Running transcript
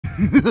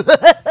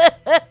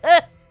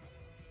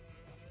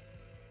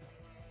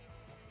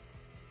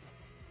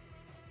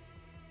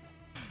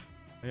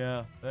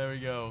Yeah, there we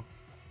go.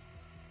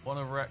 One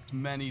of Rek's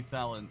many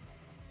talents.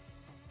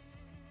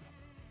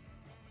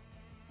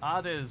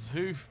 Ades,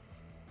 Hoof.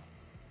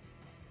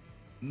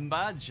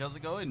 Badge, how's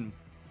it going?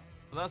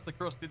 So that's the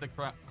Krusty the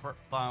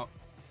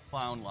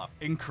Clown laugh.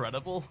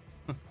 Incredible.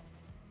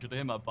 Should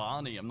hear my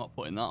Barney. I'm not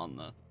putting that on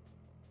there.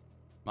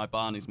 My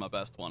Barney's my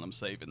best one. I'm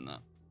saving that.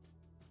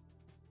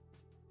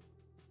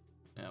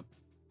 Yeah.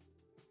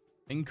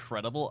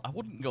 Incredible. I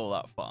wouldn't go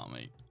that far,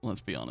 mate.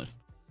 Let's be honest.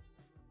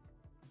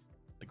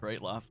 A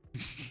great laugh.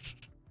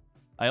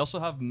 I also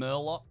have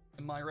Murloc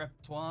in my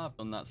repertoire. I've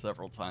done that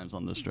several times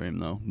on the stream,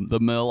 though. The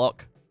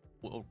Murloc.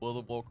 World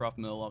of Warcraft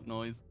Murloc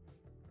noise.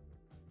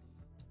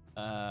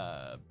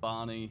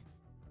 Barney.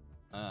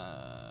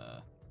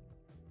 That's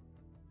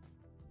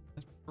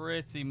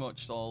pretty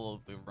much all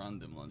of the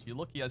random ones. You're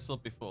lucky I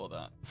subbed before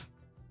that.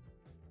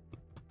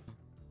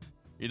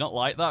 You not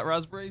like that,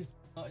 Raspberries?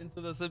 Not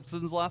into the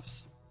Simpsons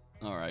laughs?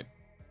 Alright.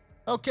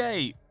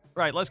 Okay.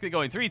 Right, let's get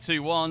going. 3,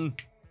 2, 1.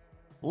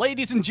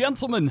 Ladies and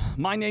gentlemen,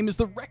 my name is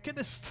the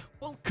Recordist.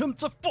 Welcome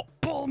to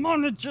Football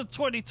Manager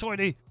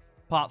 2020.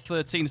 Part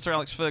 13, Sir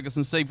Alex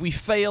Ferguson save. We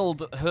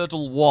failed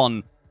Hurdle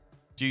 1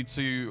 due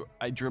to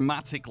a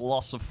dramatic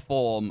loss of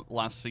form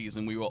last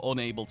season. We were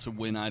unable to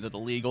win either the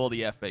league or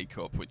the FA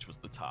Cup, which was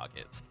the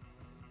target.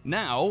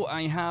 Now,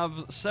 I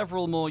have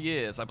several more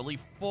years, I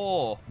believe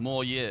 4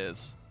 more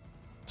years,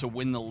 to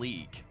win the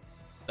league.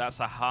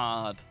 That's a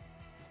hard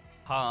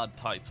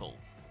title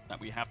that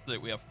we have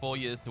 4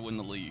 years to win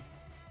the league.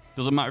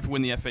 Doesn't matter if we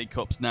win the FA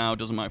Cups now,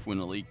 doesn't matter if we win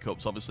the League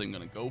Cups. Obviously, I'm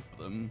going to go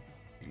for them,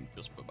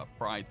 just for my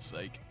pride's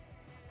sake.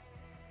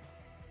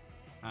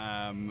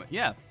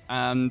 Yeah,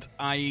 and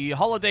I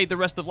holidayed the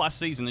rest of last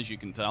season, as you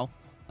can tell.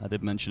 I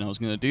did mention I was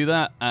going to do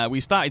that. We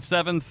started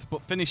 7th,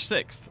 but finished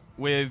 6th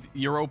with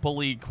Europa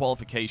League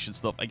qualification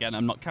stuff. Again,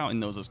 I'm not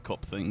counting those as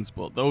cup things,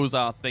 but those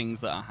are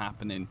things that are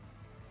happening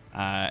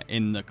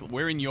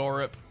we're in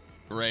Europe,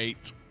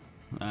 great,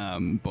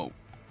 but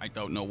I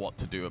don't know what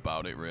to do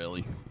about it,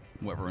 really.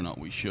 Whether or not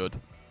we should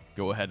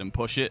go ahead and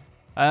push it.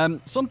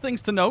 Some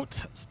things to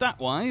note,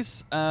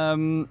 stat-wise.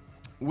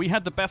 We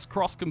had the best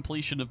cross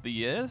completion of the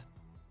year.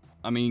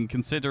 I mean,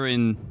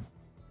 considering,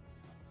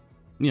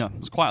 yeah, it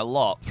was quite a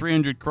lot.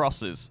 300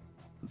 crosses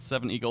and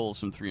 70 goals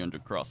from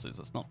 300 crosses.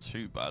 That's not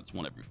too bad. It's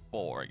 1 every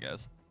 4, I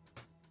guess.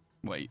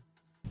 Wait,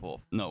 4.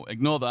 No,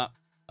 ignore that.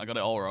 I got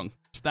it all wrong.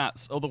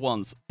 Stats, other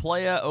ones.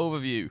 Player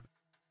overview.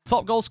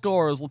 Top goal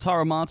scorers,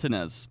 Lautaro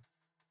Martinez.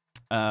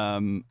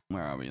 Where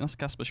are we? That's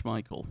Kasper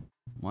Schmeichel.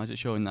 Why is it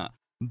showing that?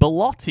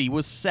 Belotti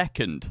was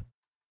 2nd.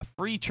 A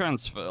free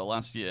transfer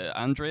last year.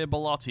 Andrea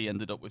Belotti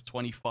ended up with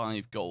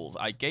 25 goals.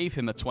 I gave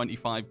him a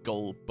 25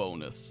 goal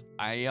bonus.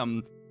 I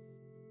am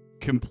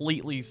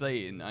completely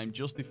saying, I'm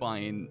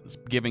justifying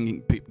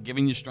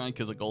giving your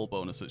strikers a goal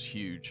bonus. It's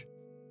huge.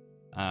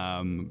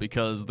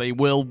 Because they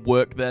will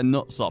work their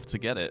nuts off to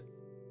get it.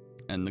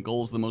 And the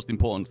goal's the most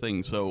important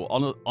thing. So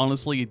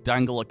honestly,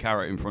 dangle a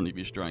carrot in front of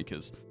your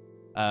strikers.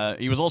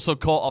 He was also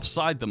caught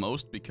offside the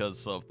most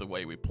because of the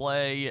way we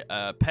play.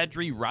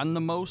 Pedri ran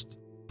the most,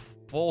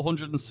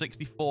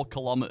 464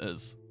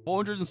 kilometers.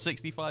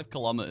 465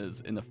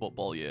 kilometers in a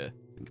football year.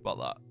 Think about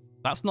that.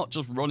 That's not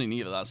just running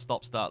either. That's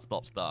stop, start,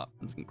 stop, start.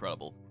 That's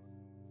incredible.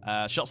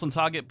 Shots on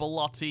target,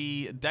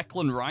 Belotti.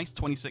 Declan Rice,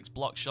 26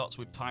 block shots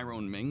with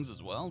Tyrone Mings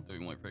as well.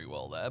 Doing pretty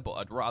well there, but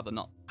I'd rather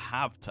not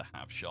have to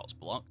have shots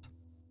blocked.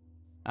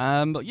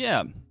 But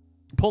yeah.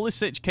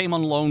 Pulisic came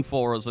on loan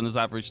for us and has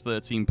averaged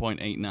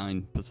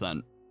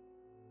 13.89%.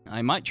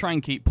 I might try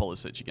and keep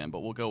Pulisic again, but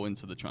we'll go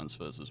into the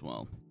transfers as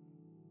well.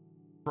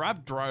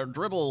 Grab,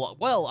 dribble.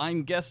 Well,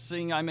 I'm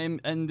guessing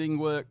I'm ending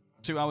work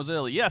 2 hours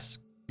early. Yes,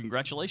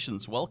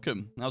 congratulations.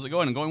 Welcome. How's it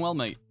going? I'm going well,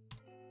 mate.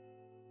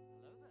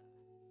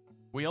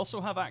 We also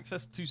have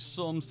access to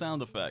some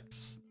sound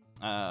effects.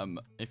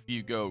 If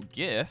you go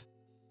GIF,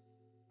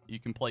 you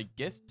can play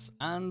GIFs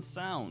and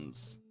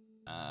sounds.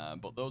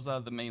 But those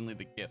are mainly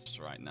the GIFs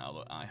right now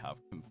that I have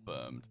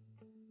confirmed.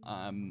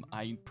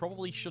 I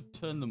probably should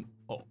turn them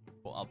up,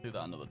 but I'll do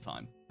that another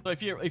time. So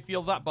if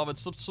you're that bothered,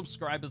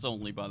 subscribers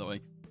only, by the way.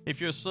 If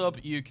you're a sub,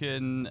 you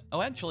can...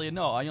 Oh, actually,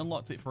 no, I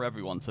unlocked it for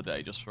everyone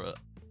today, just for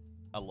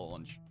a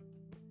launch.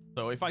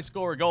 So if I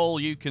score a goal,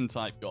 you can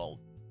type goal.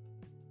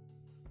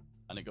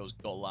 And it goes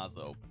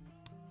Golazo.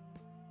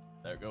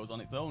 There it goes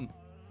on its own.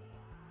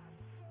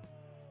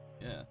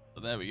 Yeah, so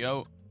there we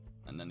go.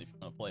 And then if you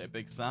want to play a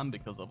Big Sam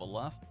because of a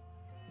laugh.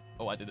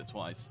 Oh, I did it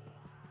twice.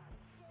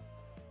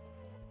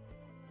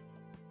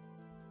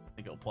 I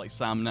think it'll play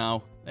Sam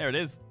now. There it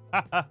is.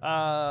 Ha ha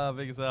ha!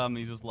 Big Sam,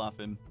 he's just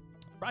laughing.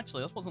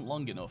 Actually, that wasn't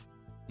long enough.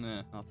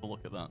 Yeah, I'll have to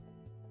look at that.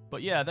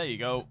 But yeah, there you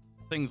go.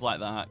 Things like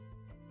that.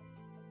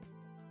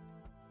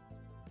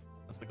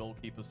 That's the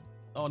goalkeeper's...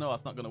 Oh no,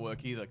 that's not going to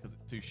work either because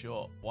it's too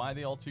short. Why are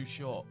they all too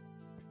short?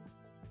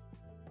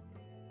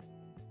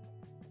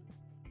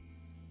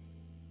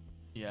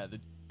 Yeah, the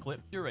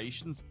clip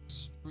duration's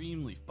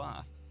extremely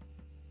fast.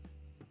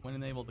 When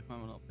enabled, the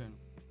camera not appearing.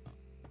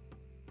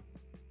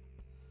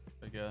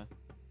 trigger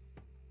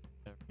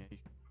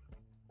verification.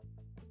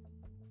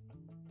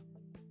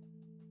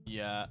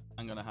 Yeah,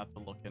 I'm gonna have to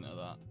look into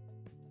that.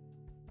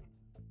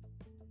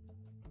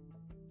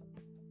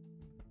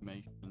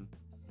 Information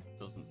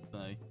doesn't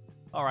say.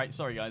 All right,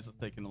 sorry guys, it's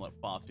taken like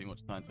far too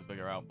much time to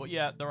figure out. But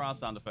yeah, there are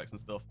sound effects and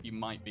stuff. You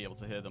might be able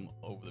to hear them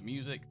over the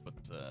music, but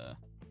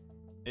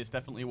it's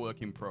definitely a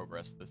work in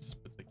progress. This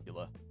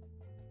particular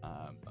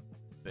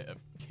bit of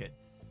kit.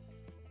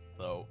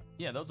 So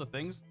yeah, those are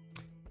things.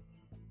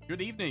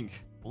 Good evening,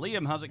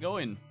 Liam. How's it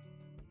going?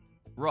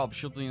 Rob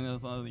should be in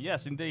the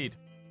yes, indeed.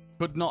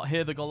 Could not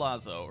hear the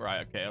Golazzo.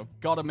 Right, okay. I've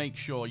got to make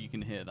sure you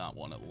can hear that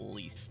one at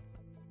least.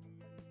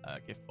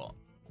 Giftbot.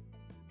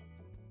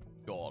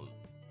 God.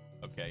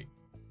 Okay.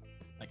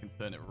 I can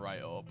turn it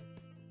right up.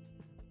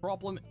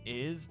 Problem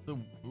is the...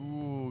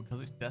 Ooh,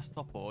 because it's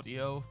desktop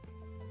audio.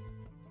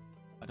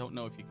 I don't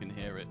know if you can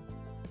hear it.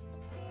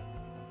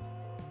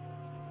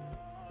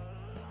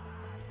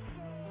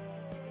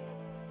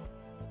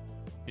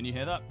 Can you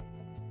hear that?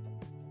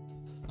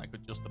 I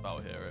could just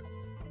about hear it.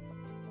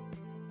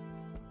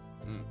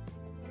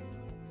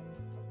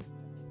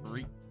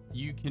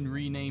 You can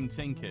rename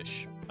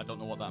Tinkish. I don't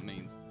know what that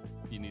means.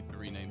 You need to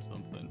rename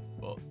something,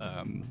 but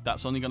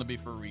that's only going to be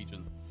for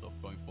region stuff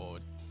going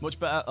forward. Much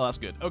better. Oh, that's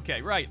good.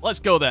 Okay, right. Let's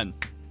go then.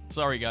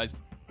 Sorry, guys.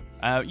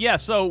 Yeah,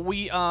 so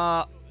we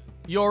are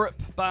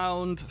Europe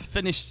bound,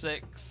 finished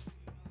 6th.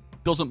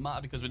 Doesn't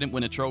matter because we didn't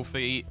win a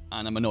trophy,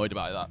 and I'm annoyed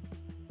about that.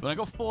 But I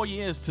got 4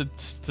 years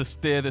to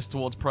steer this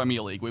towards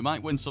Premier League. We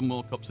might win some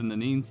more cups in the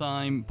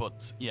meantime,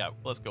 but yeah,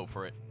 let's go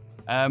for it.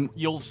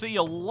 You'll see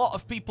a lot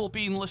of people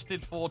being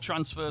listed for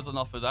transfers and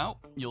offers out.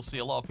 You'll see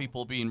a lot of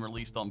people being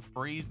released on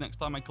freeze next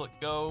time I click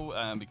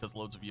go, because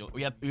loads of you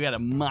we had a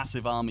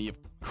massive army of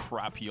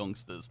crap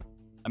youngsters.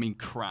 I mean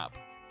crap.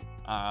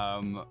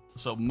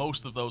 So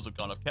most of those have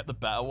gone. I've kept the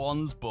better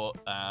ones, but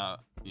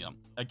you know,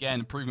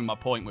 again, proving my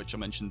point, which I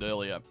mentioned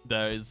earlier,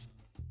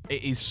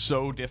 it is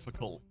so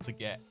difficult to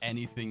get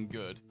anything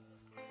good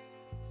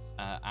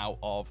out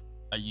of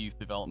a youth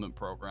development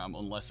program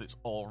unless it's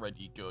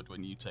already good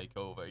when you take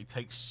over. It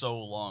takes so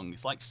long.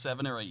 It's like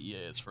 7 or 8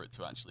 years for it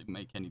to actually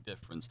make any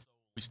difference.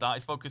 We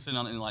started focusing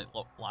on it in like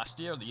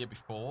last year or the year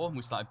before, and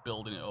we started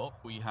building it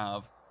up. We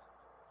have...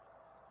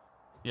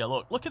 Yeah,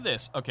 look at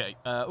this. Okay,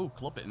 oh,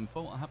 club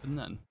info. What happened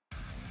then?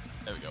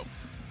 There we go.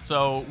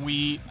 So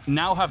we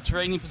now have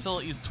training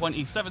facilities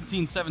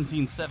 2017,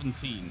 17,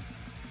 17.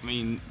 I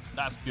mean,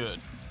 that's good.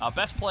 Our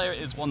best player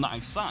is one that I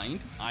signed.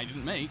 I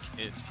didn't make.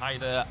 It's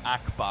Haider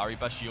Akbari,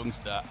 best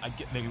youngster.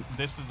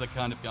 This is the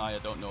kind of guy I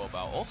don't know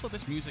about. Also,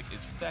 this music is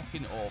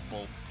feckin'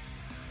 awful.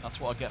 That's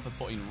what I get for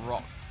putting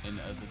rock in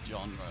as a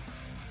genre.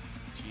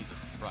 Jesus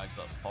Christ,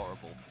 that's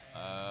horrible.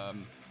 Oh,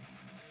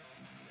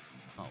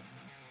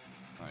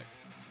 right.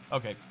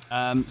 Okay.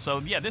 So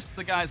yeah, this is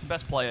the guy that's the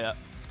best player,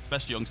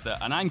 best youngster,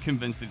 and I'm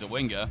convinced he's a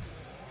winger,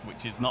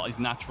 which is not his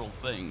natural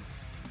thing.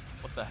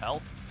 What the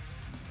hell?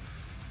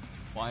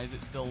 Why is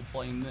it still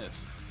playing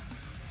this?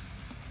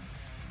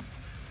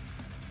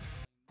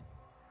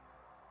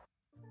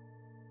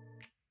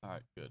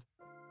 Alright, good.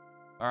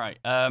 Alright,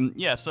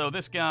 yeah, so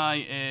this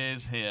guy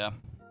is here.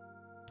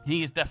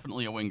 He is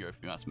definitely a winger, if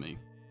you ask me.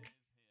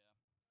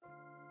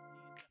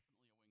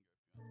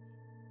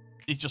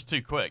 He's just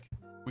too quick.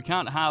 We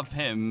can't have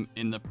him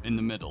in the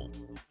middle.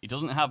 He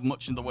doesn't have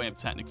much in the way of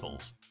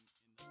technicals.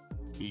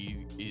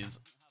 He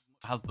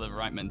has the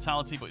right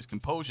mentality, but his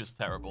composure's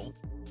terrible.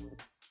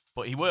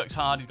 But he works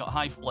hard, he's got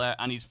high flair,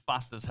 and he's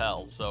fast as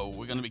hell. So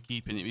we're going to be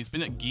keeping him. He's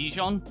been at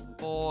Gijon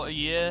for a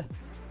year.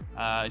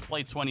 He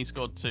played 20,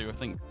 scored 2. I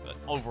think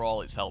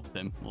overall it's helped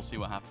him. We'll see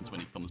what happens when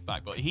he comes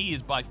back. But he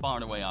is by far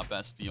and away our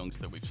best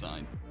youngster we've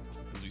signed,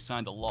 because we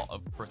signed a lot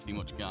of pretty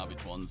much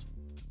garbage ones.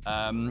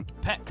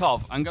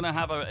 Petkov, I'm gonna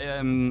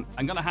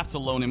have to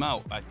loan him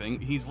out. I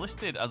think he's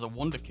listed as a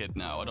wonder kid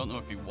now. I don't know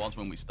if he was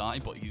when we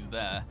started, but he's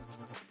there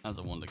as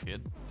a wonder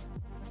kid.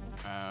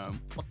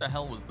 What the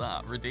hell was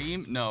that?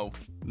 Redeem? No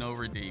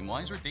redeem.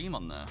 Why is redeem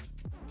on there?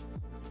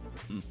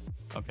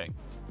 Okay.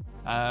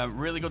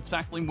 Really good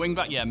tackling.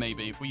 Wingback? Yeah,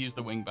 maybe. If we use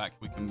the wingback,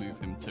 we can move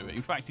him to it.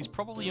 In fact, he's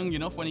probably young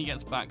enough. When he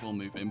gets back, we'll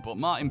move him. But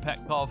Martin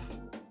Petkov,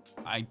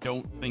 I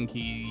don't think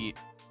he's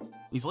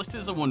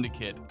listed as a wonder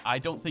kid. I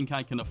don't think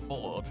I can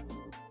afford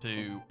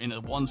to, in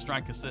a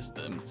one-striker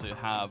system, to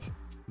have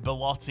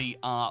Belotti,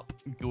 Arp,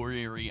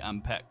 Guriri,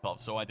 and Petkov.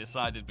 So I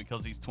decided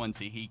because he's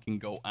 20, he can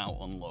go out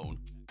on loan.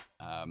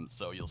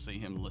 So you'll see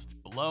him listed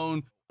for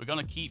loan. We're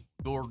going to keep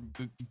Guriri.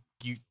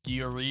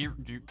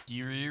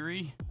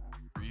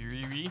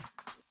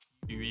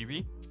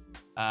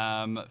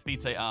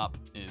 Fite Arp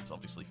is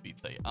obviously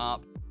Fite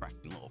Arp,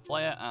 cracking little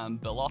player.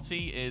 And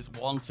Belotti is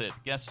wanted.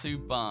 Guess who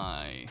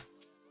by?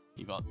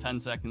 You've got 10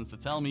 seconds to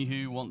tell me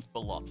who wants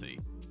Belotti.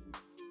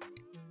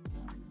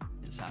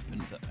 This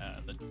happened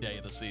the day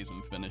the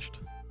season finished.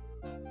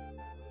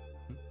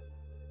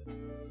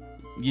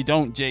 You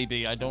don't,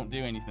 JB. I don't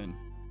do anything.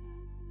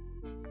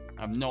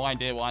 I have no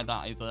idea why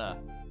that is there.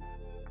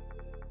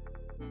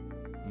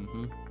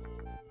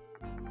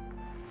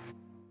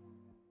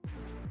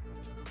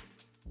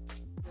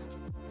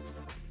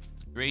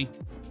 3,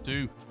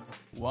 2,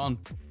 1.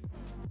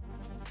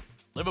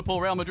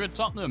 Liverpool, Real Madrid,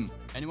 Tottenham.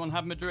 Anyone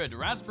have Madrid?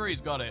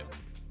 Raspberry's got it.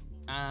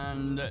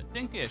 And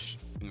Dinkish.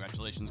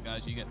 Congratulations,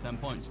 guys. You get 10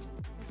 points.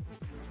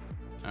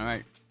 All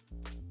right.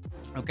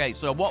 Okay,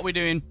 so what we're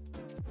doing...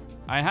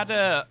 I had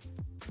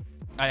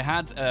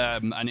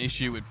an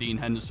issue with Dean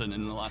Henderson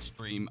in the last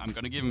stream. I'm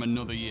going to give him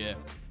another year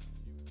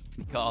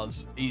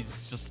because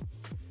he's just,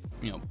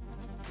 you know,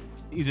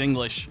 he's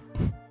English.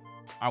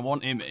 I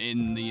want him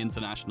in the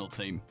international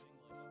team.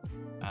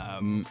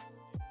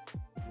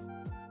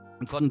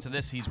 According to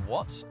this, he's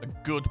what? A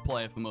good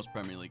player for most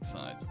Premier League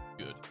sides.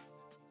 Good.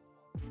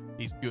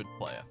 He's good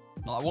player.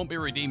 No, I won't be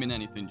redeeming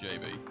anything,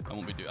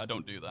 JB. I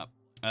don't do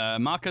that.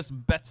 Marcus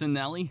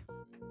Bettinelli.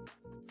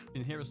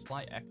 Can you hear a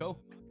slight echo?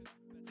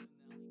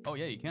 Oh,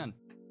 yeah, you can.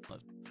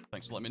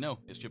 Thanks for letting me know.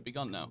 It should be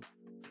gone now.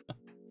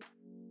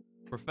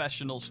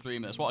 Professional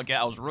streamer. That's what I get.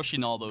 I was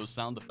rushing all those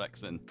sound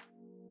effects in.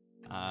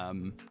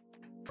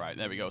 Right,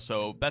 there we go.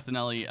 So,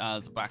 Bettinelli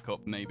as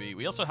backup, maybe.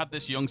 We also had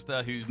this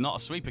youngster who's not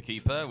a sweeper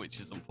keeper, which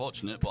is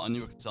unfortunate, but I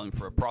knew I could sell him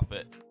for a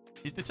profit.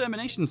 His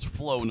determination's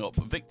flown up.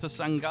 Victor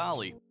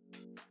Sangali.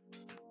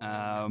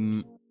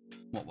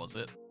 What was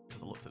it?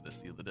 I looked at this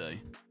the other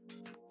day.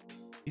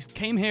 He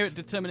came here at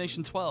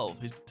determination 12.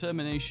 His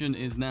determination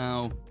is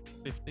now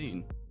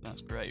 15.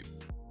 That's great.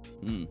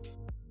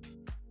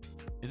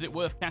 Is it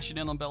worth cashing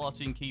in on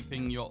Belotti and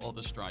keeping your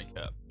other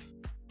striker?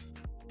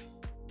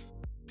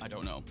 I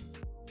don't know.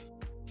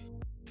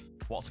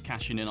 What's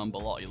cashing in on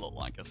Belotti look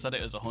like? I said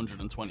it as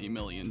 120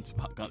 million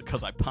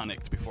because I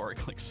panicked before I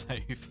clicked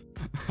save.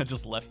 I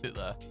just left it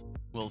there.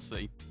 We'll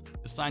see.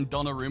 Just signed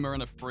Donnarumma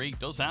on a free.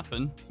 Does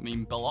happen. I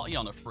mean, Belotti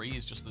on a free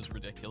is just as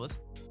ridiculous.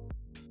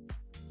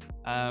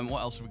 What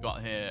else have we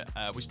got here?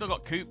 We still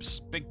got Coops.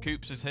 Big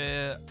Coops is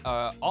here.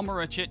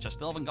 Omaracic, I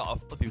still haven't got a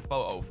flipping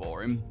photo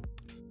for him.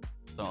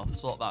 So I'll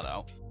sort that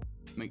out.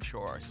 Make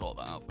sure I sort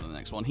that out for the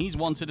next one. He's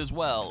wanted as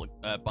well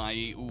by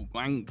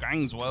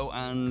Gangswo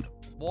and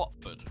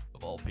Watford,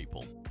 of all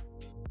people.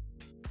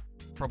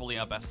 Probably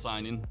our best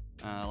signing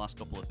last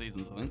couple of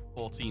seasons, I think.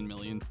 14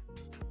 million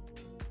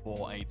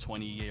for a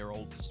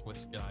 20-year-old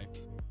Swiss guy.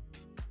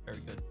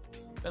 Very good.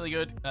 Really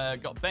good.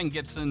 Got Ben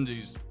Gibson,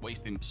 who's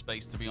wasting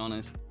space, to be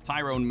honest.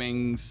 Tyrone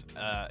Mings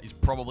is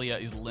probably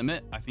at his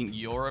limit. I think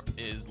Europe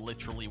is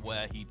literally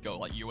where he'd go.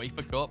 Like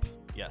UEFA Cup,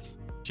 yes.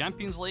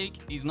 Champions League,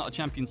 he's not a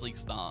Champions League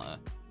starter.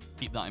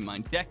 Keep that in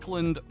mind.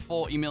 Declan,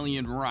 40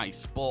 million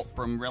Rice, bought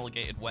from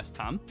relegated West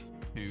Ham,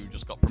 who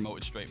just got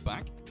promoted straight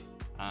back.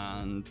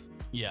 And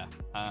yeah,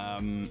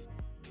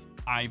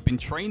 I've been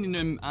training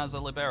him as a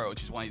libero,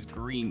 which is why he's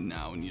green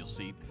now, and you'll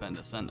see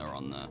defender center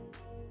on there.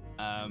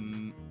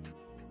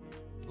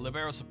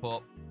 Libero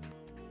support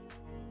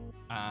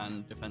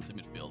and defensive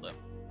midfielder.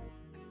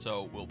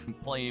 So we'll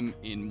play him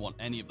in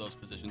any of those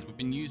positions. We've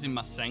been using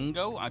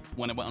Masengo.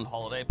 When I went on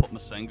holiday, I put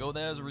Masengo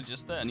there as a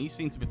register, and he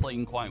seemed to be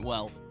playing quite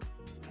well.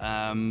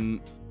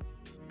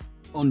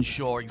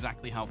 Unsure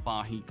exactly how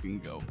far he can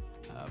go,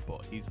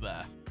 but he's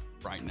there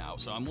right now.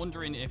 So I'm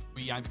wondering if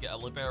we either get a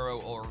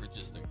libero or a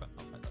register. In fact,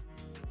 I'll try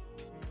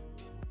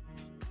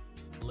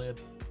that. Lib.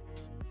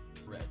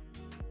 Red.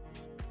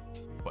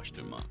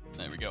 Question mark.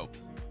 There we go.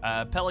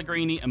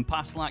 Pellegrini and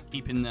Paslak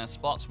keeping their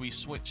spots. We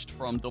switched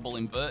from double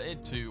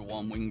inverted to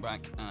one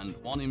wingback and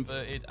one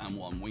inverted and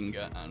one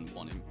winger and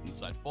one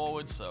inside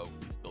forward. So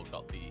we've still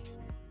got the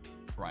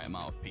right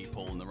amount of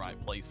people in the right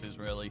places,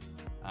 really.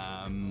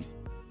 Yeah,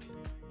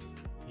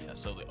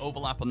 so the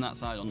overlap on that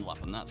side, and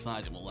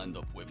we'll end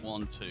up with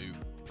 1, 2,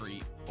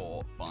 3,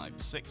 4, 5,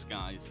 6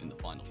 guys in the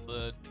final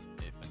third,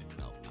 if anything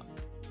else happens.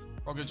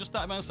 Roger, just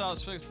started my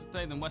sales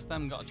today, then West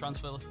Ham got a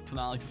transfer list to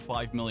Tonali for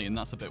 5 million.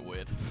 That's a bit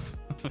weird.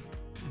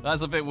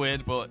 That's a bit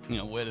weird, but, you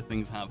know, weirder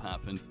things have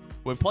happened.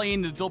 We're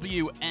playing the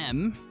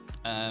WM,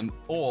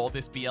 or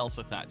this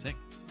Bielsa tactic.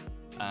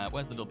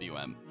 Where's the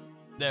WM?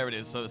 There it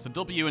is. So it's the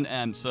W and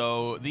M.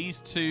 So these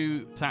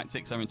two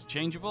tactics are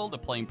interchangeable. They're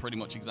playing pretty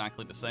much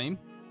exactly the same.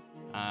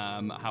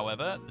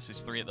 However, this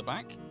is 3 at the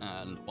back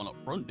and 1 up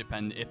front.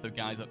 Depend if the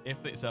guys are,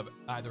 if it's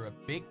either a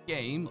big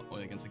game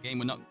or against a game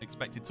we're not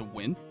expected to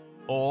win,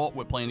 or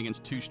we're playing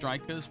against 2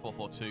 strikers,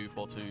 4-4-2,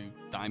 4-2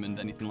 diamond,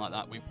 anything like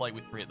that. We play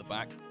with 3 at the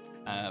back.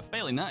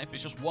 Failing that, if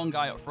it's just 1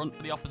 guy up front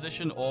for the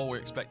opposition, or we're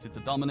expected to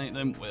dominate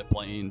them, we're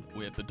playing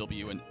with the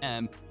W and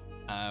M.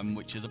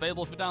 Which is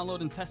available for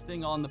download and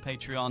testing on the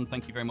Patreon.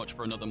 Thank you very much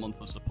for another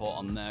month of support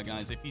on there,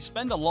 guys. If you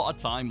spend a lot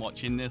of time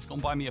watching this, go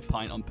and buy me a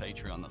pint on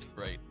Patreon. That's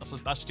great.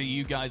 That's to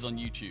you guys on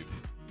YouTube.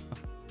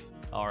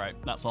 All right,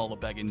 that's all the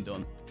begging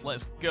done.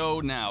 Let's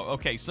go now.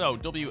 Okay, so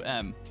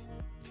WM.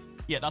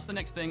 Yeah, that's the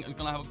next thing. I'm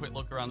going to have a quick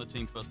look around the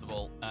team first of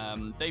all.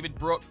 David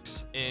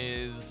Brooks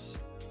is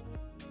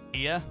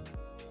here.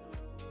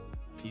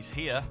 He's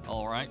here,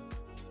 all right.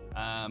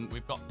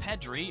 We've got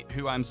Pedri,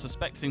 who I'm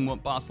suspecting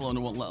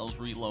Barcelona won't let us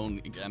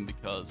reloan again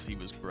because he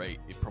was great.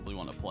 They probably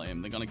want to play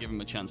him. They're going to give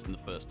him a chance in the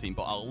first team,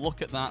 but I'll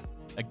look at that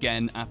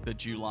again after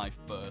July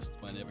 1st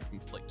when everything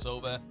flicks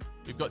over.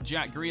 We've got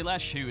Jack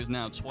Grealish, who is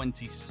now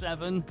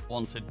 27,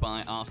 wanted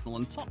by Arsenal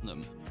and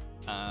Tottenham.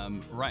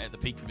 Right at the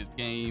peak of his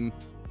game.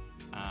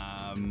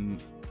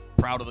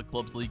 Proud of the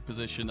club's league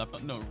position. I've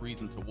got no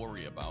reason to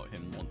worry about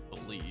him wanting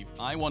to leave.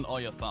 I want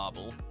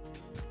Oyarzabal.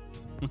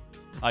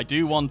 I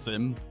do want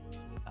him.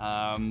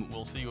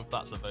 We'll see if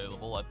that's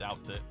available. I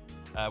doubt it.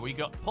 We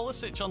got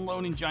Pulisic on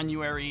loan in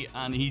January,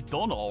 and he's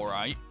done all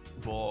right,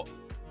 but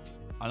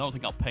I don't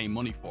think I'll pay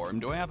money for him.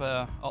 Do I have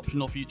a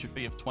optional future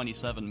fee of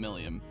 27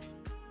 million?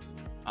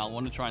 I'll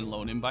want to try and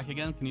loan him back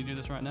again. Can you do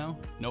this right now?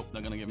 Nope,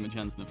 not going to give him a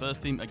chance in the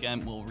first team.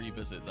 Again, we'll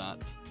revisit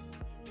that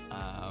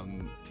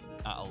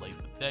at a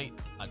later date.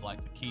 I'd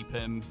like to keep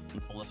him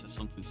until there's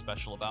something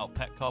special about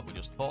Petkov we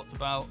just talked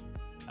about.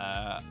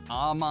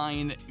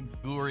 Armin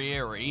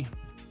Gurrieri,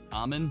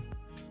 Armin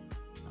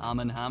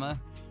Hammer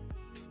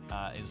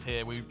is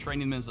here. We're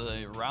training him as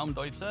a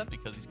Raumdeuter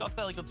because he's got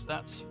fairly good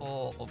stats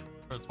for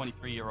a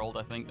 23-year-old,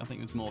 I think. I think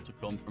there's more to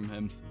come from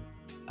him.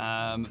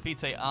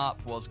 Vite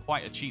Arp was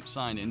quite a cheap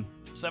signing.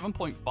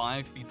 7.5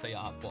 Vite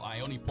Arp, but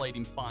I only played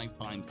him 5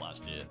 times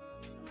last year.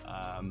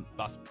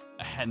 That's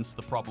hence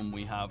the problem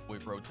we have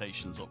with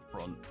rotations up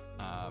front.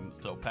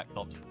 So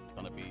Petkov's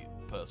going to be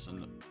the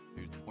person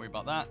who's worry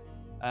about that.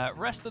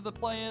 Rest of the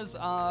players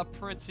are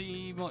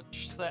pretty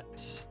much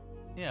set.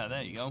 Yeah,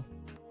 there you go.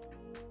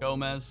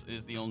 Gomez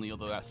is the only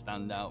other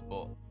standout,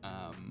 but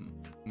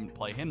didn't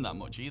play him that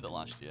much either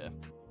last year.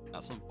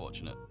 That's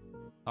unfortunate.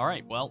 All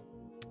right, well,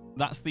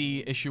 that's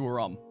the issue we're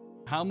on.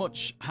 How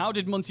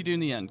did Muncie do in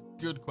the end?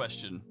 Good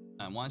question.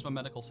 And why is my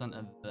medical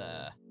center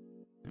there?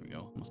 There we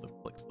go. Must have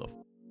clicked stuff.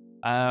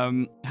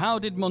 How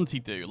did Muncie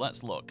do?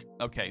 Let's look.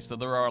 Okay, so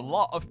there are a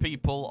lot of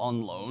people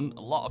on loan.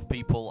 A lot of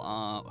people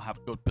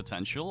have good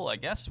potential, I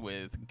guess,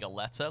 with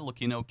Galetta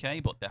looking okay,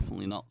 but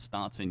definitely not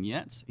starting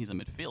yet. He's a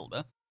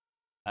midfielder.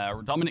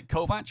 Dominik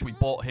Kovac, we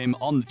bought him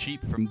on the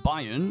cheap from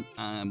Bayern,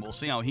 and we'll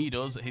see how he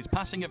does. His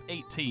passing of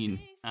 18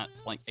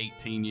 at like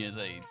 18 years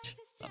age.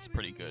 That's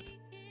pretty good.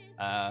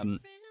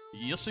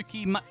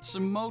 Yosuke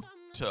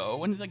Matsumoto,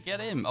 when did I get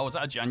him? Oh, was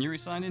that a January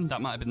signing?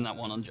 That might have been that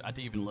one. I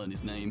didn't even learn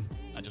his name.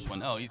 I just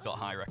went, oh, he's got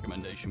high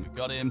recommendation. We've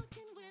got him.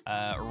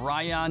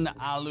 Ryan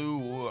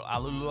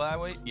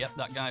Alulawe. Yep,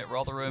 that guy at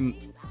Rotherham.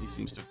 He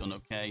seems to have done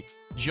okay.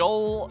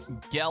 Joel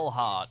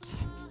Gelhardt.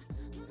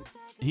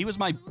 He was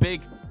my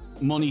big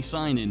money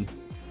signing.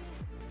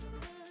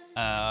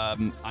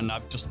 And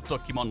I've just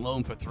stuck him on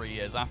loan for 3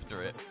 years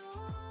after it.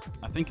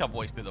 I think I've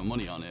wasted the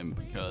money on him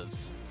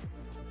because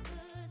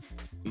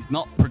he's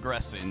not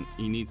progressing.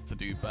 He needs to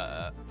do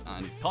better.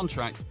 And his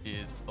contract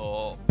is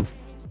up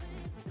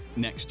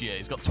next year.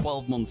 He's got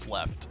 12 months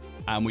left,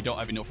 and we don't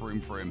have enough room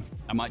for him.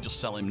 I might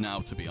just sell him now,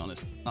 to be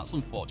honest. That's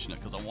unfortunate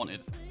because I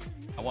wanted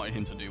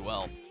him to do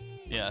well.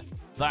 Yeah,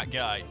 that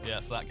guy.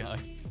 Yes, that guy.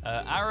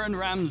 Aaron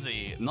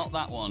Ramsey, not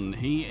that one.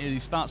 He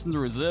starts in the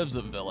reserves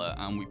at Villa,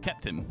 and we've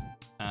kept him.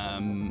 I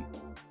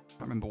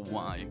can't remember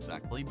why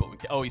exactly, but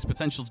his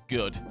potential's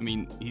good. I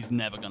mean, he's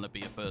never going to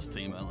be a first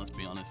teamer, let's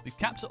be honest. He's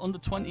capped at under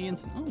 20,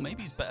 and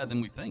maybe he's better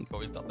than we think,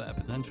 or he's got better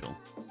potential.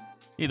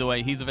 Either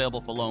way, he's available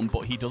for loan,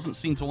 but he doesn't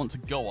seem to want to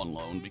go on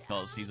loan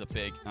because he's a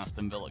big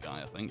Aston Villa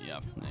guy, I think. Yeah,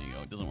 there you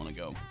go. He doesn't want to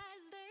go.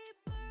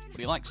 But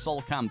he likes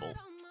Sol Campbell.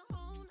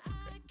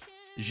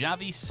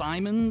 Xavi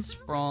Simons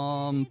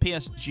from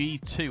PSG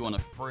 2 on a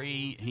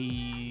free.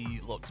 He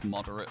looks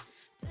moderate.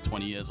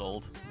 20 years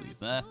old. He's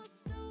there.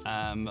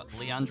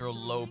 Leandro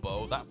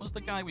Lobo. That was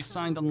the guy we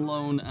signed on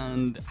loan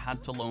and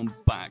had to loan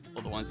back.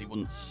 Otherwise, he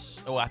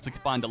wouldn't... I had to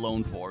find a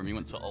loan for him. He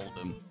went to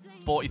Oldham.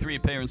 43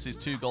 appearances,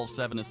 2 goals,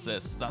 7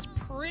 assists. That's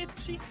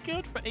pretty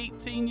good for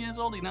 18 years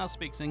old. He now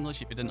speaks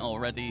English. If he didn't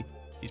already,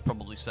 he's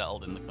probably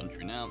settled in the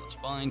country now. That's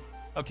fine.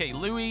 Okay,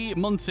 Louis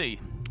Monti.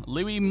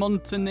 Louis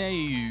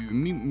Montenu.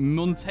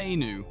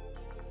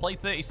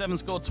 Played 37,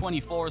 scored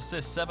 24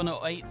 assists,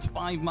 708,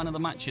 5 man of the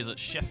matches at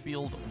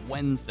Sheffield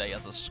Wednesday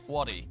as a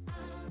squaddy.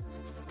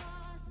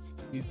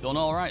 He's done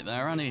all right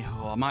there, hasn't he?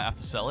 Oh, I might have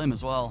to sell him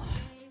as well.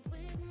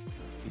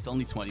 He's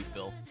only 20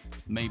 still.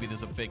 Maybe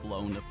there's a big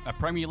loan. A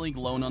Premier League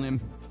loan on him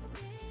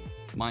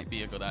might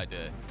be a good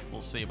idea.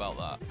 We'll see about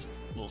that.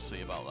 We'll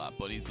see about that,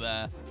 but he's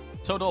there.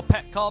 Todor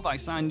Petkov, I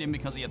signed him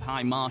because he had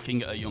high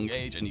marking at a young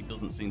age, and he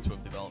doesn't seem to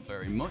have developed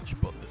very much,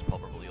 but there's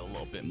probably a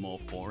little bit more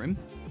for him.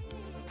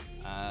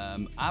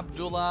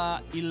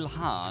 Abdullah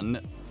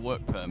Ilhan,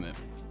 work permit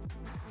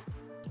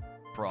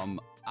from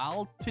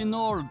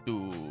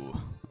Altinordu.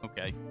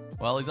 Okay,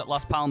 well, he's at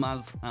Las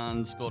Palmas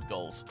and scored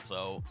goals,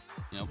 so,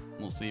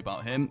 we'll see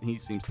about him. He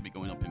seems to be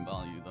going up in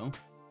value, though,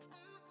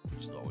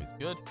 which is always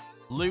good.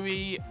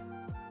 Louis,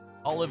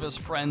 Oliver's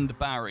friend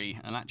Barry,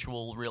 an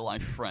actual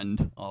real-life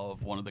friend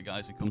of one of the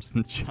guys who comes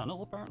to the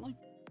channel, apparently.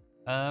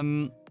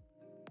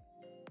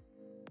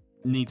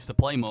 Needs to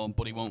play more,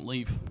 but he won't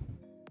leave.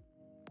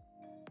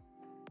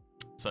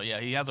 So, yeah,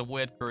 he has a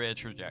weird career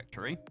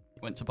trajectory. He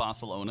went to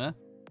Barcelona,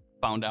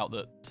 found out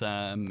that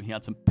he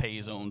had to pay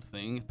his own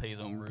thing, pay his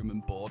own room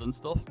and board and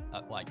stuff.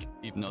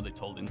 Even though they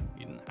told him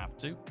he didn't have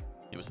to.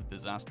 It was a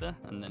disaster,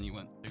 and then he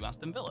went to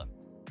Aston Villa.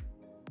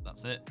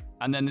 That's it.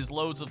 And then there's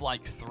loads of,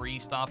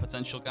 3-star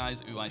potential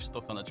guys who I've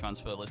stuck on the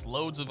transfer list.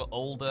 Loads of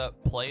older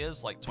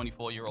players, like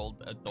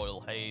 24-year-old Doyle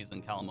Hayes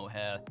and Callum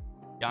O'Hare.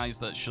 Guys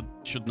that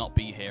should not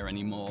be here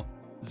anymore.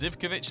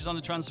 Zivkovic is on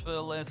the transfer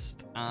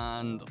list,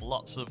 and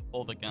lots of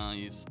other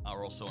guys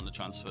are also on the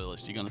transfer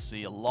list. You're going to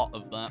see a lot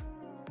of that.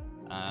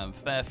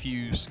 Fair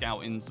few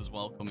scoutings as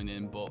well coming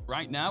in, but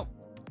right now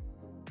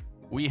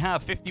we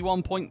have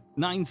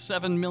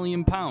 £51.97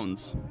 million.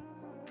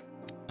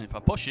 And if I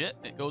push it,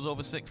 it goes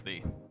over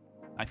 60.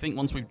 I think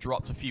once we've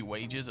dropped a few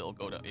wages, it'll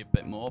go a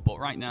bit more, but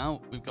right now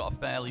we've got a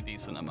fairly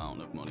decent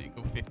amount of money.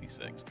 Go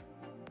 56.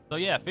 So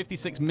yeah,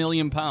 £56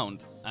 million,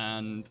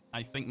 and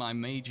I think my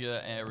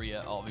major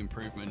area of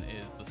improvement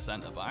is the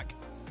centre back,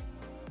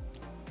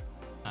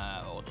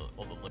 or the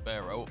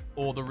libero,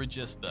 or the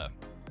regista,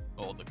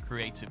 or the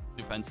creative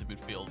defensive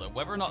midfielder.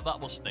 Whether or not that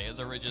will stay as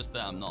a register,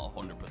 I'm not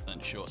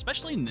 100% sure.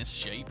 Especially in this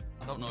shape,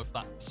 I don't know if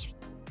that's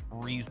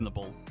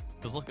reasonable.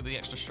 Because look at the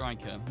extra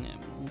striker. Yeah,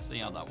 we'll see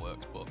how that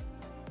works. But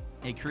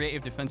a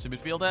creative defensive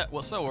midfielder.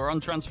 Well, so we're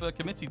on transfer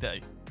committee day.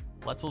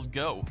 Let us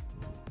go.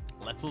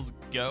 Let us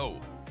go.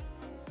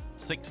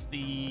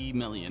 60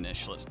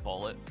 million-ish, let's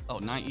call it. Oh,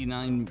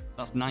 99.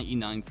 That's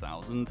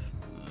 99,000.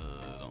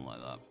 Don't like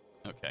that.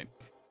 Okay.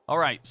 All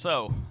right.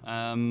 So,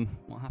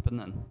 what happened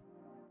then?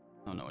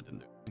 Oh, no, I didn't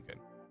do it. Okay.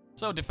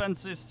 So,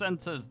 defensive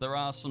centers. There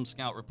are some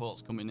scout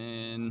reports coming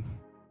in.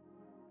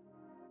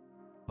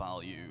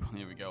 Value.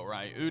 Here we go.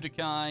 Right.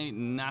 Udikai,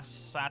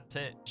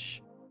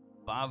 Nasatic,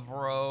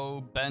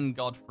 Bavro, Ben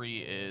Godfrey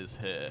is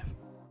here.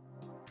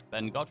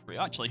 Ben Godfrey.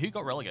 Actually, who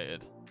got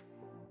relegated?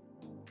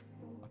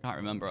 I can't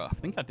remember. I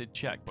think I did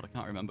check, but I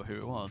can't remember who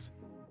it was.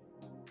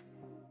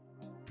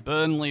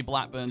 Burnley,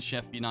 Blackburn,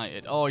 Sheffield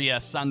United. Oh, yeah,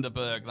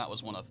 Sanderberg. That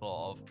was one I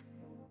thought of.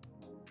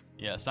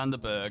 Yeah,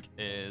 Sanderberg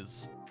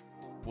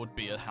would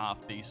be a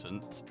half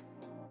decent.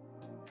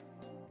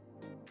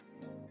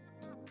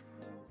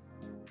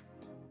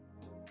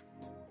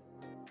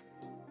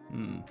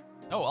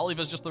 Oh,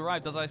 Oliver's just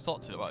arrived as I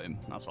thought to about him.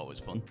 That's always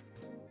fun.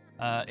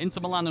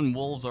 Inter Milan and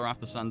Wolves are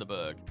after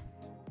Sanderberg.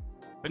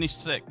 Finished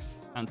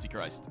 6th,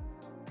 Antichrist.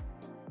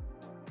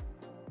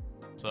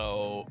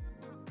 So,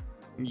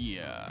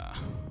 yeah.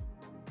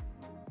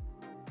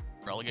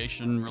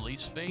 Relegation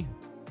release fee?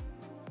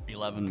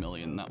 11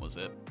 million, that was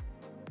it.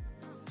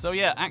 So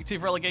yeah,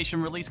 active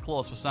relegation release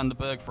clause for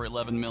Sanderberg for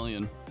 11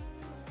 million.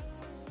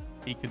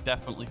 He could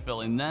definitely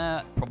fill in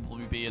there.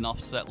 Probably be an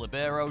offset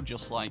libero,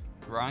 just like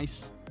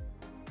Rice.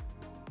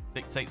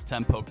 Dictates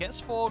tempo. Gets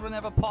forward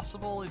whenever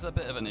possible is a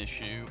bit of an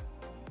issue.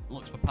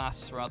 Looks for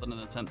pass rather than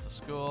attempt to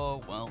score.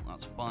 Well,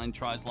 that's fine.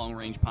 Tries long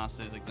range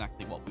passes,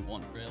 exactly what we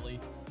want, really.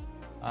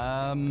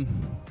 Tell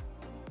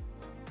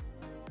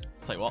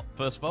you what,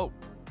 first vote.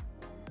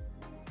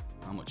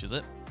 How much is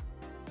it?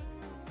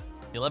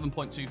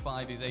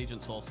 11.25. His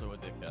agent's also a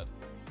dickhead.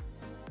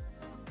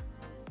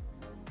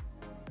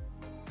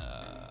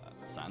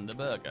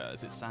 Sanderberger.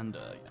 Is it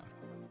Sander? Yeah.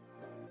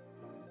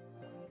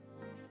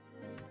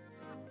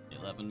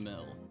 11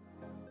 mil.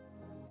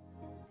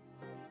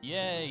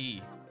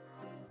 Yay!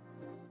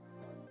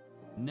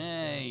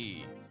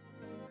 Nay!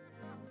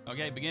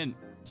 Okay, begin.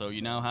 So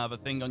you now have a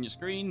thing on your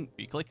screen.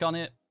 You click on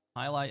it,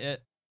 highlight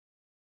it.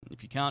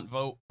 If you can't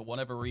vote for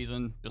whatever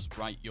reason, just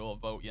write your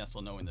vote yes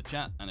or no in the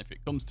chat, and if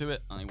it comes to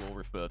it, I will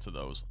refer to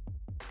those.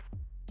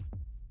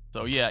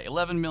 So yeah,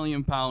 £11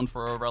 million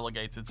for a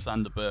relegated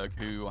Sanderberg,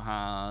 who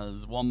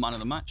has 1 man of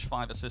the match,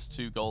 5 assists,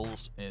 2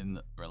 goals in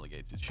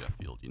relegated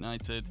Sheffield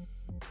United.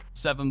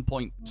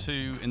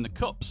 7.2 in the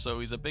cup,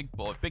 so he's a big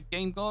boy. Big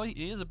game boy?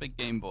 He is a big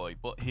game boy,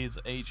 but his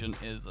agent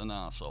is an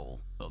arsehole,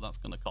 so that's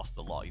going to cost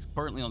a lot. He's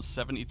currently on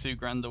 72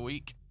 grand a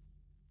week.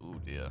 Oh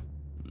dear.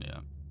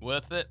 Yeah.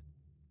 Worth it?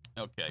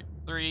 Okay.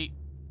 3,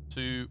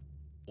 2,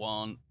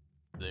 1,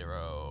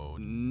 0.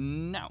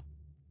 Now.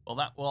 Well,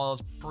 that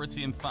was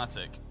pretty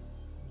emphatic.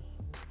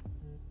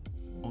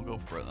 We'll go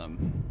for it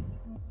then.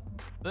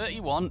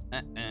 31.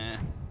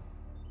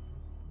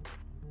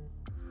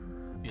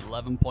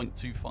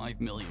 11.25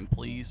 million,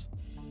 please.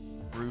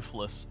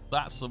 Ruthless.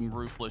 That's some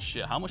ruthless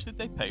shit. How much did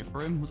they pay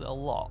for him? Was it a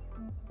lot?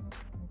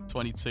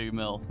 22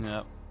 mil.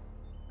 Yep.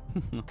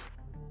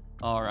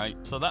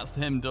 Alright, so that's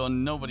him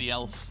done. Nobody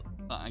else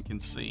that I can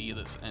see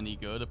that's any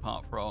good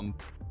apart from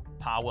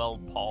Powell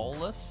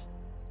Paulus.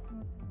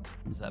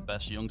 He's their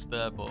best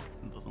youngster, but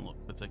doesn't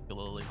look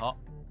particularly hot.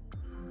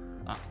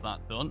 That's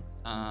that done.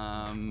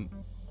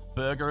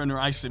 Berger and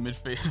Rice in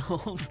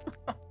midfield.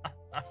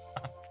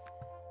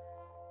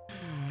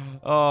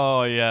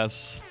 Oh,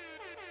 yes.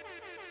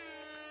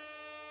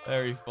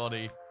 Very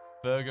funny.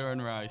 Berger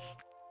and Rice.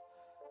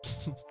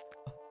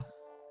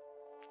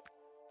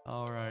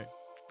 All right.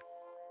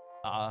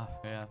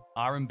 Yeah.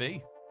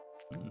 R&B.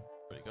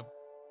 Pretty good.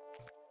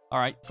 All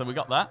right, so we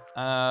got that.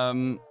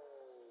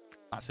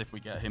 That's if we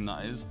get him,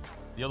 that is.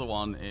 The other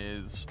one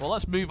is... Well,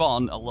 let's move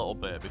on a little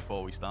bit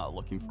before we start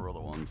looking for other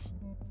ones.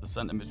 The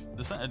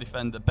centre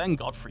defender. Ben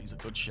Godfrey's a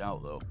good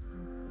shout, though.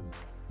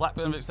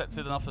 Blackburn have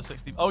accepted an offer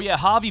 60... Oh, yeah,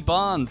 Harvey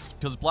Barnes,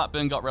 because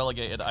Blackburn got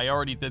relegated. I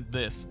already did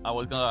this. I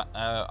was going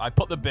to... I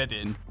put the bid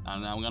in,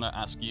 and I'm going to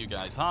ask you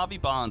guys. Harvey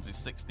Barnes is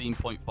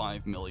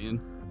 16.5 million.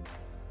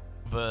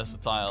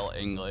 Versatile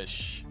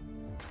English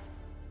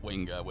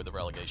winger with a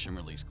relegation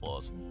release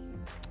clause.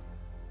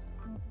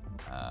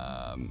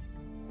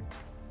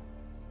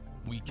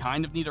 We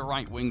kind of need a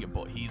right winger,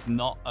 but he's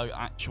not an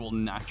actual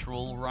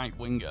natural right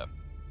winger.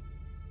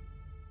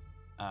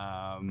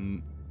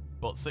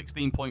 But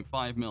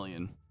 16.5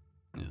 million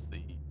is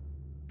the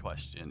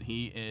question.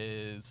 He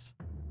is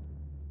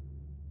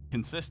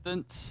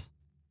consistent.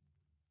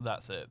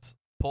 That's it.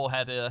 Poor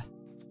header,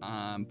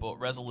 but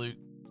resolute,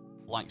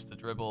 likes to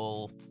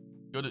dribble,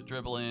 good at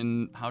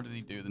dribbling. How did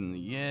he do in the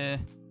year?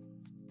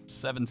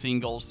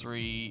 17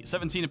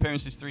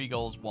 appearances, 3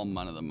 goals, 1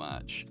 man of the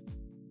match.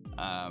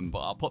 But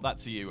I'll put that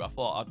to you. I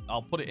thought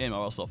I'll put it in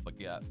or else I'll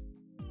forget,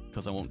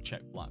 because I won't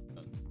check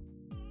Blackburn.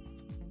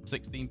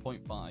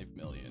 16.5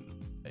 million.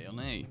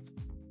 A.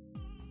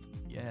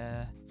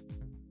 Yeah.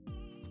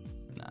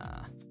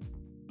 Nah.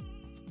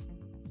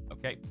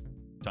 Okay.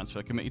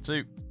 Transfer committee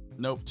 2.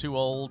 Nope, too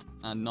old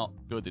and not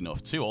good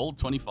enough. Too old,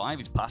 25.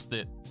 He's past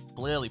it.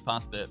 Clearly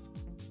past it.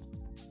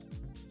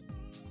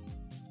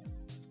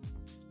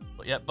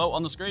 But yeah, vote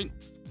on the screen.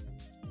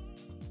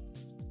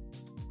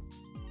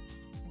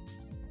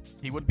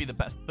 He would be the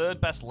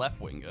third best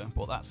left winger,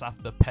 but that's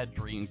after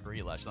Pedri and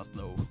Grealish. That's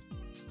no.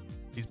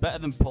 He's better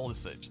than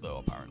Pulisic,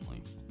 though,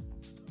 apparently.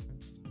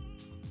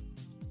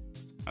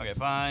 Okay,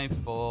 5,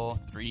 4,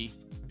 3,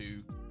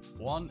 2,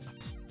 1.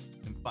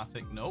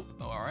 Emphatic nope.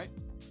 Oh, all right.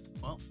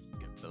 Well,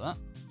 get to that.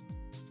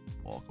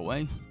 Walk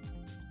away.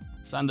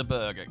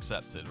 Sanderberg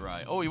accepted,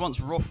 right. Oh, he wants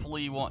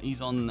roughly what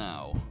he's on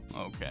now.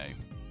 Okay.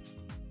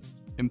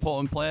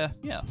 Important player?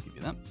 Yeah, I'll give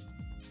you that.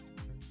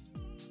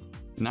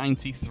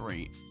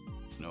 93.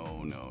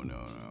 No.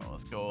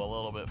 Let's go a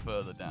little bit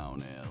further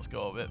down here. Let's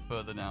go a bit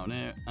further down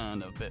here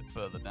and a bit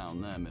further down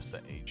there,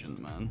 Mr.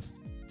 Agent Man.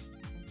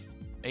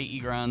 80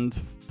 grand,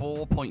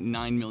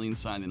 4.9 million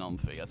signing on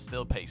fee. I'd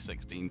still pay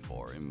 16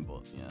 for him,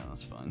 but yeah,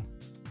 that's fine.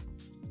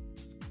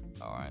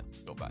 All right, let's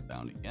go back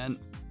down again.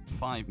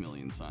 5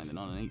 million signing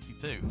on and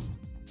 82.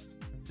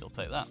 You'll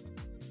take that.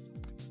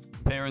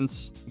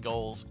 Appearance,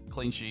 goals,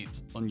 clean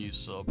sheets,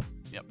 unused sub.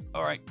 Yep.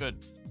 All right,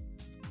 good.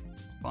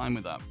 Fine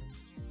with that.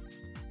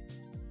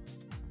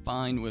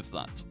 Fine with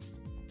that.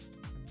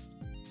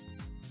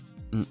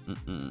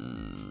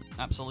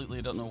 Absolutely,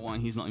 I don't know why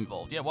he's not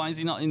involved. Yeah, why is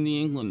he not in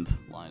the England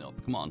lineup?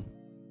 Come on.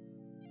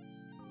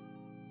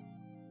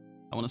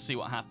 I want to see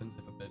what happens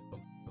if a bid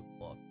comes to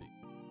Plotty.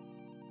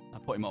 I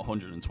put him at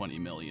 120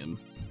 million.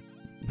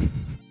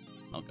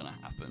 Not going to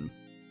happen.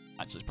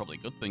 Actually, it's probably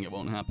a good thing it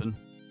won't happen,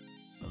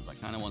 because I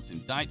kind of want him.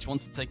 Dyche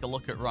wants to take a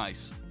look at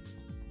Rice.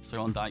 So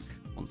on Dyche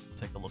wants to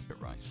take a look at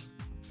Rice.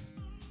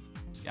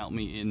 Scout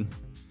meeting.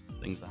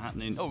 Things are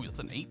happening. Oh, it's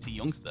an 80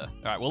 youngster.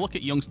 All right, we'll look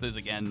at youngsters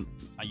again.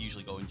 I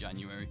usually go in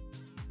January.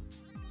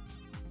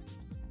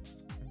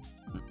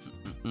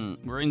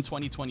 We're in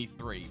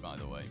 2023, by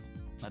the way.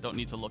 I don't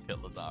need to look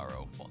at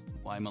Lazaro.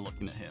 Why am I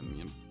looking at him?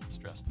 You're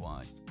stressed.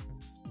 Why?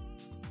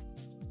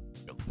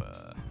 Good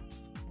for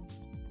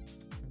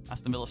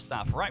Aston Villa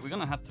staff. Right, we're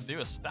going to have to do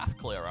a staff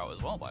clear out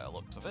as well, by the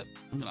looks of it.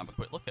 I'm going to have a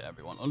quick look at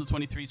everyone. Under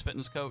 23's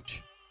fitness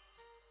coach.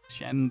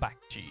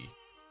 Shembakchi.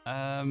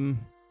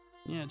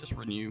 Yeah, just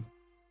renew.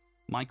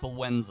 Michael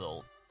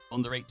Wenzel,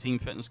 under 18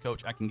 fitness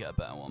coach. I can get a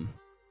better one.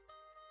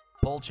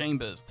 Paul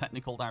Chambers,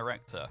 technical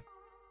director.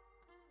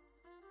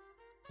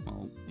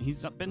 Well,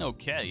 he's been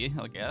okay,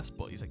 I guess,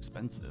 but he's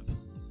expensive.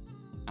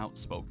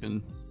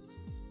 Outspoken.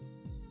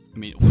 I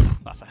mean,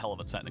 that's a hell of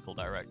a technical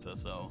director,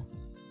 so.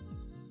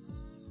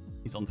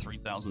 He's on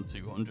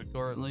 3,200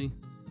 currently.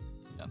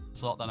 Yeah,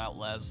 sort that out,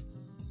 Les.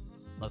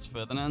 Les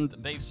Ferdinand.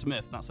 Dave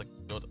Smith, that's a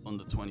good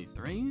under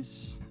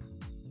 23s.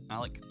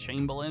 Alec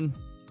Chamberlain.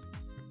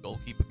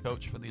 Goalkeeper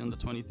coach for the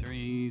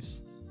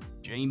under-23s.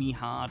 Jamie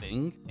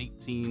Harding,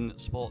 18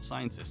 sports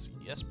scientist.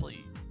 Yes, please.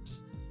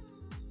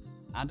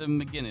 Adam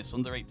McGuinness,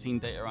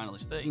 under-18 data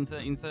analyst.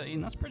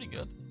 13. That's pretty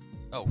good.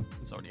 Oh,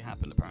 it's already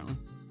happened, apparently.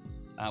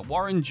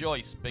 Warren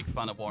Joyce, big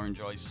fan of Warren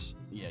Joyce.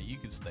 Yeah, you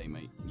can stay,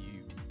 mate. You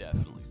can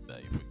definitely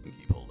stay if we can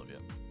keep hold of you.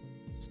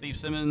 Steve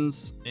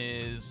Simmons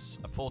is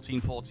a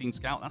 14-14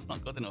 scout. That's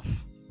not good enough.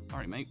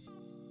 Sorry, mate.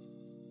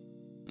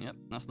 Yep,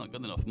 that's not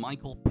good enough.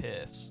 Michael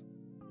Pierce.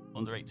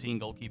 Under 18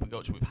 goalkeeper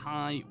coach with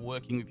high,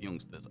 working with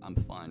youngsters. I'm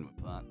fine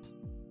with that.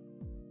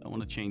 Don't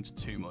want to change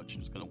too much. I'm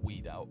just going to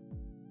weed out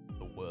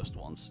the worst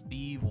one.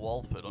 Steve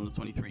Walford, under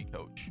 23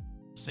 coach.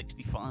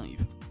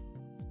 65.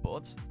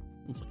 But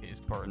let's look at his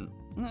current.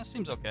 That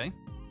seems okay.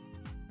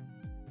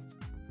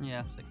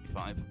 Yeah,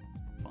 65.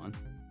 Fine.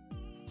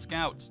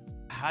 Scout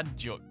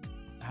Hadjuk.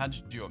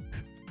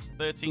 It's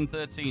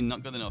 13-13.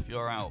 Not good enough.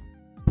 You're out.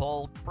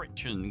 Paul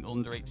Pritchard,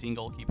 under 18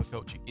 goalkeeper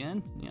coach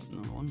again. Yep,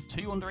 another one.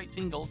 2 under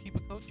 18 goalkeeper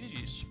coaches.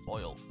 You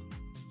spoiled.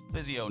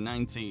 Physio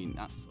 19.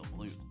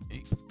 Absolutely.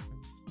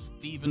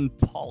 Stephen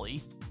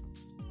Polly,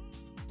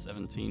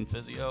 17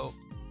 physio.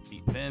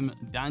 Keep him.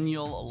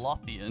 Daniel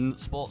Lothian,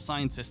 sports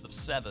scientist of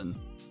 7.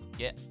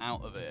 Get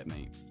out of here,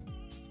 mate.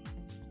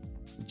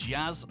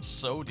 Jazz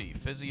Sodi,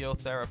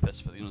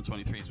 physiotherapist for the under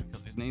 23s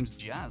because his name's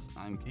Jazz.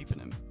 I'm keeping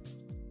him.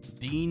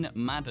 Dean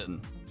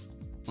Madden.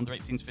 Under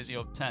 18's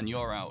physio 10,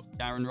 you're out.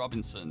 Darren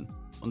Robinson,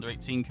 under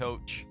 18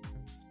 coach.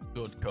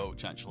 Good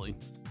coach, actually.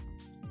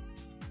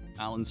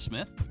 Alan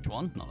Smith, which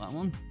one? Not that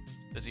one.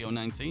 Physio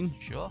 19,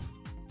 sure.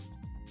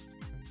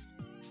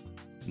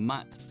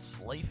 Matt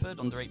Slayford,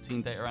 under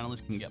 18 data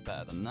analyst, can get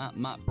better than that.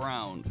 Matt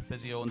Brown,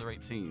 Physio under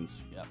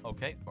 18s. Yeah,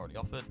 okay, already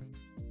offered.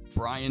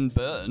 Brian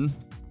Byrne,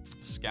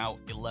 Scout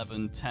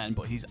 1110,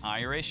 but he's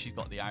Irish. He's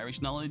got the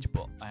Irish knowledge,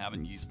 but I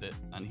haven't used it,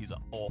 and he's an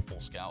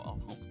awful scout.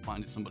 I'll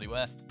find it somebody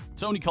where.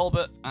 Tony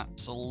Colbert,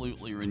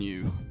 absolutely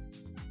renew.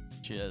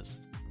 Cheers.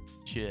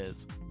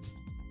 Cheers.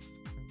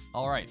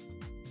 All right.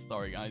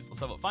 Sorry, guys. Let's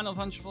have a Final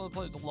Fantasy IV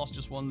players have lost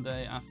just one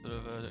day after the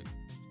verdict.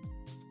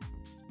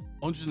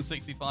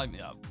 165.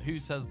 Yeah, who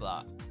says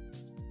that?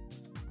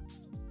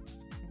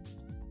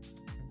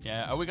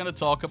 Yeah, are we going to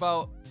talk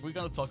about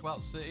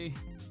City?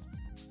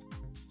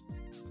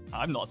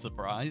 I'm not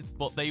surprised,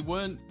 but they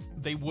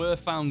were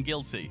found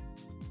guilty.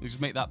 Let's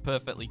just make that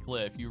perfectly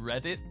clear. If you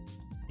read it,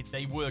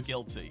 they were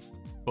guilty,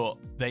 but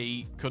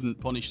they couldn't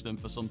punish them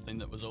for something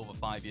that was over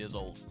 5 years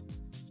old.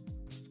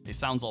 It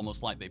sounds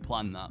almost like they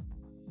planned that.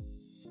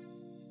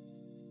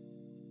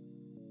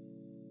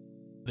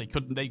 They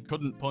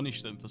couldn't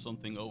punish them for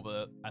something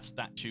over a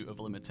statute of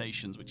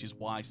limitations, which is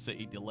why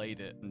City delayed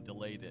it and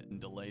delayed it and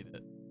delayed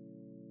it.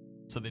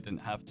 So they didn't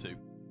have to.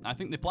 I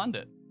think they planned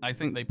it. I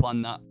think they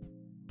planned that.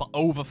 But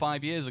over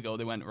 5 years ago,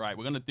 they went, right,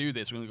 we're going to do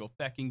this. We're going to go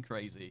fucking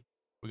crazy.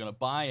 We're going to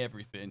buy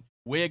everything.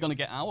 We're going to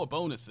get our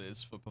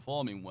bonuses for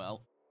performing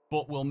well,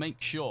 but we'll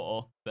make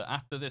sure that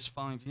after this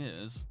 5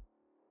 years,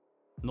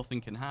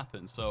 nothing can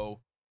happen. So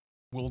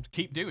we'll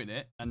keep doing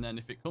it, and then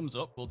if it comes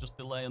up, we'll just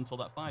delay until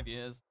that 5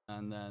 years,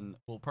 and then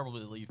we'll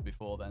probably leave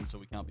before then, so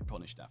we can't be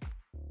punished after.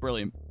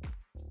 Brilliant.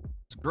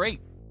 It's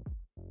great.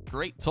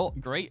 Great talk.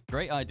 Great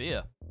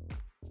idea.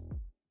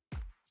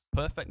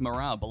 Perfect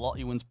morale.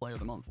 Belotti wins Player of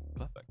the Month.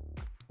 Perfect.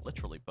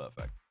 Literally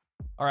perfect.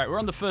 All right, we're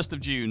on the 1st of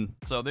June,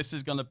 so this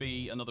is going to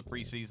be another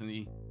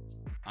preseason-y.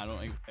 I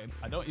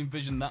don't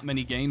envision that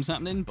many games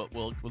happening, but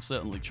we'll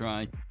certainly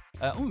try.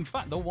 Oh, in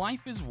fact, the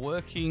wife is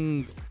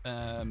working.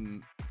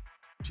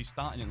 She's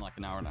starting in like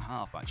an hour and a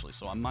half, actually,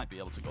 so I might be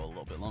able to go a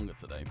little bit longer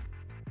today.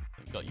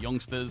 We've got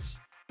youngsters.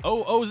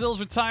 Oh, Ozil's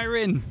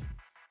retiring.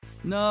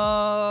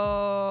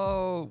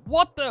 No.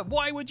 What the?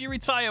 Why would you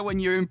retire when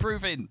you're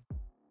improving?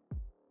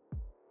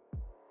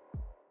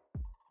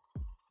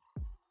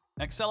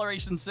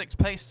 Acceleration 6,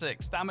 pace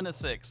 6, stamina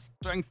 6,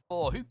 strength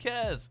 4. Who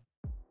cares?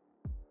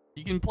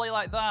 You can play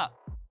like that.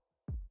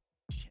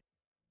 Shit.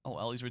 Oh,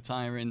 well, he's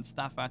retiring.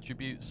 Staff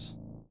attributes.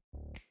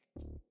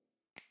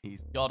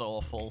 He's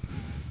god-awful.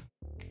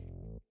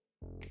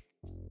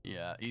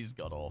 Yeah, he's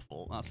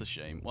god-awful. That's a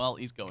shame. Well,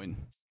 he's going.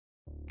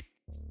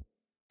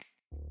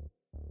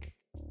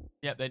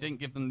 Yep, they didn't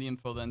give them the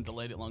info, then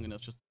delayed it long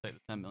enough just to take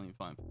the 10 million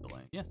fine for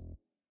delay. Yeah.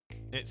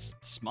 It's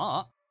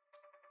smart.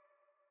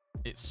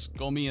 It's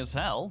scummy as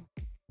hell.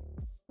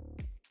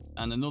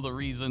 And another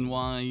reason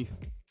why, you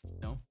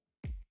know,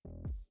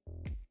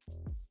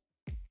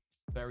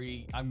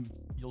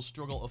 you'll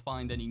struggle to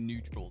find any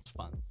neutrals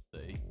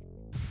fancy.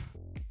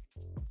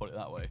 I'll put it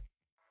that way.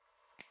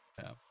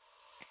 Yeah.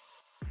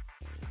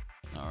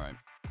 All right.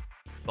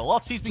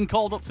 Belotti's been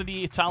called up to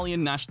the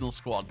Italian national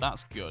squad.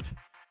 That's good.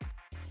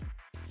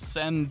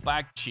 Sem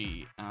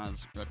Bagchi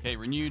as okay.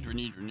 Renewed.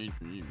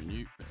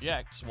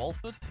 Jax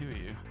Walford. Who are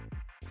you?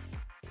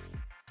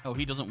 Oh,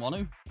 he doesn't want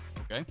to?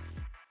 Okay.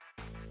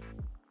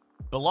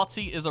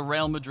 Belotti is a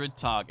Real Madrid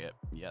target.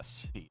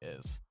 Yes, he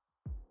is.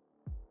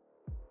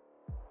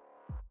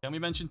 Can we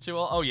mention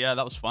 2-0? Oh, yeah,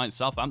 that was fine.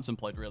 Southampton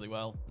played really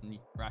well. And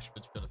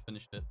Rashford should have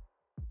finished it.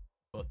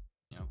 But,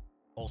 you know,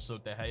 also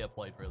De Gea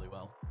played really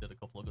well. Did a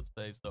couple of good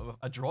saves. So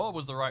a draw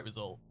was the right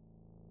result.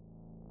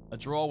 A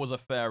draw was a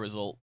fair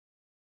result.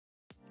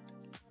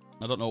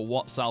 I don't know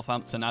what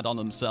Southampton had on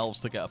themselves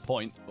to get a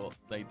point, but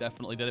they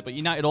definitely did it. But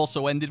United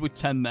also ended with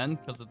 10 men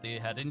because of the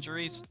head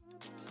injuries.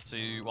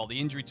 The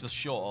injury to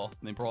Shaw,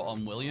 and they brought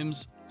on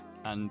Williams,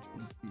 and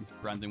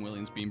Brandon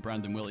Williams being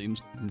Brandon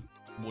Williams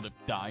would have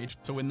died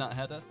to win that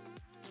header.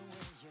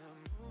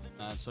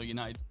 So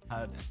United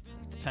had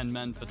 10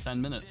 men for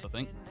 10 minutes, I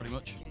think, pretty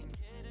much,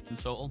 in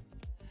total.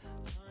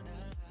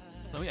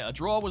 So yeah, a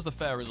draw was the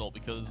fair result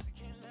because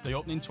the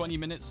opening 20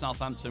 minutes,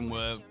 Southampton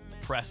were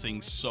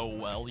pressing so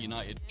well.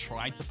 United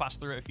tried to pass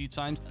through it a few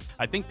times.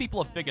 I think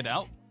people have figured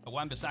out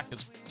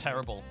Wan-Bissaka's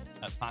terrible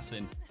at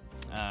passing.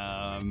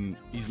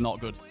 He's not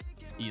good.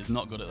 He is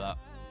not good at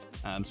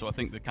that. So I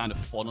think they're kind of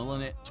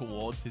funneling it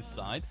towards his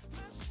side.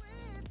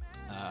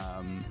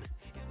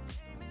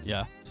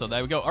 Yeah, so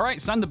there we go. All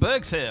right, Sander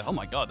Berg's here. Oh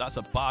my god, that's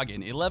a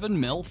bargain. 11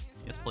 mil.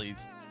 Yes,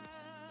 please.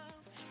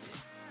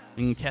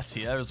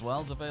 Nketiah as well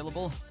is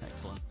available.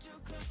 Excellent.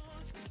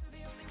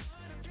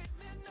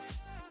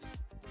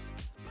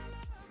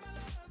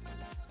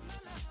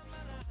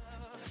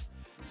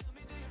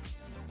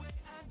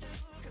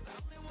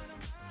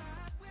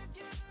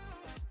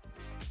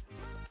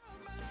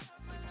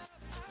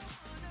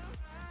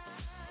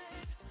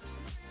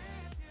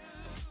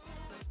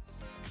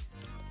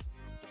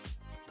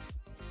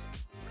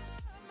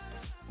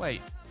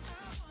 Wait.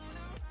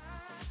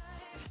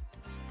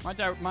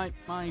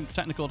 My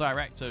technical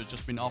director has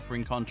just been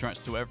offering contracts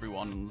to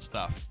everyone on the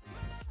staff.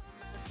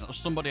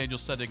 somebody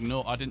just said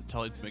ignore. I didn't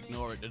tell you to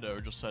ignore it, did I? I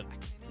just said,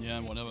 yeah,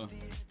 whatever.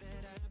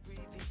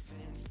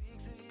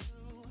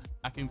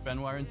 Akin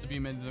Fenwar interview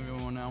made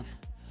everyone now.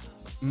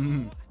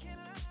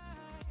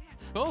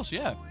 Of course,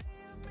 yeah.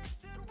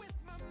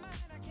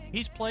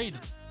 He's played.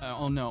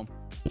 Oh no.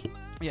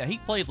 Yeah, he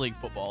played league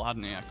football,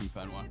 hadn't he, Akin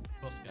Fenwar?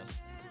 Of course, yes.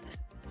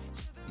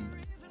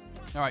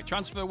 All right,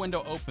 transfer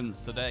window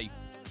opens today.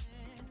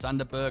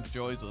 Sander Berg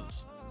joins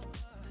us.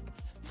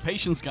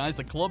 Patience, guys.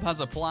 The club has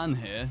a plan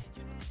here.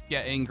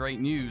 Getting great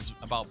news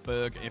about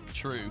Berg if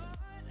true.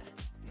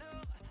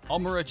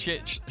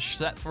 Omaracic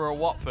set for a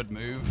Watford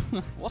move.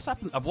 What's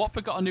happened? Have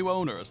Watford got a new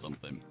owner or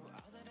something?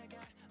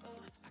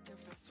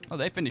 Oh,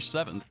 they finished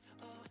 7th.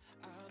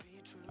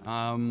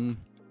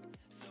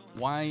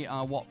 Why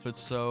are Watford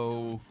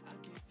so...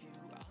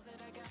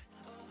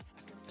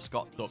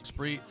 Scott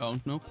Duxbury. Oh,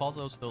 no,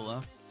 Pozzo's still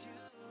there.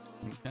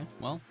 Okay,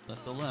 well, they're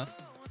still there.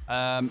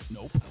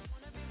 Nope.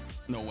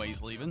 No way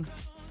he's leaving.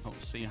 I'll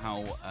see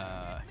how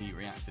he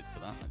reacted to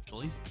that,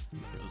 actually.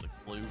 Give us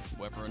a clue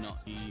whether or not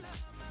he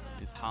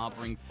is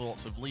harboring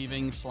thoughts of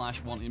leaving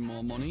 / wanting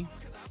more money.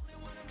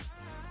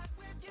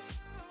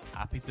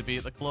 Happy to be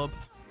at the club.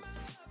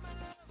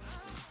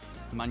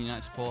 Man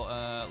United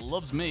supporter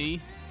loves me.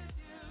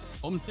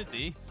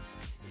 Titty.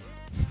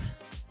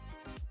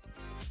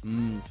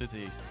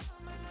 Titty.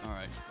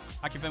 Alright.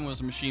 Akin Fenwar was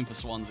a machine for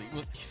Swansea.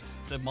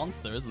 He's a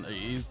monster, isn't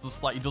he? He's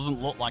just like, he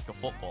doesn't look like a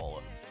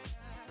footballer.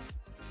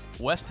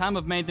 West Ham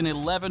have made an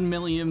 £11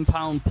 million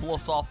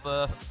plus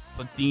offer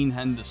for Dean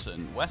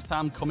Henderson. West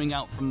Ham coming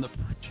out from the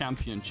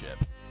Championship.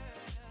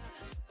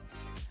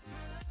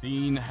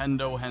 Dean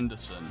Hendo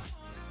Henderson.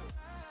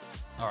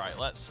 Alright,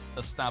 let's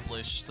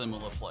establish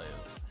similar players.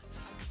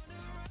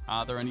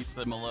 Are there any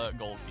similar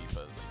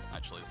goalkeepers?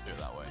 Actually, let's do it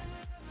that way.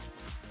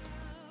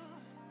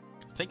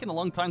 It's taking a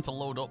long time to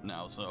load up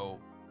now, so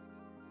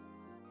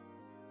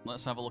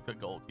let's have a look at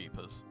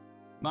goalkeepers.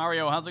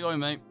 Mario, how's it going,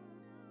 mate?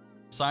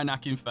 Sign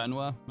Akin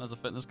Fenwar as a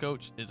fitness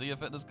coach. Is he a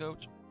fitness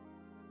coach?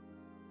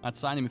 I'd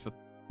sign him for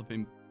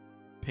flipping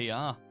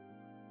PR.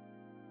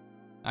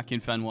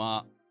 Akin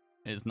Fenwar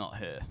is not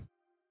here.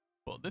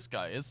 But this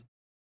guy is.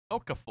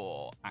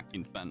 Okafor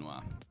Akin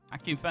Fenwar.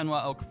 Akin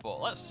Fenwar Okafor.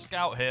 Let's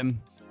scout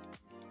him.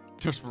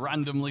 Just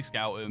randomly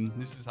scout him.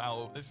 This is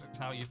how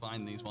you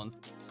find these ones.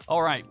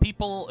 Alright,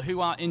 people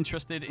who are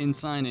interested in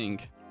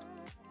signing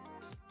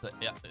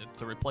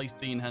to replace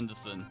Dean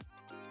Henderson.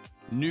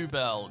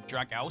 Nubel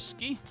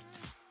Dragowski.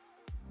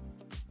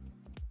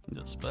 He's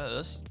at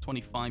Spurs,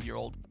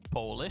 25-year-old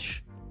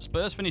Polish.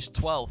 Spurs finished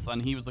 12th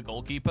and he was the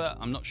goalkeeper.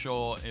 I'm not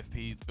sure if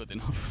he's good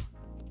enough.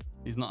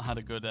 He's not had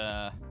a good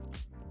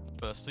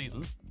first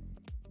season.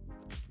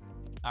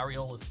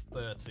 Ariel is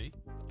 30.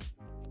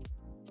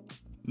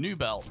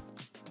 Nubel.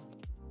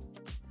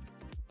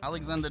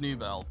 Alexander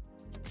Nubel.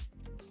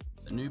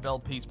 The Nobel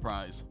Peace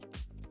Prize.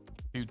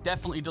 Who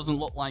definitely doesn't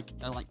look like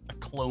a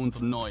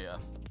cloned Neuer.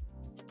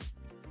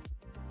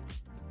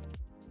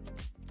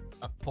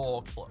 A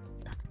poor club.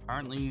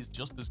 Apparently he's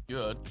just as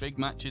good. Big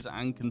matches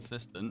and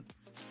consistent.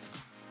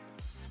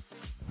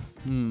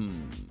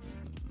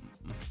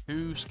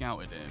 Who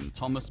scouted him?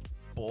 Thomas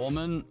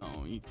Borman.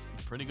 Oh, he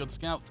pretty good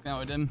scout.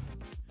 Scouted him.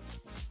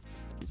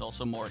 He's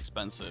also more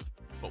expensive.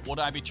 But would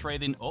I be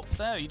trading up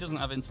there? He doesn't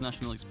have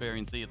international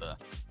experience either.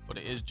 But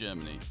it is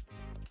Germany.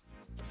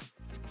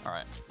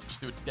 Alright, let's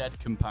do a dead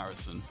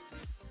comparison.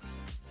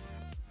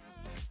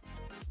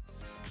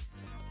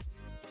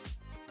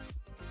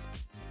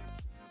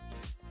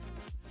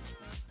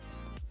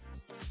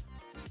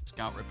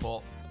 Scout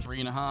report,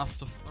 3.5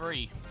 to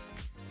 3.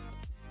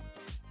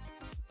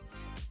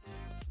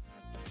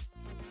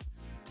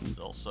 He's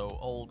also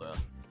older.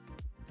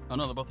 Oh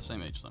no, they're both the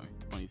same age, sorry.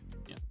 20,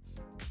 yeah.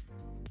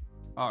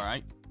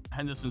 Alright,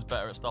 Henderson's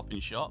better at stopping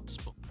shots,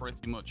 but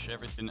pretty much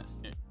everything.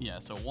 Yeah,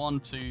 so 1,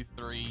 2,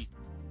 3.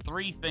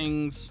 3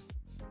 things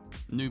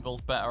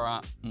Nubel's better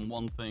at, and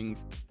 1 thing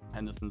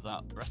Henderson's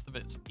at. The rest of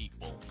it's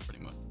equal,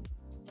 pretty much.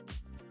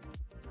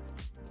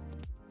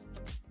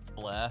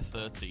 Blair,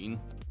 13.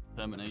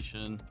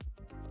 Determination.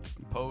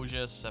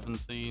 Composure,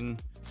 17.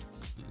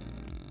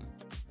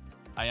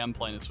 I am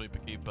playing a sweeper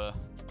keeper.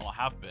 Well,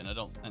 I have been. I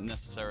don't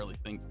necessarily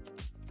think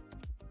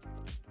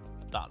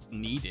that's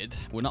needed.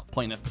 We're not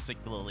playing a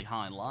particularly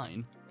high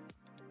line.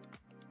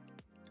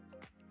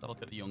 Let's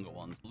look at the younger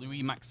ones.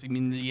 Louis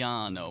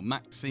Maximiano.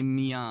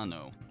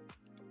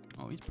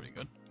 Oh, he's pretty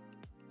good.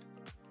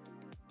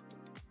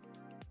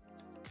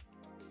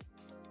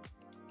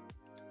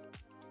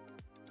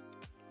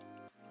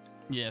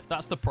 Yeah, if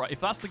that's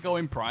the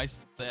going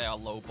price, they are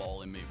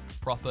lowballing me.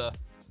 Proper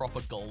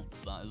golds,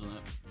 that, isn't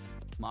it?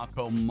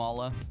 Marco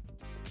Moller.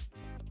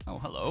 Oh,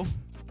 hello.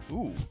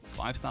 Ooh,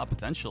 5-star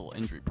potential.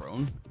 Injury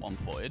prone.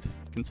 1-footed.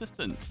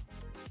 Consistent.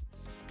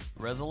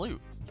 Resolute.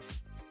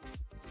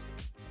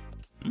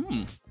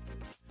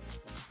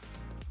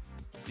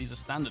 He's a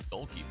standard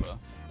goalkeeper.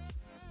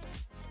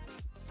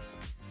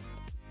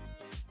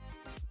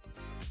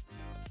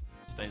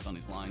 Stays on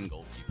his line,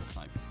 goalkeeper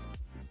type.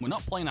 We're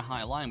not playing a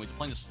high line, we're just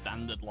playing a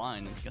standard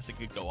line. I guess it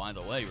could go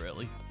either way,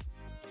 really.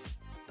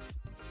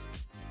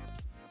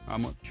 How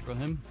much for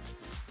him?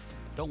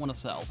 Don't want to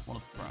sell. What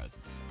a surprise.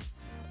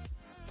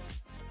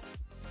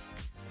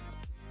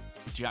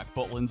 Jack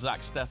Butland,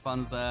 Zach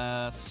Stefan's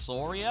there.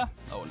 Soria?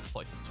 Oh, and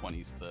place at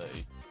 20s,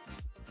 30.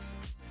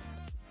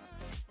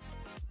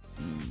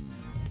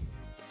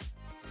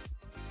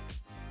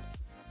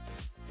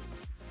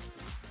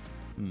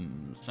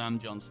 Sam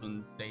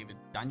Johnson,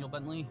 Daniel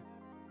Bentley.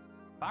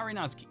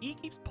 Farinaz, he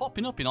keeps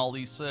popping up in all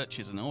these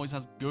searches and always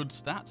has good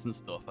stats and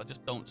stuff. I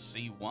just don't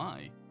see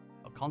why.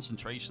 Oh,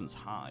 concentration's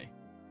high.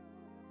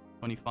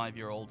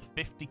 25-year-old,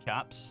 50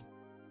 caps.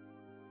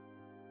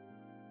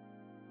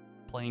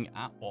 Playing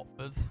at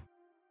Watford.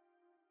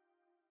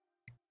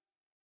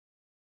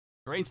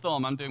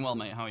 Rainstorm, I'm doing well,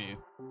 mate. How are you?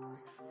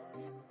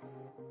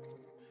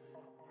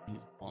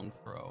 He's long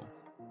throw.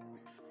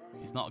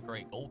 He's not a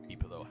great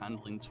goalkeeper, though.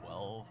 Handling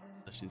 12.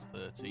 Position's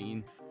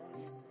 13.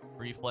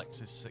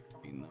 Reflex is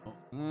 16, though.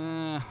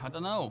 I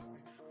don't know.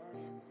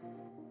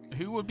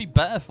 Who would be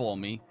better for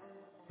me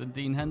than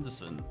Dean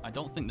Henderson? I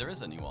don't think there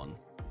is anyone.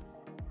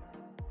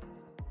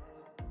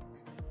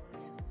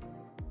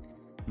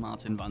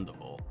 Martin van der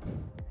Voort.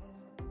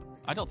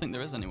 I don't think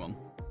there is anyone.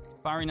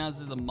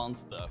 Farinaz is a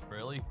monster,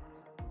 really.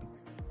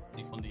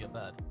 Sleep under your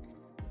bed.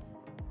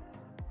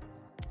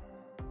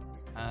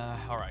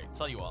 Alright,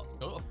 tell you what.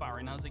 Go to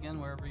Farinaz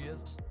again, wherever he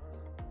is.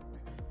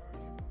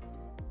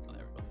 Oh,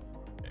 there we go.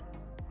 Okay.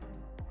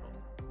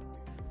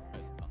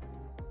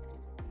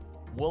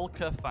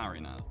 Wulka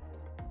Farinaz.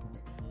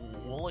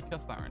 Wulka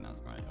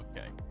Farinaz, right,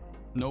 okay.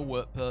 No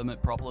work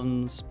permit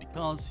problems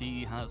because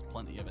he has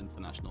plenty of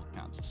international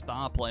caps. A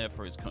star player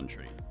for his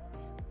country.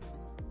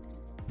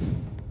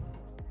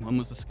 When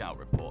was the scout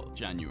report?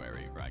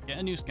 January, right. Get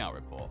a new scout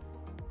report.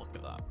 Look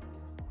at that.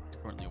 He's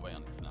currently away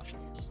on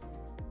internationals.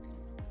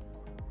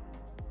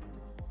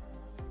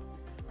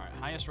 Alright,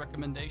 highest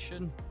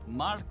recommendation.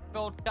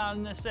 Marco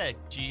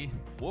Carnesecchi.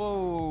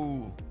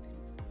 Whoa.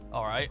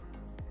 Alright.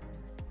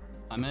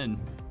 I'm in.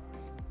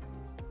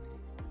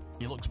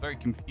 He looks very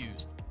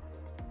confused.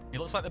 He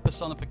looks like the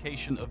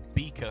personification of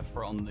Beaker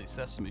from the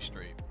Sesame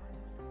Street.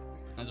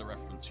 There's a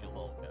reference, you'll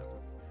all get.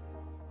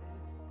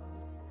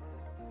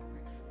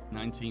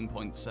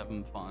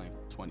 19.75,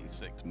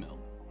 26 mil.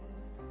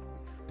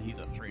 And he's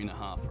a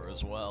 3.5er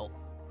as well.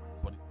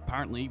 But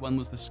apparently, when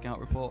was the scout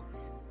report?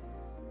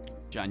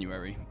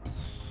 January.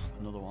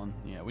 Another one.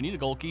 Yeah, we need a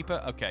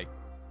goalkeeper. Okay.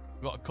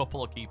 We've got a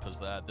couple of keepers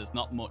there. There's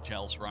not much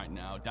else right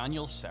now.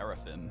 Daniel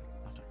Seraphim.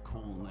 That's a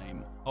cool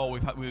name. Oh,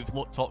 we've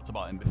talked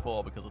about him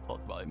before because I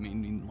talked about it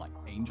meaning like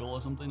angel or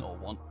something, or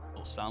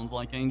sounds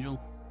like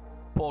angel.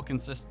 Poor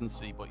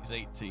consistency, but he's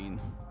 18.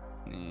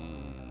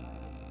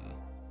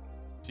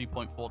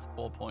 2.4 to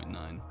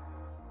 4.9.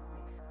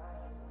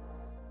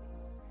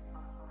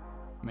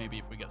 Maybe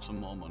if we get some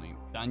more money.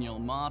 Daniel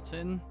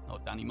Martin. Oh,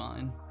 Danny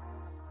Martin.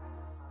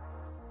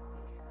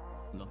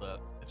 Another.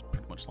 It's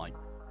pretty much like.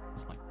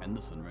 It's like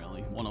Henderson,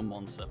 really.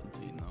 1-on-1,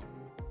 17, though.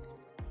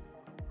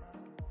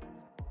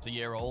 It's a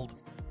year old.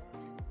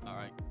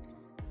 Alright.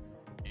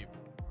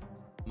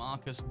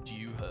 Marcus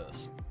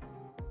Dewhurst.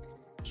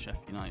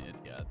 Sheffield United.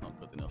 Yeah, not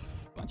good enough.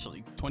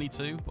 Actually,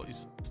 22, but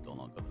he's still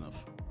not good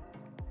enough.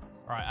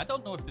 Alright, I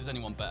don't know if there's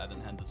anyone better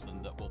than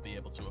Henderson that we'll be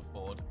able to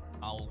afford.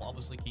 I'll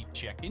obviously keep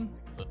checking,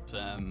 but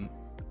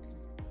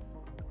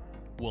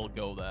we'll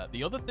go there.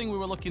 The other thing we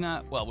were looking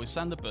at, well, with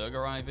Sander Berg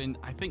arriving,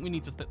 I think we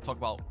need to talk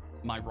about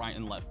my right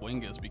and left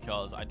wingers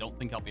because I don't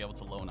think I'll be able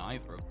to loan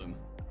either of them.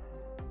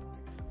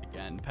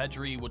 Again,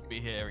 Pedri would be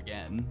here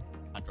again.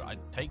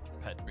 I'd take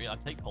Pedri.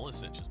 I'd take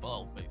Pulisic as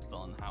well, based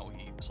on how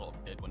he sort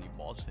of did when he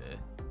was here.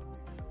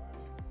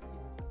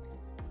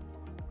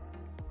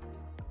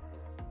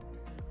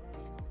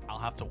 I'll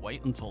have to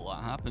wait until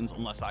that happens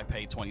unless I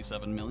pay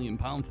 £27 million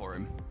for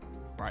him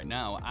right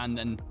now and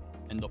then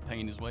end up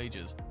paying his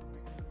wages.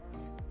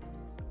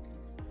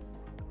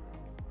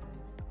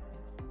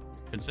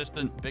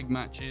 Consistent big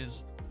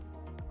matches,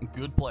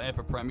 good player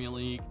for Premier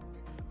League,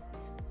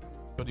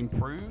 could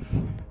improve,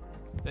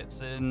 fits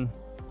in.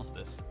 What's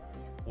this?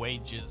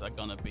 Wages are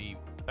gonna be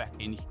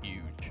fucking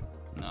huge.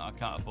 No, I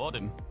can't afford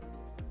him.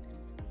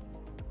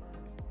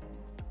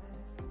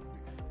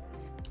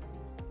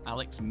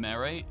 Alex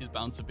Mere is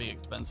bound to be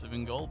expensive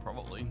in goal,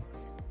 probably.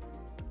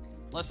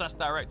 Let's ask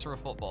Director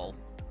of Football.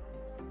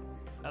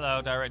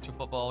 Hello, Director of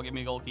Football, give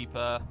me a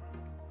goalkeeper.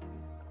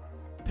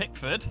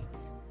 Pickford.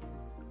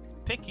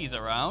 Picky's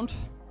around.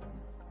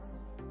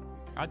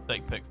 I'd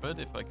take Pickford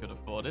if I could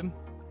afford him.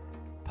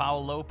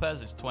 Paul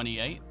Lopez is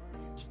 28.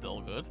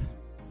 Still good.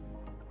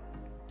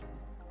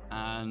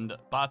 And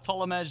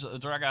Bartolomej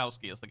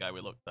Dragowski is the guy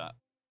we looked at.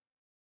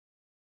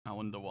 I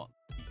wonder what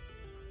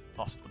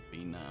cost would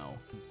be now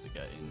to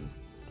get in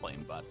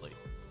playing badly.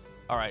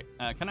 Alright,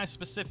 can I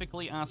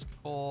specifically ask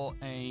for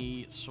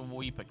a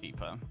sweeper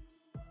keeper?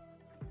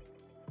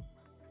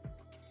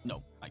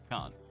 No, I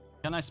can't.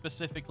 Can I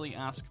specifically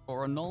ask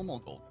for a normal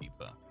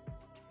goalkeeper?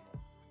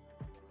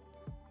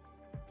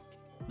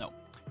 No.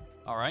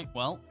 Alright,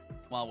 well,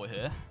 while we're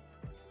here.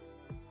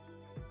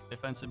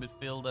 Defensive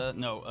midfielder.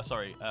 No,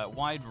 sorry.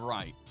 Wide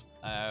right.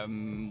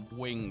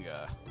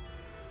 Winger.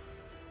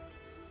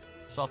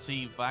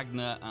 Sotti,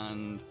 Wagner,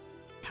 and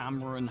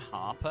Cameron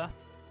Harper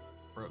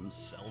from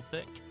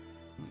Celtic.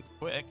 He's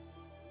quick.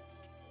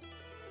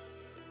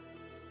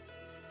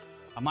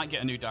 I might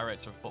get a new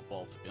director of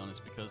football, to be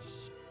honest,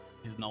 because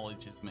his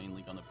knowledge is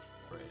mainly going to be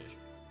British.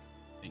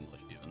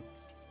 English, even.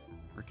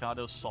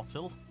 Ricardo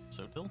Sotil.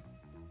 Okay.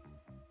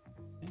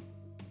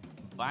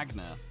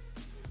 Wagner.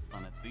 Oh,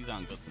 no, these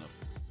aren't good enough.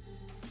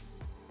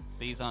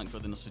 These aren't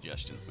good enough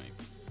suggestions, mate,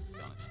 to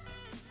be honest.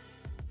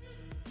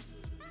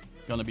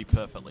 Gonna be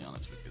perfectly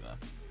honest with you there.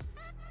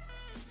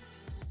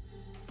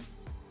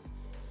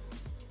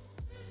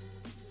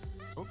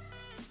 Oh.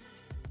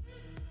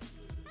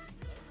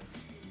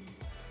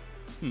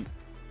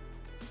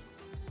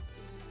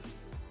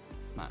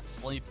 Matt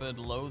Slayford,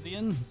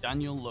 Lothian.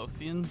 Daniel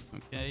Lothian.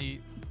 Okay.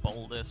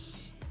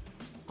 Baldus.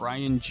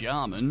 Ryan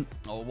Jarman.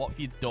 Oh, what have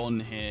you done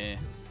here?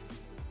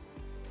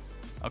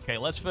 Okay,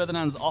 Les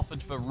Ferdinand's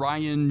offered for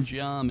Ryan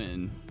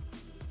Jarman.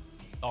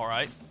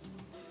 Alright.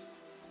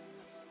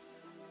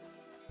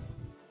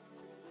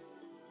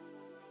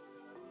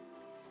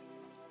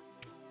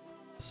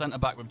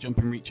 Centre-back with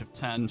jumping reach of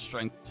 10,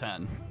 strength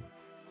 10.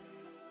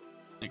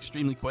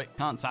 Extremely quick,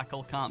 can't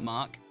tackle, can't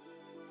mark.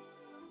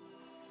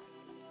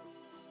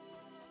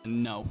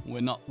 And no, we're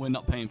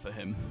not paying for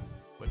him.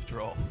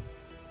 Withdraw.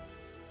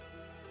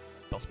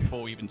 That's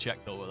before we even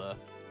checked over there.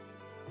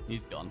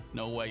 He's gone.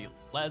 No way.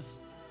 Les,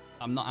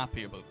 I'm not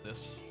happy about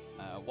this.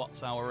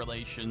 What's our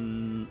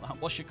relation?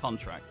 What's your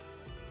contract?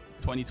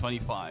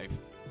 2025.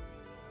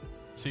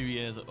 2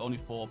 years at only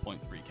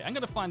 4.3k. I'm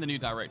going to find the new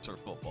director of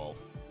football.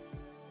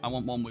 I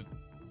want one with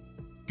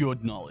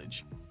good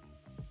knowledge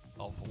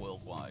of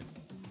worldwide.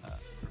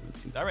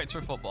 Director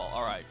of football.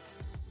 All right.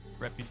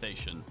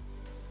 Reputation.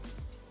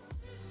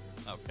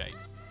 Okay.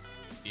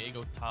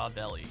 Diego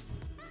Tardelli.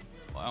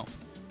 Wow.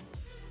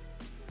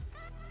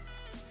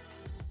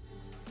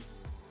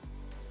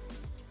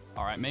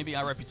 All right. Maybe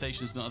our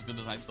reputation's not as good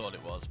as I thought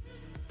it was.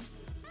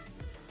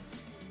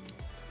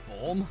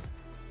 Form.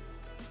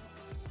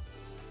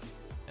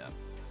 Yeah.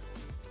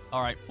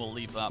 All right. We'll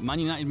leave that. Man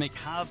United make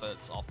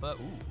Havertz offer.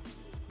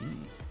 Ooh.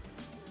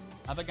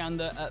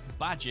 Avagander at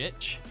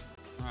Bajic.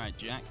 All right,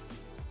 Jack.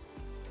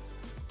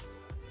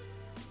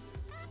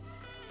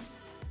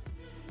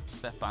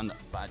 Stefan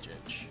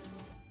Bajic.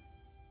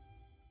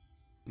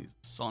 He's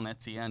the Son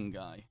Etienne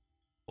guy.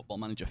 Football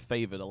Manager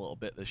favoured a little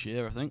bit this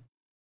year, I think.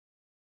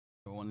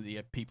 One of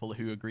the people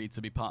who agreed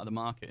to be part of the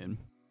marketing.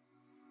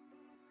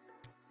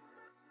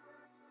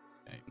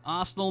 Okay.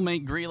 Arsenal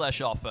make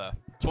Grealish offer.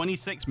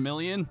 26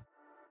 million?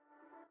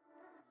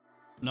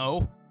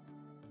 No.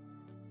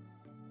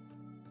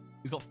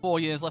 He's got 4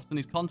 years left in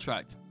his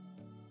contract.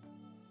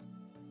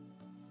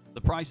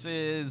 The price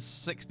is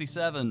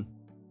 67.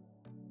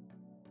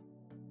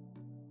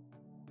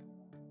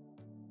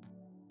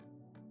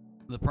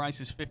 The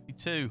price is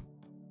 52.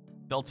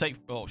 They'll take...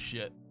 Oh,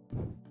 shit.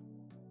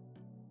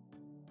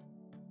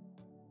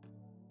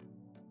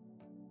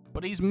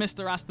 But he's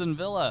Mr. Aston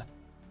Villa.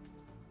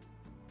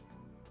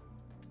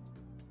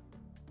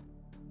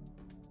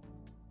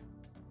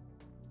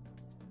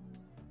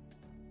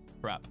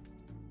 Crap.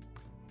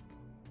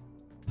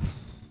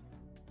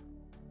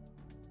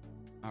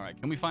 Alright,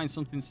 can we find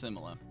something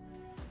similar?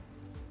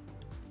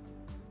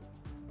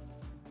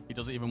 He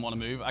doesn't even want to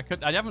move. I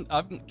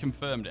haven't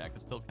confirmed it. I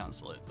could still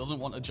cancel it. Doesn't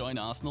want to join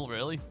Arsenal,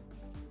 really?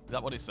 Is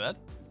that what it said?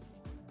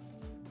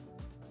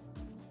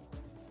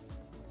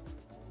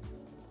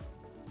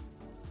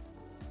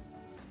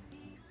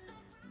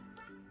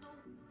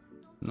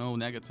 No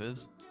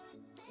negatives.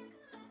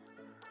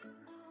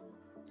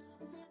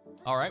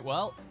 Alright,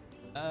 well.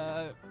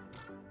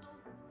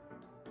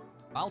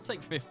 I'll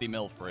take 50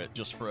 mil for it,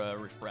 just for a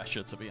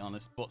refresher, to be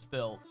honest. But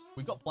still,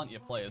 we've got plenty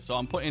of players, so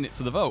I'm putting it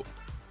to the vote.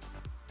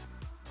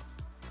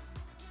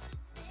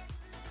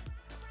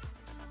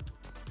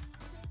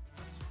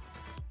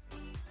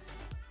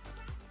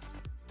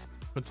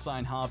 Could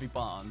sign Harvey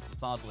Barnes.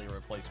 It's hardly a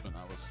replacement,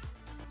 I was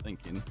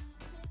thinking.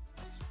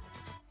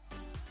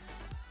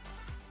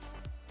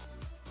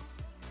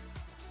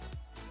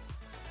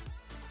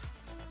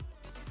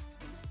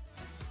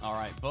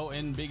 Alright,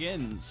 voting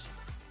begins.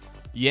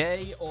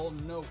 Yay or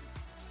no?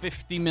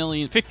 50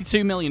 million,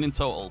 52 million in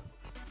total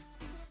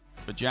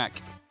for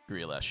Jack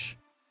Grealish.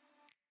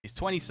 He's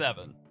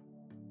 27.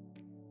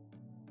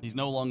 He's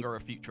no longer a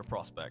future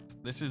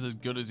prospect. This is as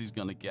good as he's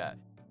going to get.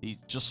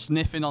 He's just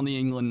sniffing on the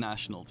England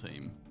national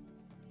team.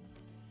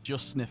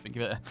 Just sniffing.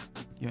 Give it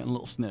a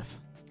little sniff.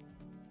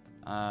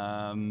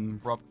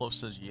 Rob Clough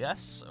says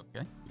yes.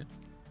 Okay, good.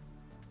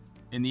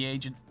 In the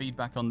agent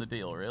feedback on the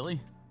deal,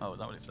 really? Oh, is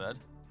that what it said?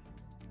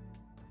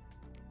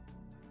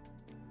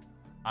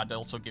 I'd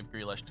also give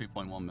Grealish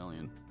 2.1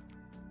 million.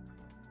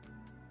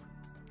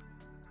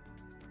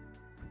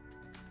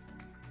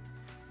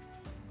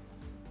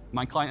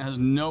 My client has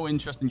no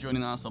interest in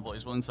joining Arsenal, but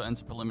is willing to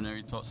enter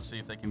preliminary talks to see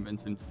if they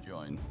convince him to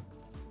join.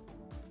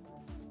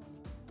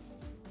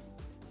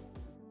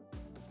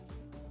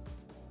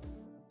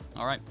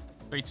 All right,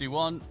 3, 2,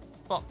 1.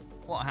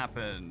 What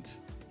happened?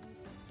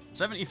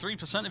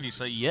 73% of you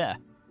say yeah.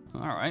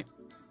 All right.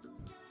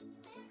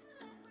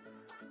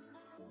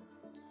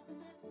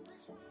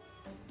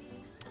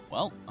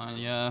 Well,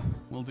 I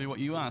will do what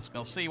you ask.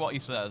 I'll see what he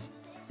says.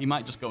 He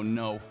might just go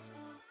no.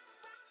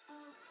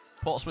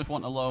 Portsmouth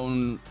want to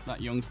loan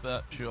that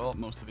youngster. Sure,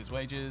 most of his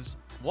wages.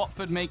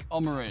 Watford make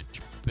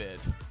Omerich bid.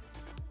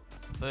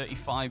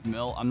 35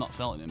 mil. I'm not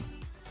selling him.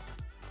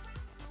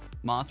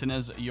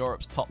 Martinez,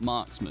 Europe's top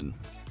marksman.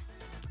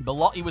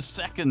 Belotti was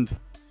second.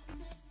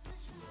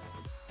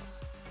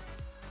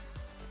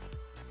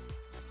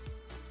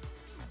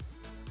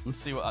 Let's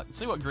see what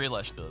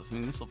Grealish does. I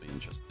mean, this will be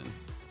interesting.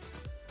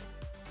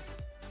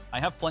 I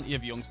have plenty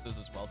of youngsters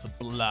as well to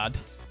blood.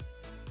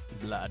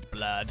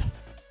 Blood.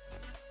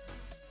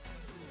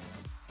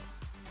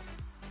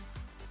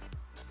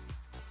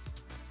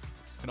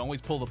 Can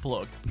always pull the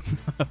plug.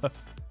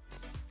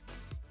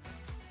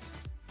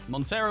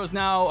 Montero's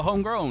now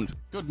homegrown.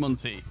 Good,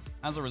 Monty.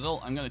 As a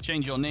result, I'm going to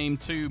change your name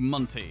to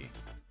Monty.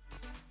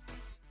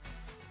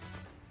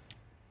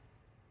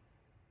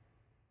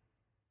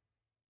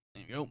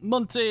 There you go.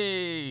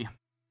 Monty!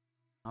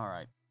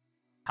 Alright.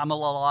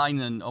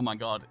 Hamalainen. Oh my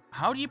god.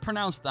 How do you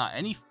pronounce that?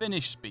 Any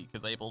Finnish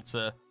speakers able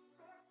to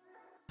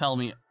tell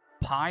me?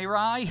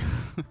 Pyri?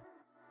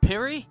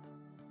 Piri?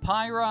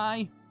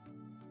 Pyri?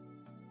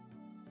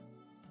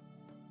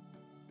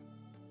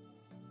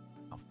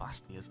 How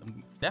fast he is.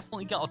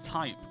 Definitely got a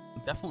type.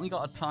 Definitely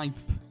got a type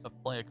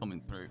of player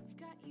coming through.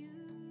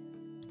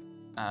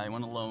 You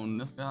want to loan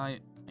this guy?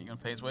 Are you going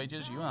to pay his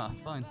wages? You are.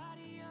 Fine.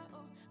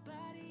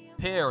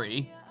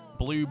 Piri,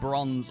 blue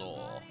bronze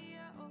or,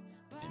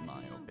 in my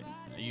opinion.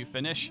 Are you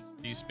Finnish?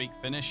 Do you speak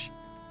Finnish?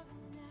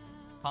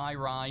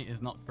 Pyri is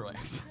not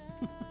correct.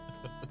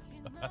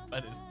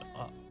 That is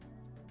not.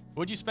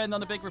 Would you spend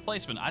on a big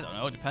replacement? I don't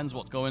know. It depends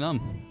what's going on.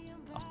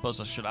 I suppose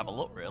I should have a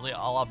look, really.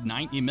 I'll have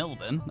 90 mil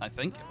then, I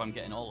think, if I'm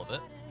getting all of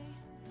it.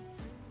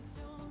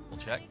 We'll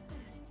check.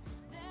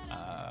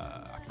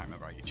 I can't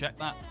remember how you check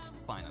that.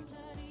 Finance.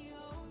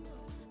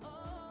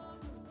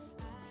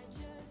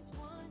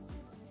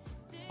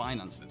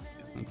 Finance is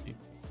 90.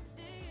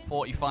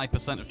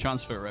 45% of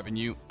transfer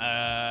revenue.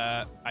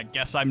 I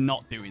guess I'm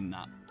not doing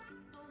that.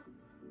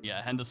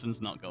 Yeah,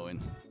 Henderson's not going.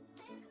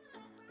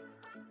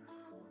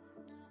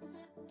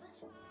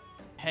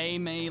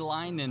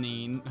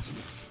 Hämeenlinnen.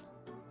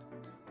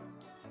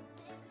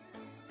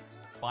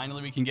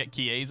 Finally, we can get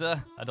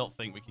Chiesa. I don't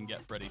think we can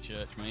get Freddie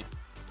Church, mate.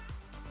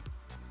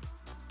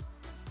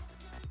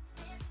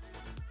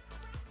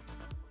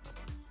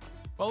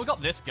 Well, we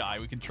got this guy.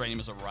 We can train him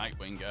as a right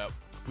winger.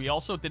 We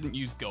also didn't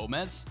use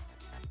Gomez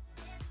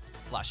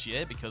last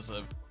year because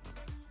of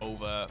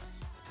over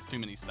too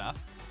many staff,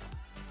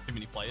 too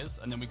many players.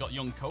 And then we got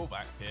young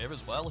Kovac here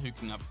as well, who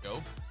can have a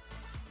go.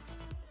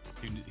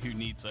 Who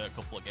needs a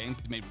couple of games.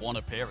 He's made one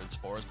appearance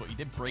for us, but he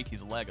did break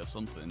his leg or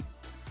something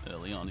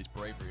early on. His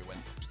bravery went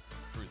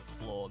through the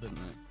floor, didn't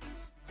it?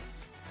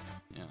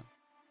 Yeah.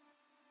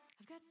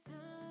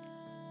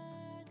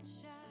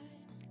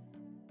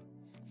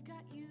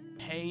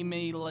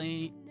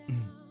 Hämeenlinnen.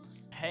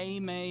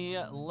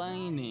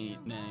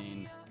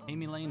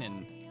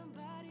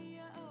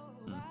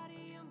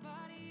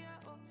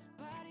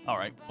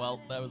 Alright, well,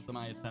 that was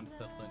my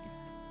attempt at learning.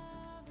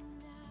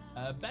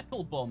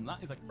 Beckelbum,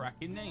 that is a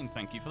cracking name.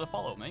 Thank you for the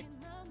follow, mate.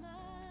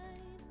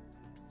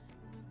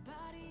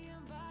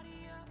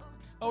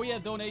 Oh yeah,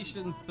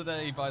 donations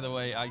today, by the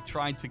way. I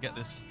tried to get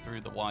this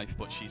through the wife,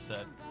 but she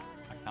said,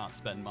 I can't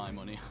spend my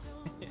money.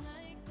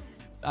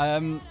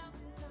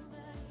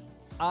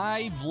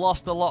 I've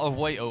lost a lot of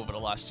weight over the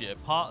last year.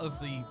 Part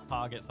of the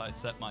targets I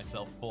set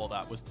myself for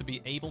that was to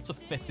be able to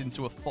fit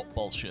into a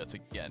football shirt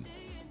again.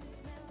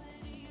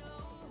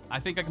 I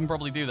think I can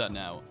probably do that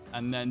now.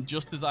 And then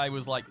just as I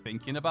was like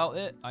thinking about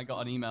it, I got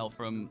an email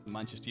from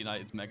Manchester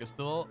United's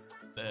Megastore.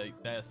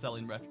 They're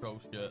selling retro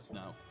shirts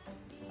now.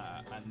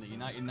 And the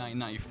United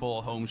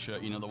 1994 home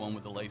shirt, you know, the one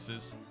with the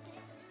laces,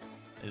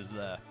 is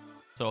there.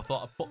 So I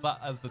thought I'd put that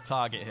as the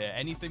target here.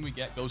 Anything we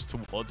get goes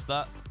towards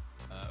that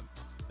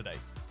today.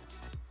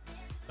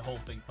 The whole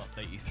thing cost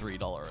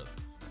 $83.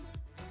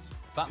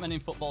 Batman in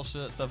football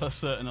shirts have a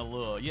certain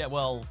allure. Yeah,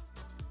 well,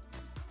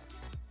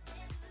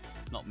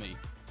 not me.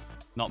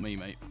 Not me,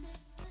 mate.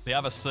 They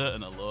have a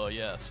certain allure,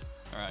 yes.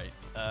 All right.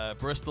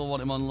 Bristol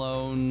want him on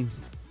loan.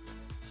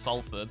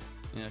 Salford.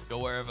 Yeah, go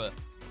wherever.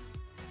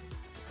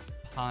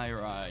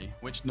 Pyri.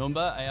 Which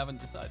number? I haven't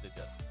decided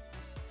yet.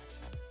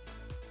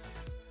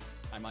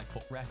 I might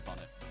put rep on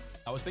it.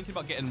 I was thinking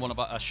about getting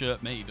a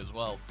shirt made as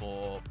well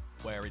for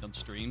wearing on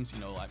streams, you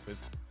know, like with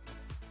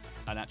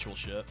an actual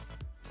shirt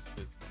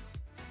with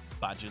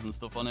badges and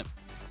stuff on it.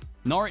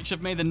 Norwich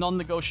have made the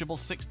non-negotiable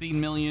 16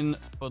 million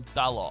for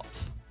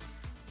Dalot.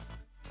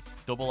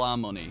 Double our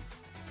money.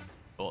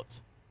 But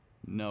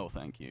no,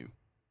 thank you.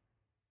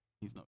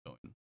 He's not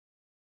going.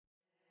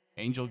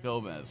 Angel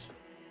Gomez.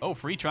 Oh,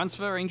 free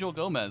transfer, Angel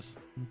Gomez.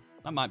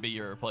 That might be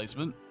your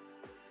replacement.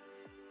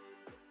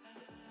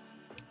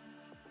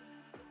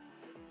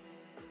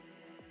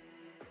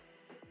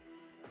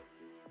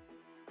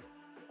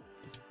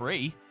 It's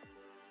free.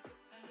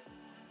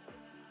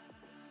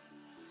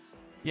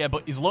 Yeah,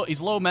 but he's low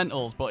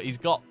mentals, but he's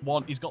got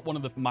one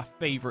of my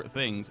favorite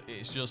things.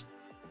 It's just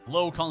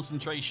Low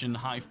concentration,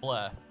 high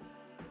flare.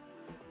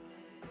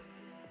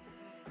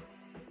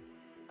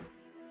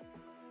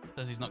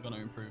 Says he's not going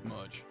to improve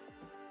much.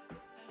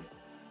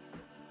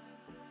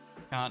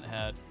 Can't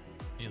head.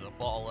 He's a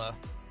baller.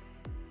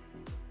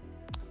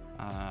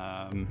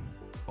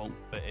 Won't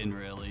fit in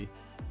really.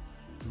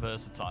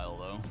 Versatile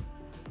though.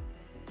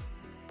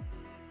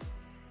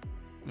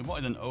 We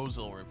wanted an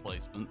Ozil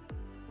replacement.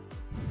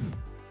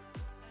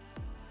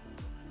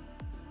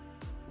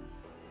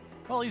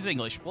 Well, he's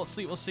English. We'll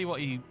see what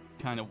he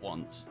kind of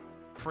wants.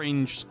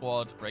 Fringe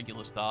squad,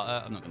 regular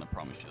starter. I'm not going to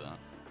promise you that.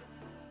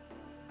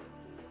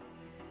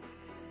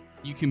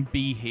 You can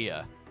be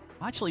here.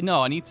 Actually,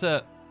 no. I need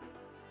to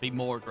be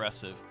more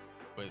aggressive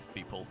with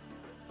people.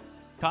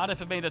 Cardiff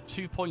have made a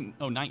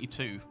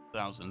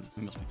 92,000.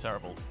 He must be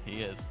terrible.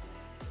 He is.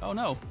 Oh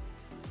no.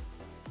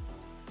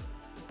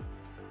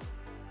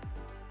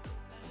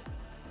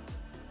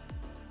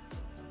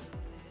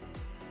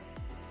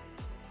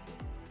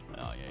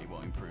 Oh yeah, he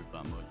won't improve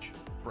that much.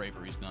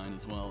 Bravery's 9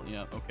 as well.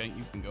 Yeah, okay,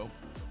 you can go.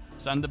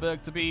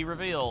 Sanderberg to be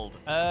revealed.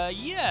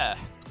 Yeah,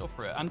 let's go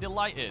for it. I'm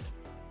delighted.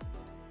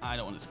 I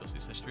don't want to discuss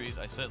his histories.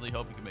 I certainly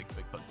hope he can make a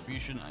big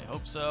contribution. I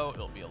hope so.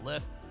 It'll be a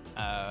lift.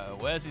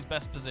 Where's his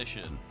best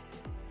position?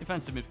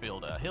 Defensive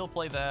midfielder. He'll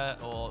play there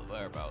or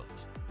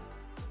whereabouts.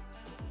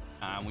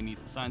 And we need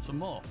to sign some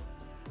more.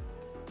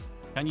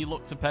 Can you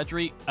look to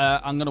Pedri?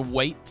 I'm going to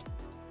wait.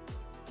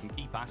 I can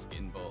keep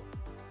asking, but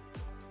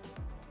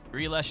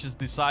Grealish has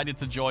decided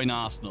to join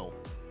Arsenal.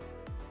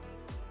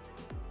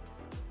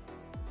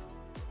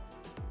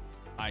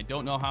 I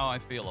don't know how I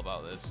feel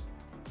about this.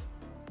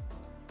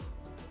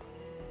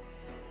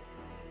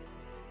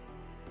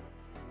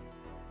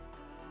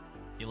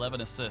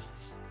 $11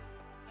 assists.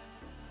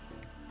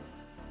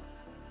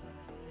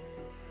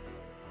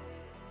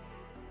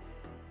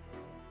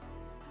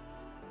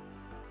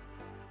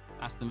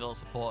 Aston Villa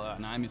supporter,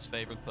 and I'm his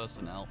favourite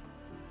personnel.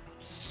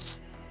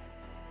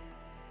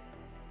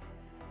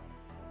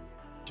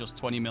 Just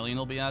 20 million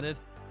will be added.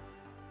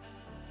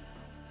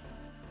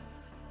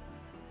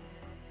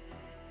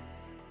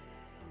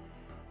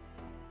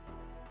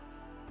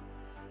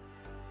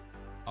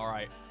 All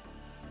right.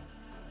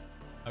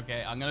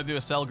 Okay, I'm gonna do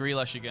a sell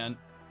Grealish again,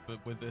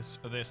 with this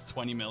for this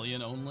 20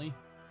 million only.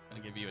 I'm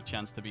gonna give you a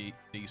chance to be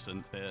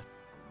decent here.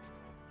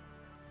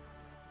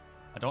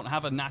 I don't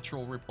have a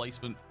natural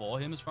replacement for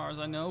him as far as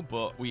I know,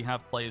 but we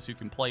have players who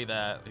can play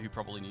there who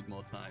probably need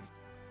more time.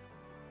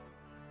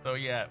 So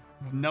yeah,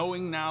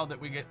 knowing now that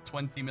we get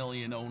 20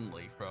 million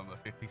only from a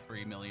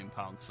 53 million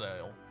pound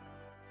sale,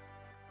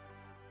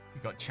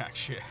 we got jack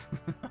shit.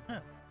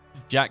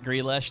 Jack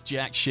Grealish,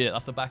 jack shit.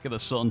 That's the back of the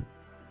sun.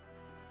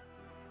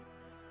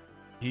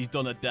 He's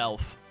done a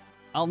Delph.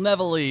 I'll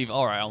never leave.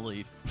 All right, I'll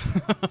leave.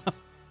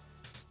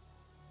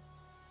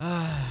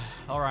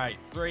 All right,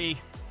 3,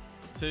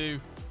 2,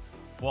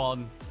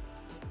 1,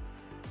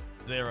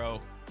 0.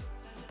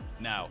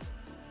 Now.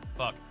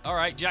 Fuck. All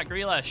right, Jack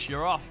Grealish,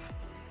 you're off.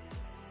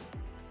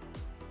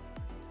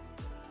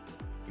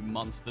 You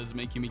monsters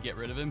making me get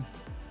rid of him.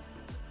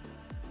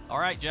 All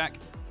right, Jack.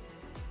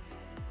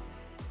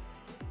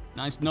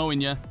 Nice knowing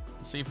you.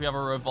 Let's see if we have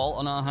a revolt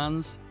on our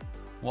hands.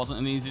 Wasn't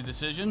an easy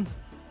decision.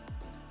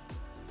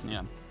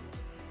 Yeah.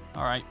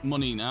 All right,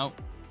 money now.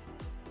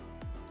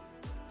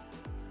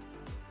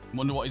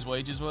 Wonder what his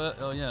wages were.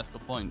 Oh yeah,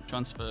 good point.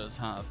 Transfers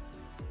have.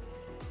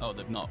 Oh,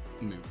 they've not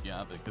moved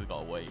yet. They could have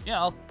got to wait. Yeah,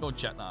 I'll go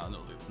check that.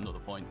 Another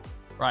point.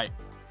 Right,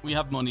 we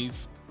have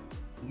monies.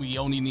 We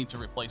only need to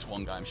replace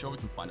one guy. I'm sure we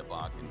can find a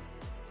bargain.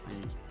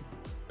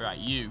 Right,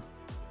 you.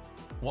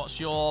 What's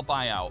your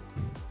buyout?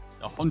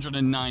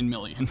 109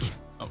 million.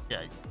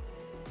 Okay.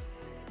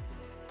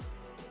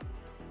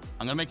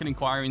 I'm gonna make an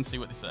inquiry and see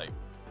what they say.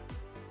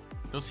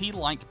 Does he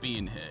like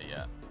being here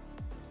yet?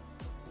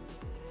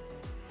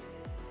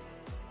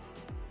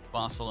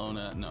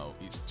 Barcelona, no.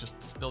 He's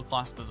just still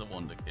classed as a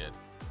wonder kid.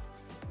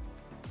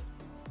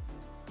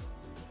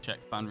 Check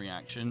fan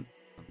reaction.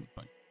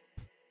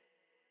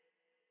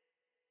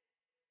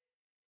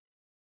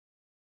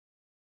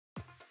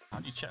 How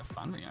do you check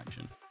fan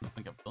reaction? I don't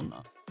think I've done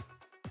that.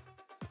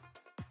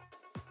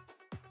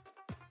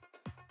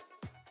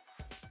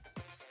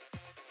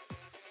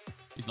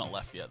 He's not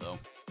left yet, though.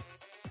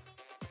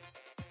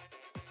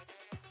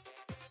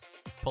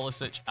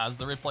 Pulisic as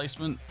the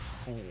replacement.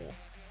 Ooh.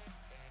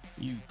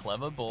 You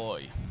clever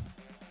boy.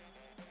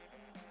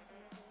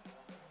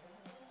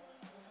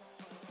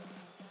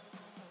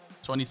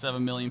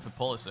 $27 million for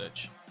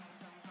Pulisic.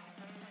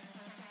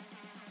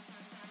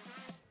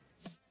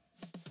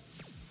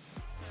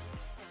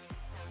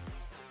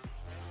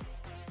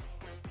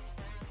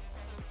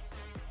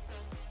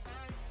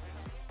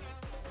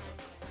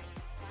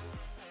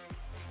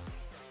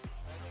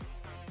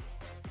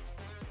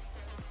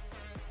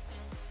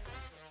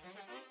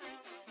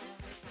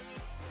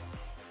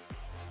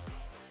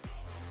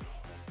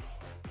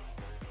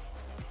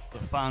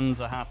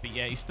 Fans are happy.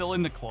 Yeah, he's still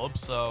in the club,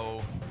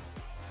 so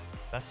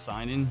best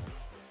signing.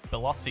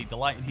 Belotti,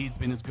 delighted he's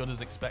been as good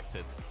as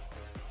expected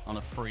on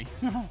a free.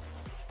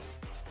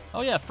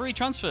 Oh yeah, free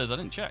transfers. I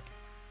didn't check.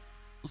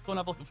 Let's go and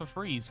have a look for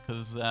freeze,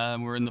 because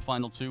we're in the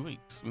final 2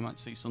 weeks. We might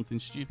see something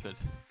stupid.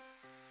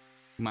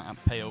 We might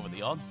have to pay over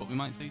the odds, but we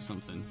might see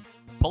something.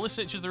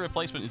 Pulisic as the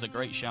replacement is a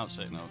great shout,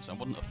 Sicknotes. I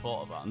wouldn't have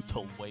thought of that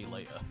until way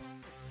later.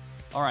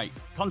 All right,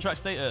 contract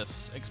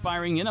status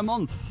expiring in a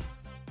month.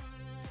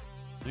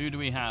 Who do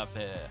we have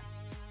here?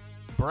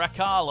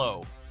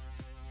 Brecalo.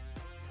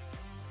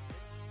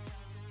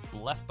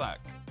 Left back.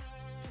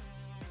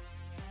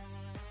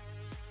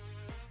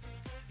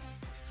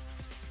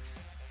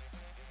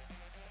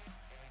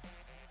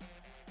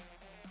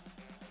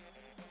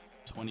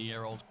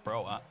 "20-year-old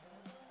Croat.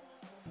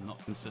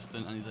 Not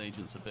consistent, and his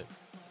agent's a bit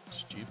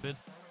stupid."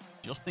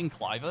 Justin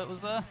Kluivert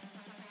was there?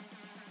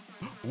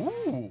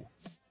 Ooh!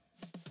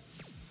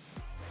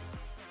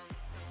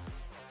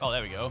 Oh,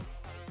 there we go.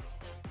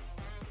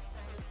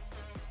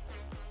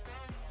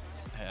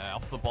 Yeah,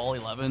 off the ball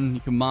 11.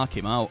 You can mark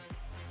him out.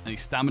 And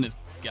his stamina's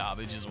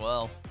garbage as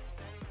well.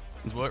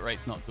 His work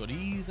rate's not good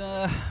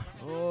either.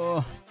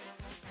 Oh.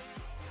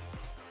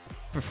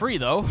 For free,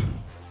 though.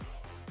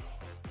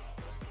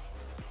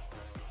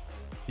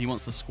 He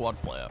wants the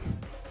squad player.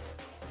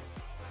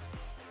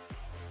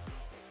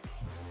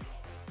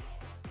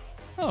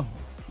 Oh,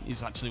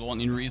 he's actually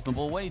wanting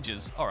reasonable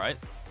wages. All right,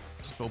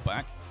 just go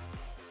back.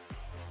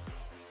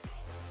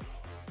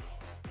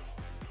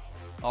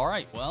 All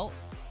right, well.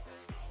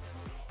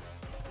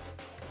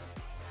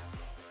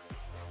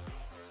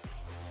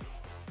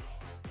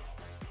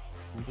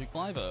 We'll do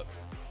Kluivert.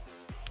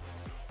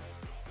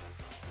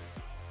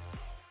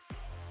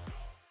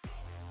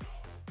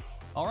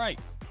 All right.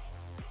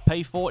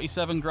 Pay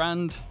 47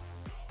 grand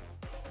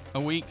a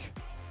week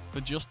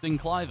for Justin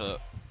Kluivert.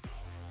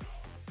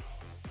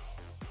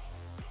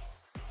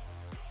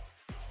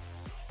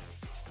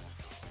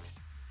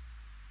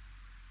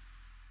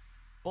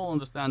 Full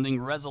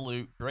understanding,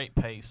 resolute, great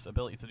pace,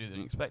 ability to do the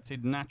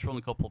unexpected, natural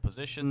in a couple of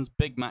positions,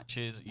 big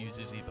matches,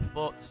 uses either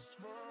foot,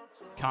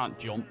 can't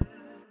jump,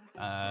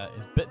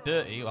 is a bit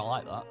dirty, I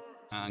like that.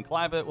 And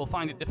Kluivert will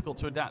find it difficult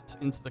to adapt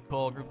into the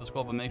core group of the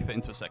squad, but may fit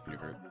into a secondary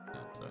group. Yeah,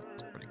 so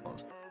it's pretty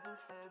close.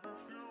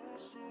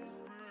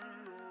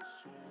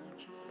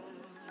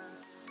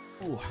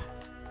 Ooh.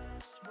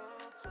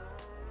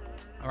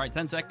 All right,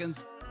 10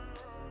 seconds.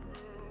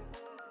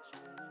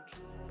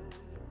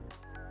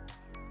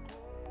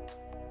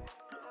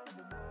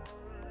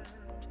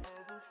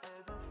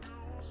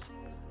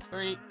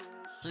 Three,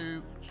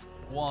 2,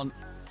 1,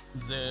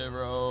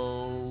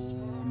 0.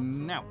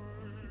 Now.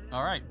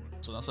 All right,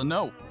 so that's a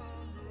no.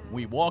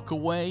 We walk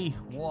away,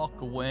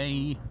 walk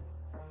away.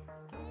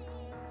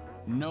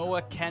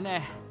 Noah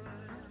Kenneh.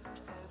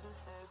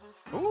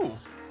 Ooh.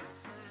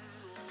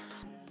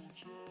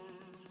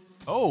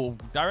 Oh,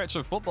 Director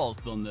of Football's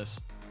done this.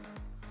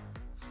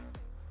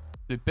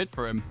 They bid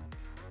for him.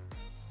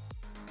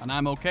 And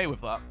I'm okay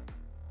with that.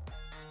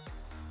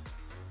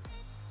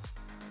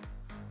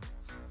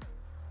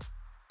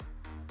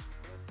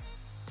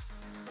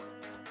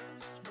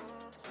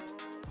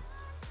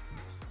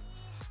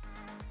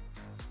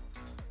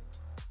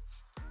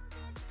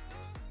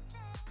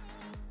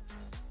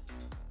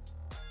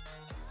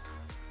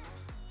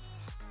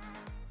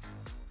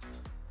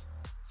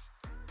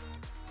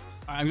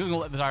 I'm going to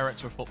let the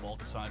Director of Football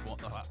decide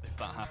if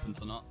that happens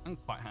or not. I'm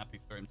quite happy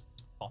for him to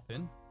just pop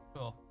in.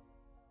 Sure.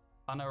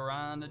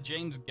 Panorama,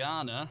 James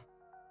Garner,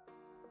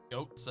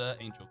 Goetze,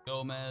 Angel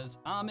Gomez,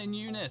 Armin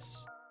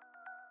Younis.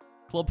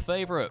 Club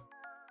favourite.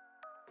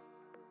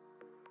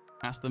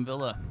 Aston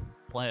Villa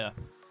player.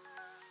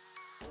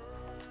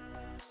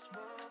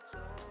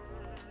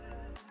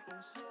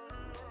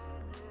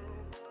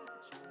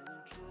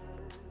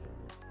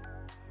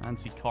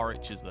 Nancy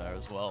Coric is there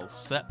as well.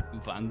 Sepp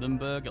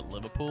Vandenberg at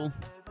Liverpool.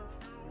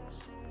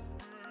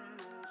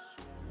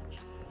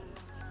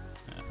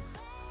 Yeah.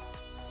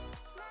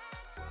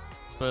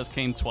 Spurs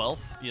came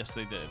 12th. Yes,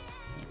 they did.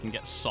 You can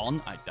get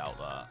Son. I doubt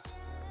that.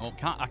 Well,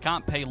 I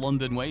can't pay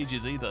London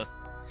wages either.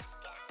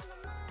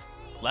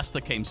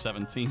 Leicester came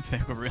 17th.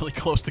 They were really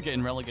close to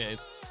getting relegated.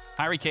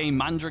 Harry Kane,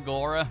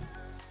 Mandragora.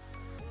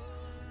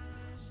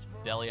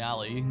 Dele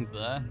Alli, he's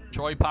there.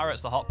 Troy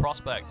Parrott's the hot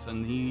prospect,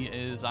 and he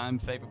is I'm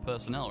favorite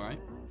personnel, right?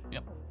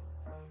 Yep.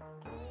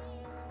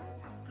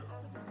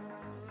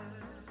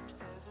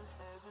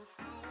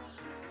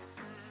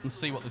 Let's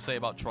see what they say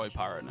about Troy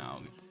Parrott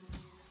now.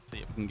 See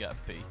if we can get a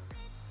fee.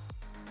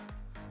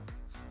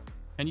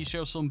 Can you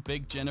show some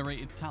big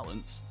generated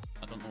talents?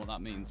 I don't know what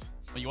that means.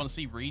 But you want to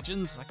see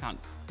regions? I can't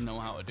know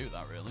how to do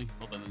that, really,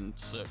 other than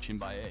searching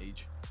by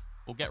age.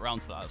 We'll get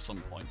round to that at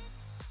some point.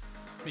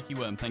 Mickey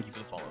Worm, thank you for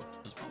the follow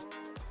as well.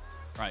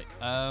 Right,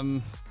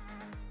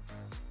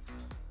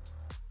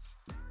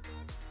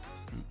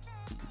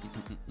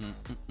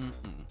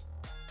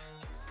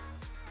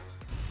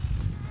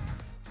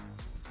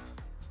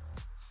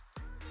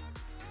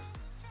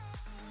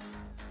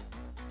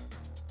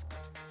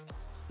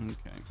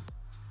 okay.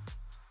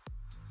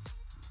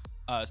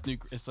 It's new.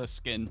 It's a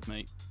skin,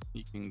 mate.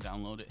 You can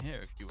download it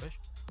here if you wish.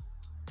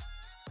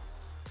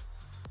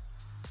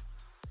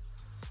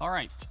 All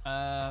right,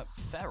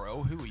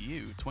 Pharaoh, who are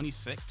you?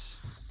 26.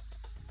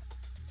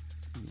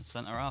 in the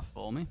centre half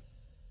for me.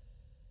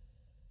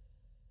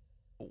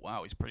 Oh,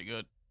 wow, he's pretty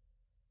good.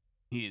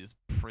 He is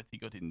pretty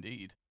good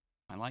indeed.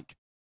 I like.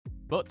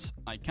 But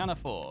I can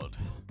afford.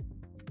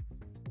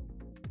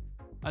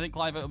 I think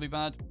Kluivert will be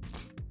bad.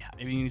 Yeah,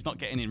 I mean, he's not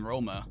getting in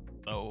Roma,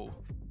 so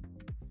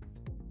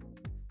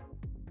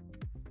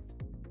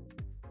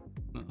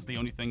that's the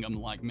only thing I'm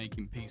like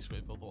making peace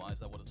with.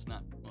 Otherwise, I would have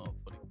snapped him up.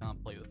 But he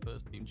can't play the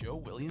first team. Joe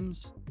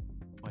Williams?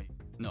 Wait,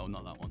 no,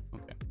 not that one.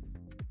 Okay.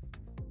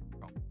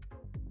 Wrong.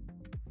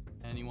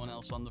 Anyone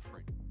else on the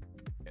free?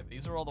 Okay,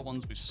 these are all the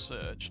ones we've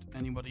searched.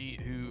 Anybody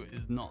who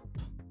is not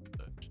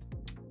searched?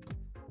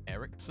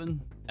 Eriksson?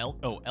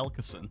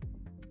 Elkerson.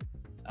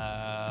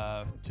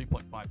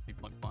 2.5,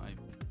 2.5.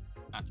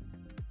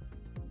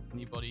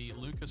 Anybody?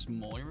 Lucas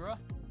Moira?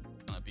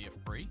 Gonna be a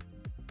free.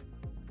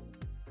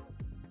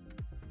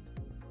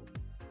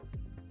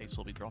 Case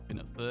will be dropping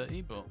at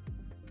 30, but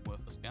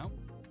worth a scout.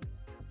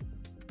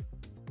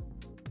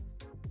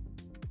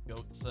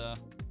 Goetze.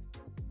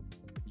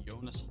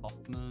 Jonas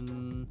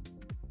Hoffman.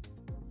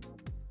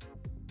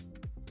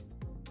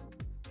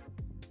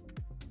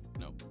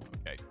 No.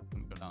 Okay.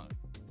 I'm going down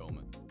at the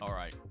moment.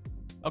 Alright.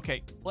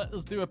 Okay, let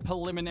us do a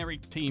preliminary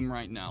team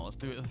right now. Let's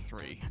do it at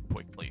 3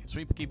 quickly.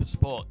 Sweeper keeper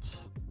support.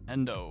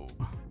 Endo.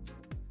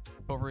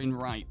 Covering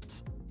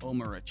right,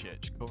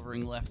 Omaricic.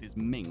 Covering left is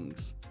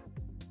Mings.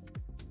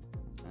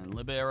 And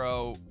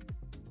libero,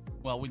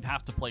 well, we'd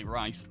have to play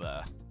Rice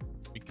there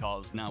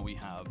because now we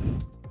have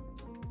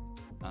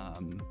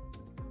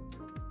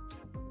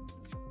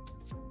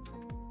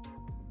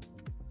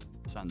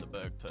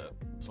Sanderberg to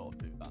sort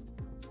of do that.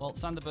 Well,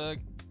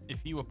 Sanderberg,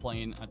 if you were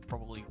playing, I'd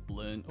probably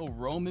learn... Oh,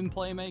 Roman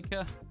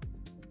playmaker?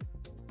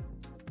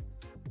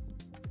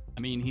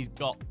 I mean, he's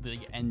got the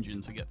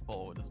engine to get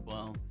forward as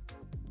well.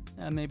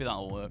 Yeah, maybe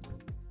that'll work.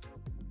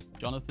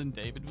 Jonathan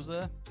David was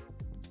there.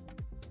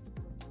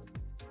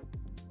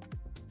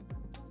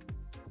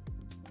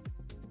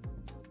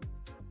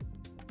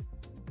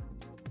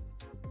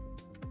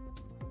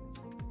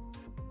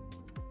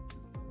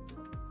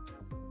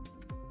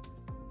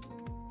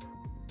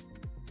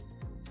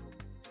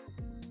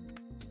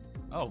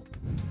 Oh.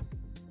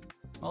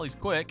 Well, he's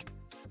quick.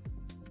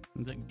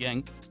 He's at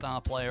Genk.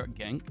 Star player at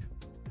Genk.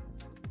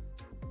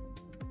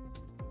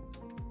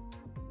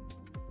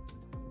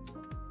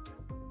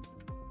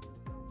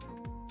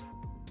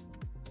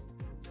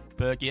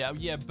 Berg,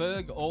 yeah,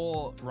 Berg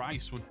or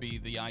Rice would be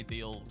the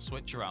ideal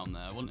switch around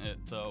there, wouldn't it?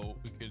 So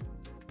we could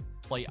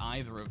play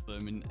either of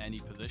them in any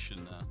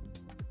position there.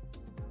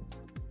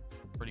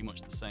 Pretty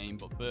much the same,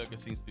 but Berger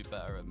seems to be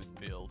better at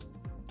midfield.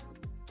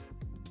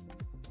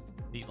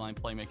 Deep line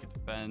playmaker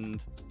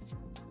defend.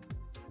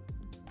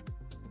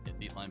 Yeah,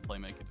 deep line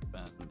playmaker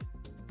defend.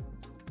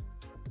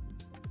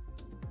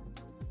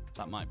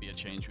 That might be a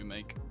change we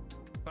make.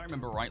 If I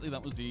remember rightly,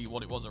 that was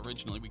what it was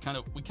originally. We can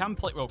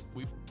play. Well,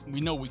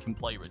 we know we can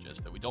play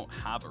Register. We don't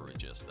have a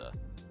Register,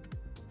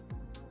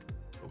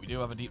 but we do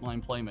have a deep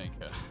line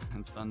playmaker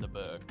and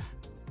Sanderberg.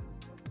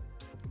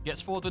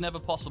 Gets forward whenever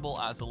possible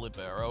as a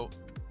libero.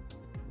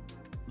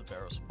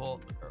 Libero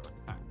support, libero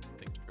attack,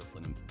 takes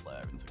dribbling and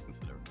flair into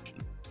consideration.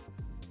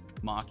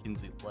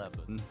 Marking's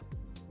 11.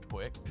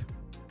 Quick.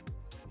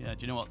 Yeah,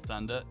 do you know what,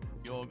 Sander?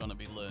 You're gonna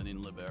be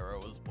learning libero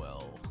as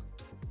well.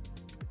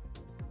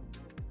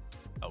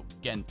 Oh,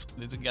 Ghent.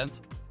 Is it Ghent?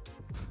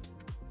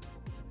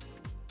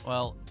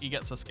 Well, he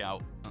gets a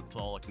scout. That's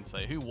all I can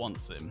say. Who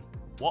wants him?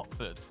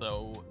 Watford.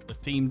 So the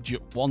team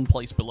one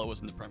place below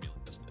us in the Premier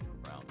League this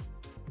round.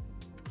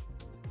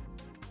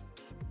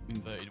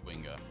 Inverted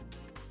winger,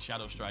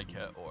 shadow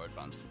striker, or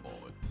advanced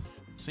forward.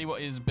 See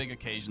what his big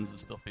occasions and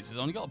stuff is. He's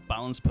only got a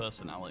balanced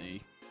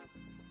personality.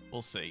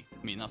 We'll see.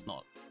 I mean, that's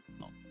not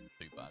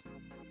too bad.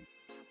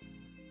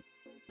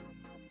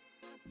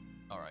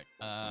 All right.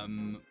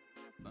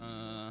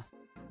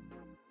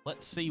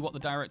 Let's see what the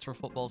director of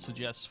football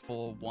suggests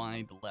for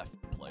wide left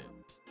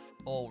players.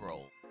 All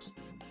roles.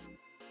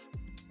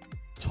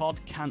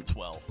 Todd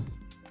Cantwell.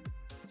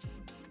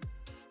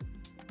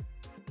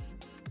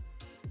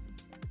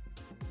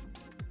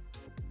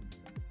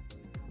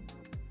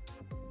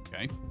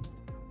 Okay.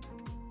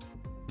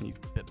 He's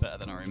a bit better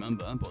than I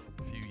remember, but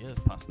a few years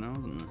past now,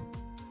 isn't it?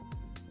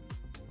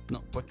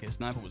 Not quickest.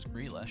 Neither was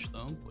Grealish,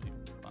 though, but he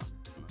was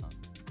faster than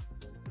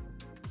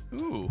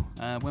that. Ooh.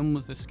 When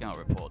was this scout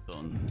report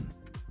done?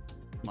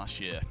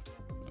 Last year.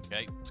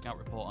 Okay, scout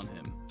report on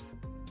him.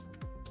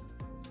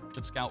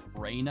 Should scout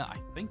Reina. I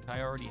think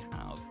I already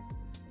have.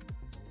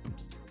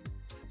 Oops.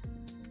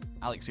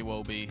 Alex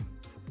Iwobi.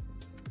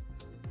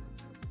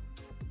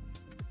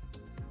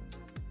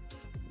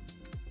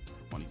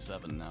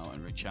 .27 now,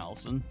 and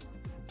Richarlison.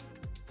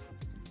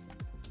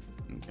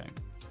 Okay.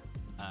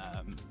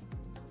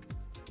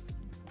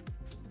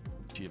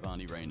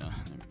 Giovanni Reina.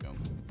 There we go.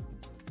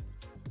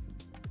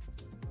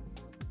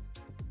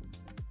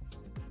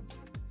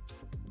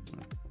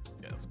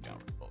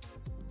 Scout report.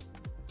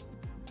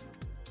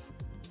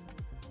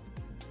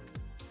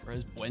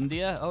 Where's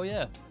Buendia? Oh,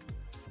 yeah.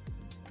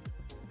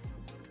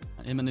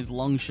 And him and his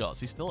long shots.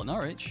 He's still at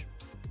Norwich.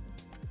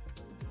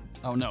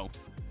 Oh, no.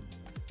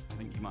 I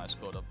think he might have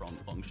scored a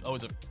long shot. Oh,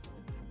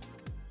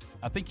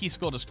 I think he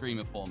scored a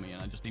screamer for me,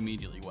 and I just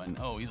immediately went,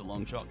 oh, he's a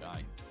long shot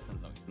guy.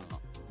 Turns out he's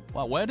not.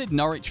 Wow, where did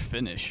Norwich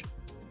finish?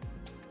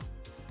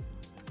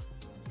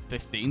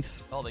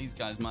 15th. Oh, these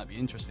guys might be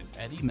interested.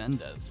 Eddie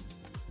Mendes.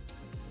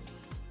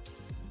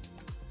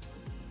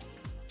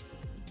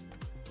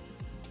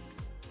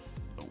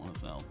 Don't want to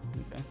sell.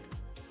 Okay.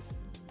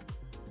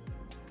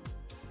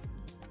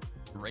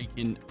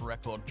 Raking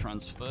record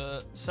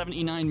transfer.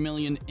 79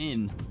 million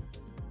in.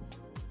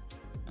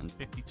 And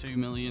 52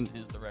 million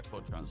is the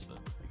record transfer.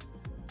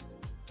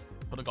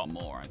 Could have got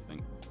more, I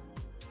think.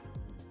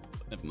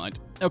 But never mind.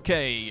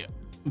 Okay.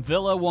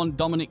 Villa want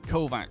Dominic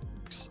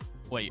Kovacs.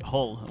 Wait,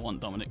 Hull want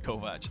Dominic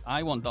Kovac.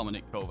 I want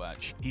Dominic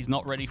Kovac. He's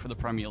not ready for the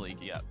Premier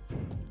League yet.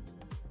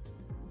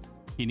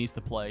 He needs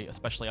to play,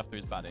 especially after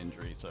his bad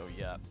injury. So,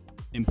 yeah.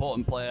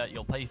 Important player.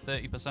 You'll pay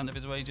 30% of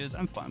his wages.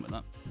 I'm fine with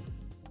that.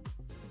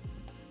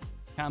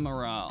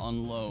 Camara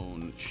on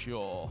loan.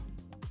 Sure.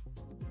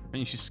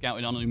 Finishes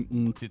scouting on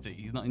Umtiti.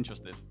 He's not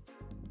interested.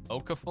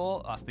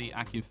 Okafor. That's the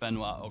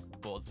Akinfenwa.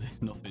 Okafor's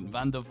nothing.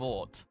 Van der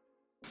Voort.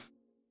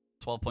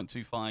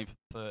 12.25,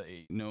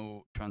 30.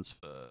 No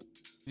transfer.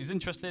 He's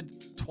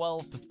interested.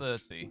 12 to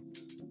 30.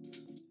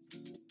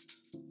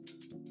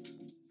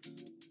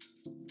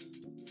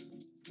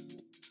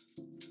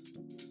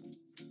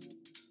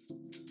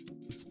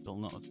 He's still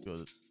not as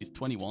good. He's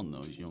 21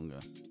 though. He's younger.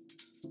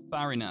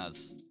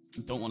 Farinaz.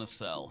 Don't want to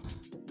sell.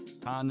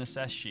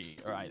 Karnaseshi.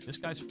 Alright, this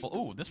guy's full.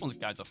 Oh, this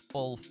guy's a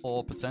full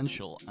 4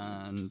 potential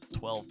and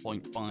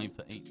 12.5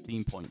 to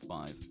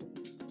 18.5.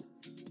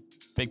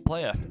 Big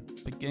player.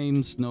 Big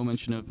games. No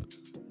mention of.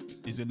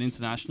 Is it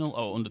international?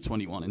 Oh, under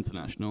 21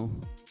 international.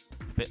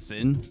 Fits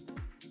in.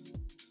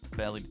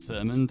 Fairly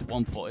determined.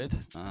 One-footed.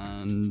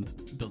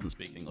 And doesn't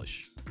speak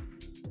English.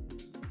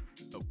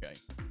 Okay.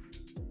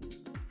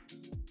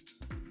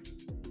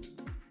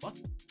 What?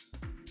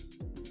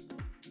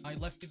 I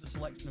left you the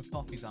selection of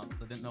coffees out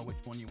because I didn't know which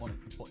one you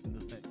wanted to put in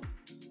the thing.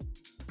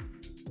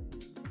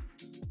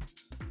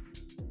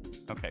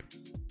 Okay.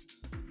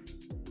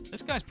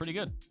 This guy's pretty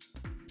good.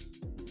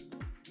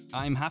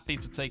 I'm happy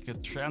to take a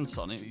chance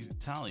on it. He's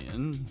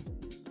Italian.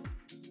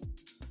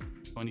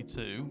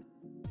 22.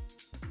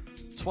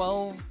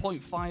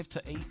 12.5 to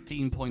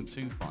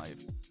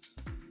 18.25.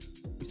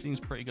 He seems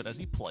pretty good. Has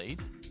he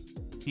played?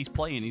 He's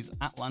playing. He's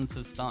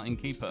Atlanta's starting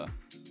keeper.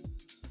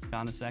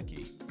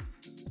 Karnaseki.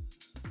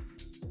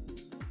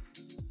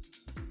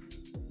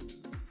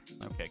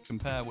 Okay,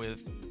 compare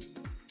with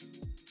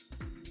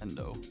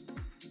Endo.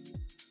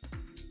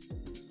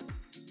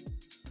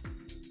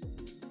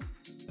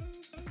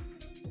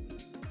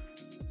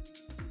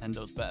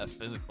 Endo's better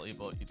physically,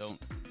 but you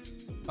don't...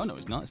 Oh, no,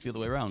 he's not. It's the other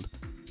way around.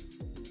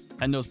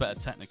 Endo's better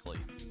technically.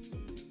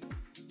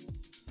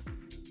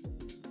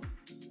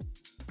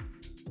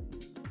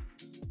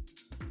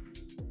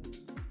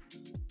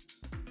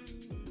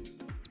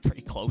 It's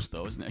pretty close,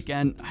 though, isn't it?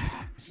 Again,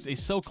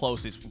 it's so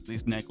close,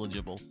 it's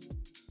negligible.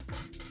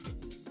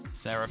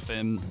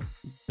 Seraphim,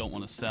 don't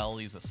want to sell.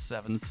 He's a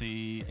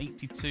 70.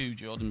 82,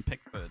 Jordan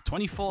Pickford.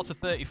 24 to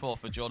 34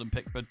 for Jordan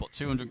Pickford, but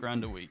 200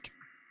 grand a week.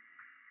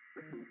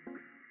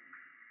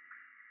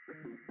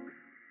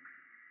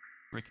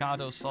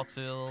 Ricardo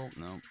Sotil,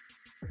 no.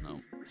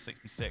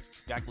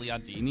 66.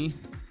 Gagliardini.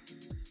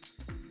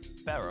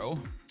 Ferro.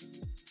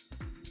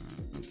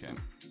 Okay.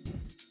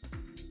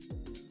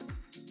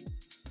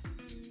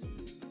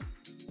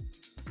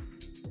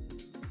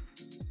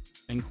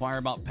 Inquire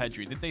about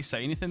Pedri. Did they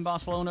say anything,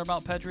 Barcelona,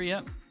 about Pedri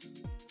yet?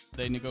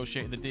 They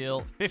negotiated the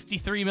deal.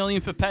 53 million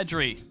for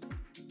Pedri.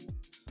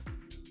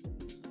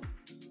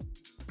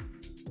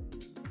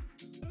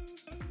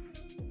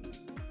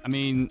 I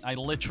mean, I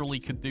literally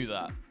could do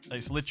that.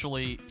 It's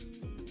literally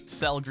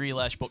sell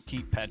Grealish but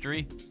keep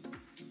Pedri.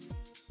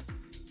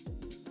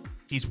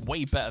 He's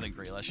way better than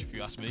Grealish, if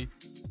you ask me.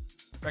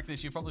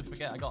 Recognize, you probably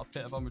forget I got a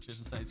bit of umbrages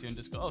and sent it to you in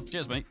Discord. Oh,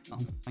 cheers, mate. Oh,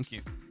 thank you.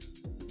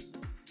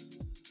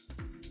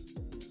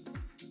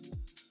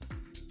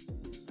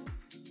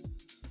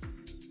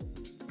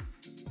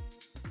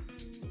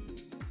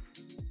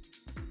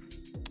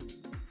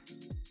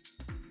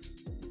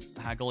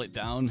 Haggle it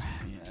down.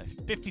 Yeah,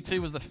 52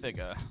 was the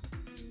figure.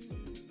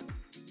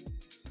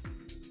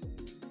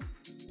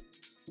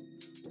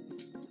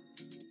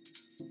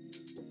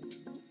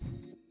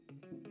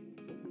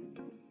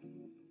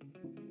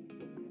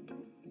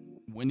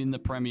 Winning the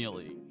Premier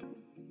League.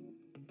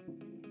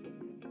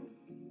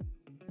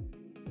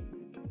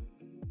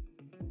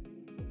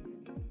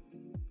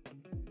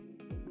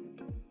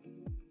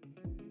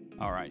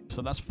 All right,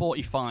 so that's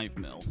 45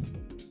 mil.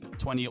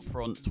 20 up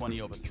front, 20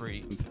 over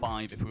 3, and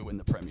 5 if we win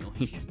the Premier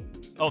League.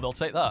 Oh, they'll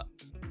take that.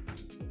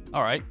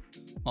 All right.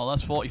 Well,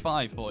 that's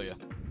 45 for you.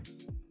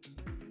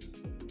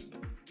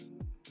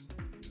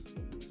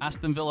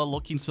 Aston Villa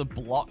looking to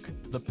block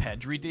the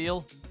Pedri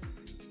deal.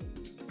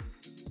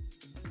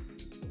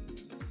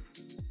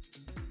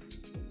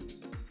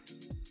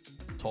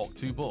 Talk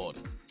to board.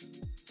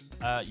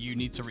 You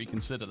need to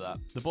reconsider that.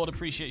 The board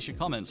appreciates your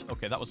comments.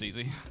 Okay, that was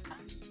easy.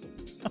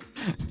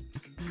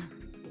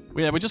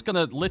 Yeah, we're just going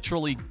to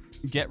literally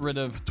get rid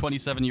of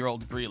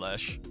 27-year-old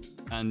Grealish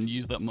and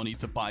use that money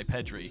to buy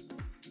Pedri.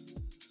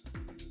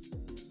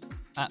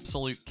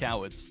 Absolute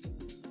cowards.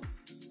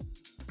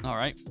 All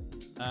right.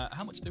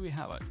 How much do we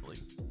have, actually?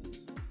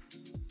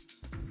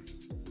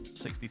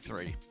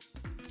 63.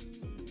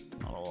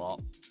 Not a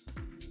lot.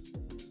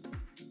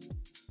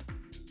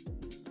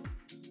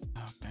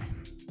 Okay.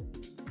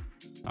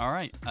 All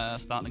right.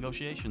 Start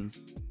negotiations.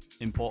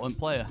 Important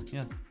player.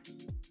 Yes.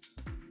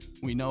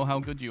 We know how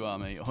good you are,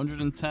 mate.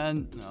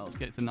 110. No, let's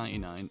get it to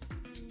 99.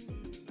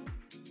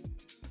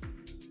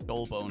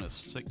 Goal bonus.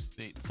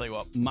 60. Tell you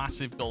what,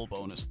 massive goal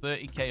bonus.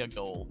 30k a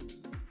goal.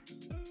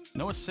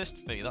 No assist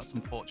fee. That's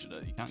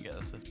unfortunate. You can't get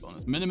assist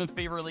bonus. Minimum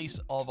fee release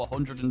of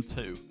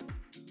 102.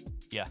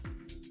 Yeah.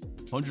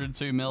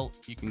 102 mil.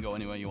 You can go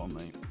anywhere you want,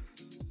 mate.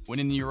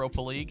 Winning the Europa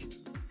League.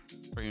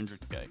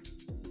 300k.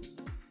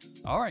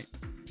 All right.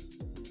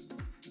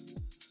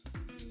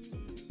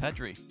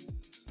 Pedri.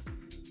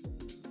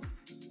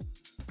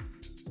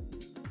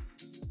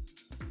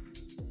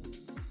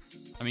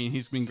 I mean,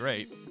 he's been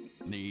great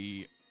in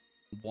the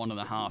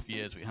 1.5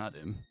 years we had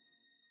him.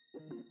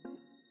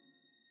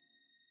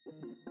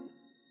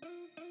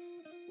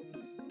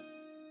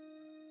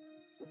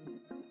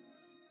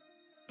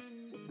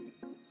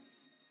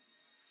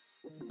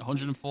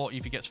 $140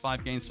 if he gets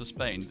 5 games for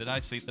Spain. Did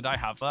I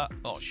have that?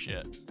 Oh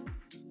shit.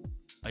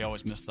 I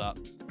always miss that.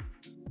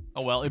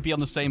 Oh well, it'd be on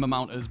the same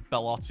amount as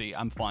Belotti.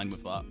 I'm fine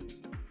with that.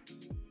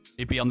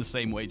 He'd be on the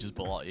same wage as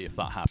Belotti if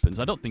that happens.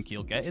 I don't think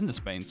he'll get in the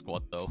Spain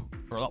squad though.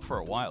 Not for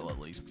a while at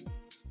least.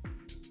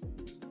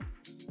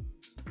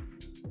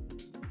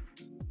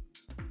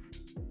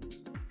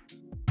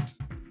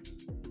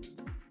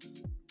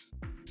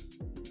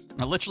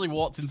 I literally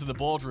walked into the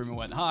boardroom and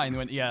went, hi, and they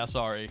went, yeah,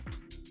 sorry.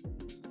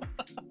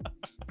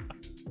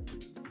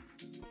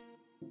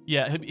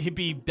 Yeah, he'd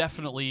be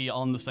definitely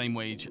on the same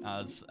wage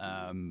as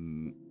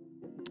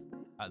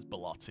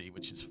Belotti,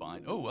 which is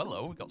fine. Oh,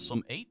 hello, we've got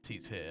some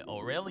 80s here.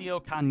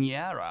 Aurelio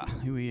Cañera.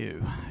 Who are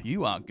you?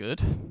 You are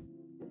good.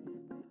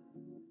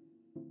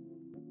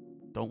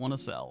 Don't want to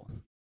sell.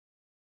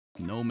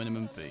 No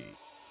minimum fee.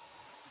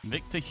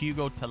 Victor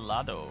Hugo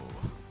Telado.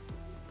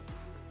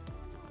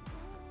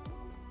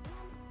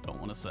 Don't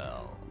want to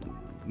sell.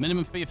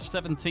 Minimum fee of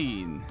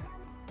 17.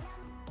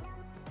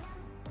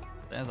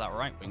 There's that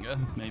right winger,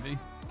 maybe.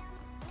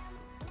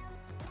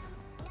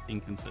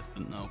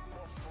 Inconsistent, no.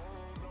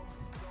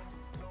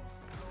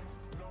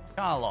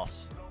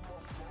 Carlos.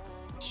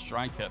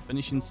 Striker,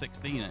 finishing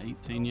 16 at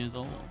 18 years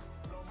old.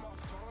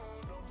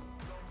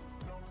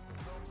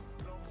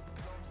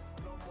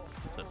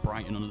 It's at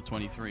Brighton under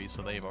 23,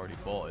 so they've already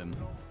bought him.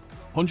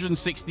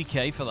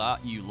 160k for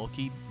that, you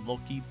lucky.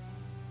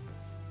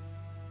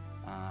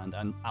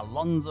 And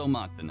Alonso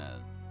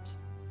Martinez.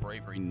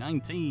 Bravery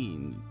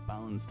 19.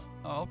 Balance.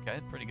 Oh, okay,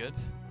 pretty good.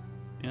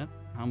 Yeah,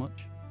 how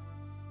much?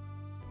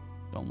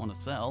 Don't want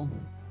to sell.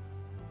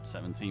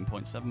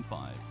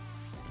 17.75.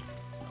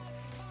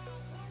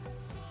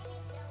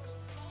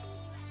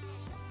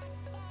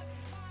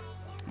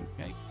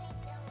 Okay.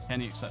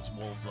 Kenny accepts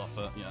Wolves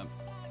offer, yeah.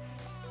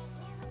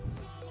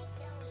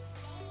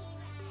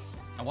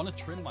 I want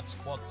to trim my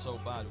squad so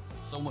bad.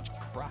 So much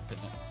crap in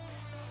it.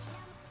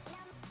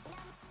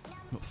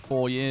 Got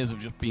 4 years of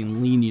just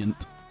being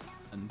lenient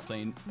and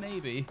saying,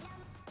 maybe.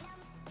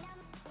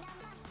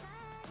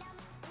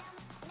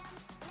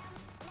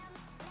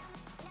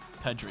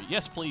 Pedri.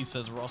 Yes, please,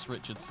 says Ross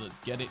Richardson.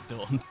 Get it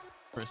done.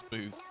 Chris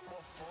Booth.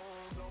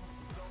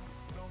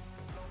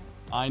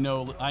 I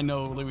know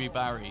Louis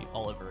Barry,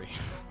 Olivery.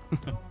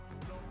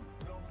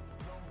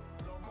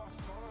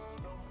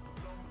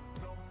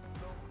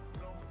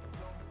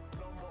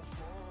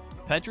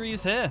 Pedri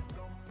is here.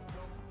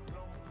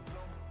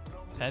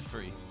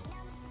 Pedri.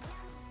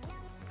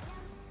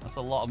 That's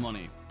a lot of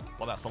money.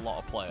 Well, that's a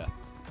lot of player.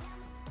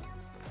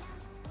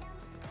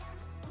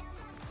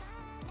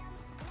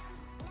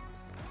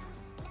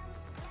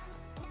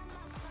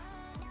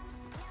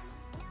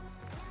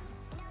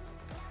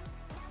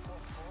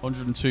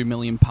 £102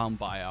 million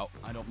buyout.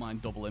 I don't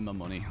mind doubling my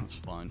money. That's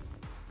fine.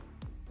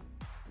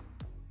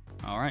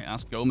 All right,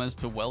 ask Gomez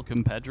to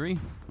welcome Pedri.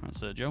 All right,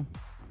 Sergio.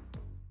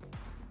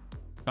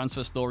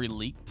 Transfer story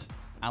leaked.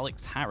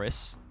 Alex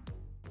Harris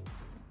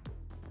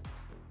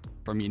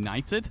from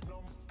United.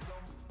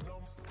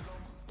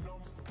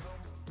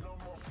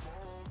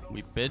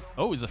 We bid.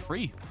 Oh, he's a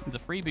free. He's a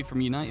freebie from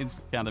United's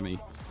academy.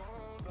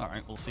 All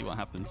right, we'll see what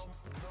happens.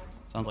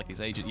 Sounds like his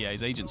agent. Yeah,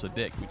 his agent's a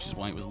dick, which is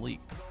why it was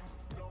leaked.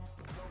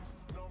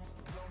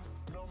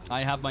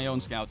 I have my own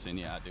scouting.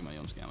 Yeah, I do my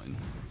own scouting.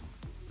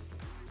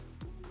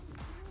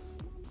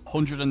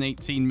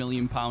 £118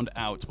 million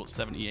out, but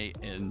 78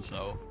 in,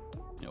 so,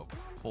 you know,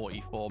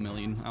 44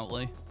 million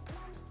outlay.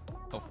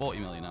 Oh, 40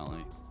 million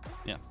outlay.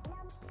 Yeah.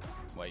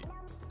 Wait.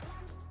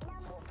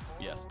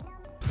 Yes.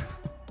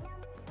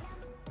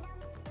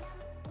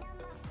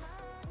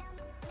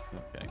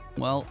 Okay.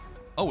 Well,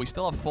 oh, we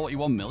still have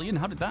 41 million?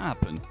 How did that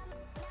happen?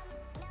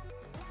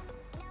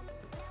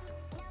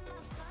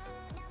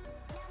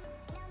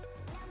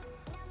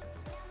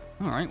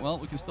 All right, well,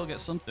 we can still get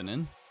something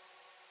in.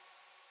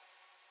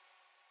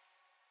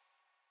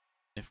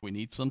 If we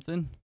need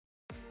something.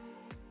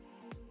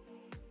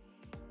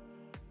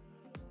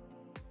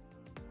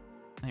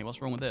 Hey,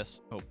 what's wrong with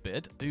this? Oh,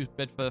 bid? Who's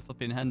bid for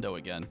flipping Hendo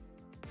again?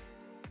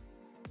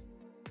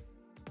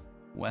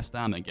 West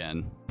Ham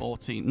again.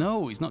 14.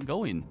 No, he's not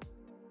going.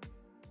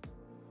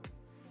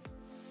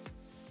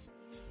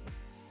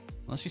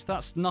 Unless he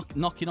starts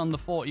knocking on the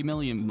 40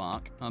 million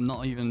mark, I'm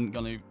not even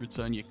going to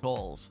return your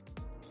calls.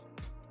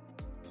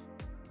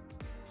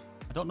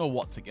 I don't know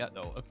what to get,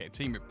 though. Okay,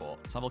 team report.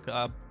 Let's have a look at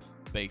our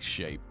base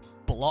shape.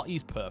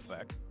 Belotti's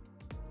perfect.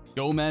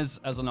 Gomez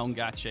as an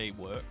Ongache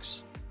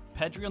works.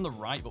 Pedri on the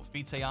right, but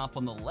Fite Arp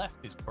on the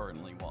left is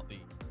currently what the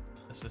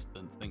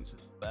assistant thinks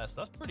is best.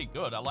 That's pretty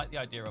good. I like the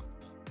idea of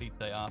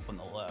Fite Arp on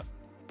the left.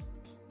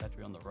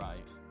 Pedri on the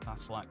right.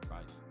 Paslak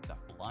right.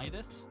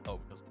 Daphilidis? Oh,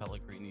 because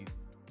Pellegrini's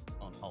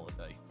on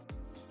holiday.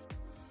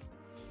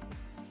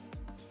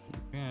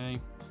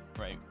 Okay,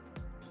 great.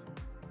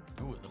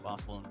 Ooh, it's a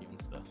Barcelona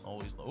youngster.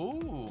 Always look.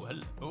 Ooh,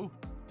 hello.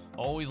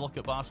 Always look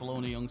at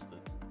Barcelona youngster.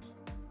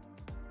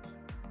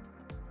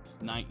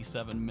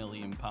 £97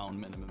 million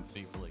minimum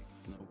fee for league.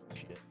 No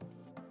shit.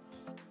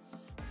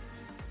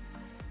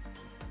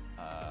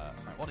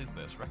 Right, what is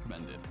this?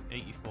 Recommended.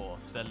 84.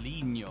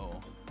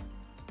 Celinho.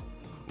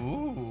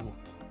 Ooh.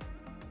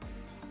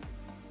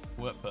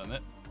 Work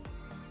permit.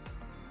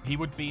 He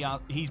would be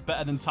out. He's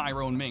better than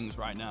Tyrone Mings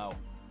right now.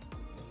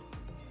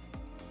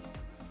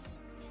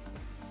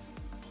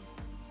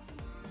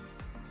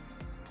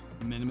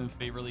 Minimum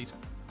fee release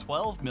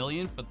 12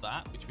 million for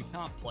that, which we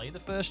can't play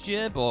the first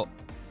year, but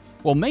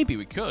well, maybe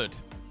we could.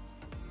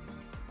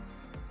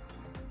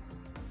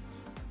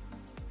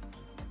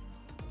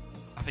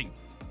 I think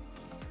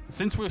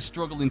since we're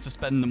struggling to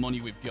spend the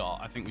money we've got,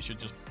 I think we should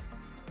just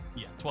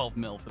 12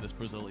 mil for this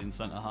Brazilian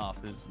centre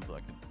half is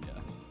like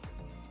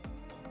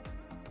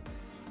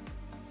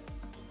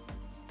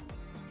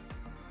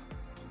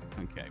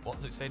Okay, what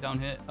does it say down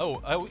here?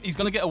 Oh, he's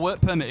going to get a work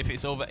permit if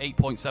it's over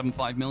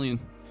 8.75 million.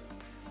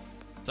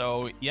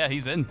 So, yeah,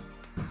 he's in.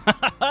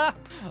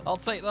 I'll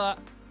take that.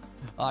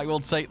 I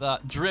will take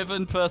that.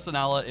 Driven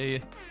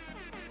personality.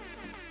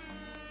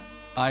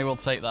 I will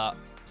take that.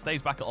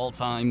 Stays back at all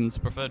times.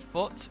 Preferred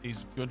foot.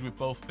 He's good with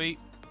both feet.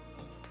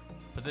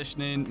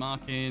 Positioning,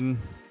 marking.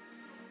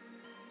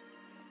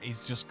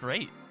 He's just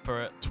great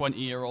for a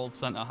 20-year-old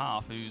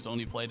centre-half who's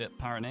only played at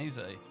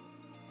Paranese.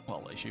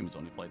 Well, I assume he's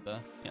only played there.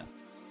 Yeah.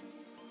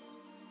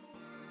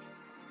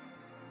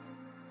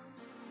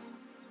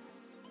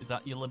 Is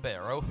that your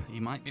libero? He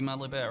might be my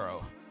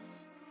libero.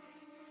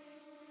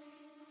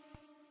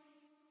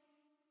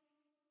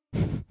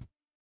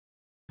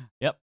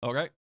 Yep,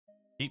 okay.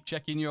 Keep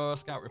checking your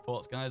scout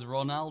reports, guys.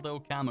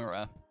 Ronaldo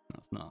Camera.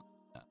 That's not...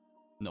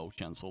 no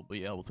chance we'll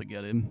be able to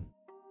get him.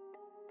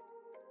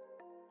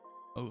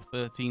 Oh,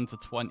 13 to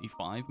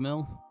 25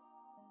 mil.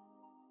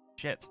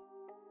 Shit.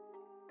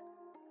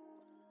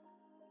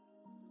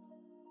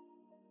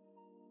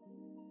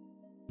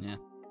 Yeah.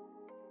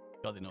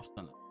 Got enough,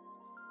 done it.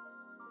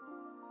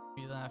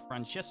 Be there,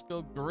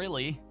 Francesco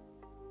Grilli.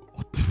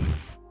 What the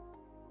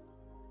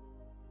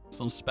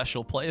Some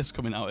special players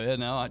coming out here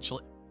now,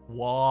 actually.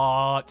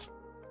 What?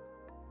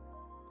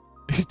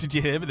 Did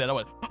you hear me then? I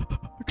went...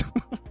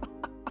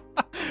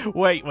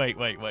 Wait.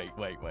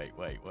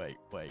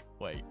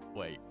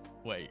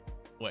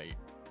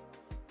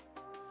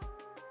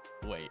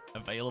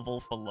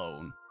 Available for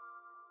loan.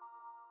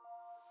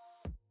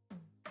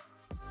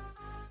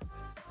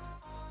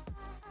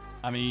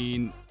 I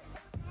mean...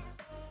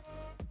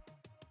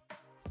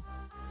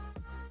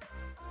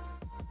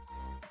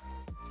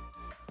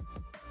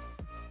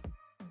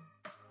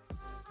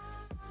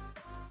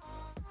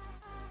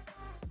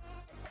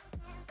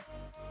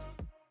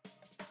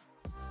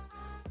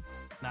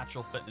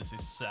 Natural fitness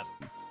is 7.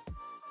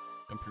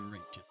 Jumping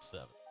reach is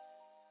 7.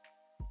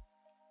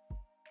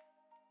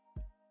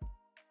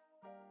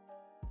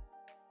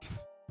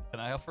 Can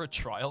I offer a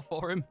trial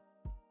for him?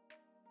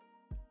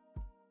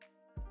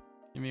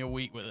 Give me a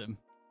week with him.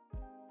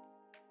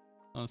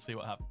 Let's see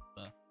what happens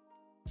there.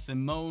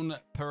 Simone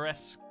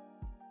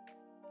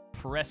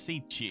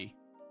Presici.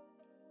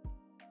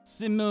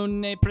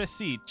 Simone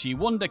Presici,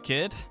 wonder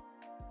kid.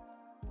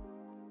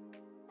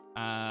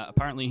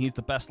 Apparently he's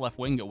the best left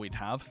winger we'd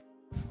have.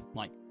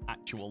 Like,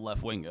 actual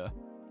left winger.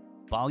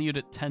 Valued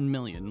at 10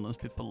 million,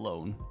 listed for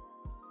loan.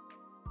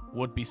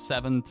 Would be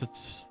 7 to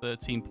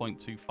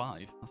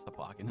 13.25. That's a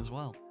bargain as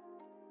well.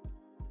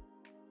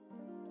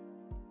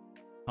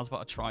 How's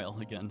about a trial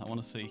again? I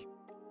want to see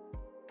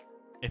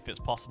if it's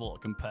possible to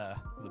compare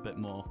with a bit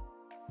more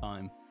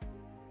time.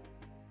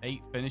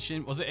 8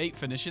 finishing? Was it 8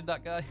 finishing,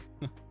 that guy?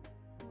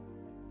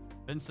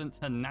 Vincent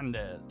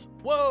Hernandez.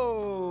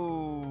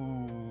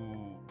 Whoa!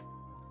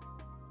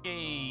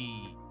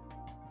 Yay!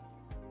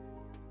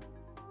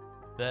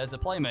 There's a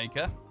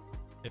playmaker.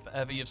 If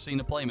ever you've seen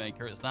a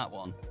playmaker, it's that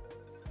one.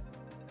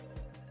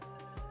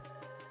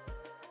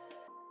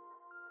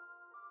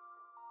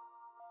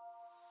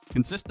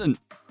 Consistent.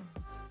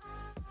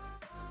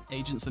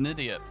 Agent's an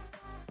idiot.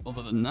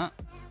 Other than that,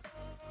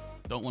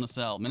 Don't want to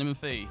sell. Minimum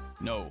fee?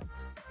 No.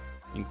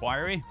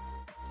 Inquiry?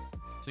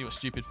 See what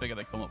stupid figure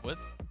they come up with.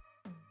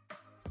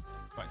 In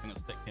fact, I'm going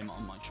to stick him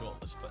on my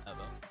shortlist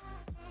forever.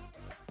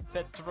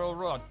 Petro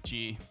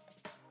Rocci.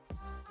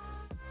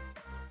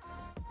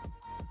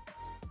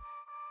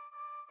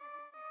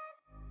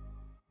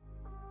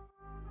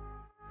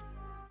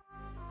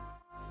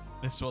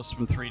 This was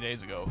from 3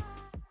 days ago.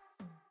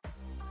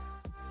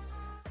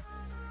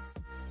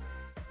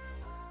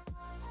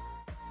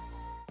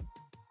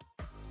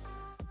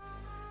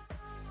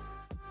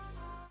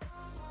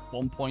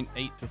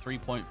 $1.8 to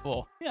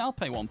 3.4. Yeah, I'll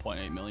pay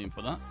 1.8 million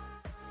for that.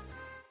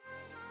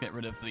 Get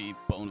rid of the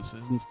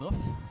bonuses and stuff.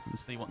 And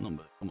see what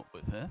number they come up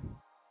with here.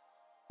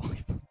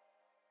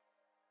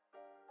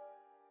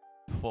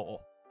 4.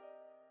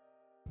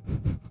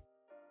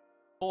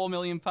 £4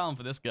 million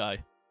for this guy.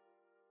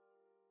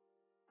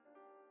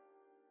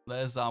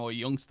 There's our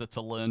youngster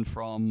to learn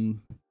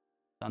from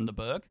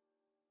Vandenberg.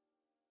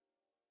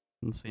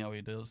 And see how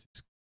he does.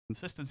 His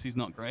consistency's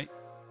not great,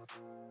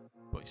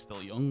 but he's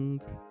still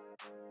young.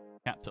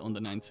 Capped at under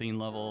 19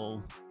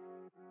 level.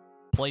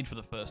 Played for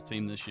the first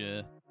team this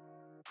year.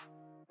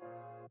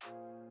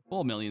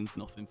 4 million's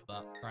nothing for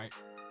that, right?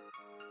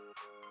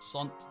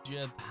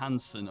 Sontjed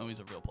Hansen. Oh, he's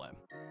a real player.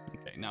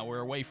 Okay, now we're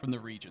away from the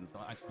region, so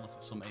unless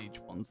there's some age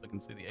ones, I can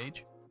see the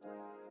age.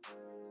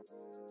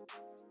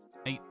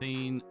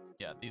 18.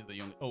 Yeah, these are the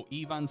young. Oh,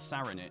 Ivan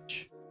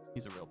Saranic.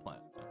 He's a real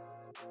player.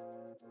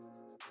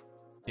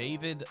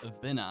 David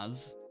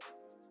Vinaz.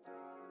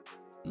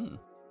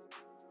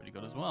 Pretty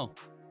good as well.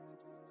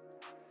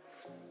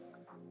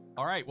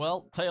 All right,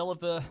 well, tale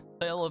of the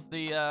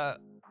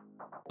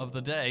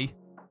day.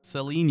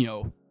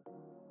 Celinho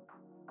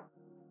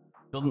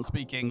doesn't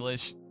speak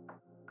English,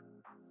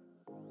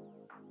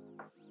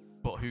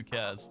 but who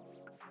cares?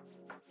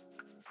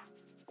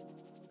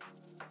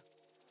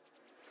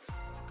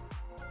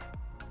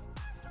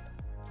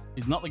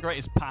 He's not the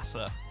greatest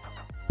passer,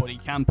 but he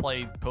can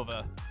play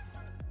cover.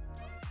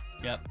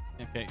 Yep,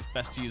 okay, it's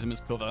best to use him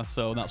as cover,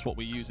 so that's what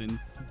we use in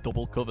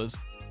double covers.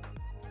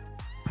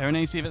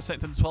 Perenesi have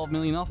accepted the 12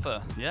 million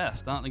offer. Yeah,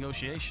 start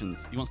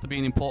negotiations. He wants to be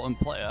an important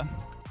player.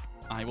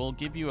 I will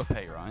give you a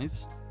pay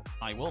rise.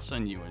 I will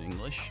send you in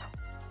English.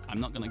 I'm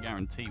not going to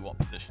guarantee what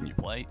position you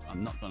play.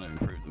 I'm not going to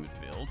improve the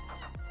midfield.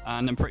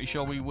 And I'm pretty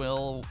sure we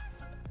will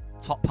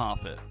top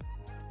half it.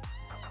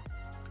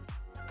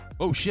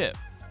 Oh, shit.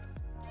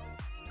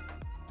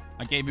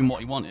 I gave him what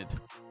he wanted.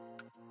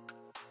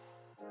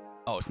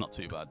 Oh, it's not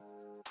too bad.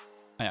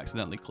 I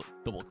accidentally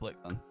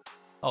double-clicked then.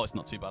 Oh, it's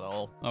not too bad at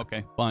all.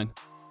 Okay, fine.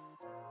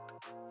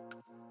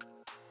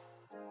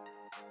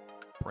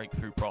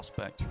 Breakthrough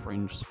prospect,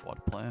 fringe squad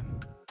player.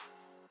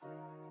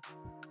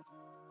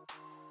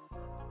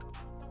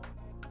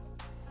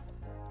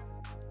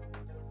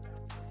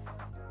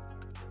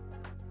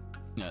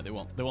 Yeah, they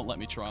won't let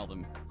me trial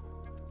them.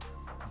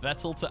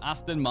 Vettel to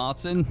Aston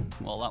Martin.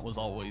 Well, that was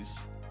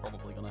always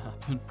probably gonna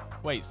happen.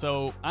 Wait,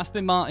 so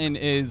Aston Martin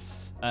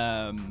is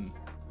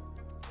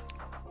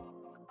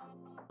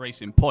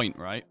Racing Point,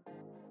 right?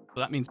 So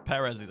that means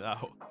Perez is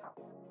out.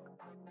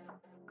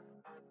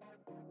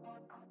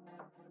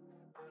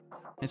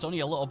 It's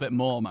only a little bit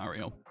more,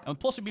 Mario. And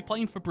plus, he'd be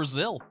playing for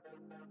Brazil.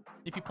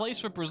 If he plays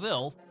for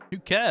Brazil, who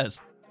cares?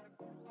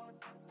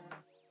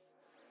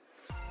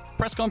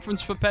 Press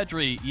conference for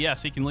Pedri.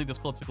 Yes, he can lead this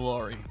club to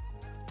glory.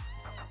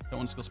 Don't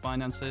want to discuss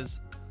finances.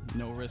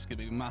 No risk. It'd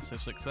be a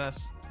massive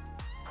success.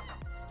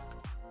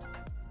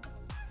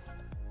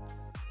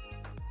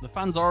 The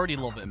fans already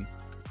love him.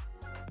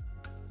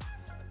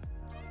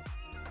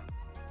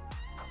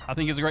 I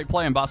think he's a great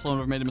player, and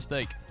Barcelona have made a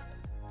mistake.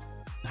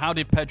 How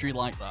did Pedri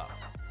like that?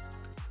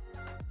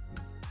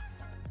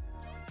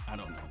 I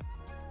don't know.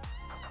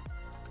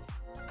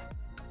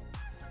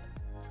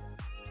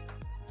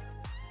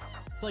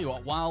 Tell you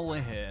what, while we're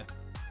here,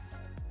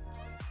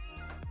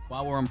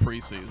 while we're on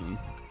preseason.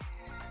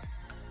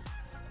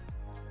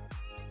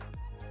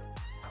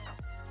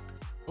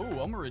 Ooh,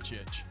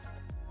 Omaricic.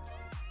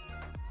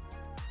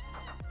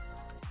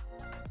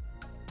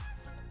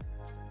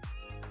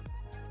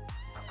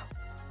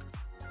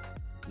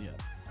 Yeah.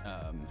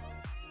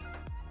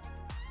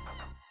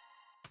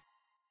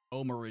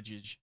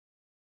 Omaricic.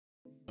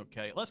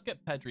 Okay, let's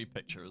get Pedri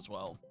picture as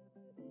well.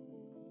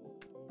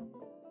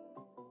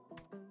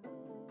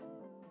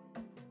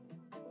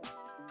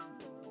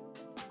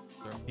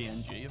 Is there a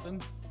PNG of him?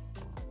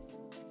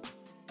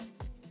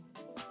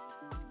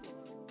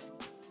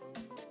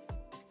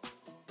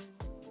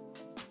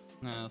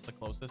 Nah, that's the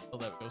closest. Oh,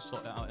 there we go.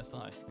 Sort it out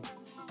SI.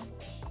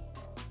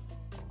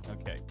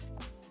 Okay.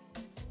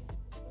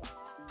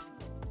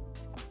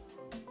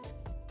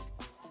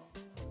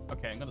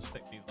 Okay, I'm gonna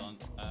stick these on.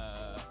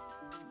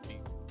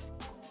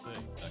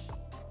 30 seconds.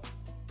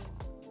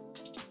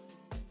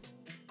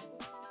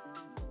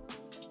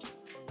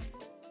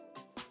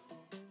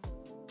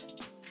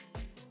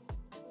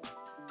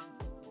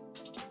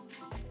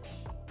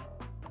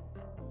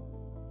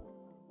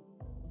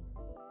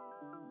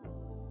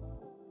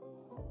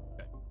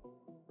 Okay.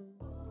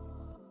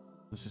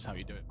 This is how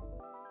you do it.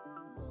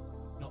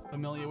 Not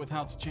familiar with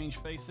how to change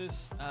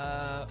faces.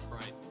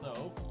 Right,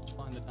 so let's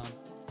find the damn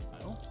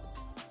title.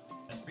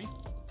 Henry.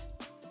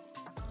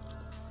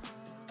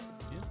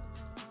 Here.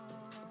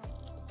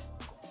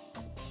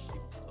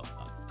 Oh,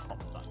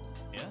 pop that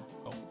here.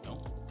 Oh, no.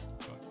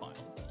 Go and file.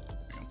 There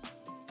we go.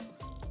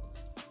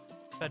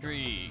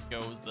 Pedri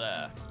goes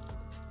there.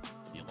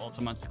 He'll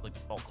automatically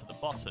default to the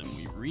bottom.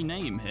 We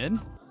rename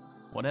him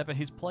whatever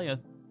his player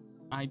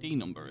ID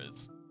number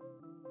is.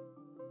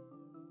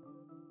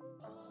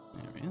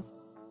 There he is.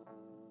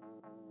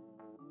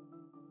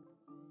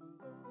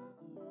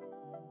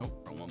 Oh,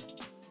 wrong one.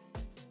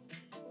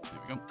 There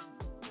we go.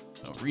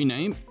 So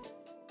rename.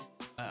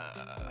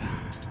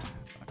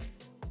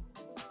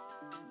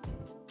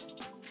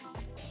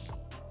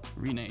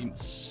 Rename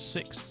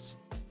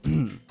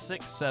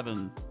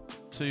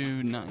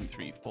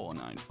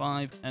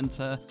 672934995.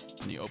 Enter,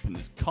 and you open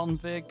this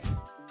config.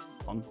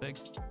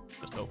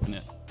 Just open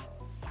it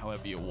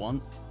however you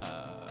want.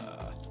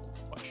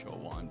 Quite sure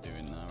what I'm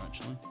doing there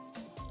actually.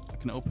 I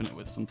can open it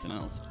with something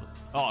else. But...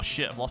 oh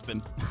shit! I've lost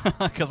him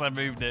because I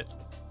moved it.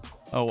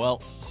 Oh well.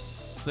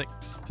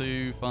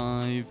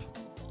 625.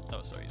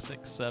 Oh sorry,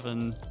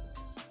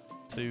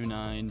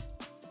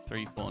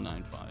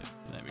 67293495.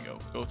 There we go.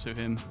 Go to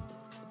him.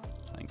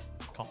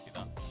 Copy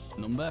that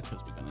number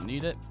because we're gonna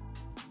need it.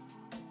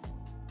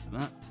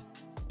 That.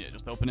 Yeah,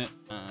 just open it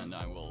and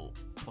I will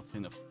put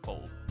in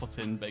put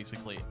in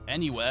basically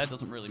anywhere,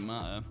 doesn't really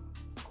matter.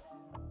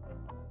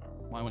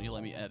 Why won't you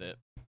let me edit?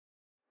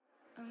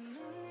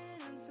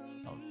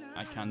 Oh,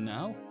 I can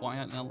now?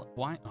 Why?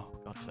 Oh,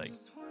 God's sake.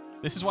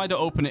 This is why I don't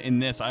open it in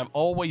this. I've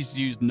always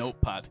used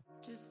Notepad.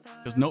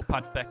 Because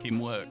Notepad fecking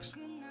works.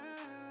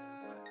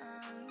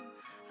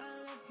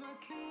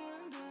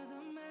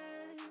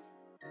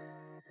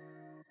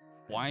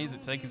 Why is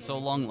it taking so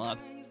long, lad?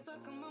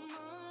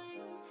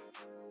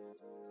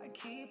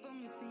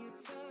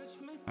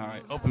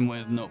 Alright, open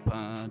with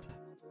Notepad.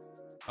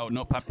 Oh,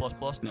 Notepad++? No,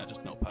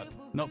 just Notepad.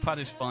 Notepad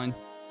is fine.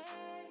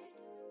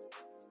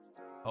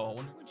 Oh, I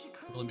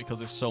wonder because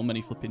there's so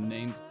many flipping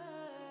names.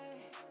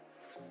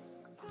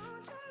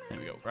 There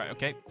we go. Right,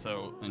 okay.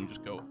 So, then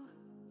just go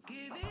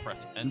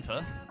press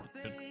enter.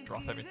 It should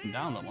drop everything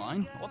down the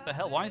line. What the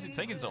hell? Why is it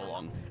taking so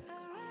long?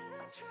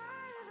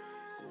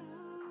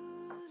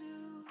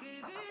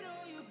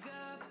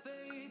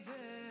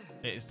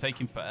 It is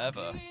taking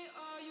forever.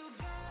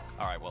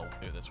 Alright, well,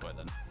 do it this way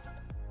then.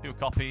 Do a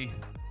copy.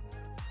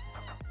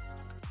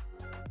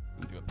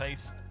 And do a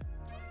paste.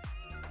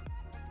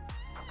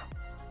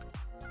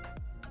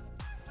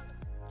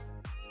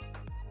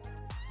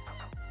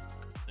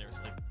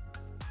 Seriously.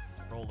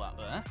 Roll that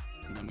there.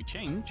 And then we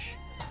change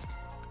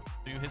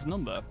to his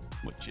number,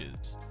 which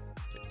is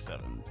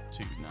 6729349.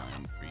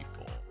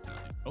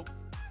 Oh.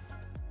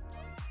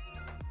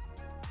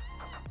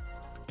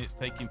 It's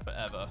taking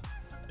forever.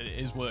 It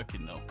is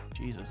working though.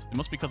 Jesus. It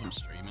must be because I'm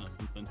streaming or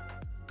something.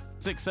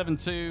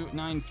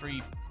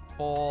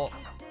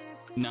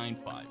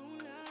 672934995.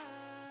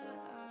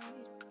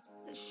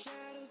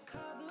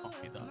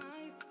 Copy that.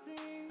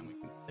 And we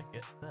can stick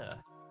it there.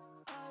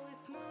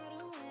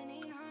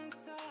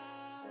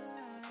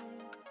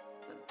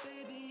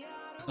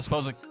 I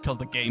suppose because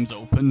the game's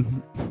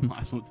open, might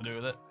have something to do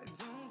with it.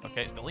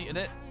 Okay, it's deleted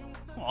it.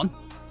 Come on.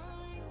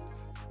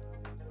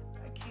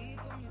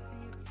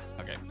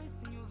 Okay.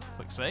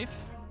 Click save.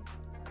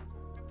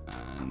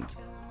 And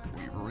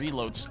we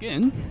reload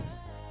skin.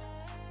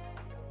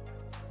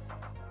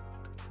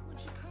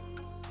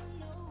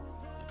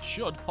 It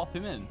should pop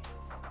him in.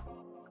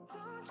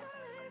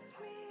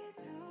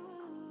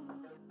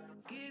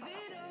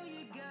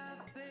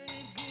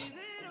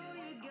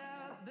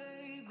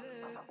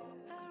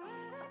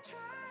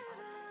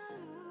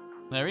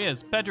 There he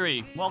is,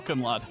 Pedri.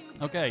 Welcome, lad.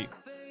 Okay,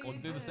 we'll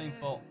do the same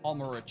for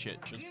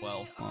Omoricic as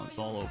well. Oh, it's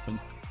all open.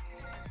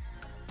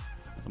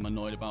 I'm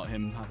annoyed about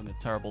him having a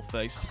terrible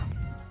face.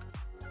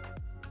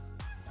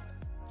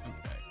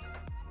 Okay.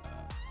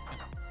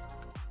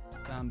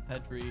 Sam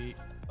Pedri.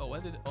 Oh,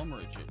 where did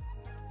Omoricic?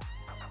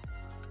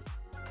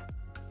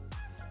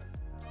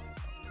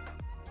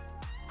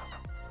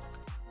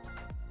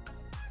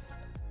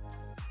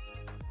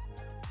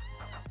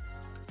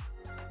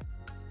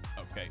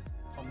 Okay.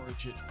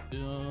 Omoricic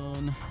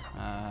done.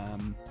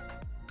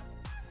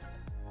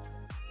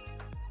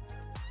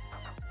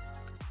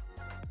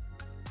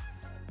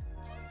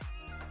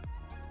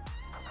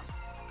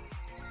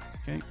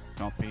 Okay,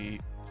 copy,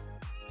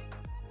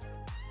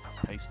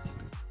 paste.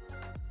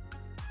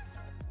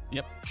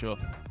 Yep, sure.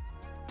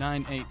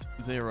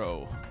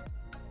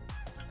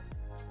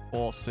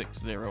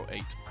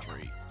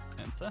 980-46083.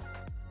 Enter.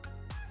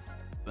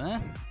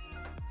 There.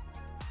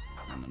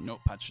 And the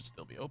notepad should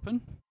still be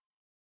open.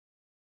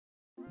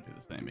 Do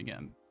the same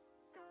again.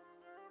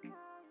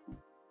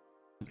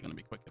 It's going to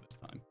be quicker this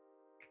time.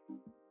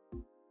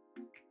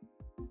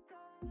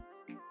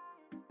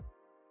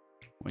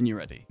 When you're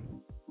ready.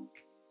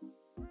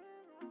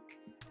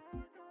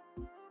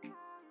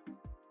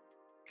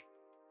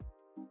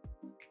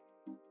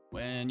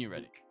 When you're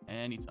ready.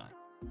 Anytime.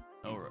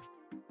 No rush.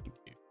 Thank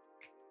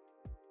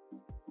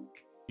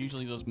you.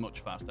 Usually does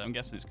much faster. I'm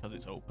guessing it's because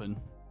it's open.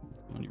 That's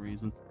the only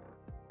reason.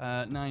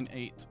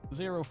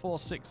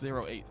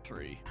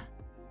 980460883.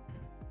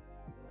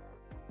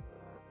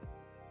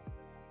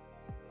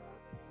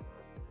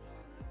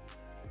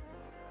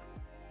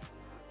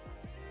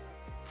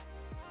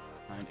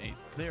 Nine eight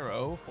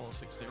zero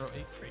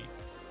 46083.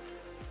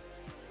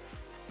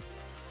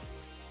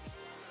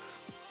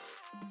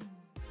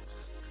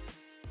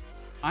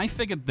 I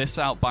figured this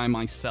out by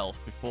myself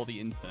before the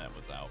internet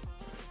was out.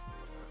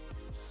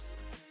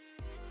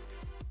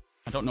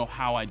 I don't know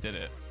how I did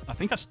it. I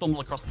think I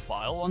stumbled across the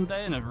file one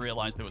day and I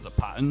realized there was a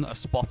pattern. I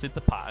spotted the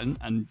pattern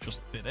and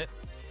just did it.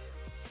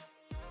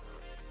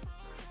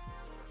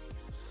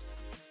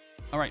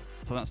 Alright,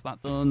 so that's that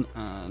done.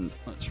 And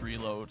let's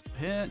reload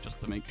here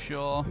just to make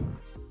sure.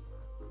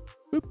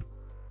 Boop.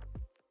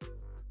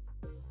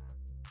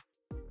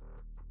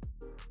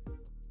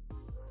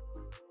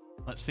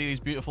 Let's see his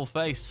beautiful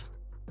face.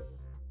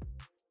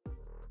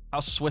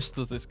 How Swiss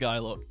does this guy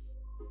look?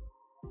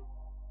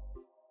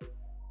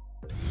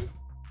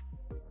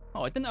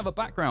 Oh, I didn't have a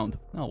background.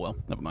 Oh, well,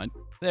 never mind.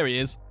 There he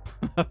is.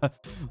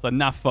 It's a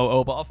naff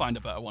photo, but I'll find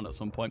a better one at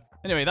some point.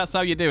 Anyway, that's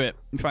how you do it.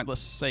 In fact,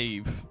 let's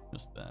save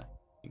just there,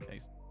 in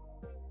case.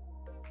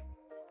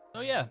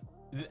 So, yeah.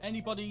 Did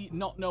anybody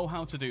not know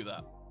how to do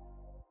that?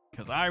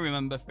 Because I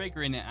remember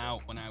figuring it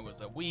out when I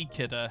was a wee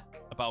kidder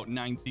about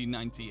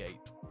 1998.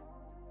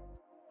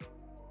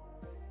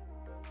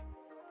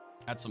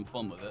 Had some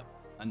fun with it,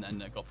 and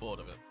then got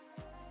bored of it.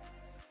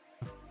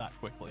 That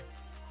quickly.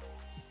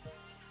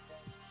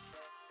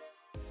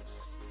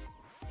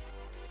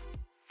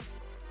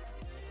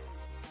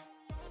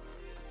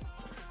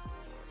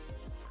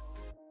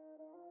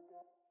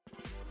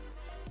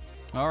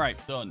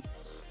 Alright, done.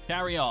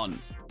 Carry on.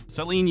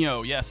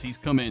 Celinho, yes, he's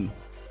coming.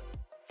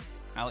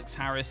 Alex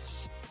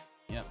Harris,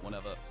 yep,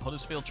 whatever.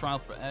 Huddersfield trial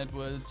for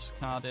Edwards,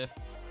 Cardiff.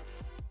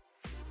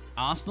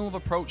 Arsenal have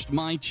approached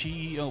my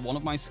chief, one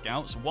of my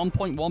scouts.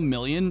 1.1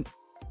 million.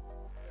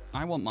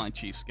 I want my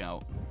chief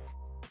scout.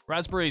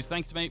 Raspberries,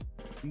 thanks, mate.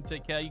 You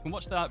take care. You can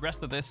watch the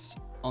rest of this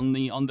on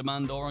the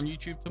on-demand or on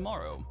YouTube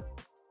tomorrow.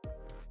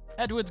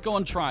 Edwards go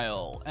on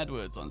trial.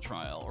 Edwards on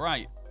trial.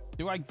 Right.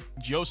 Do I...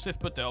 Joseph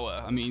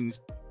Padoa. I mean...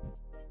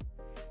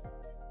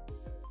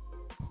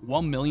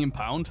 £1 million?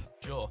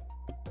 Sure.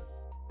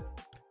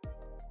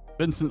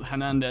 Vincent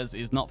Hernandez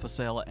is not for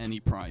sale at any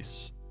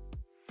price.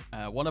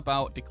 What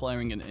about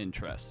declaring an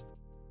interest?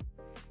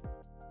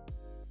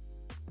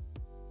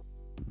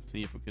 Let's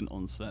see if we can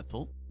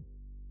unsettle.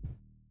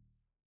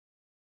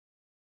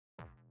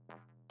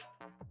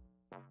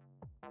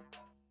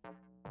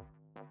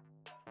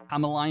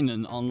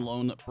 Hammerlinen on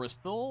loan at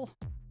Bristol.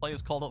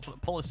 Players called up for the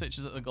Pulisic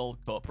is at the Gold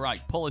Cup.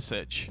 Right,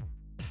 Pulisic.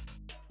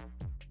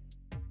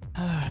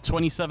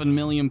 £27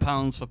 million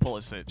for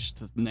Pulisic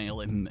to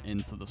nail him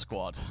into the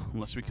squad.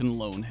 Unless we can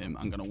loan him.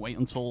 I'm going to wait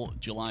until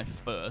July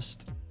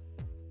 1st.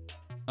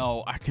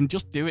 Oh, I can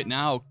just do it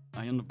now.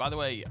 By the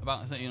way,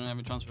 about to say,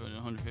 every transfer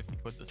 150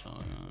 quid this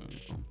time.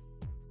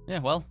 Yeah,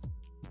 well,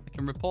 I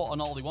can report on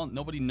all they want.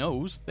 Nobody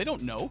knows. They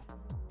don't know.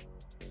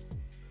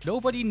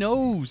 Nobody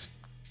knows.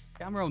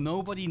 Camero,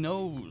 nobody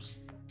knows.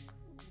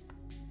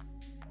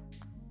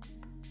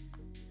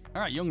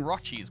 All right, young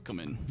Rochi is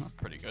coming. That's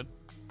pretty good.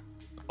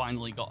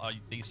 Finally got a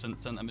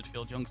decent centre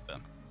midfield youngster.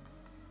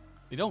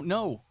 They don't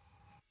know.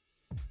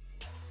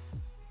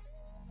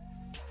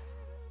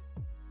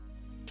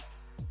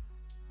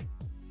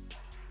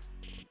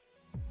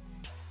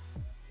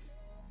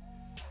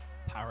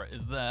 Parrott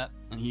is there,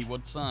 and he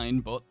would sign,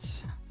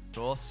 but of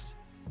course,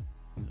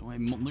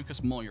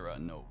 Lucas Moira,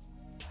 no.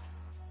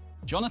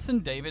 Jonathan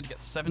David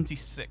gets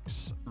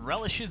 76,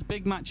 relishes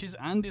big matches,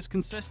 and is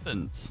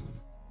consistent.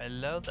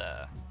 Hello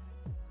there.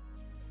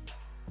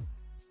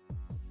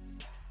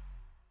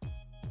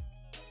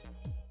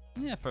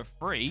 Yeah, for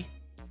free.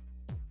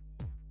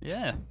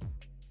 Yeah.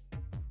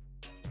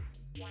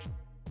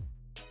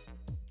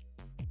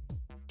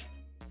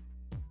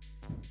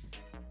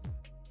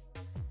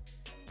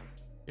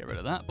 Get rid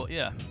of that, but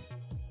yeah.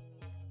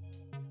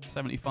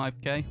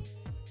 75k.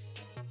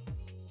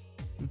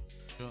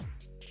 Sure.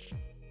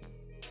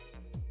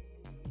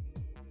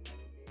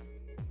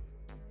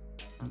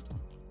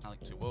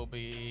 Alex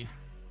Iwobi.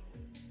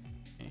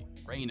 Okay.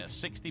 Reina,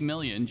 60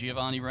 million.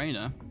 Giovanni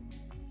Reina.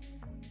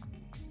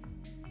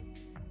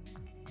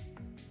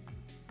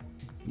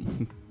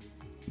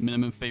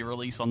 Minimum fee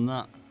release on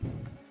that.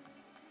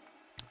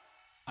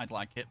 I'd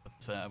like it,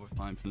 but we're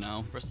fine for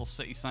now. Bristol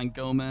City signed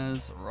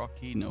Gomez.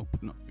 Rocky, nope,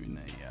 not doing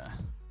a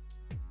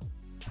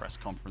press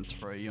conference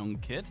for a young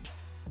kid.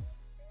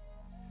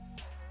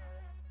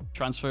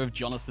 Transfer of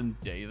Jonathan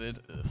David.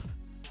 Ugh.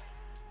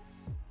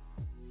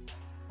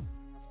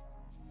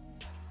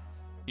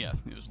 Yeah,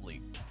 it was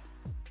leaked.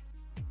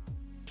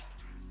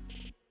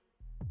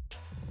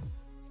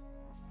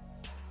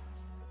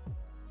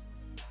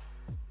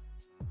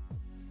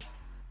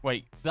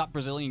 Wait, that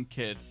Brazilian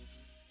kid,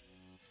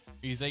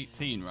 he's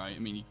 18, right? I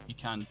mean, he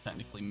can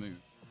technically move,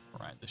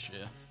 right, this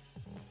year.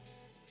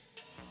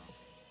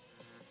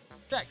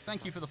 Jack,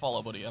 thank you for the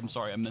follow, buddy. I'm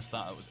sorry, I missed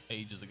that. It was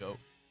ages ago.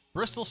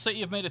 Bristol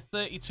City have made a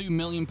 £32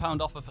 million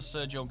offer for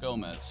Sergio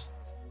Gomez.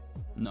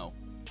 No.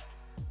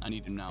 I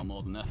need him now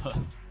more than ever.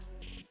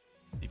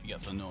 If he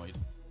gets annoyed.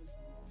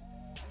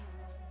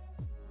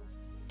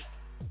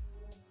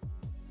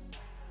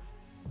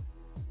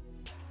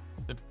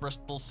 Did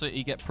Bristol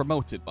City get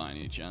promoted by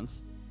any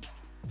chance?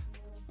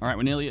 All right,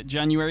 we're nearly at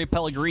January.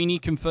 Pellegrini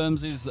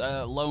confirms his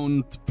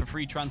loan for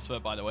free transfer,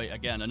 by the way.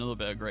 Again, another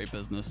bit of great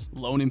business.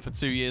 Loan him for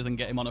 2 years and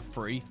get him on a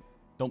free.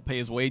 Don't pay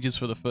his wages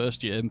for the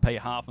first year and pay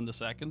half on the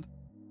second.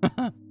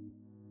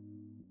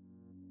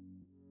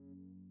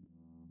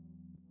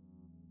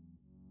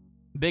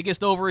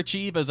 Biggest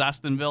overachievers,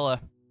 Aston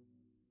Villa.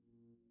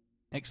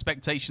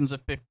 Expectations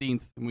of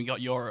 15th, and we got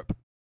Europe.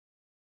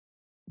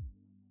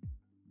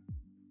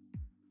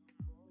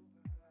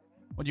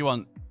 What do you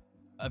want?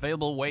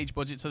 Available wage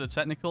budget to the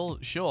technical?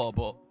 Sure,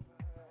 but...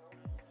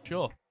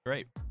 Sure,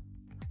 great.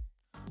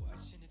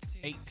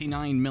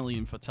 89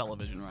 million for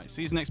television, right.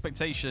 Season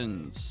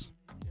expectations.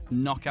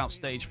 Knockout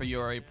stage for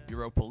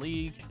Europa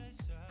League.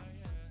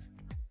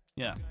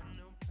 Yeah.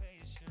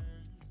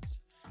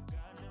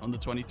 Under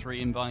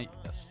 23 invite.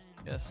 Yes.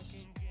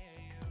 Yes.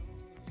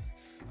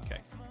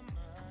 Okay.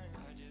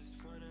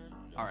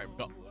 Alright, we've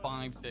got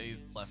 5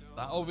 days left.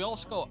 Oh, we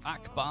also got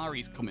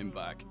Akbari's coming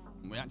back.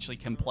 We actually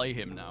can play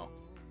him now.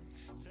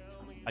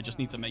 I just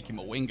need to make him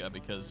a winger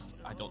because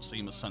I don't see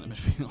him as centre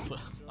midfielder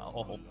at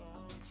all.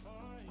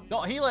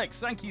 Dot Helix,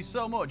 thank you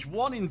so much.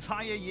 1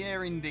 entire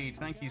year indeed.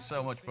 Thank you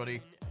so much,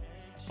 buddy.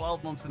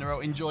 12 months in a row.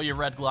 Enjoy your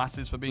red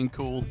glasses for being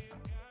cool.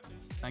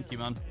 Thank you,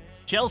 man.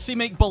 Chelsea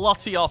make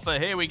Belotti offer.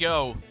 Here we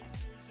go.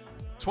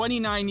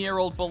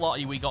 29-year-old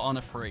Belotti we got on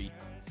a free.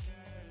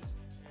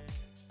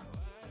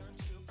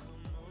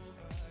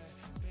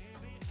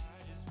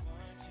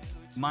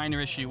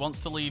 Minor issue. Wants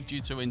to leave due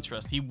to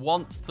interest. He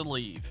wants to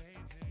leave.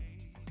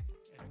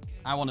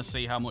 I want to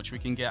see how much we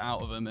can get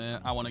out of him here.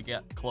 I want to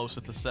get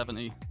closer to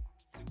 70.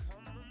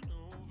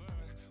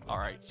 All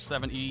right,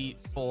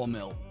 74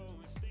 mil.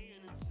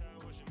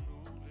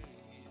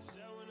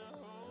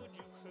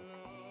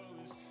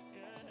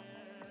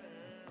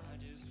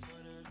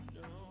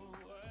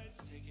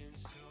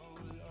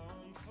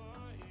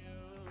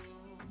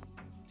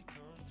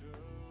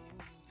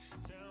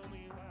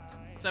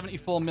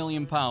 £74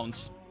 million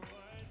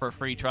for a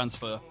free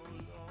transfer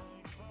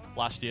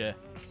last year.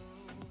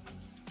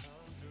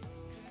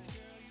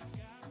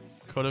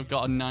 Could have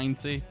got a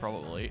 90,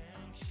 probably.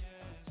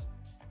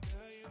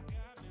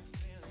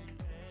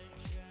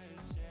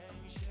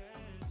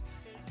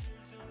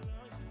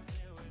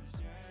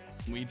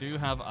 We do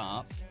have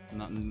Art,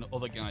 and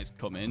other guys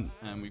come in,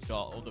 and we've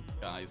got other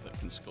guys that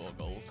can score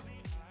goals.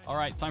 All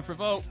right, time for a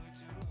vote.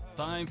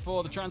 Time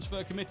for the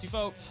transfer committee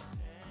vote.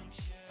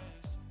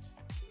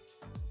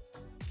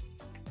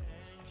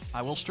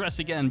 I will stress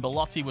again,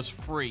 Belotti was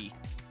free.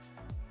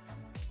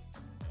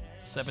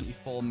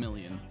 74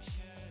 million.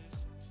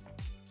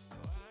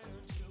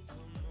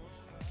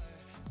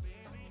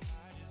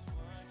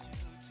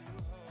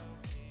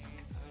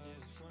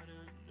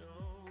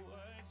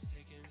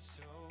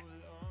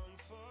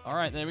 All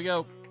right, there we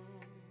go.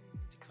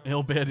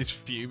 Ilbeard is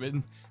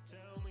fuming.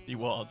 He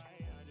was.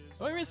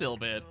 Where is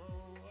Ilbeard?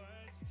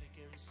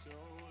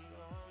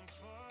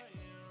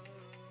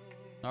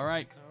 All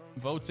right,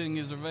 voting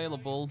is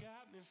available.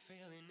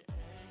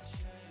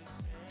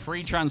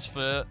 Free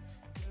transfer.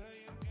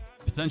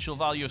 Potential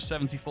value of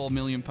 £74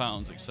 million.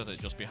 It said it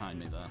just behind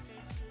me there.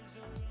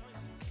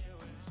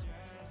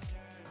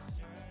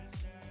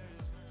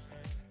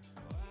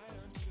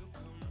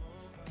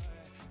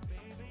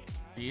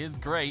 He is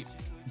great,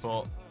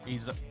 but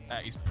he's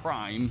at his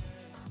prime.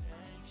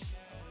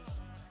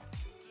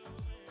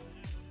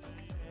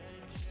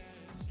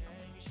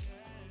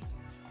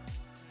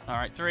 All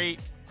right, 3,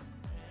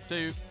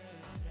 2,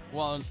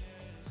 1,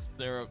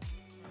 0.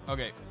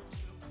 Okay.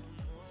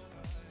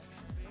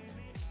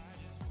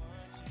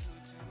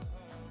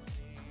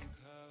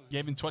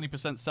 Gave him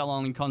 20%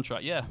 sell-on in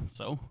contract. Yeah,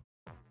 so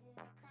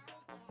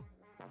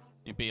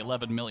it'd be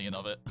 11 million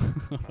of it.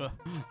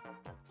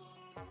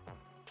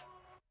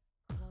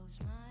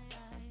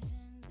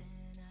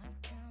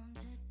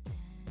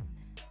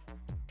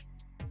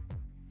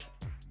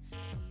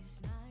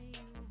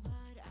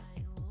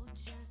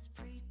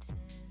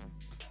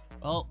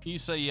 Well, you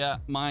say yeah.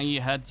 My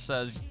head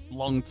says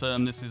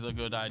long-term, this is a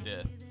good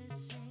idea.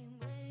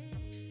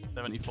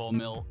 74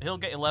 mil. He'll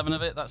get 11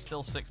 of it. That's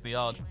still 60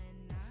 odd.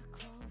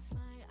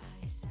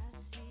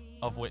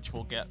 Of which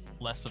we'll get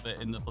less of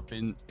it in the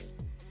flipping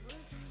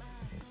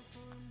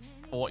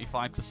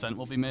 45%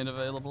 will be made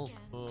available.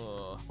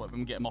 Ugh, but we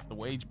can get him off the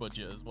wage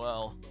budget as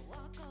well.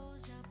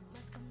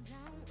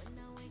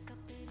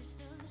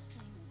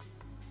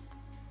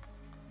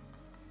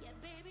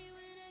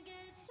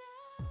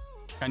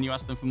 Can you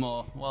ask them for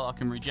more? Well, I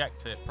can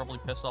reject it. Probably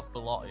piss off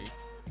Belotti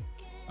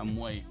and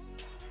wait.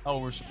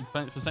 Oh,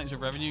 percentage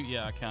of revenue?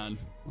 Yeah, I can.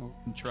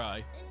 I can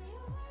try.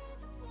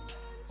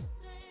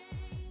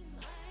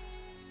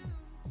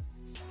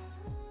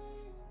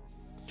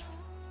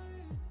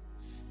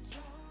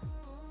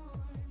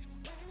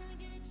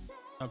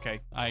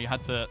 Okay, I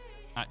had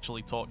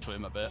actually talk to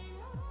him a bit.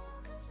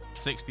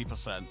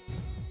 60%.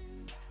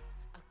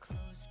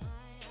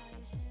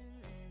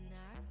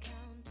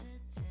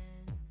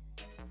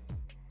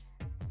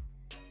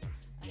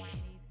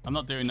 I'm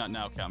not doing that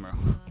now, camera.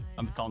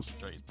 I'm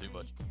concentrating too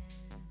much.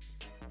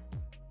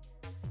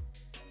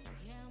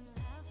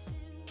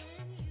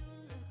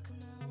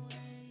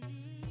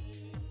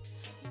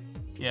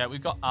 Yeah,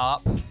 we've got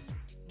Arp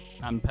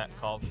and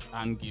Petkov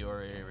and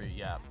Gioriri.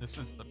 Yeah, this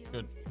is the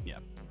good. Yeah.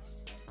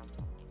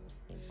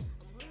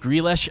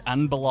 Grealish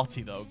and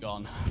Belotti, though,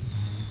 gone.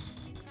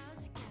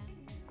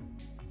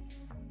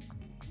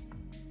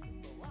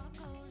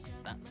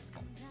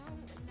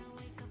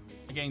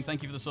 Again,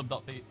 thank you for the sub,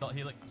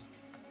 Helix.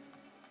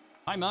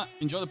 Hi, Matt.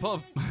 Enjoy the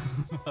pub.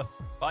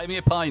 Buy me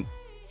a pint.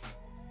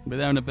 Be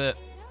there in a bit.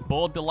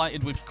 Bored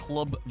delighted with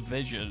Club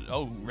Vision.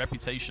 Oh,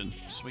 reputation.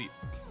 Sweet.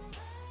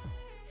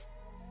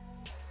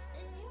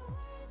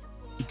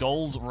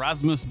 Goals.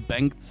 Rasmus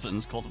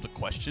Bengtsson's called it a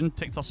question.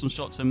 Ticked off some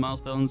short-term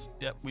milestones.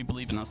 Yep, we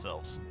believe in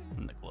ourselves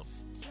and the club.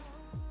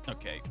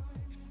 Okay.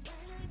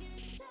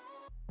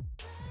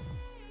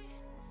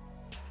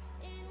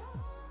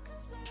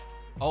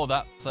 Oh,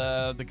 that's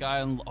the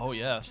guy on... Oh,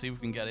 yeah. See if we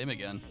can get him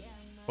again.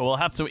 But we'll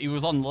have to... He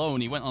was on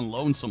loan. He went on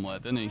loan somewhere,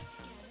 didn't he?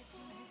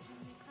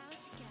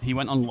 He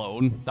went on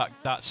loan.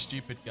 That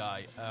stupid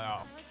guy.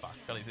 Oh, fuck.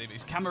 God,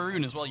 he's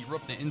Cameroon as well. You're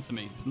rubbing it into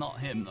me. It's not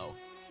him, though.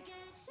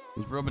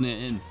 He's rubbing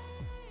it in.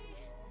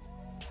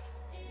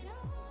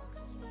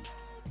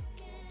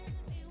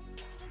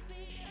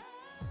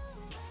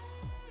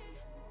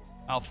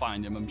 I'll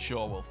find him. I'm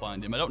sure we'll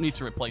find him. I don't need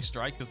to replace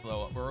strikers,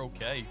 though. We're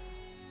okay.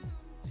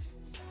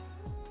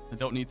 I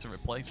don't need to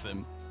replace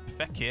him.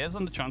 Fekir's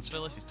on the transfer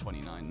list. He's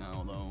 29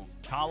 now, though.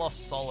 Carlos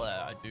Soler.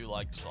 I do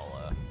like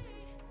Soler.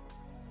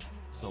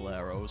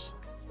 Soleros.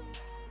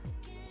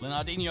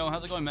 Leonardinho.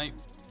 How's it going, mate?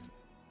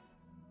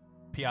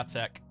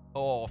 Piatek.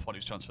 Oh, I thought he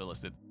was transfer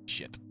listed.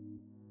 Shit.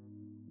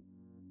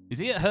 Is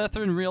he at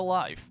Hertha in real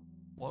life?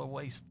 What a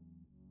waste.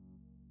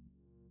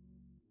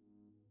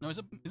 No, is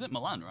it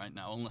Milan right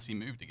now? Unless he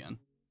moved again.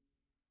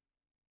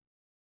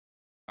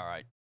 All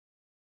right.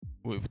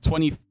 We've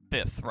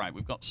 25th. Right,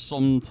 we've got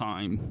some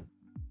time.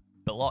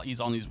 Belotti's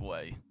on his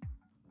way.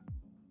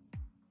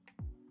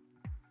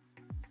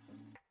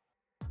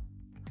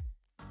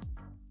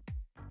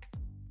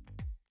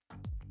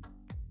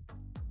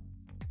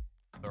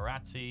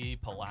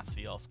 Verratti,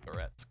 Palacios,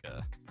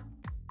 Goretzka.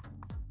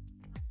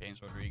 James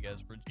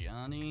Rodriguez,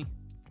 Ruggiani.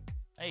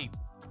 Hey,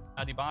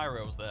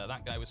 Adebayo's there.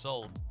 That guy was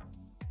sold.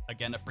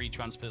 Again, a free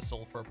transfer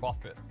sold for a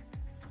profit.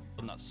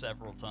 Done that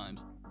several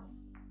times.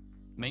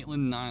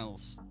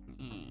 Maitland-Niles.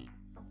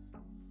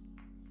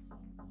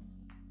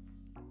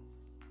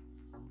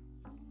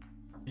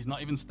 He's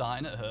not even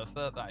starting at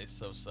Hertha. That is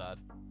so sad.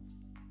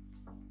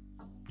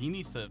 He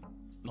needs to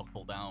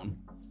knuckle down.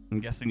 I'm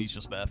guessing he's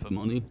just there for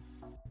money.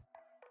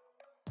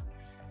 I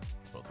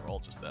suppose they're all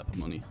just there for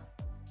money.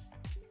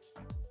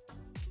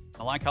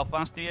 I like how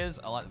fast he is.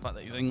 I like the fact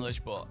that he's English,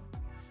 but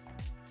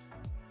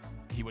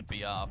he would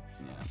be our...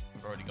 Yeah,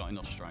 we've already got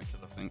enough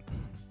strikers, I think.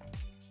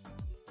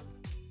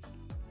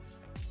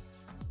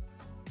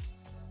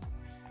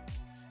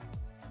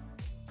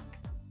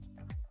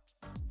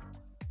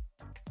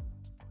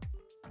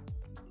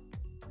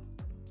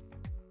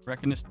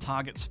 Reckon this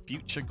targets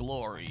future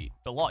glory.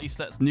 Belotti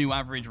sets new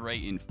average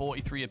rating.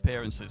 43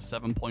 appearances,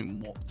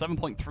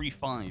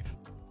 7.35.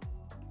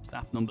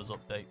 Staff numbers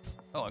updates.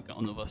 Oh, I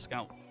got another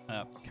scout.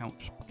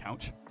 Couch.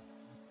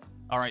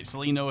 All right,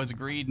 Celino has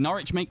agreed.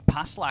 Norwich make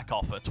Paslak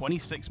offer.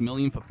 26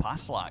 million for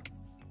Paslak.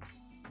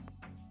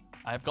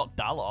 I have got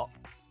Dalot.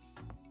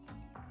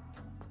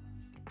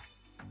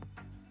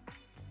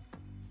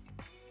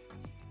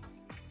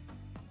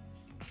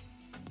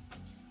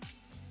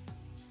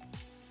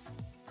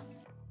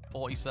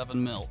 $47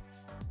 mil.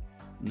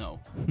 No.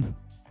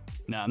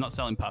 No, I'm not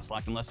selling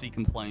Paslak unless he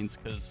complains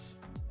because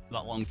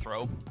that long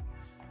throw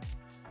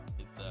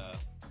is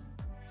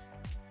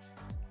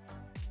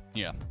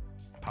yeah,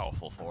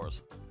 powerful for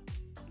us.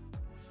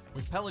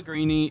 With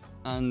Pellegrini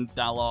and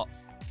Dalot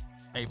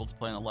able to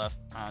play on the left,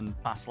 and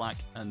Paslak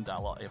and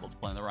Dalot able to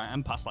play on the right,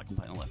 and Paslak can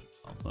play on the left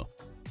as well.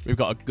 So we've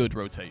got a good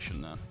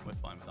rotation there. We're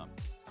fine with that.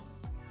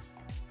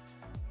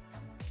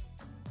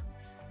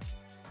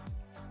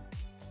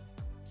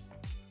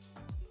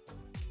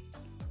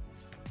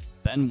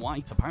 Ben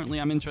White. Apparently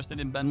I'm interested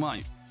in Ben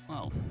White.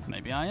 Well,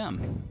 maybe I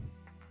am.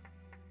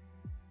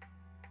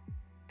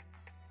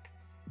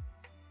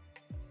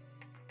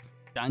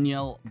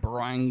 Daniel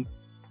Bragcana.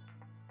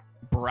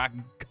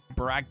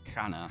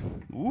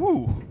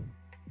 Ooh.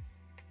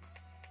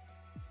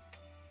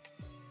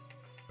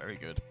 Very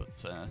good,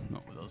 but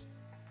not with us.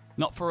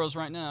 Not for us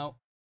right now.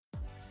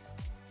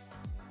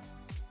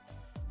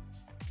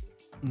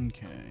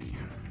 Okay.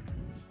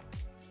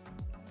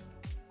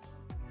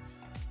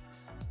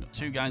 Got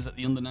two guys at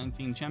the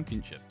Under-19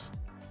 Championships.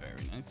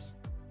 Very nice.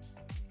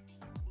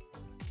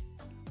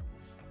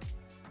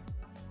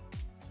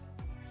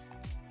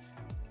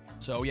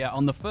 So yeah,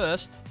 on the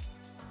first,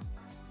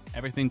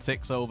 everything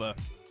ticks over.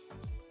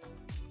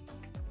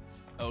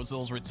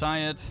 Ozil's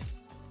retired.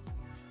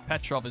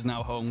 Petrov is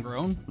now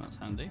homegrown. That's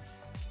handy.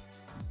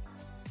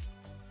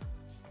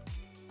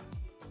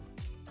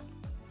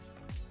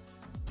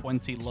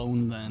 $20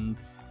 loan and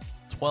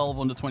 12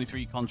 under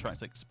 23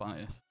 contracts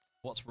expired.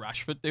 What's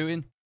Rashford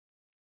doing?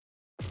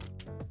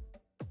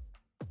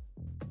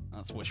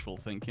 That's wishful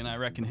thinking. I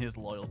reckon his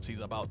loyalty's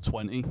about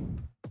 20.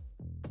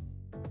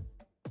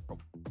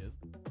 Probably is.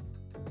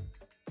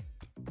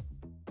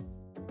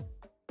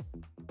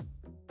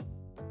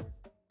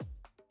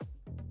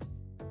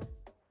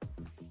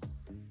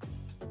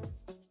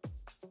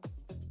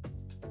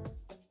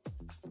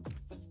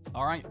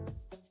 All right.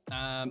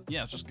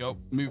 Yeah, just go.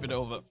 Move it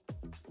over.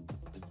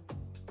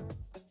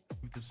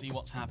 We can see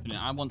what's happening.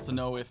 I want to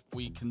know if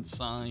we can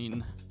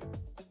sign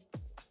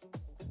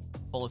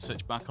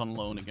Pulisic back on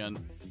loan again.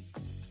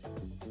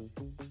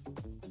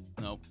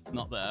 No,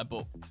 not there,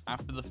 but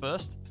after the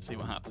first, see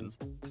what happens.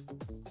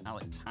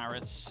 Alex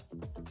Harris.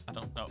 I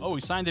don't know. Oh,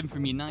 we signed him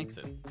from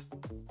United.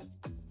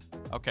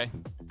 Okay.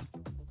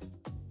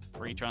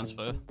 Free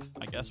transfer,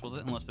 I guess, was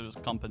it? Unless there was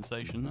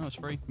compensation. No, it's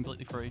free.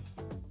 Completely free.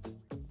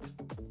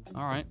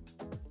 All right.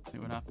 See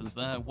what happens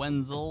there.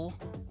 Wenzel.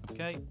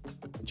 Okay.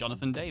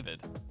 Jonathan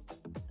David.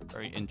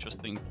 Very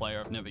interesting player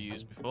I've never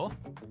used before.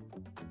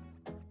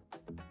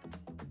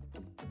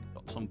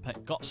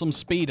 Got some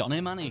speed on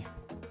him, hasn't he?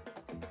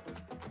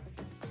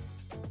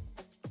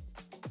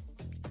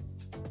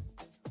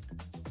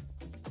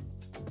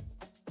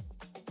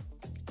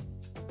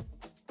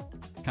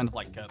 Kind of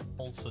like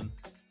Paulson.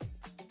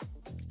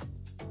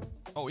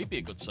 Oh, he'd be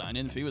a good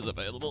sign-in if he was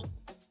available.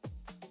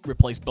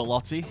 Replace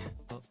Belotti.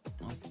 But,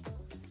 well,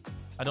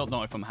 I don't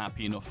know if I'm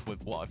happy enough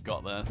with what I've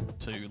got there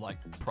to like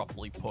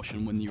properly push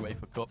and win the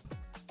UEFA Cup.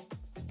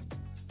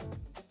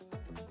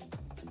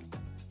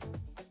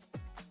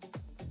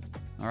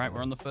 All right,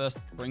 we're on the first.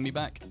 Bring me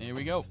back. Here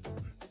we go.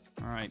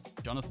 All right,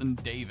 Jonathan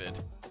David.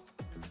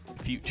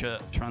 Future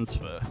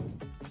transfer.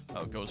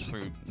 Oh, it goes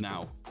through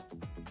now.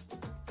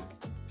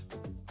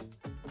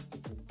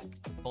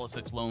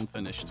 Pulisic loan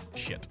finished.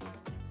 Shit.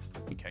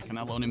 Okay, can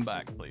I loan him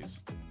back,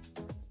 please?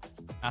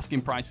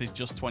 Asking price is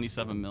just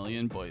 27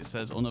 million, but it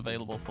says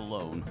unavailable for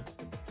loan.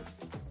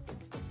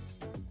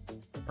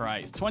 All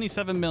right, it's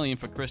 27 million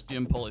for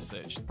Christian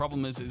Pulisic. The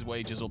problem is his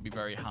wages will be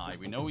very high.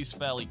 We know he's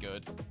fairly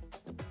good.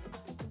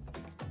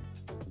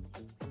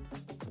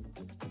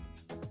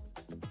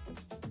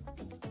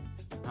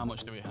 How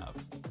much do we have?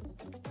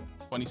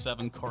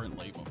 27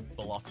 currently, but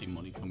Belotti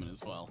money coming as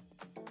well.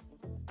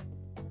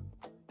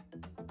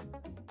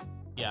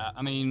 Yeah,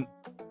 I mean...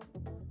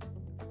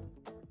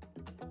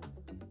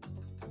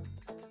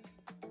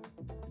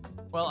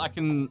 Well, I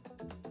can...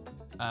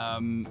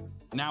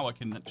 now I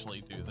can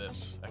actually do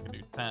this. I can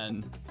do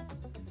 10.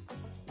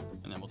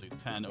 And then we'll do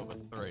 10 over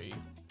 3.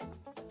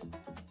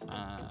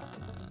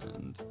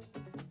 And...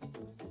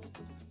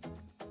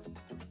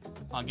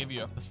 I'll give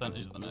you a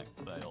percentage of the next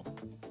sale.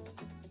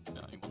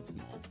 No, he wants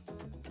more.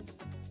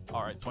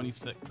 Alright,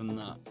 26 and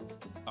that.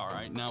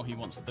 Alright, now he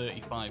wants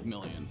 35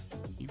 million.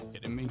 Are you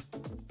kidding me?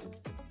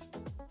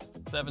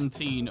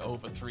 17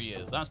 over 3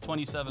 years. That's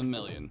 27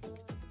 million.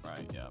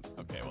 Right, yeah.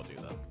 Okay, we'll do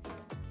that.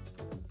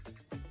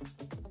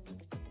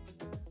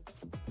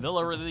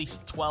 Villa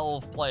released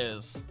 12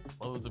 players.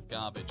 Loads of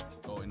garbage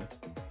going.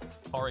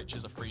 Porridge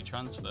is a free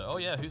transfer. Oh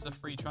yeah, who's a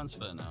free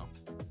transfer now?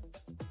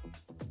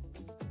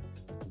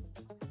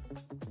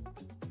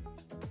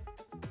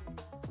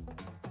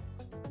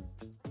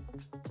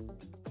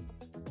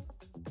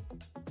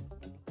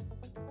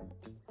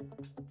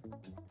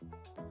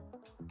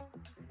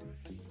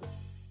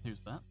 Who's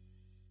that?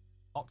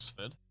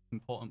 Oxford,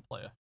 important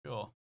player.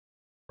 Sure.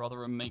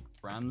 Rotherham make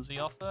Ramsey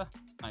offer?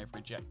 I have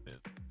rejected.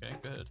 Okay,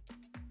 good.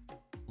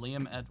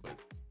 Liam Edward,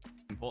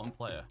 important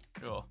player.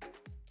 Sure.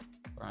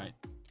 Right.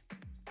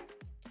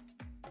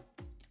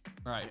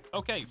 Right.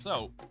 Okay,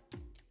 so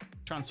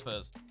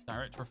transfers.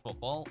 Director of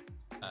football.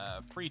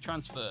 Free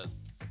transfers.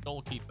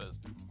 Goalkeepers.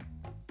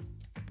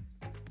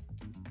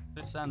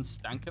 Dusan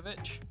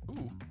Stankovic.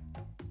 Ooh.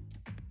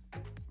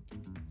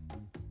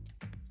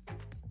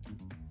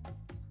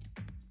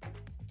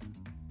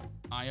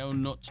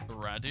 Ionut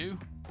Radu.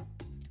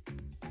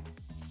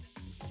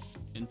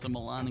 Inter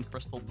Milan and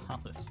Crystal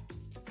Palace.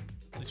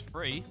 It's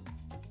free.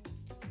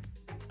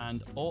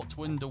 And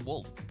Ortwin de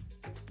Wolf.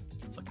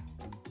 It's a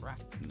crap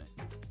name.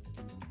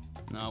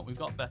 No, we've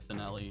got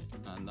Bettinelli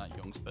and that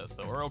youngster,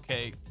 so we're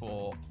okay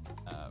for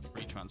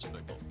free transfer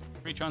goal.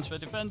 Free transfer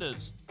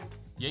defenders.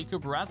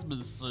 Jacob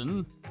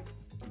Rasmussen.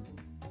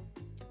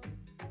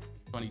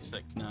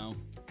 26 now.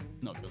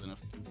 Not good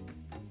enough.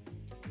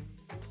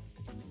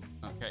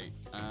 Okay.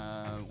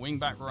 Wing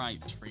back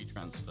right, free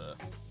transfer.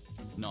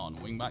 None.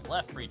 Wing back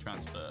left, free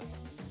transfer.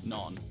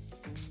 None.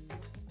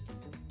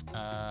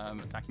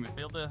 Attacking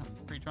midfielder,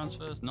 free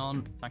transfers.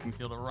 None. Attacking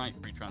midfielder right,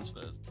 free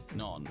transfers.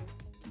 None.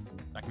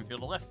 Attacking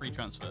midfielder left, free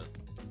transfers.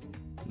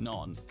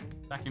 None.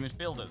 Attacking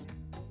midfielders.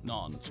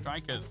 None.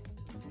 Strikers.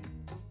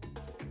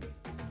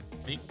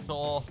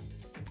 Victor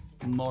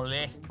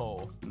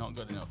Molejo. Not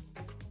good enough.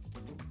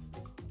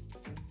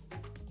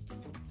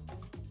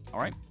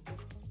 Alright.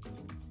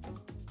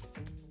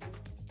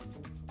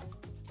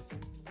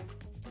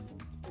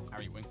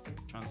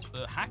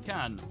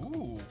 Hakan.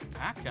 Ooh,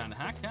 Hakan.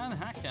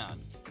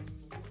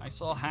 I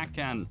saw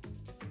Hakan.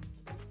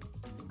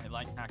 I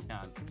like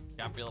Hakan.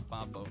 Gabriel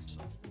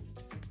Barbosa.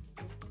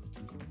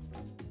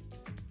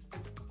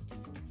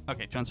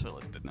 Okay, transfer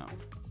listed now.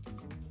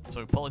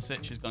 So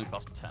Pulisic is going to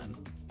cost 10.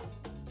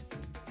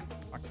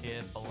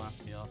 Akir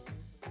Palacios.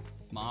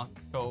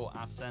 Marco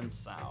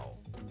Asensao.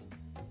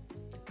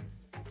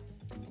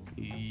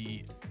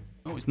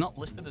 He's not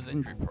listed as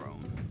injury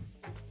prone.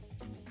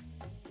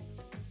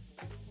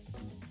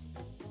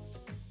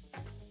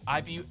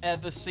 Have you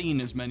ever seen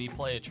as many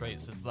player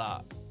traits as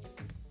that?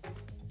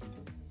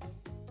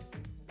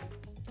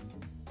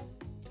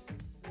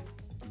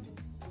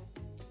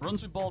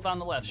 Runs with ball down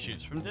the left,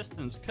 shoots from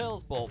distance,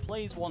 curls ball,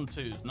 plays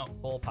 1-2s, knocks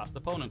ball past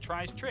opponent,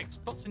 tries tricks,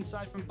 cuts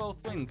inside from both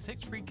wings,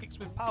 hits free kicks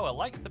with power,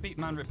 likes to beat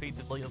man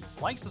repeatedly,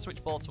 likes to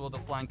switch ball to other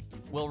flank,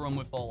 will run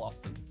with ball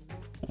often.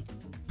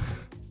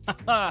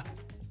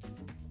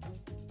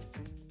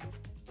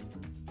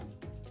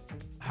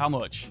 How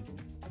much?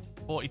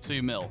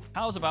 42 mil.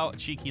 How's about a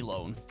cheeky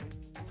loan?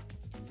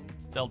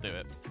 They'll do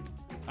it.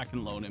 I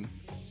can loan him.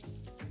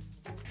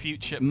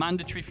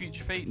 Mandatory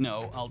future fee?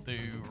 No, I'll do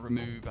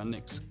remove and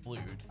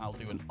exclude. I'll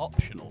do an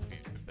optional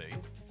future fee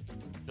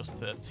just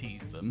to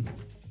tease them.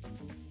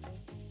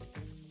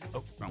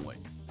 Oh, wrong way.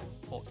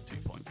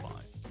 42.5.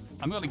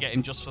 I'm going to get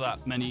him just for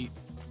that many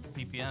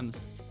PPMs.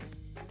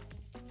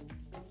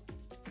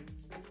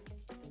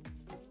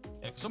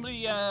 If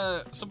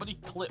somebody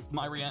clip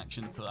my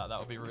reaction to that. That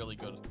would be really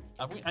good.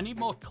 I need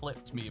more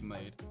clips being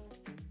made.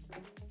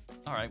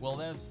 All right, well,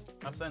 there's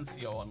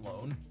Asensio on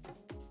loan.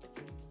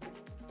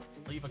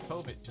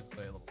 Livakovic is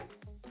available.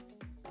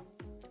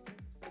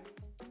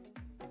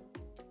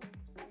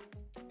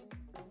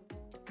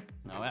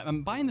 No,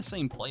 I'm buying the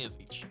same players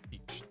each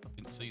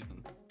fucking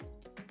season.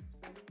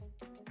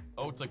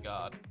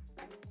 Odegaard.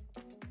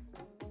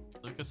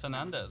 Lucas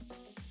Hernandez.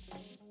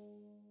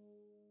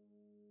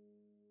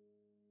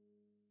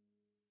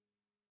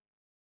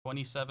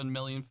 $27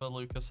 million for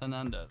Lucas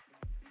Hernandez.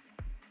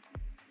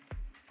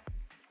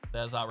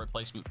 There's our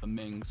replacement for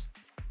Mings.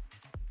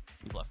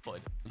 He's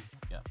left-footed.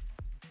 Yeah.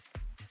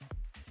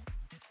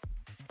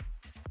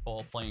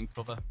 Ball playing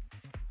cover.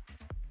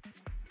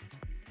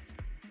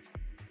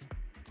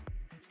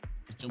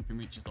 His jumping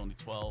reach is only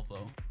 12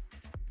 though.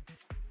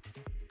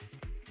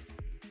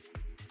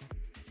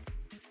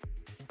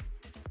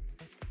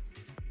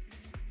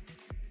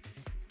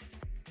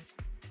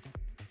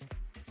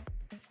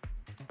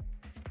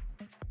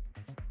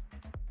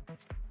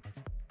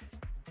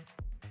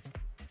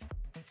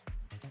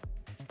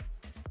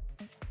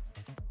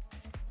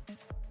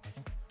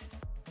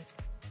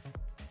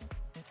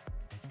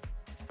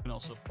 Can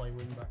also play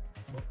wingback,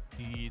 but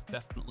he's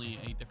definitely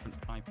a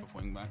different type of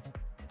wingback.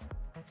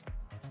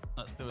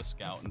 Let's do a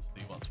scout and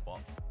see what's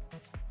what.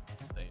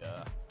 It's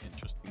a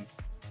interesting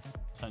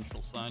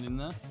potential sign in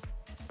there.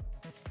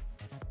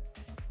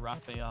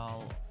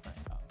 Rafael,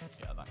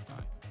 yeah, that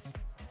guy.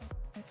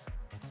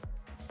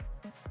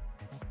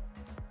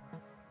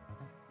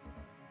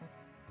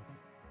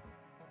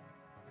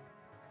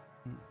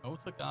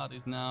 Odegaard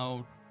is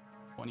now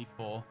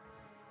 24.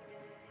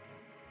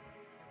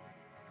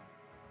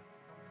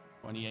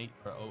 28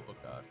 for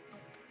Odegaard.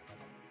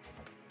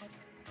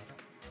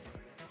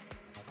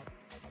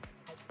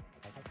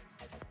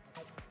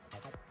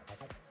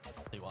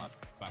 See what?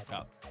 Back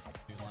up.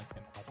 Do like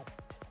him.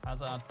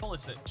 Hazard,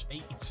 Pulisic.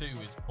 82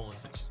 is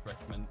Pulisic's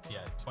recommend.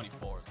 Yeah,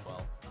 24 as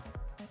well.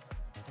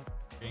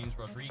 James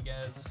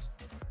Rodriguez.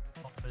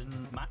 Austin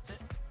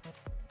Matip.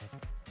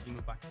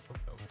 Timo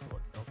Bakayoko.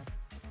 What else?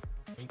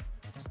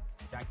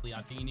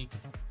 Gagliardini.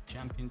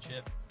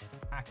 Championship.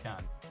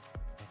 Hakan.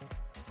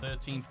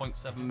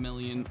 13.7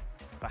 million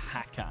for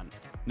Hakan.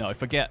 No, I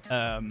forget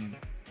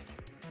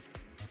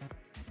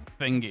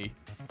thingy.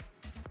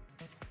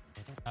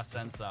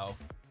 Asensao.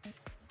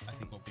 I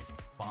think we'll be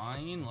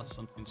fine unless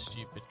something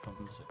stupid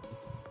comes in.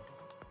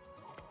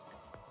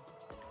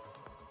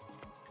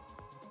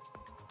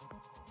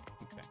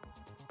 Okay.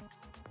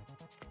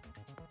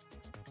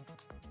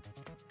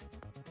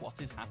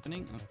 What is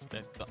happening?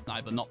 They're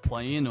either not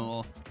playing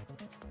or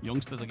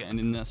youngsters are getting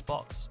in their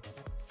spots.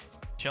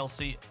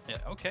 Chelsea, yeah,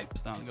 okay,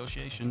 start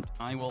negotiation.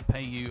 I will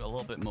pay you a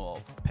little bit more.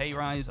 Pay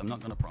rise, I'm not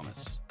going to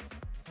promise.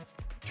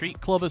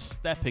 Treat club as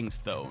stepping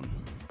stone.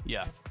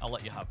 Yeah, I'll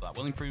let you have that.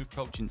 Will improve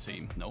coaching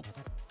team. Nope.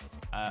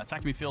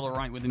 Attacking midfielder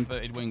right with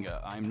inverted winger.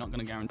 I'm not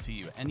going to guarantee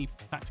you any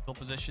tactical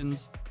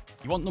positions.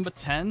 You want number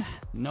 10?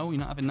 No, you're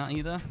not having that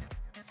either.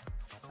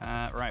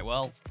 Right,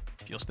 well,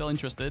 if you're still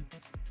interested.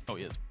 Oh,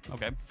 he is.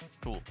 Okay,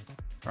 cool.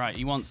 Right,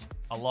 he wants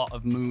a lot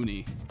of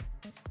Mooney.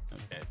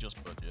 Okay,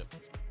 just budget.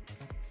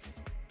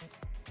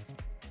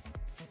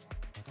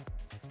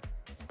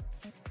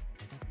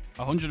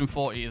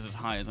 $140 is as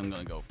high as I'm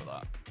going to go for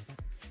that.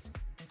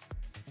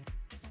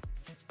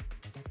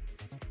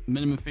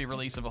 Minimum fee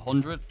release of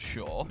 100,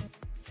 sure.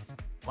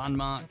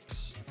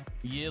 Landmarks,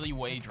 yearly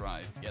wage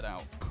rise, get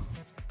out.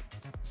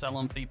 Sell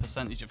on fee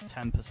percentage of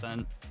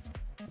 10%,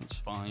 that's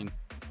fine.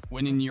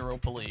 Winning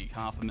Europa League,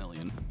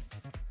 $500,000.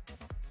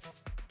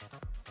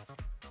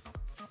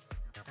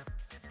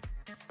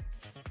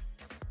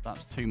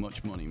 That's too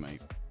much money,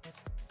 mate.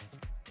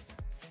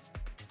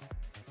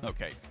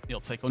 Okay, he'll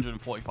take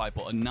 145,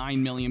 but a £9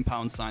 million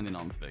signing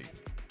on fee.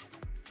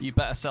 You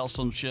better sell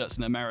some shirts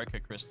in America,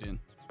 Christian.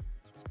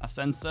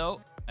 Ascenso,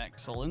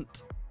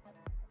 excellent.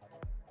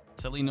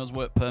 Celino's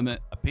work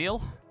permit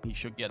appeal. He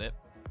should get it.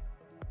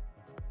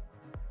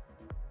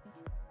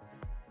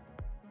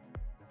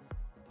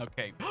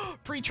 Okay.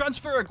 Free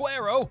transfer,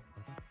 Aguero!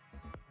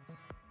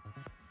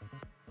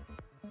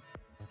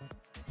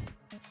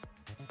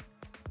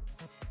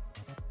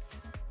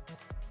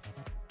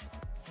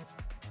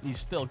 He's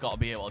still got to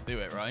be able to do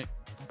it, right?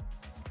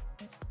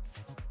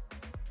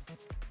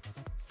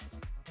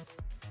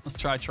 Let's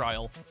try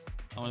trial.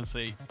 I want to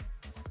see.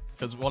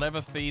 Because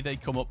whatever fee they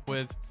come up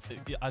with,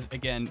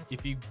 again,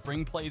 if you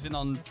bring players in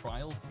on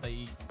trials,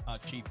 they are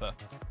cheaper.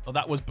 Well,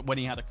 that was when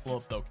he had a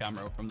club, though,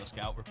 Camero, from the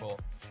scout report.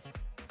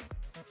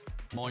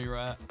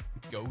 Moira,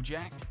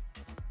 Gojak.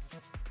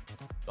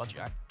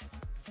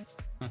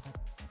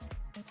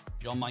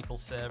 John Michael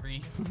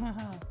Seri.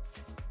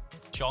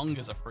 Chong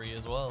is a free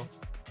as well.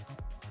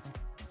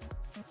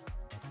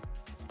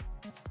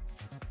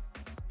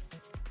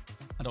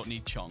 I don't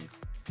need Chong.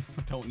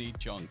 I don't need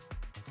Chong.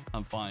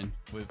 I'm fine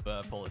with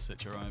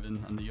Pulisic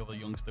arriving and the other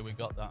youngster we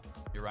got, that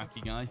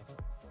Iraqi guy.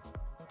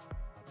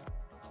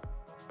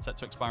 Set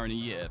to expire in a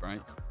year,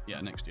 right? Yeah,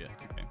 next year.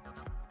 Okay.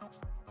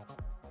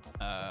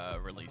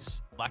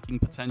 Release. Lacking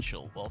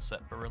potential. Well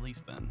set for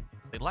release then.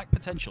 They lack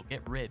potential.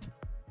 Get rid.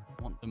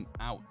 Want them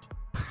out.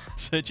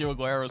 Sergio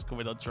Aguero's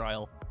coming on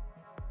trial.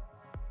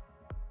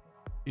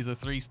 He's a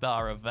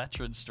 3-star, a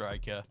veteran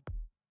striker.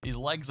 His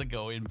legs are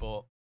going,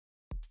 but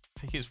I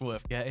think it's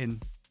worth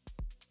getting.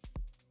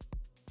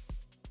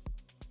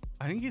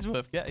 I think he's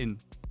worth getting.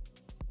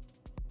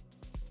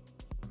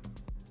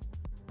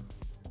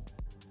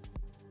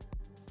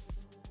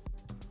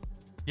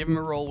 Give him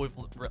a role with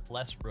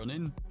less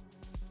running.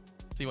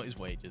 See what his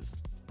wage is.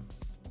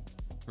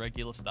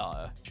 Regular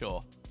starter,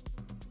 sure.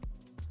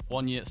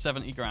 1 year,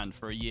 70 grand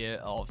for a year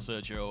of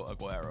Sergio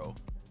Aguero.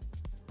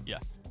 Yeah.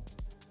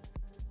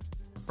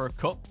 For a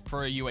cup,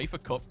 for a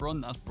UEFA Cup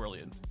run, that's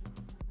brilliant.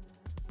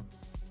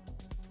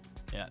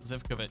 Yeah,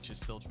 Zivkovic is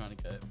still trying to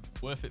get it.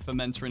 Worth it for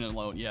mentoring and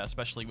loan. Yeah,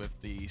 especially with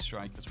the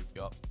strikers we've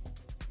got.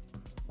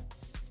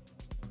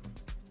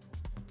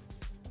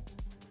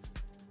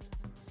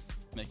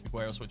 Make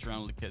Aguero switch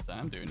around with the kids. I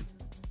am doing.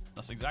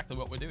 That's exactly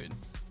what we're doing.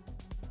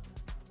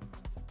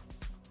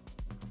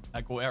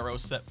 Aguero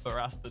set for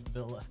Aston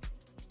Villa.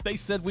 They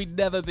said we'd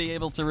never be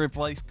able to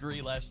replace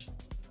Grealish.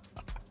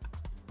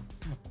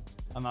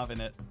 I'm having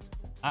it.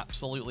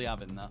 Absolutely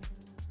having that.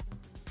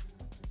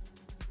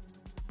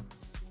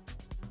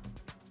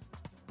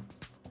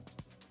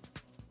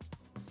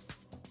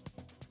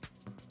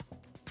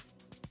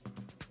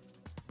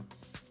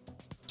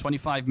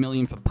 $25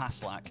 million for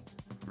Paslak.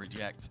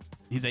 Reject.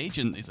 His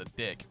agent is a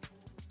dick.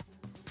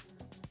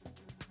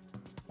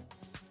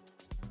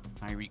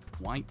 Tyreek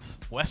White.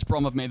 West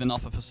Brom have made an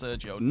offer for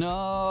Sergio.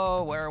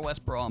 No! Where are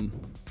West Brom?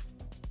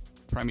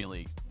 Premier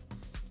League.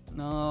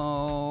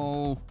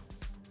 No!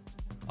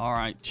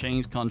 Alright,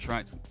 change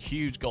contract.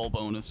 Huge goal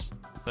bonus.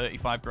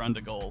 35 grand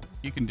a goal.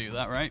 You can do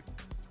that, right?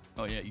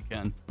 Oh yeah, you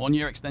can. 1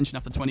 year extension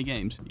after 20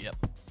 games. Yep.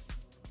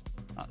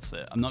 That's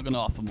it. I'm not going to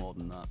offer more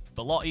than that.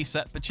 Belotti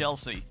set for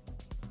Chelsea.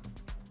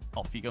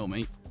 Off you go,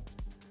 mate.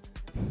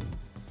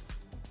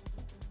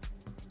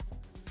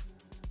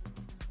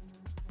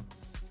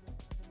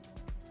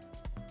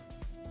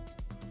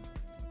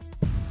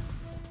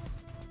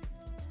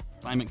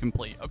 Assignment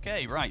complete.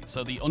 Okay, right.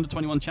 So the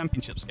Under-21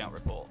 Championship Scout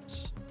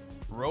reports.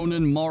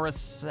 Ronan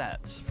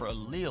Morissette for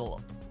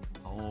Lille.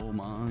 Oh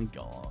my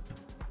god.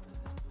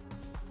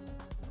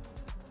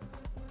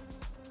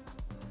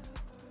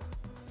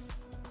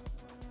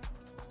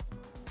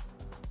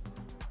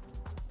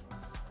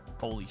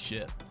 Holy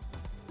shit.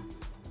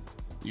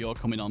 You're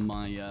coming on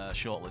my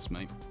shortlist,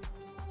 mate.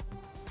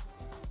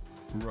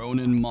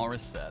 Ronan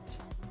Morissette.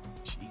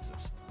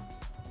 Jesus.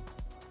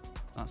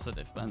 That's a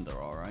defender,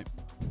 alright.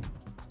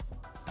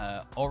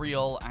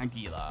 Oriol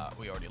Aguilar.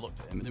 We already looked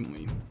at him, didn't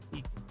we?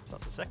 So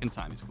that's the second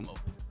time he's come up.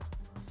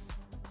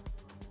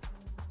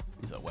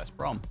 He's at West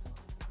Brom.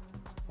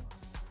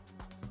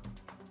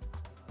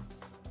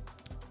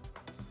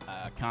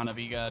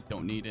 Carnaviga,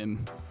 don't need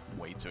him.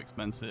 Way too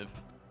expensive.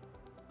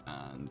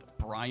 And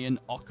Brian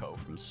Occo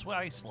from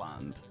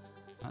Switzerland.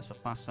 That's a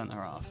fast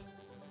centre-half.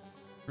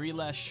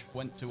 Grealish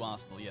went to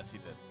Arsenal. Yes, he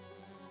did.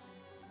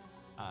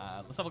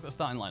 Let's have a look at the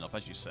starting lineup,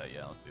 as you say.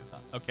 Yeah, let's do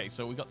that. Okay,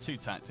 so we've got two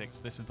tactics.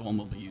 This is the one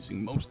we'll be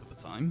using most of the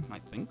time, I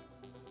think.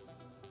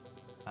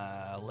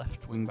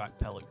 Left wing-back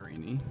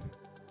Pellegrini.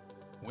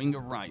 Winger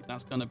right,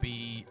 that's going to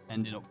be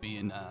ending up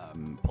being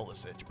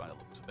Pulisic by the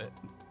looks of it.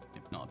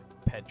 If not,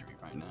 Pedri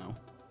right now.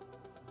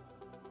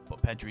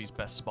 But Pedri's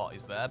best spot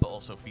is there, but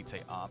also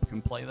Fite Arp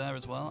can play there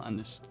as well. And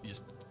this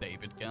just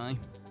David guy.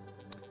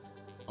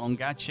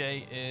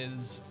 Ongache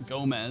is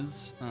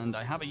Gomez, and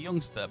I have a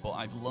youngster, but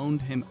I've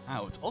loaned him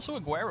out. Also,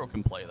 Aguero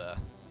can play there.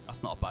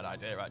 That's not a bad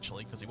idea,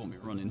 actually, because he won't be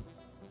running.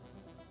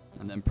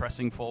 And then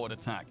pressing forward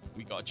attack,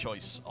 we got a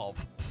choice of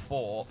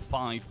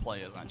 5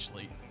 players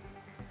actually.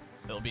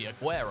 It'll be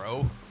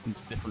Aguero,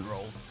 it's a different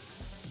role.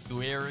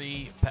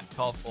 Guiri,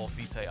 Petkov, or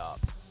Vite Arp.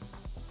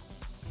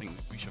 I think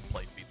we should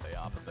play Vite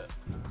Arp a bit.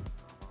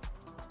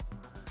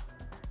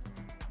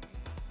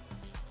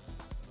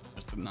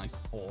 Just a nice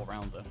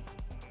all-rounder.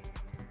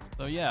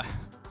 So yeah,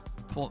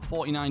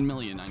 49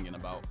 million hanging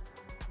about.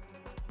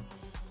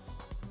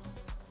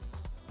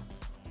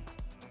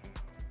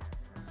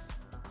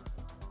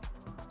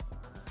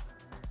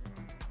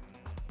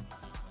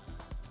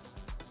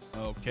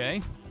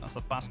 Okay, that's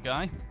a fast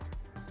guy.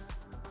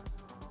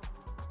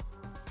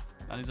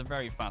 That is a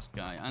very fast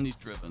guy, and he's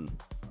driven.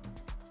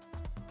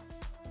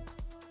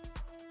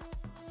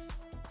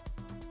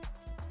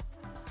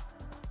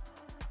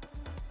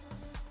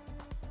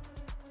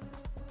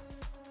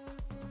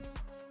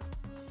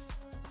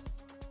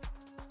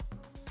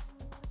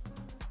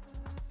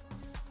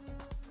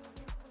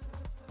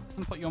 I'm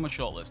gonna put you on my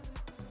shortlist.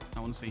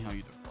 I want to see how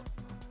you do.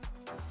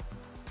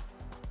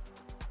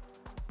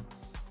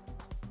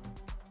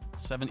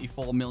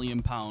 74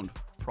 million pound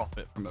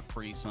profit from a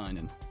free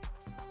signing.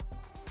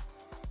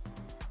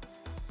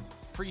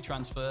 Free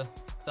transfer,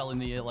 sell in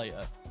the year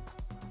later.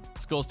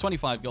 Scores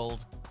 25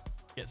 goals,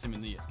 gets him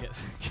in the year.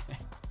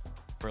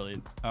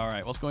 Brilliant. All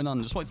right, what's going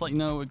on? Just wanted to let you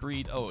know.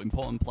 Agreed. Oh,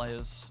 important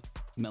players: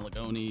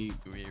 Melagoni,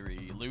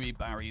 Guiri, Louis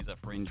Barry's a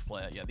fringe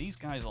player. Yeah, these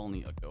guys all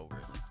need a go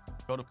really.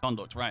 Code of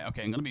conduct. Right.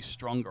 Okay, I'm gonna be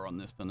stronger on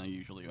this than I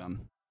usually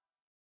am.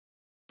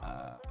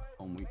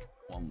 1 week.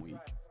 1 week.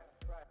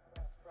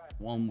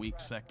 1 week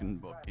second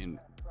booking,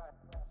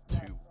 2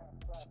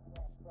 weeks.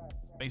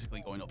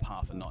 Basically going up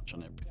half a notch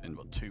on everything,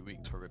 but 2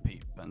 weeks for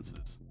repeat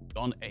offences.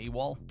 Gone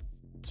AWOL,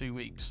 2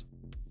 weeks.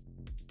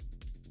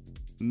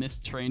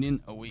 Missed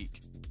training, a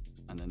week.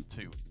 And then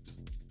 2 weeks.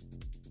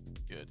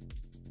 Good.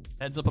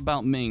 Heads up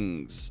about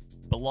Mings.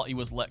 Belotti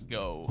was let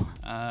go.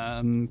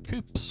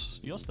 Coops,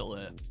 you're still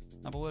here.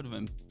 Have a word with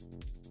him.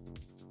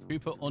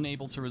 Cooper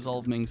unable to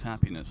resolve Mings'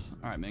 happiness.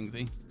 Alright,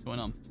 Mingsy, what's going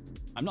on?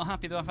 I'm not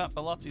happy that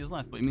Belotti has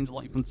left, but it means a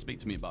lot you can speak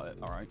to me about it,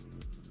 alright?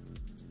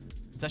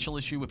 Potential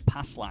issue with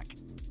Paslak.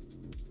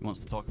 He wants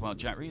to talk about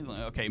Jack Reed.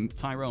 Okay,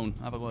 Tyrone,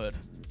 have a word.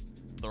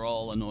 They're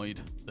all annoyed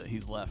that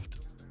he's left.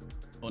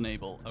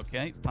 Unable.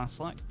 Okay,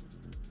 Paslak.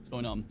 What's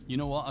going on? You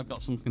know what? I've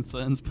got some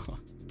concerns, but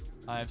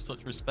I have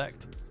such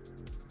respect.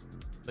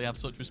 They have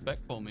such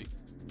respect for me.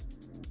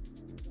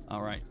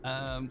 Alright,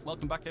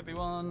 welcome back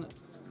everyone.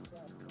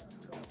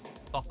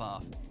 Top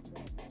half.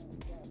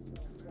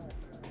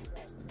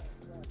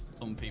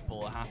 Some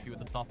people are happy with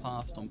the top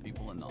half, some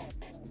people are not.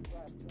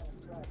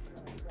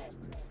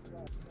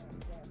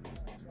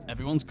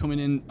 Everyone's coming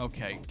in.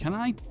 Okay, can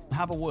I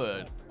have a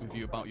word with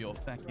you about your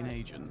fucking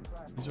agent?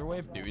 Is there a way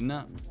of doing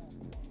that?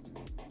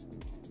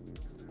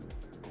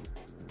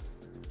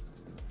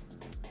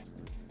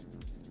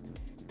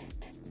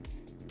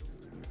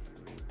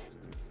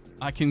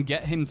 I can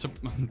get him to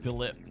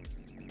delete.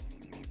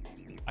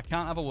 I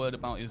can't have a word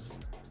about his...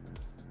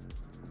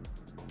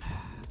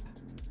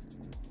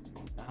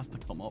 It has to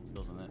come up,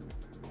 doesn't it?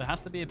 There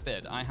has to be a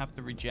bid. I have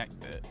to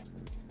reject it.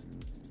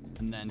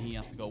 And then he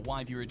has to go, why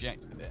have you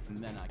rejected it? And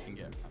then I can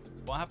get...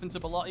 What happened to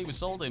Belotti? We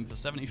sold him for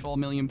 £74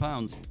 million.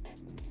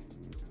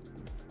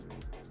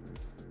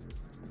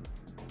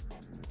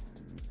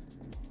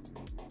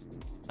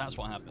 That's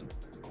what happened.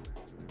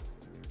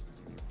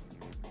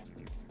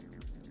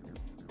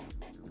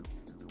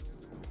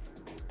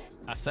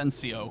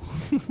 Asensio.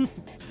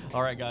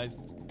 Alright, guys.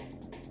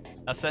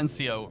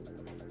 Asensio.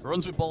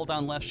 Runs with ball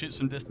down left, shoots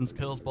from distance,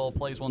 curls ball,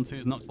 plays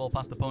 1-2s, knocks ball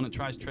past opponent,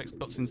 tries tricks,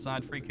 cuts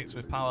inside, free kicks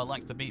with power,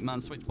 likes to beat man,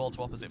 switch ball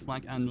to opposite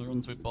flank, and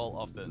runs with ball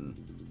often.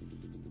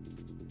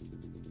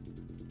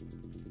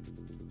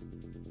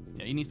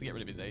 Yeah, he needs to get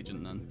rid of his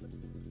agent then.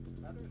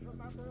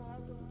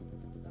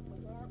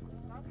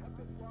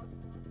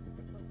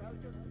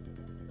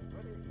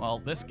 Well,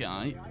 this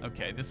guy,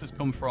 okay, this has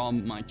come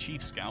from my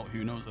chief scout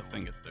who knows a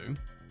thing or two.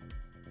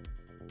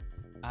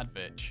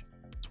 Advich,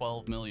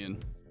 12 million.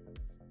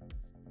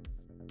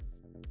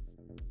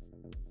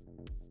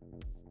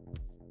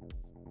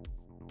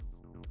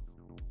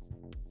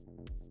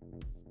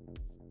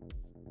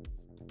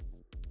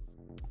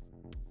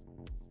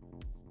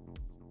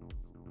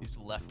 He's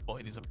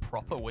left-footed. He's a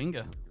proper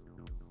winger.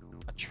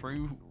 A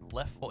true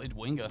left-footed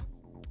winger.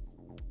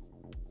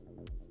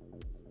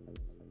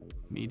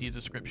 Media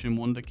description,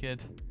 Wonder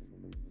Kid.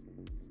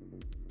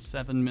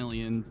 7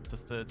 million to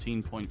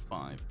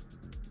 13.5.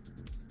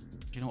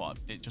 Do you know what?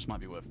 It just might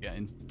be worth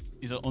getting.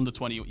 He's an under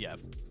 20, yeah.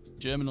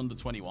 German under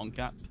 21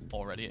 cap,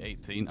 already at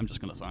 18. I'm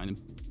just going to sign him.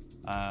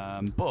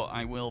 But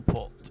I will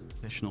put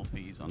additional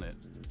fees on it.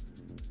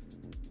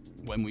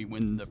 When we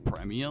win the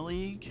Premier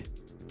League,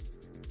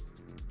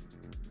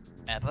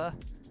 ever,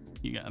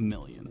 you get $1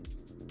 million.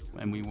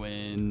 When we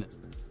win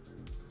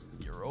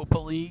Europa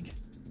League,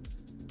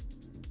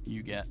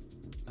 you get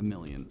 $1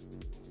 million.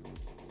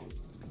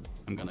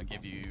 I'm gonna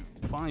give you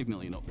 5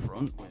 million up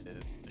front with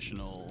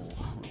additional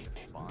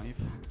 5.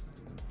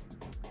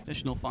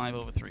 Additional 5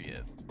 over 3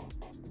 years.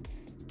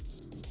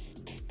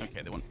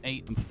 Okay, they want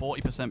 8 and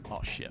 40%.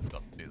 Oh, shit, I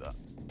forgot to do that.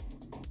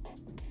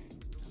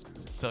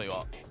 Tell you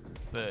what,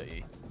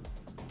 30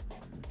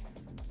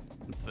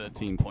 and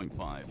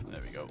 13.5.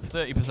 There we go.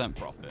 30%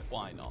 profit.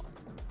 Why not?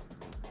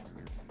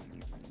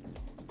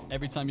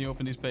 Every time you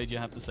open this page, you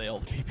have to say all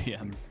the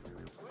PPMs.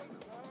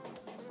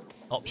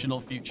 Optional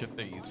future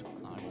fees.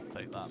 I will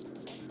take that.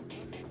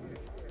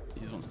 He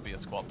just wants to be a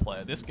squad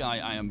player. This guy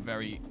I am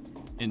very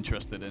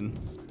interested in.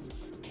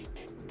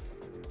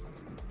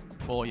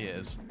 4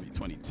 years, be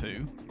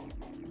 22.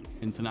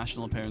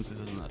 International appearances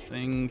isn't a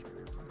thing.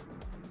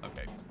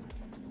 Okay,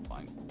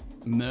 fine.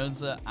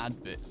 Mirza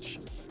Advic.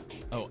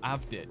 Oh,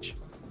 Avdic.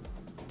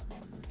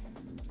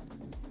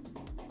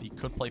 He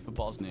could play for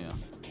Bosnia.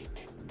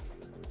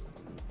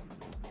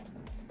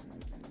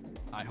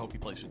 I hope he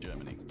plays for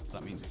Germany.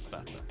 That means it's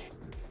better.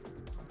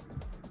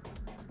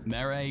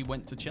 Mere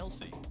went to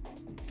Chelsea.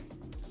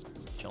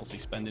 Chelsea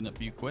spending a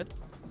few quid.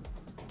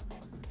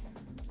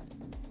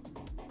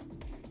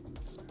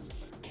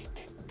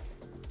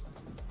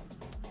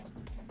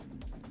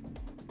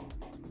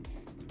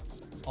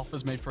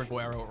 Offers made for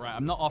Aguero. Right,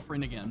 I'm not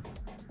offering again.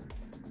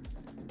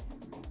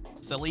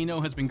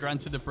 Celino has been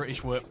granted a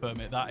British work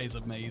permit. That is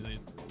amazing.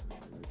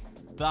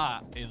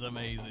 That is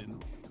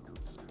amazing.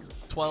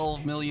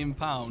 £12 million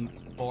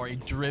for a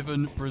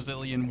driven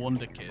Brazilian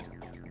wonder kid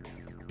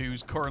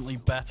who's currently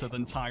better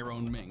than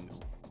Tyrone Mings.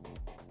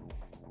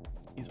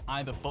 He's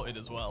either-footed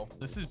as well.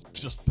 This is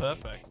just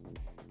perfect.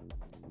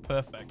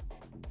 Perfect.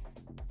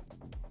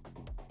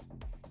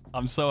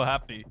 I'm so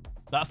happy.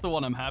 That's the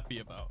one I'm happy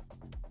about.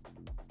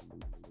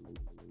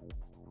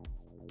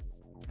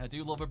 I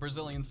do love a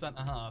Brazilian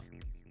centre-half.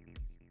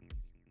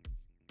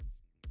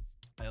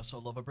 I also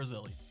love a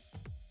Brazilian.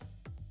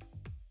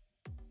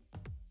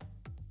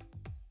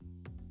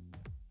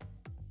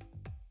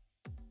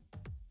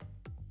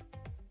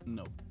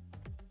 No.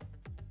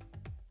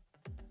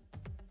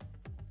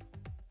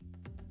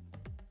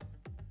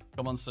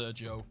 Come on,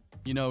 Sergio.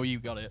 You know you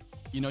got it.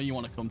 You know you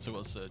want to come to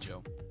us,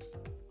 Sergio.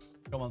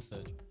 Come on,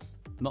 Sergio.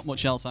 Not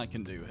much else I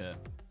can do here.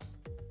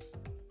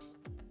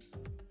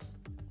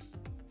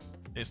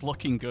 It's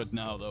looking good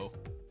now, though.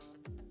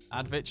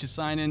 Advic is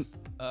signing.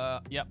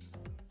 Yep.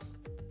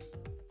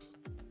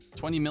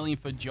 20 million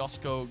for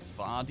Josko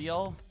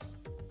Gvardiol.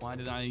 Why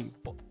did I...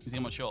 Is he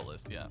on my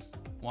shortlist? Yeah.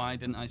 Why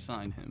didn't I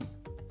sign him?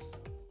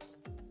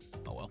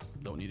 Oh, well.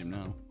 Don't need him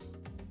now.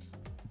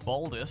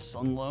 Baldus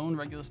on loan.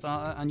 Regular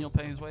starter. Annual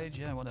pay his wage.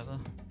 Yeah, whatever.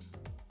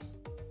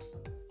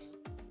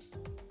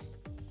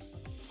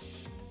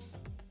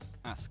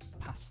 Ask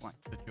Paslak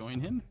to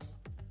join him.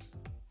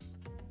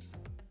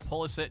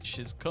 Pulisic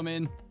is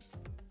coming.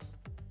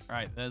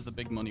 Right, there's the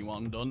big money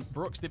one done.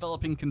 Brooks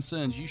developing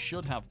concerns. You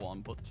should have one,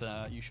 but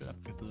you should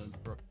have, because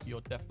you're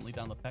definitely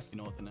down the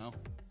pecking order now.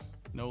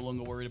 No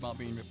longer worried about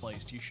being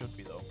replaced. You should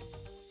be, though.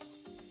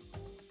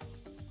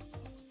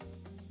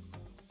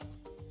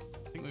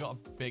 I think we got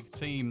a big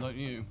team, don't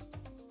you?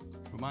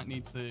 We might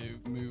need to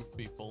move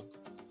people.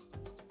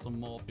 Some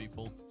more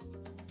people.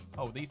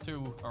 Oh, these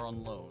two are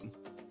on loan.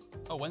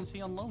 Oh, when's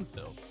he on loan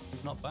till?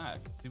 He's not back.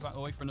 He's back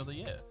away for another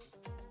year.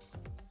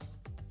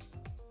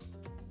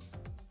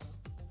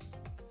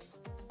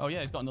 Oh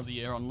yeah, he's got another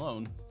year on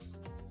loan.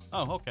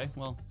 Oh, okay,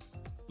 well,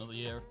 another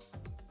year.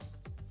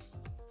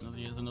 Another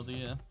year's another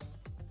year.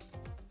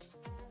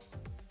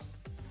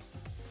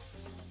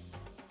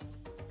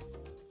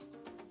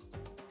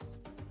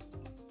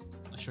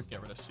 I should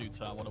get rid of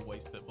Sutar, what a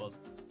waste it was.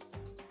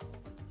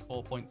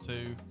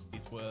 4.2,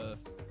 he's worth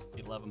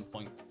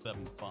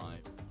 11.75.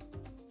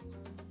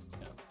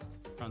 Yeah,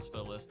 transfer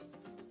list.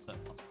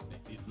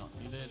 He's not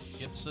needed.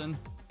 Gibson.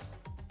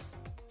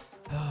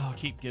 Oh,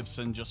 keep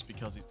Gibson just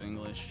because he's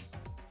English.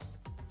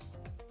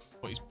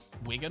 But he's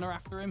Wigan are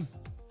after him?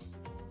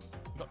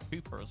 We got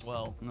Cooper as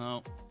well.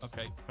 No.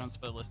 Okay,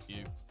 transfer list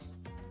you.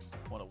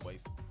 What a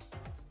waste.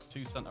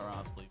 2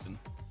 centre-halves leaving.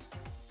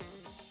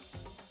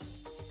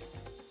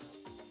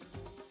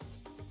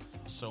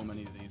 So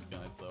many of these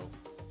guys, though.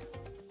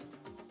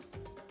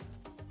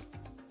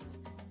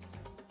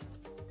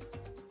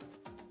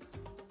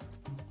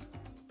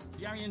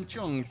 Yarian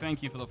Chung,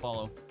 thank you for the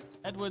follow.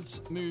 Edwards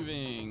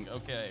moving.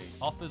 Okay.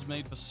 Offers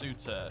made for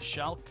Suter.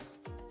 Schalke,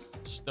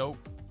 Stoke,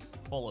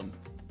 Fulham.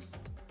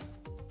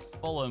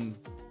 Fulham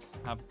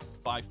have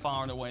by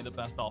far and away the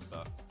best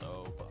offer.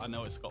 So I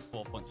know it's got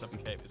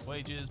 4.7k of his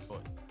wages,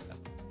 but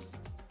yes.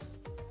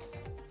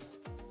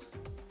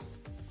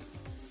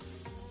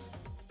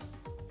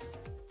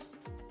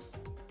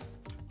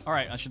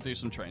 Alright, I should do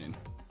some training.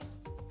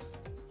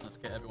 Let's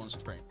get everyone's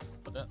trained.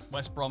 But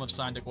West Brom have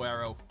signed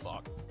Aguero.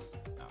 Fuck.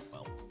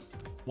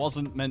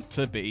 Wasn't meant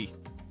to be.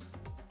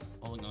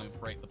 Wasn't going to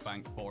break the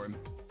bank for him.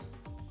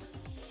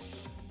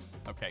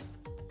 Okay.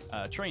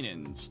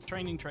 Trainings.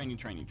 Training. Okay,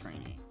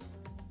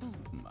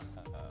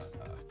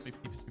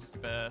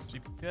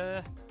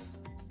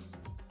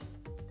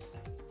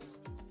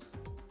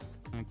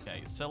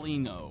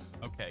 Celino.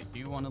 Okay, do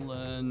you want to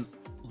learn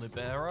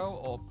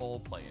libero or ball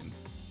playing?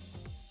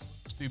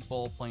 Let's do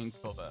ball playing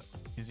cover.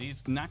 Because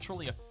he's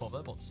naturally a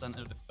cover, but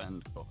center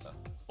defend cover.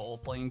 Ball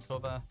playing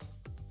cover.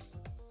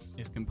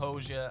 His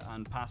composure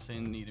and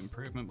passing need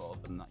improvement, but other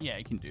than that, yeah,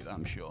 he can do that,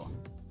 I'm sure.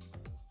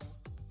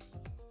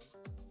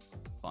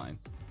 Fine.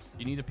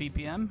 You need a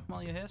PPM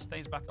while you're here?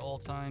 Stays back at all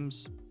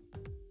times.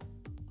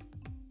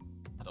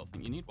 I don't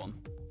think you need one.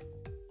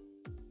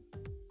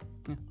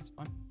 Yeah, that's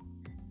fine.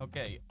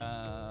 Okay,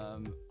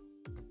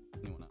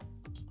 anyone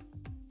else?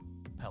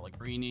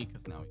 Pellegrini,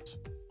 because now he's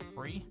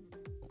free.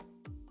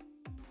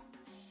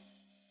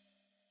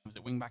 Was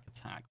it wingback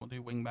attack? We'll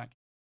do wingback attack.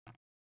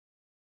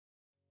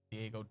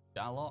 Diego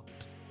Dalot.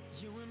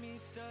 You and me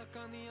stuck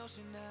on the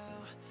ocean now.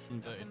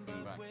 Inverted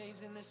wingback.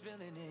 Waves in this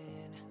filling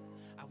in.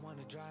 I want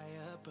to dry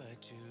up,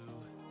 but you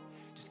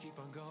just keep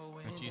on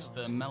going.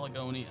 Regista,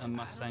 Malagoni, and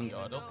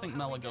Masengo. I don't think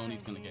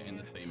Malagoni's going to get in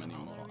the team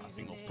anymore. I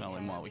think we'll sell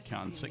him while we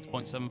can.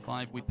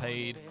 6.75. We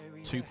paid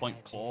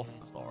 2.4.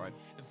 That's all right.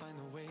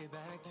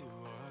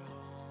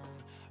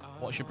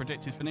 What's your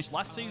predicted finish?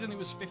 Last season it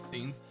was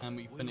 15th, and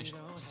we finished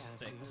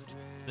 6th.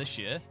 This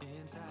year,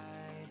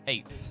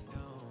 8th.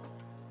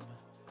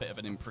 Bit of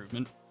an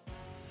improvement.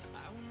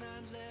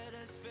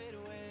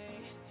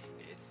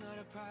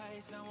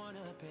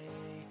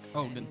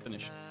 Oh, didn't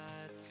finish.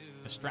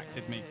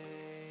 Distracted me.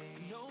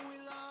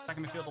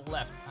 Attacking midfield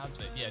left. How's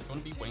it? Yeah, do you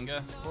want to be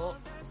winger support?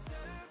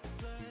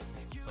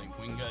 Playing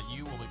winger.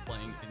 You will be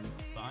playing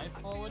inside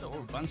forward or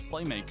advanced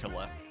playmaker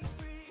left.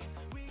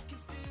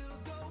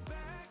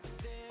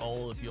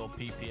 All of your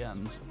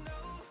PPMs.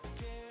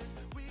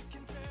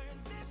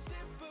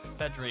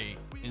 Pedri,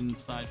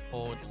 inside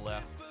forward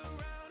left.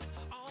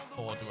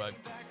 Or do I...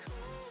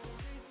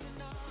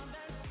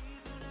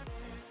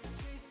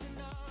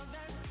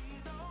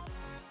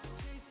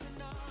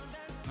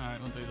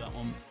 Alright, we'll do that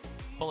one.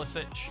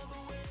 Pulisic,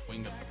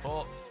 winger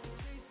support.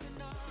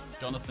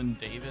 Jonathan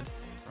David.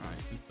 Right,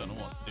 just don't know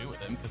what to do with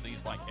him because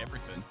he's like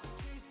everything.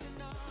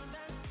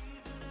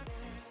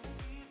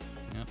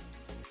 Yep.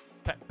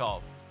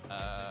 Petkov.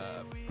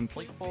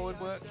 Complete forward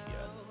work?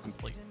 Yeah,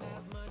 complete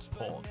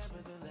forward support.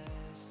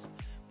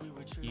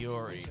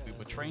 Yuri, we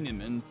were training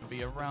him to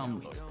be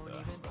around though.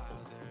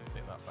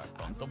 Take that back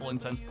on. Double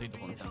intensity,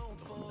 double intensity,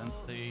 double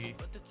intensity.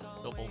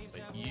 Double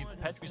for you.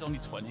 Pedri's only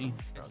 20.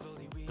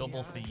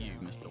 Double for you,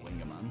 Mr.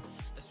 Wingerman.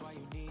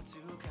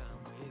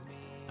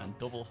 And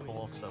double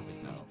for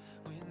Savino.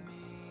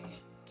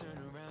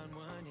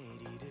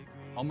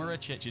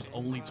 Omaricic is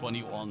only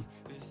 21.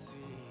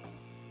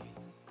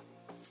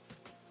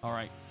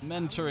 Alright,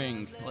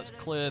 mentoring. Let's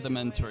clear the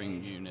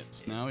mentoring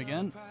units now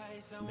again.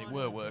 They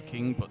were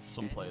working, but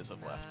some players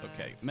have left.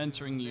 Okay,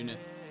 mentoring unit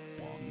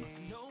 1.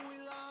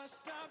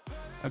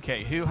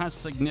 Okay, who has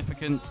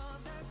significant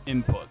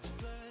input?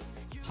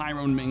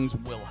 Tyrone Mings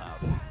will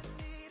have.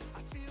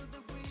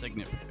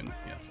 Significant,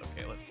 yes.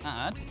 Okay, let's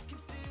add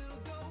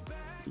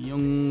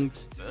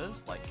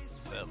youngsters like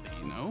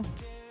Celino,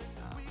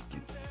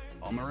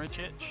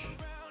 Omaricic.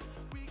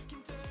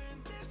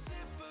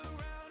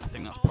 I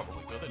think that's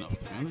probably good enough,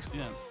 to be honest,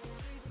 yeah.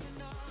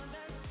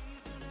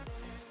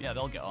 Yeah,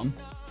 they'll get on.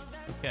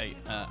 Okay,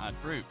 add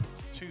group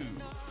 2.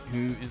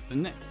 Who is the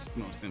next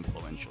most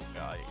influential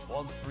guy? It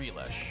was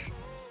Grealish.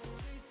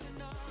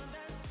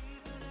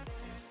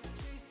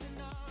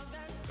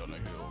 Don't know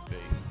who it will be.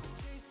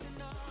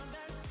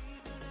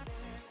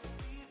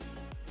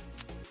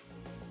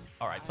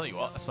 Alright, tell you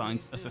what, assign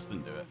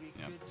assistant do it.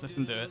 Yeah,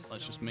 assistant do it.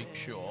 Let's just make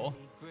sure.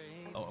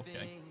 Oh,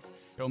 okay.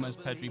 Gomez,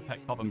 Pedri,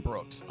 Petkov, and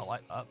Brooks. I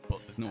like that,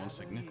 but there's no one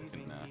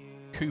significant there.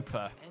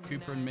 Cooper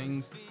and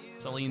Mings.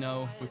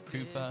 Celino with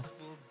Cooper.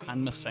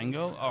 And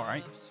Masengo.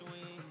 Alright.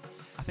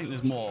 I think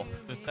there's more.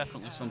 There's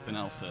definitely something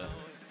else there.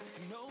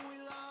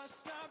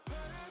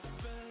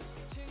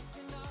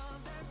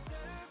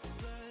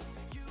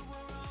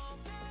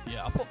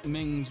 Yeah, I'll put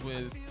Mings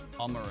with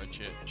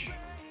Omaricic.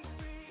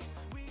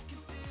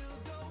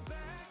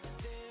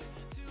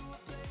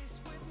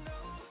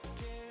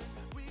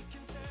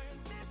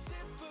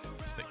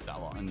 Stick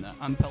that lot in there.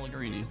 And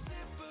Pellegrini.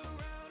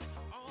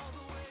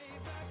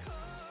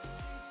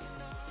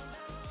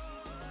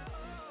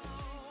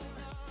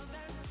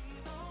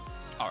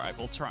 Alright,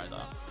 we'll try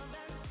that.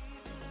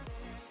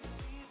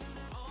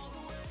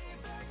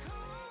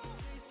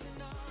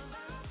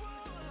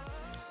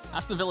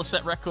 Aston Villa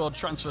set record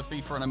transfer fee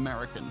for an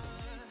American.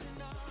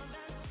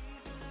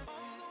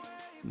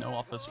 No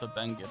offers for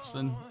Ben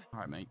Gibson.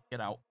 Alright, mate, get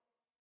out.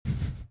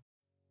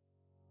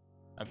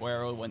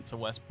 Aguero went to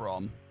West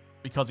Brom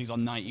because he's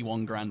on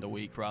 91 grand a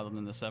week rather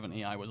than the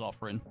 70 I was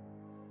offering.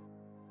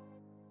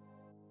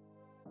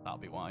 That'll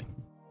be why.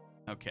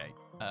 Okay,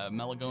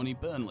 Malagoni,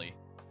 Burnley.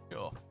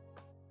 Sure.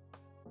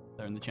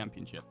 They're in the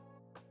Championship.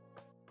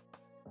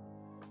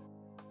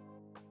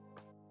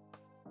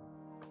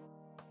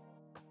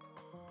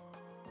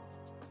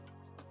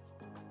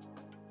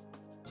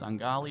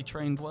 Sangali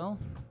trained well.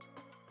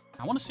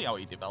 I want to see how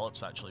he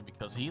develops actually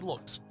because he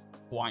looks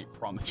quite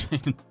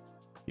promising.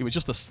 It was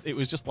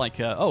just like,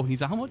 oh,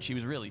 he's how much? He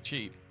was really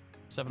cheap,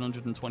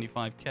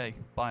 725k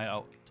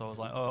buyout. So I was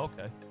like, oh,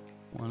 okay,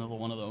 another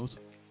one of those.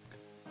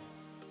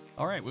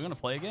 All right, we're gonna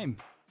play a game.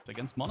 It's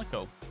against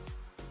Monaco.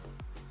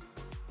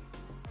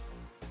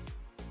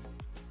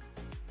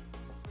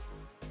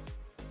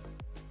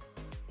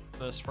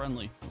 first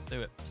friendly. Let's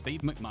do it.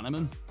 Steve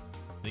McManaman.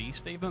 The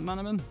Steve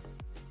McManaman?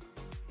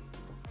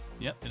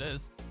 Yep, it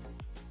is.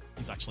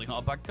 He's actually not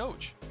a bad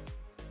coach.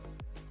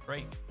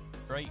 Great.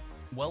 Great.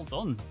 Well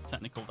done,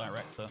 technical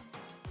director.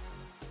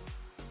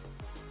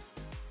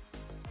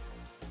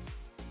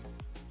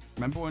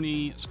 Remember when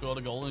he scored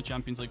a goal in the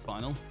Champions League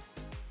final?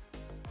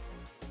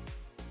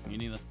 Me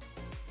neither.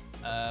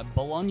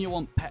 Bologna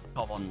want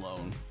Petkov on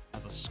loan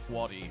as a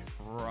squaddy.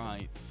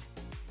 Right.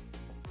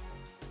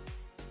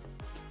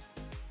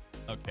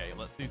 Okay,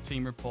 let's do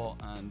team report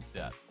and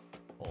depth.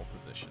 All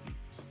positions.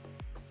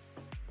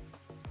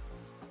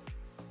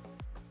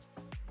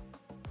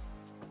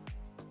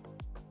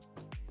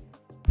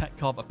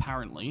 Petkov,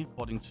 apparently,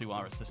 according to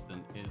our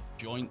assistant, is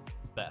joint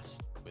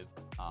best with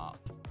Arp.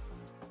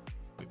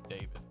 With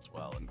David as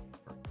well. And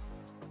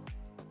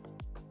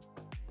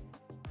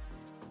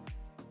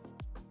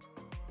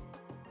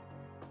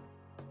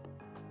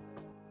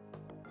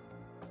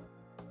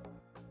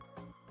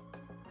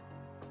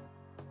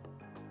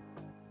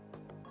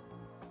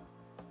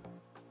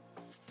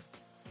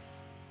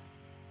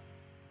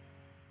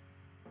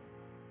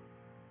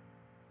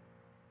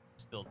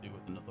still do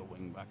with another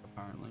wing back,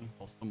 apparently,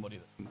 or somebody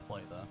that can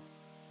play there.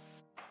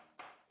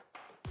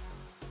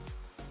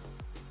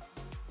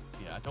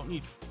 Yeah, I don't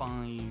need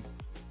 5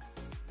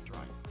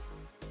 strike.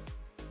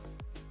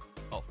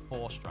 Oh,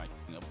 4 striking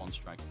and 1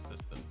 strike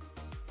assistant.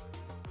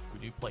 We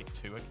do play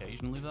 2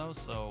 occasionally though,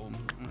 so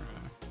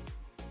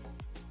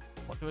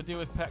what do I do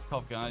with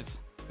Petkov, guys?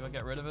 Do I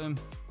get rid of him?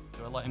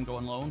 Do I let him go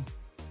on loan?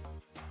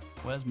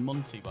 Where's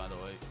Munty, by the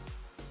way?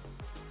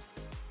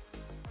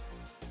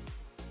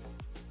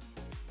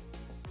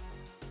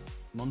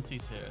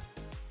 Munty's here.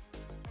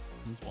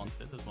 He's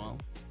wanted as well.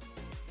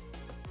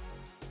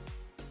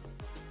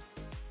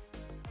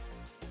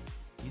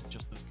 He's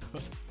just as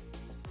good.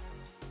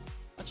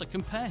 Actually,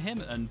 compare him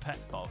and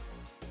Petkov.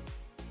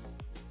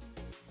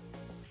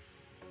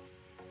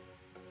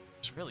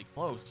 It's really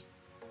close.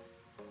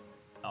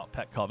 Oh,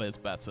 Petkov is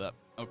better.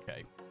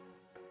 Okay.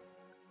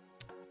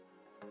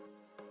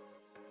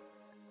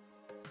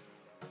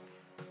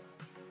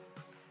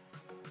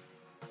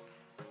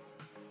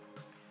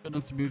 Good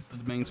enough to move to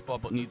the main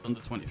squad, but needs under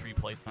 23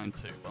 playtime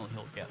too. Well,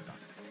 he'll get that.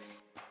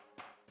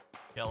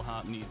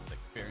 Gelhardt needs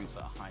experience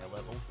at a higher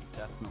level. He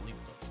definitely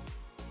does.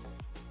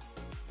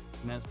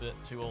 Nesbitt,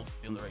 too old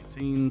for the under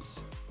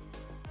 18s.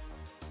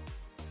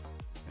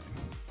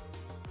 Okay.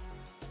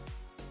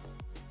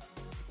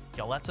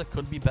 Galetta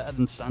could be better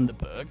than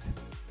Sanderberg.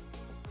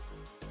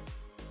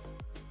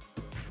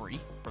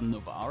 Free from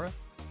Novara.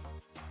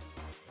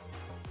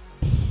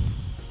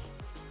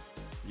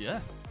 Yeah.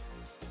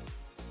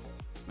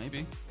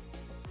 Maybe.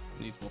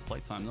 Needs more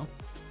playtime though.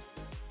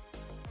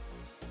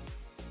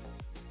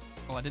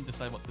 Oh, I didn't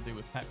decide what to do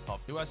with Petkov.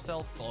 Do I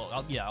sell? Oh,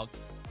 I'll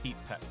keep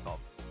Petkov.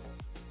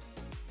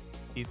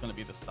 He's going to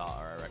be the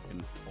starter, I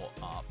reckon, for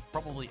Arp.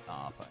 Probably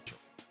Arp, actually.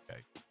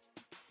 Okay.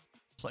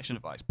 Selection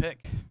advice.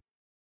 Pick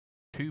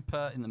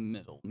Cooper in the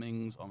middle.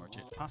 Mings, Omrich,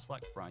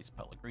 Paslak, Price,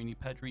 Pellegrini,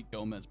 Pedri,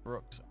 Gomez,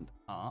 Brooks, and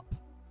Arp.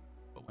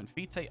 But when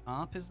Fite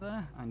Arp is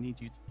there, I need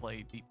you to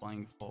play deep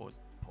lying forward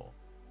support.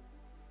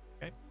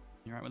 Okay?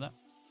 You right with that?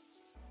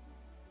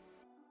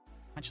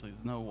 Actually,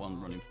 there's no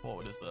one running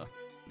forward, is there?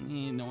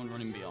 No one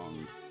running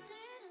beyond.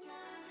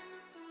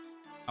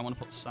 I want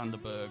to put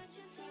Sanderberg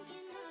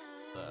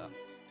there.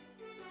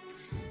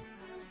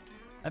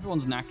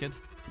 Everyone's knackered.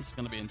 This is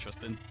going to be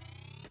interesting.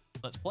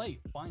 Let's play,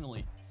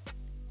 finally.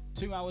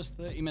 2 hours,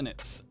 30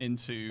 minutes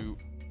into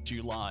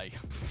July.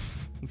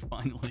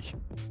 Finally.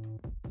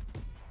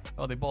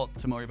 Oh, they bought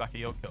Tamori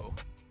Bakayoko.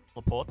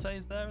 Laporte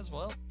is there as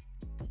well.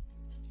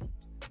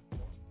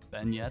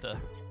 Ben Yedder.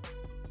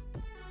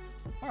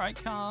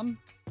 Alright, calm.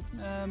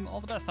 All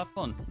the best. Have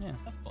fun. Yeah,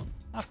 have fun.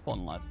 Have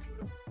fun, lads.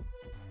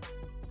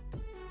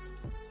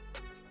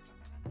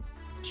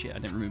 Shit, I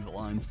didn't remove the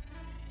lines.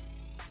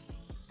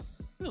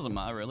 It doesn't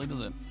matter, really,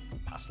 does it?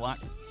 Paslak.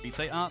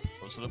 Vite Arp.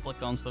 Goes to the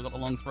flick on. Still got the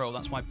long throw.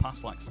 That's why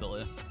Paslak's still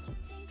here.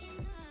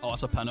 Oh,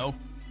 that's a Peno.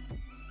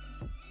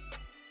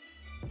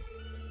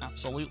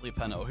 Absolutely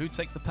Peno. Who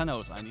takes the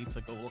Penos? I need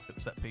to go look at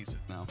set pieces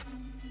now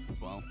as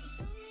well.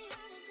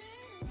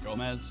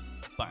 Gomez.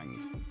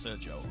 Bang.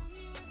 Sergio.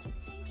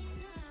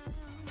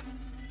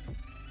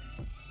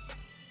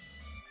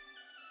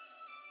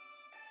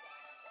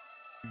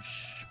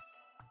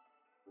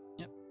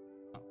 Yep.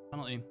 That's the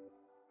penalty.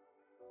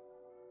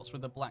 What's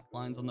with the black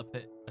lines on the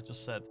pit? I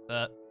just said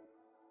that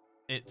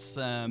it's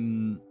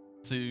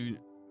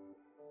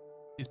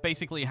it's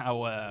basically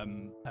how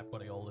Pep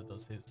Guardiola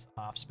does his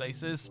half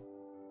spaces.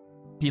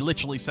 He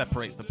literally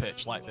separates the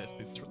pitch like this.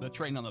 They're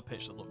training on a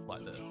pitch that looks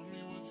like this.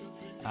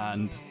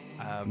 And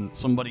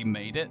somebody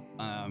made it.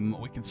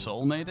 Wicked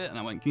Soul made it, and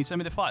I went, "Can you send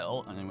me the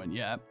file?" And he went,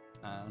 "Yeah."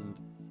 And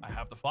I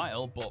have the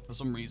file, but for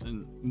some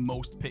reason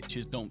most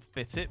pitches don't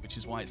fit it, which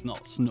is why it's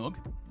not snug.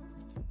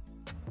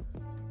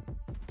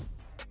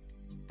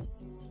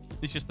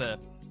 It's just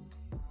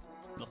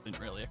nothing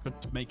really. I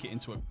could make it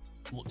into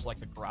looks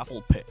like a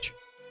gravel pitch.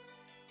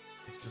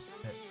 It's just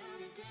a pitch.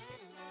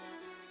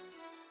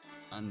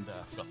 And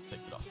I forgot to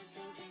take it off.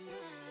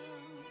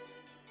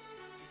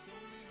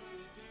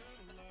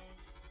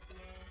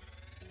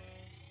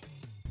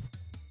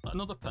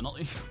 Another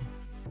penalty.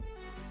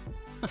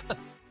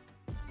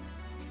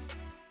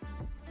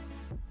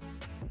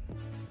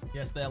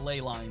 Yes, they're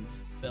ley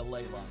lines. They're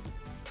ley lines.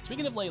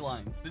 Speaking of ley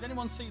lines, did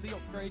anyone see the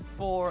upgrade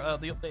for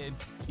the updated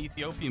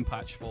Ethiopian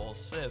patch for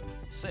Civ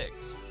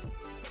 6?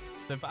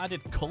 They've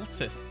added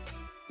cultists.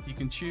 You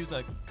can choose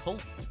a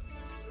cult.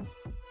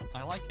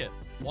 I like it.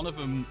 One of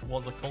them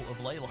was a cult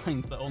of ley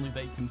lines that only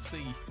they can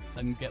see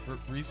and get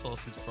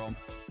resources from.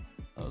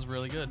 That was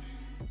really good.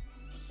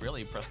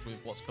 Really impressed with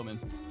what's coming.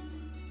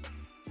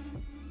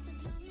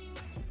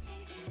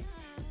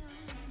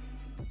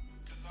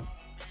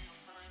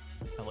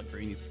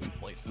 Pellegrini's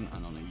complacent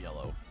and on a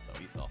yellow,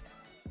 so he's off.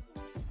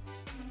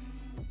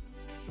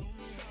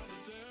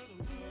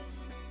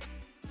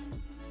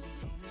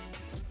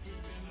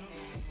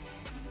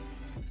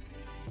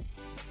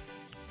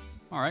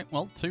 Alright,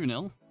 well,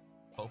 2-0.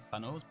 Both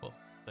panos, but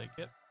take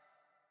it.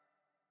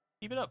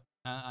 Keep it up.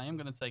 I am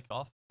going to take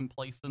off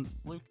complacent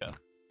Luca.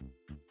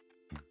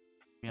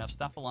 We have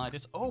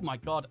Staphylidis. Oh my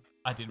god,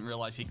 I didn't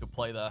realize he could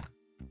play there.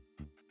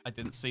 I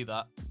didn't see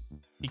that.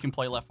 He can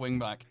play left wing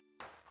back.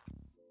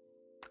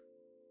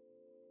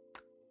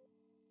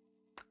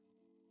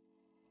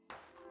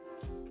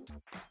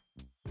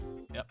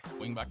 Yep,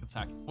 wing back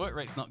attack. Work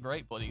rate's not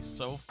great, but he's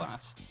so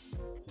fast.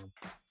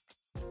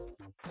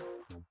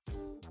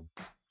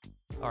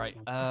 Alright,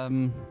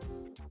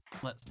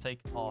 let's take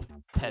off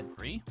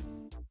Pedri.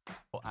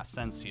 Put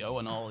Asensio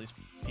and all his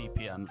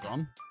PPMs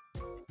on.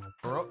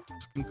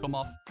 Brooks can come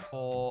off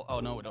for... Oh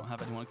no, we don't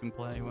have anyone who can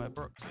play where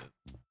Brooks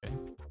is. Okay.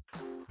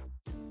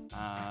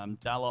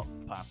 Dalot,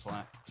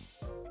 Paslak.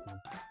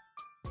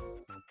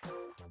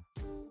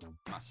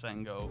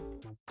 Masengo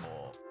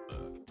for...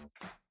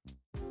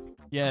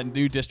 Yeah,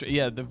 new district.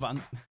 Yeah, the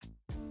van...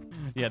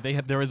 Yeah,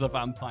 there is a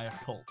vampire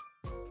cult.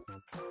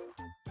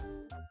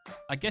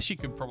 I guess you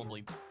could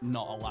probably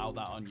not allow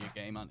that on your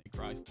game,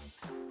 Antichrist.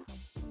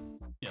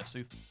 Yeah,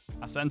 Sooth.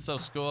 Asensio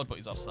scored, but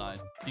he's offside.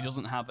 He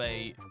doesn't have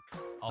a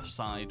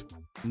offside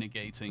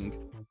negating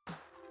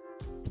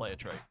player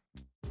trait.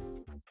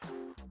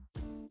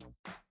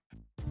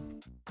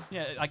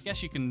 Yeah, I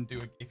guess you can do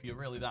it if you're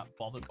really that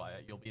bothered by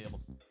it. You'll be able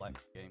to play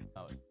the game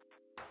without it.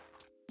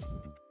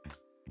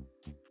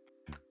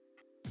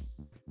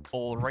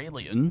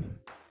 Aurelian.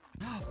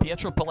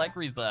 Pietro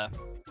Pellegri's there.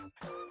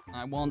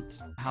 I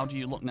want... How do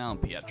you look now,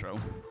 Pietro?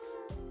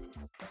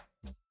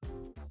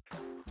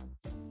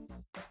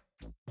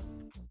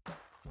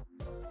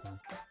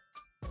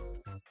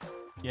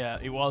 Yeah,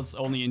 it was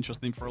only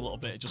interesting for a little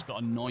bit. It just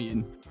got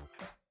annoying.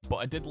 But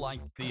I did like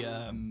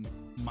the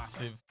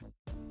massive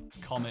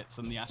comets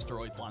and the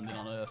asteroids landing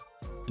on Earth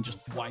and just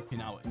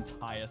wiping out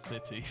entire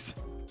cities.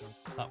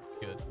 That was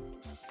good.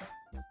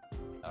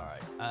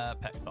 Alright,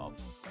 Petkov.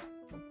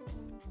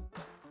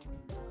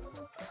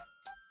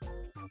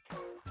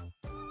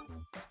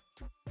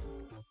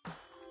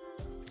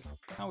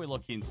 How are we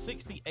looking?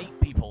 68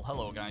 people.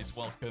 Hello, guys.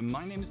 Welcome.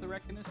 My name is The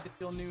Reckonist. If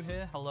you're new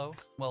here, hello.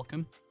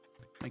 Welcome.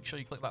 Make sure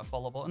you click that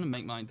follow button and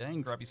make my day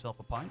and grab yourself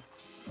a pint.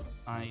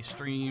 I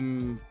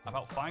stream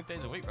about 5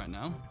 days a week right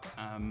now.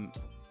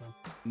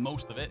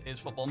 Most of it is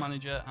Football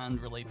Manager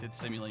and related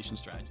simulation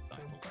strategy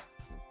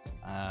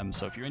titles.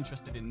 So if you're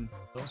interested in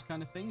those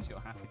kind of things,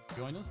 you're happy to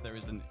join us. There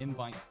is an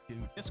invite to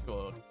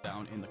Discord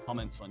down in the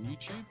comments on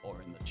YouTube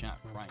or in the chat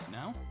right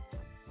now.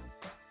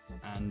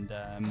 And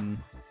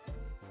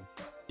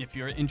if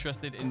you're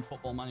interested in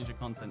Football Manager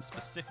content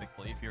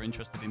specifically, if you're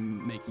interested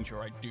in making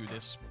sure I do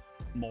this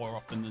more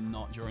often than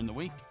not during the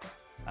week,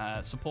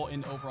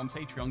 supporting over on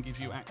Patreon gives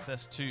you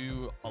access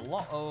to a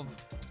lot of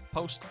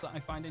posts that I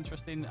find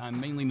interesting. I'm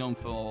mainly known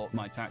for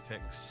my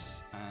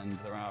tactics, and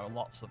there are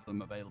lots of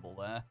them available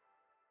there.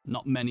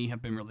 Not many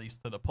have been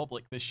released to the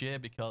public this year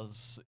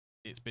because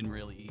it's been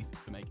really easy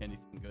to make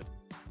anything good.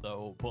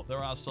 So, but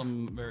there are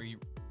some very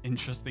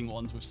interesting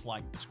ones with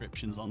slight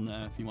descriptions on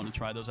there if you want to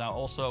try those out.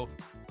 Also,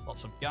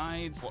 lots of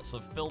guides, lots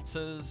of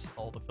filters.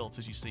 All the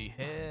filters you see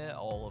here,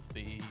 all of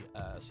the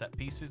set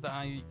pieces that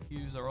I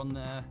use are on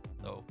there.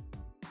 So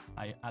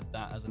I add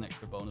that as an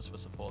extra bonus for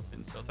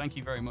supporting. So thank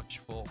you very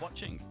much for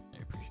watching.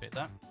 I appreciate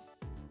that.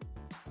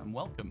 And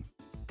welcome.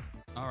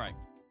 All right.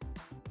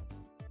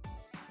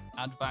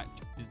 Advac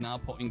is now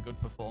putting good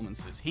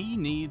performances. He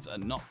needs a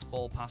knocked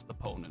ball past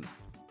opponent.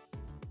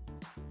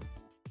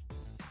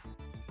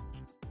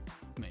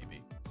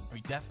 Maybe.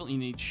 We definitely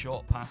need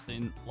short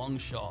passing, long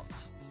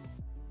shots.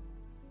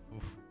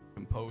 Oof.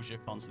 Composure,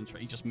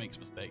 concentrate. He just makes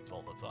mistakes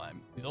all the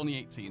time. He's only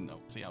 18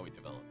 though. See how we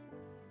develop.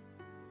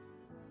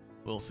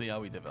 We'll see how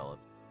we develop.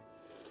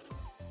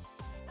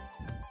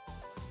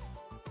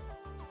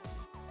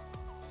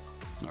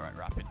 All right,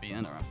 Rapid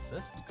Vienna after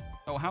this.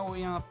 Oh, how are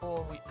we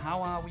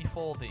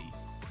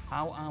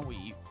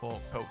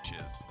for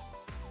coaches?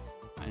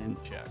 I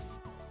didn't check.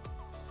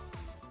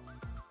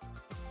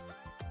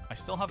 I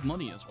still have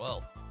money as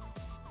well.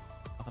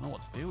 I don't know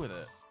what to do with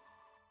it.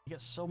 You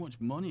get so much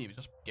money,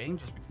 game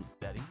just becomes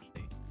dead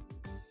easy.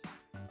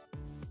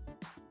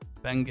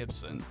 Ben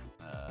Gibson,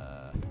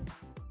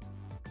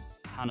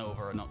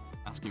 Hanover are not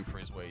asking for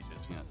his wages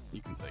yet.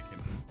 You can take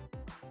him.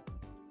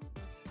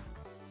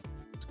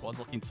 Squad's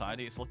looking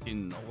tidy. It's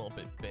looking a little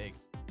bit big.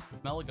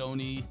 With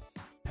Melagoni,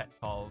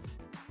 Petkov,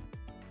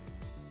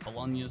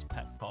 Bologna's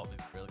Petkov is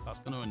really... That's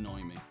going to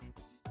annoy me.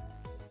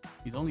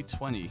 He's only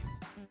 20.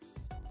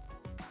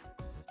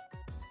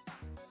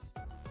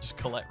 Just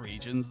collect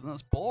regions, and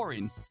that's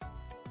boring.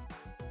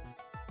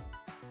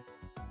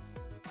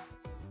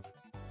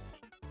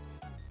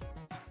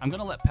 I'm going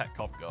to let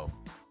Petkov go.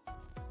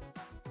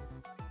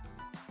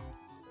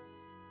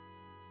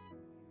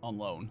 On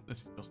loan. This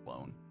is just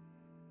loan.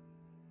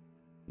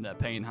 And they're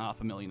paying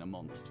 $500,000 a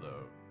month,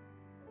 so...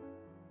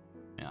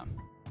 Yeah.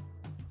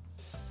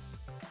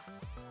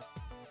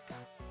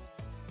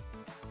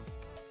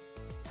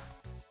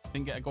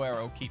 Didn't get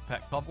Aguero, keep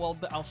Petkov. Well,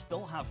 I'll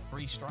still have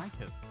 3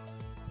 strikers.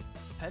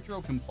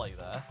 Pedro can play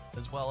there,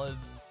 as well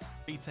as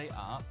Vite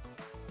Art,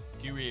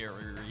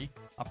 Guerrieri.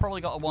 I've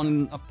probably got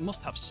one... I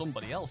must have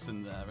somebody else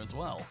in there as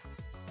well.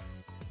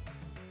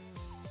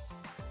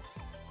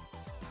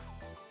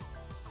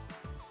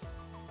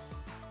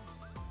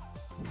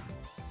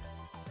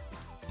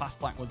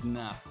 Pastlak was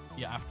naff.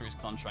 Yeah, after his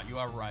contract. You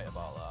are right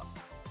about that.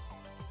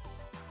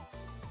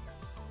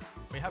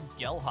 We have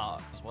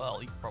Gelhardt as well.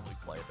 He could probably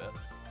play a bit.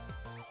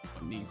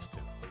 Or needs to,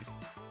 at least.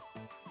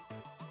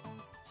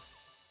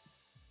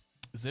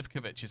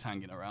 Zivkovic is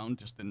hanging around,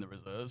 just in the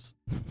reserves.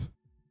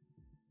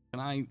 Can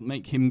I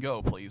make him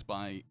go, please,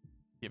 by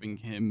giving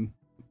him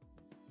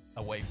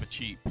away for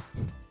cheap?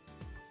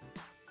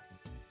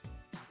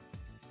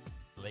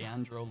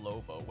 Leandro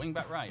Lobo.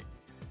 Wingback right.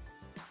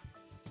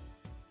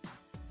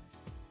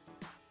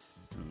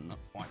 Not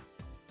quite.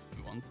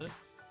 We want it.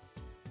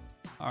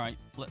 Alright,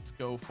 let's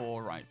go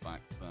for right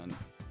backs then.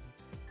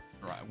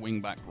 Right,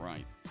 wing back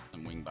right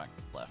and wing back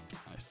left,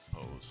 I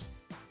suppose.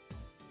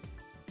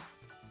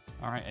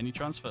 Alright, any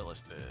transfer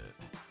listed?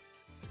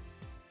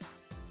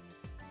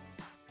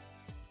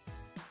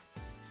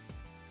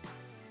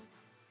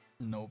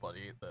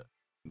 Nobody that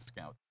can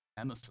scout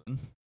Emerson.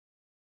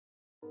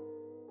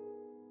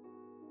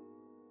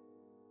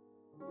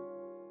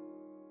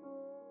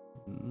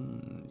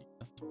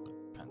 Yes, but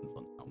it depends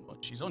on how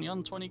much. She's only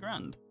on 20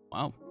 grand.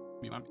 Wow,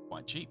 we might be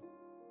quite cheap.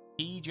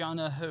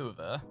 Ejana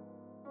Hover.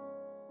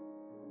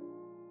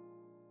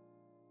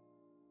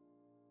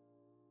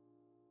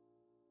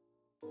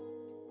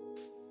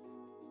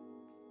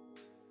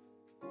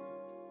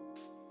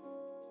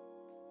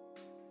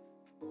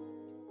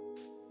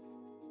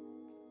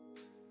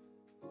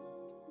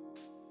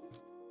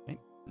 Okay,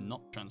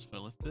 not transfer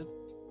listed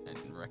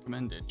and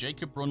recommended.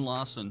 Jacob Brun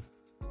Larson.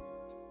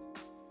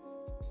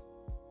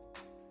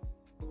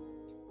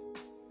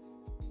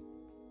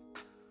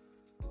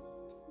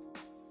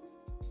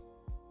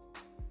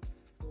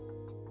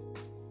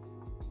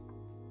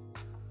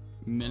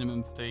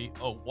 Minimum fee.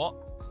 Oh, what?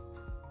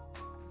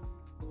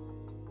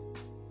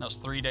 That was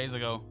 3 days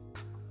ago.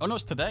 Oh, no,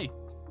 it's today.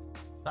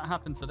 That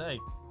happened today.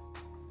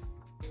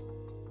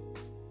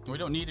 We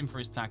don't need him for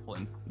his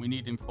tackling. We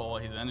need him for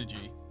his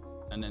energy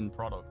and end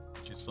product,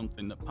 which is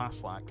something that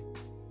Passlack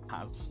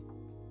has.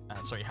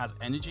 So he has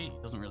energy.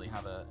 He doesn't really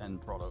have an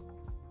end product.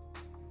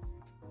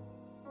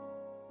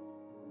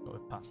 Go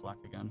with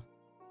Passlack again.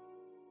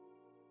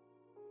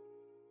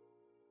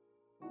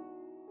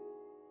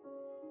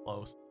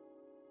 Close.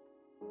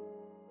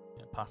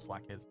 Yeah,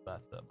 Passlack is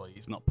better, but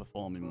he's not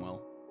performing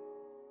well.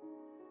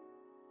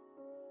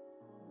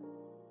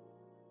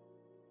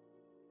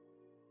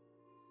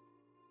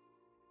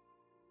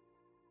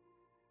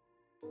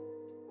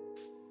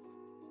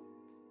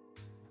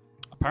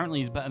 Apparently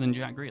he's better than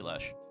Jack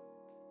Grealish.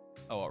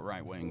 Oh, at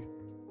right wing.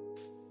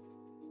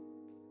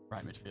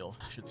 Right midfield,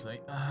 I should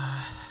say.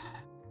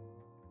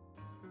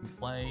 Can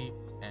play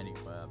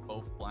anywhere.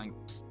 Both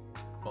blanks.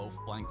 Both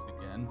blanks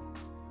again.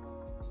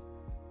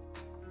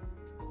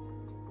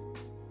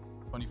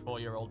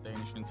 24-year-old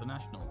Danish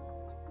international.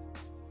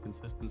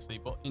 Consistency,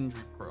 but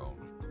injury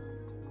prone.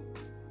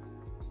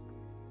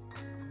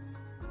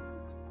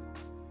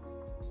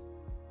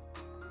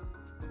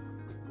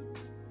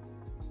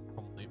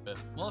 Probably a bit.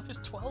 Well, if it's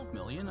 12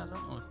 million, I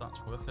don't know if that's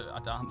worth it.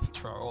 Adam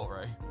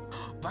Traore.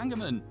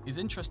 Bangerman is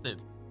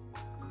interested.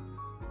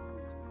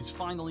 He's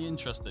finally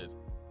interested.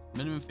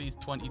 Minimum fee is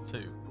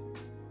 22.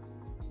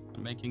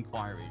 And make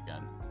inquiry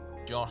again.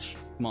 Josh,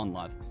 come on,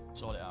 lad.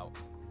 Sort it out.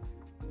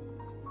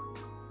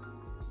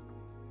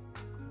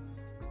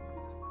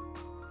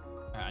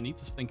 I need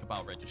to think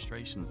about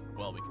registrations as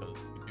well, because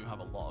we do have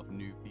a lot of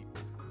new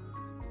people.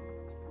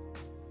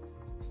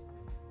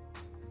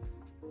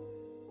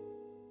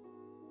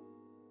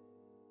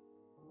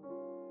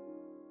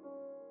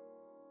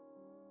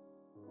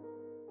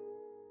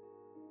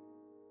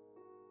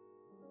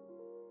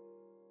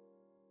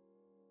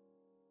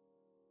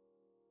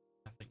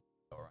 I think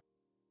all right.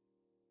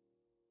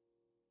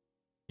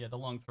 Yeah, the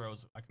long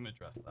throws, I can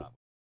address that.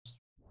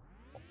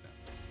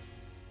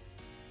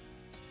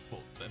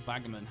 But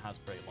Baggerman has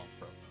great long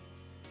throw.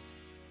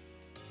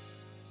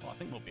 Well, I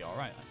think we'll be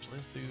alright, actually.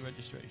 Let's do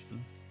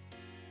registration.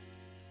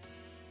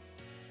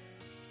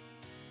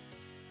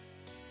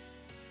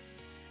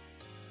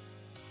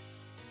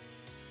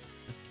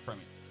 This is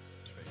Premier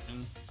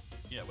registration.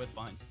 Yeah, we're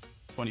fine.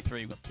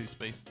 23, we've got 2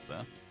 spaces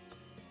there.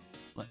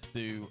 Let's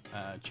do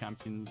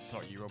Champions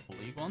or Europa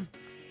League one.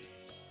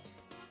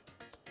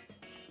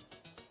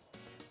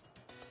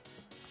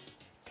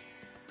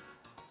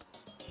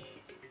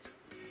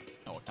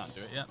 Oh, I can't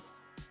do it yet.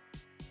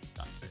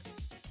 Can't do it.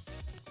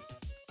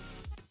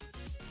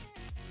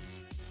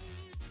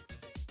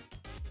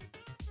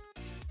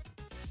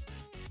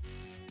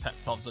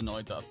 Petkov's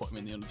annoyed that I put him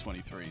in the under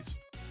 23s.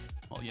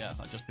 Well, yeah,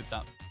 I just did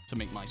that to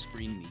make my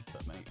screen neater,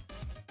 mate.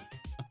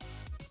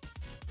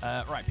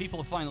 Right, people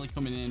are finally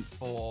coming in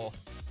for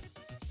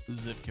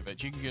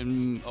Zivkovic. You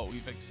can, oh,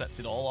 we've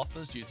accepted all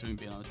offers due to him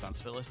being on the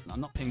transfer list, and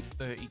I'm not paying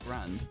 30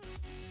 grand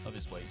of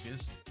his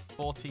wages.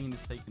 14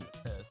 is taken the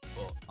piss,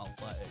 but I'll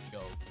let it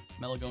go.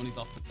 Melagoni's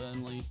off to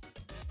Burnley.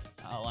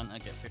 Atlanta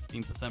get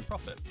 15%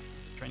 profit.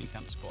 Training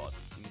camp squad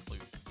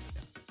include.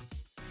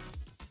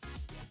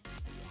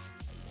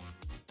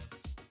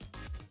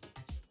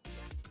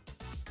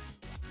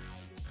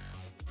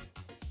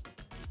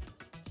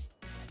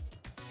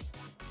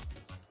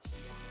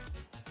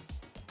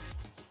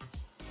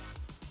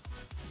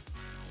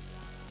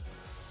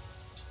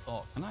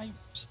 Oh, can I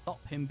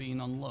stop him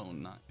being on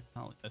loan? That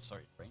Italian,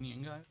 sorry,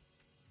 Iranian guy.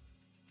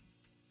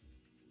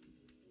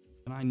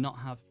 Can I not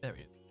have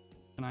period?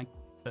 Can I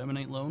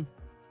terminate loan?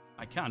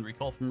 I can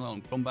recall from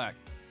loan. Come back.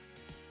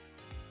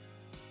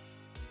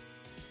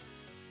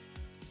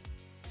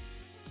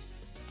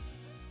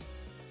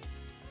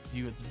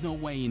 There's no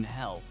way in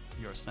hell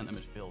you're a centre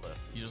midfielder.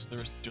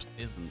 There just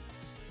isn't.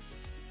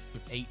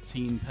 With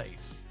 18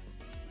 pace.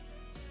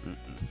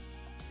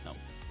 No,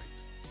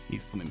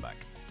 he's coming back.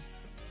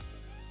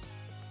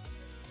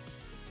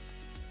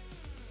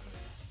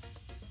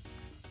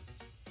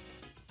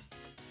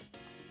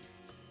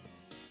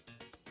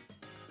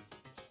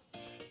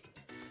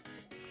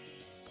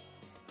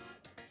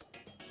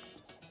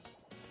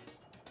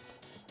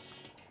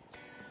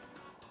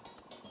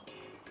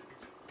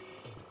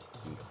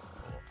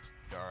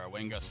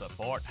 Wenger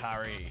support,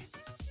 Harry.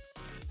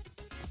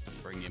 Have to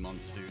bring him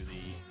onto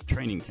the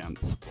training camp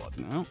squad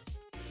now.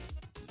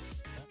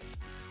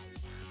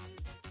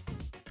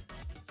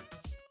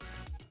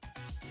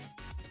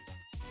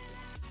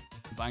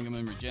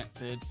 Bangerman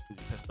rejected. Is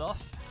he pissed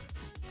off?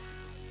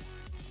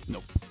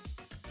 Nope.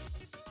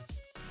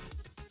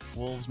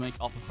 Wolves make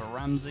offer for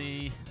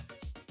Ramsey.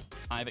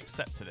 I've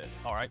accepted it.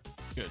 Alright,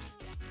 good.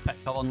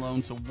 Petkov on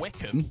loan to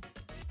Wickham.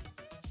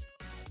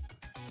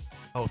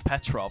 Oh,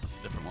 Petrov is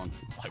a different one.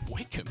 It's like,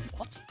 Wickham?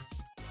 What?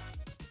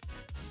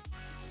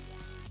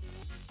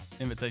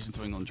 Invitation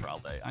to England trial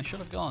day. I should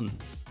have gone.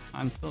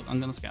 I'm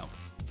gonna scout.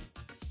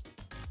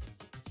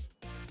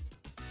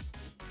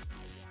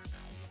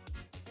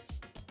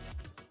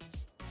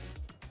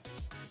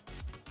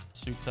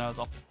 Sutar's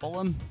off to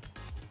Fulham.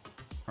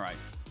 Right.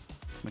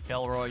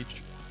 McElroy,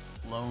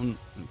 loan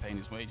and paying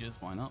his wages.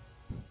 Why not?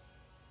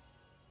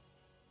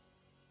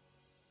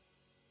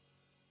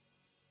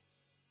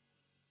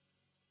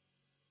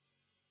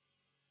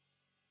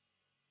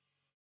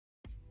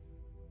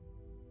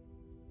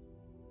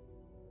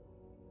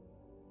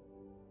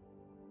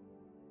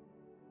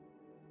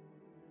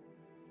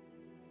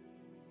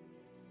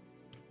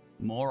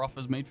 More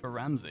offers made for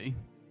Ramsey.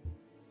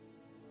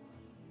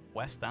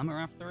 West Ham are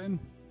after him.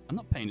 I'm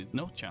not paying his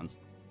no chance.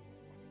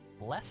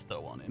 Leicester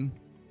want him.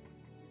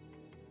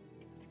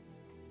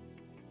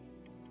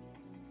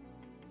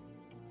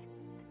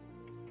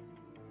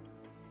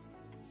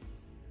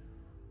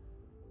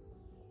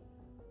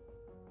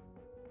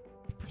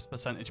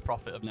 Percentage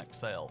profit of next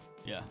sale.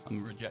 Yeah,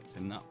 I'm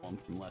rejecting that one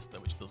from Leicester,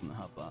 which doesn't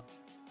have that.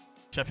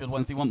 Sheffield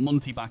Wednesday want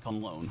Munty back on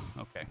loan.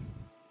 Okay.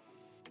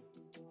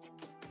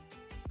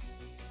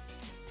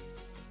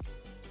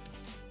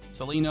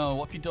 Salino,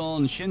 what have you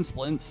done? Shin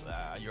splints.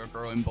 You're a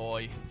growing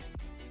boy.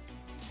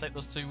 Take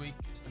those 2 weeks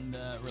and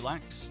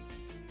relax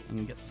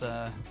and get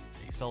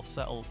yourself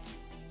settled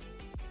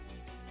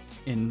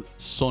in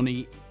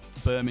sunny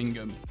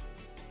Birmingham.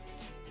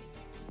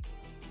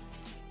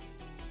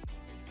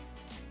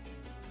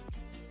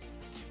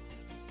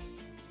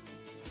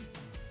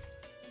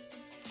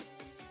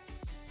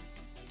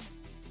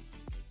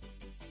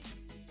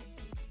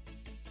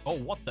 Oh,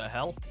 what the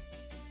hell?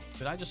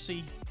 Did I just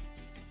see...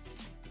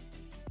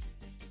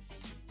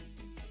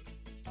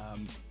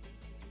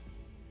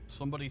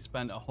 somebody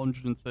spent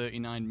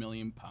 £139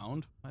 million.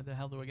 Where the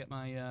hell do I get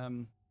my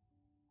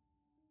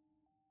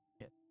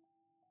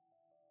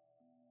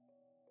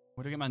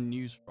where do I get my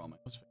news from? It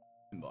was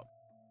inbox.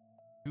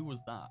 Who was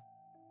that?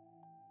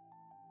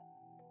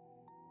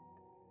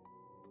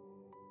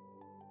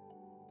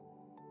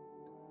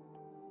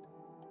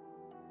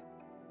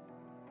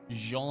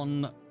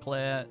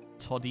 Jean-Claire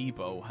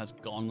Todibo has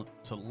gone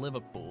to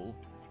Liverpool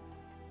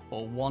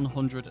for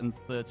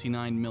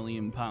 £139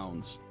 million.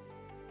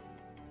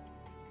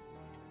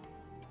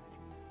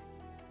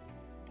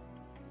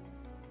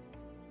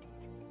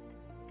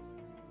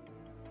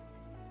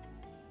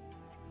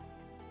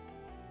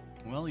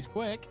 Well, he's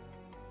quick.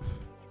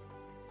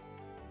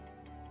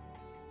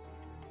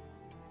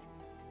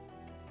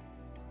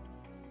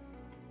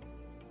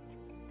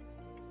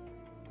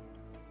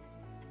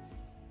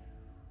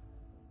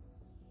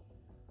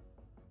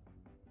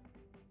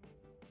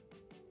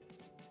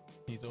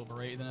 He's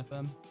overrated in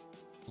FM.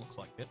 Looks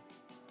like it.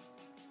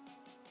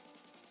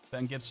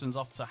 Ben Gibson's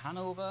off to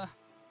Hanover.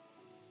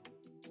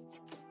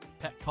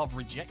 Petkov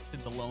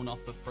rejected the loan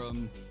offer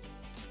from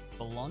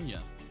Bologna.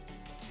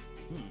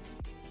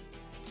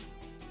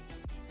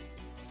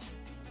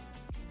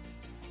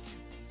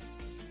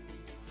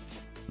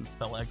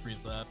 Pellegri's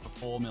there for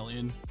 4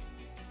 million.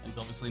 He's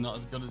obviously not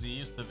as good as he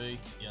used to be.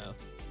 Yeah.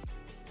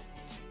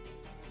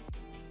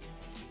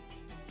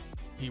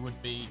 He would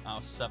be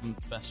our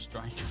 7th best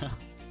striker.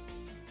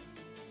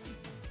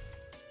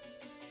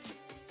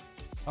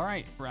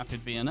 Alright, Rapid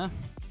Vienna.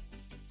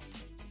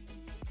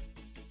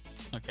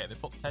 Okay, they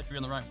put Pedri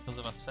on the right because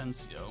of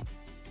Asensio.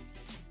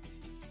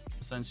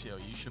 Asensio,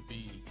 you should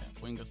be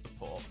winger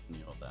support when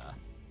you're there.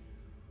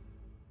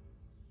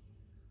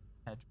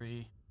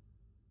 Pedri.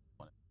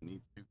 What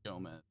needs to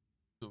Gomez.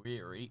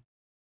 Guiri.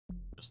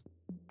 Just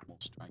more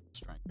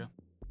striker.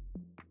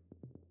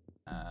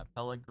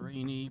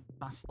 Pellegrini,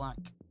 Paslak.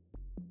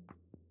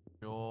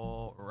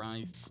 Shaw,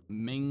 Rice,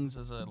 Mings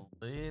as a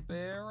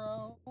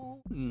libero?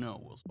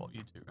 No, we'll spot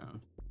you two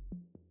round.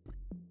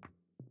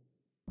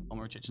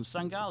 Omaric and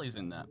Sangali's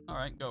in there.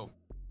 Alright, go.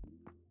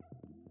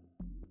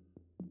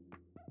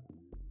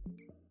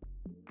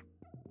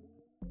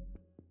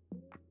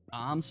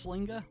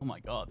 Armslinger? Oh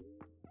my god.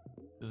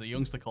 There's a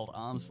youngster called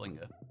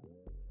Armslinger.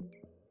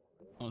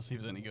 I want to see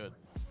if he's any good.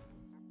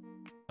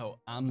 Oh,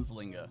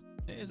 Armslinger.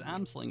 It is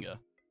Armslinger.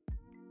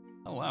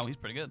 Oh wow, he's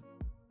pretty good.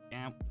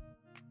 Yeah.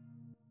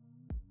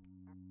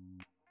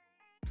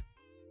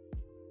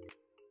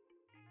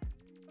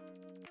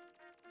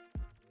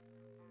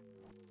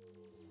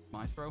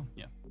 My throw?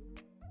 Yeah.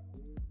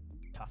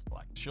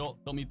 Paslak. Short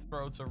dummy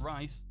throw to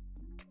Rice.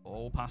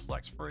 Oh,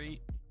 Paslak's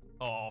free.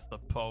 Oh, off the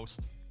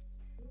post.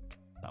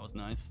 That was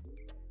nice.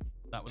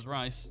 That was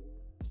Rice.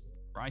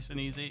 Rice and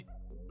easy.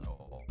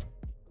 Oh.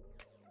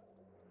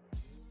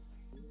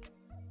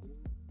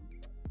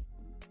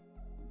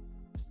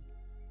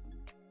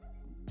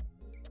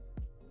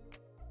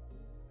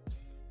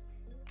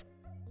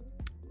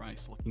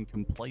 Rice looking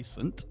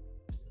complacent.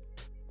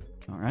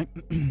 All right.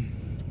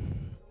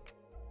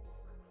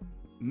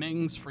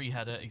 Mings, free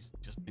header. He's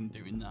just been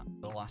doing that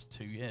for the last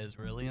 2 years,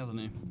 really, hasn't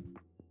he?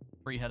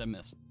 Free header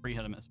miss. Free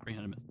header miss. Free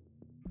header miss.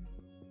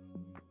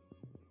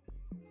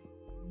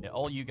 Yeah,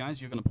 all you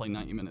guys, you're going to play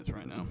 90 minutes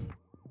right now.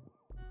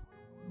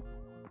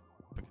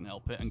 If we can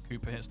help it, and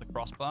Cooper hits the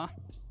crossbar.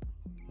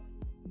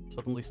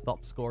 Suddenly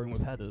stopped scoring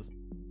with headers.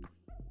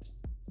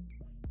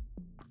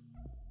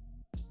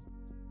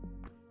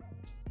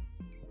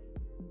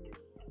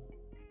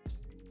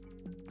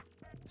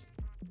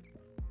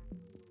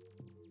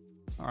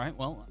 Alright,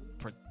 well,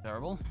 pretty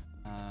terrible.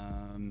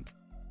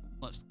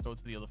 Let's go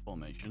to the other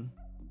formation.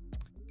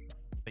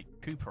 Take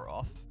Cooper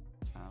off.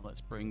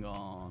 Let's bring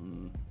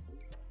on...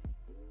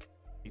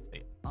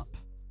 Take up.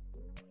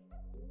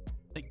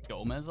 Take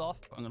Gomez off.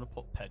 I'm going to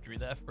put Pedri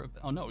there for a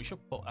bit. Oh no, we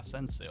should put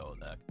Asensio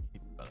there.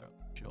 Keep it better,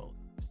 surely.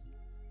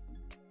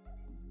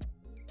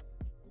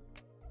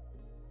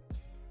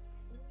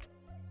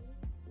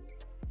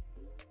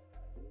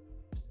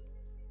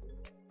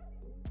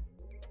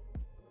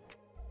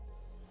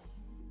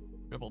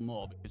 Dribble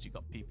more because you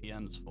got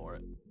PPMs for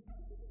it.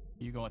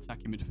 You go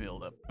attacking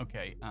midfielder.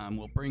 Okay,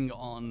 we'll bring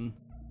on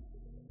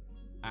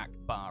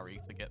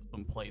Akbari to get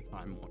some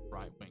playtime on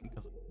right wing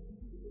because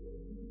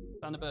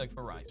Vandenberg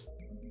for Rice.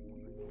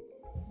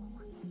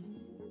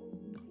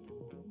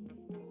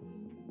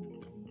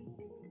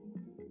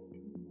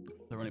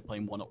 They're only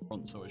playing one up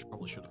front, so I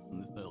probably should have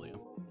done this earlier.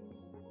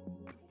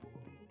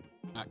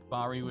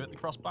 Akbari with the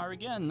crossbar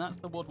again. That's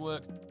the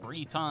woodwork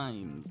 3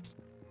 times.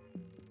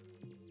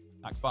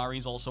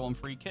 Akbari's also on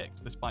free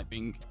kicks, despite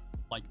being,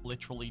 like,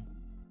 literally...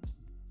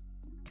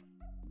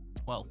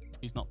 Well,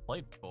 he's not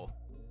played before.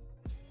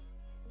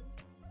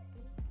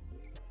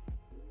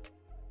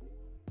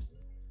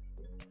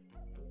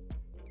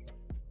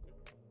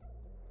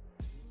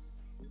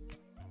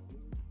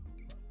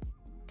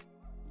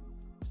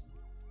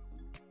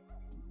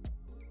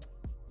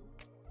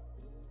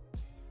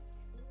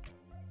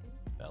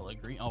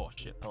 Pellegrini. Oh,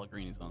 shit,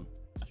 Pellegrini's on.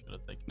 I should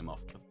have taken him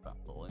off because of that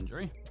little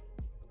injury.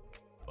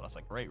 But that's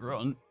a great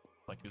run.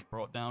 Like he was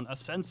brought down.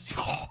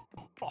 Asensio.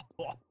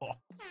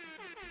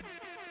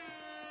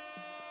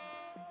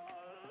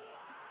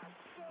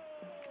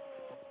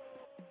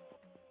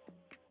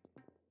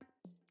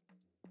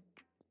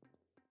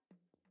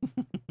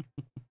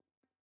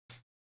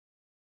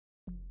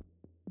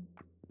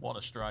 What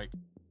a strike.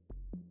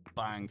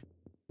 Bang.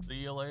 See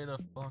you later,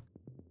 fuck.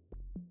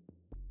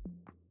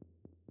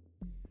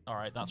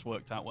 Alright, that's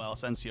worked out well.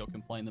 Asensio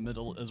can play in the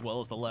middle as well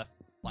as the left,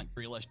 like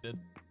Grealish did.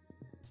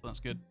 So that's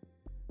good.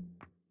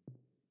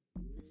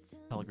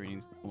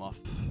 Pellegrini's come off.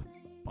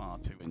 Far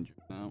too injured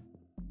now.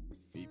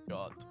 We've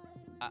got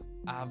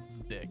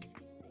Avsdik.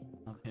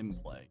 Have him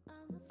play.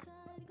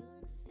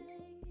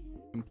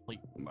 Complete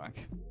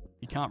comeback.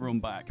 He can't run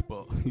back,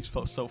 but he's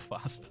so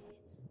fast.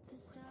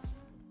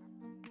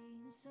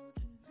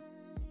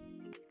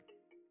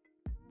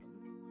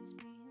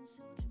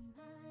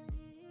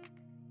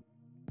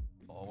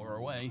 Oh, we're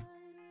away.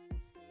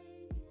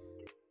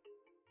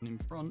 in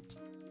front.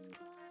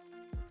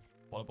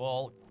 What a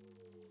ball.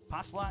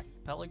 Paslak,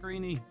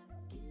 Pellegrini,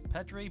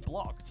 Pedri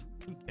blocked.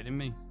 Are you kidding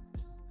me?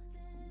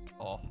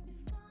 Oh,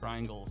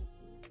 triangles.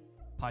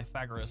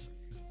 Pythagoras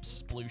is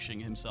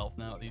splooshing himself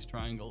now at these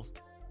triangles.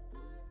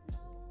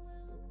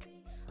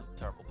 That's a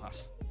terrible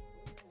pass.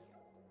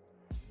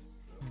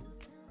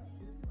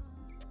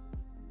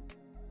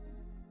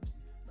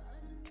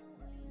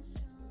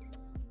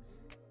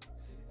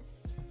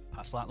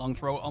 Pass that long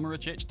throw,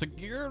 Omaricic to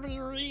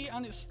Giri,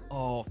 and it's...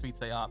 Oh,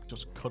 Vite Arp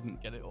just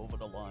couldn't get it over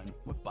the line.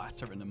 We're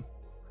battering him.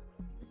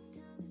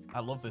 I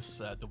love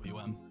this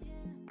WM.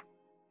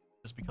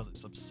 Just because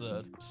it's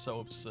absurd. It's so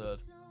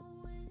absurd.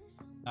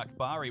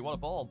 Akbari, what a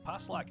ball.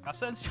 Paslak,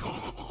 Asensio.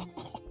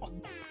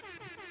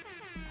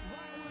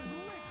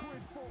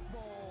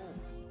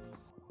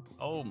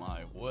 Oh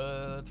my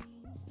word.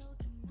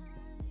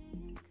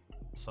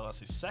 So that's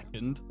his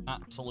second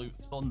absolute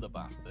thunder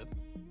bastard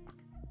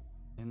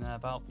in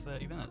about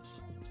 30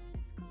 minutes.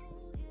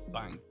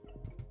 Bang.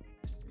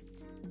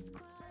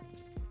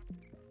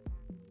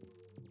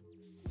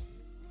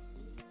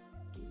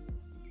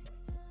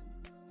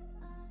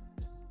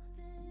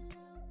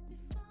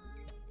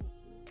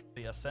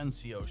 The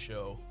Asensio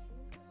show.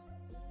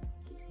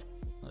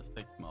 Let's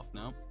take him off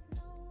now.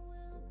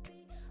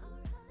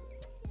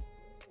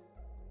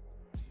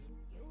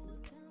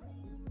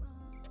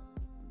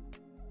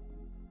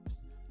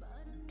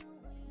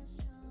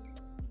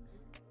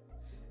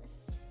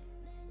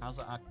 How's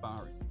that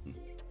Akbari?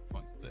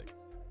 0.6.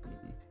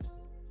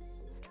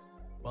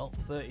 Well,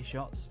 30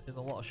 shots is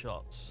a lot of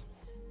shots.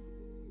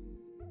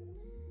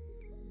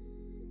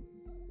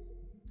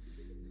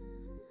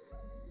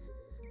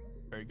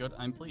 Very good,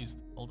 I'm pleased.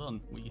 Well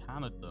done. We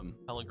hammered them.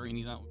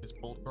 Pellegrini's out with his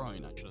pulled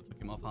groin. I should have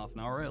took him off half an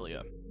hour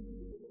earlier.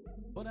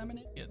 But I'm an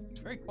idiot. It's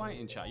very quiet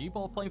in chat. You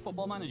both playing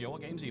Football Manager?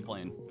 What games are you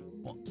playing?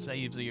 What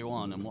saves are you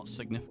on and what's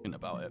significant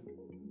about it?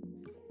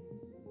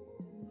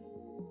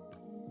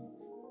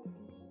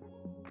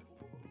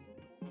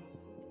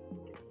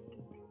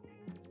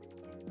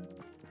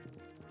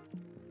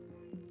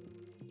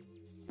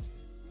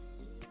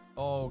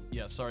 Oh,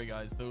 yeah, sorry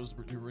guys. Those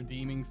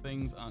redeeming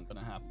things aren't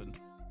going to happen.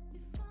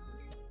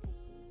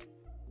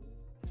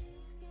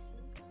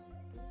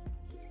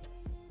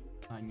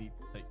 I need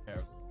to take care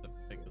of the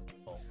figures as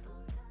well.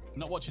 I'm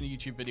not watching a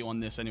YouTube video on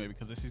this anyway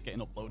because this is getting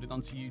uploaded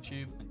onto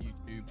YouTube and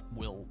YouTube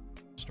will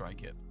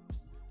strike it.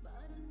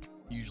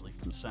 Usually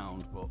from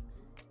sound, but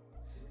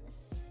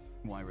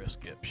why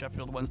risk it?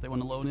 Sheffield Wednesday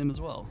want to loan him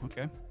as well.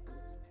 Okay.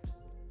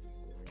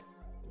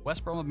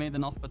 West Brom have made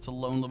an offer to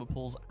loan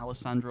Liverpool's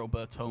Alessandro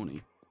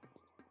Bertoni.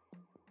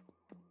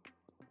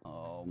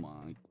 Oh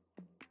my.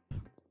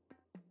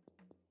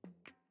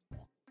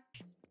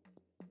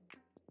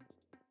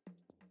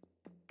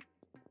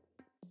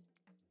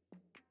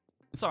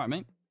 It's alright,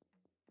 mate.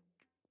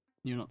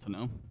 You're not to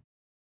know.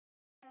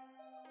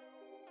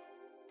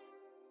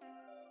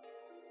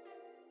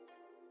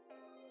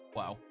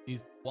 Wow,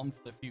 he's one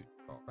for the future,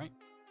 alright.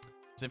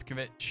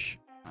 Zivkovic,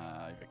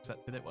 you've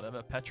accepted it,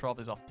 whatever. Petrov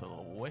is off to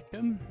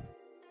Wickham.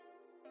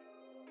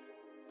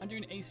 I'm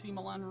doing AC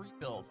Milan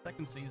rebuild,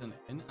 second season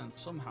in, and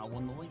somehow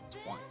won the league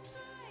twice.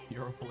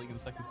 Europa League in the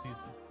second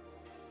season.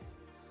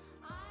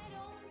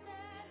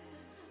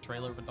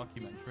 Trailer of a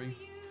documentary.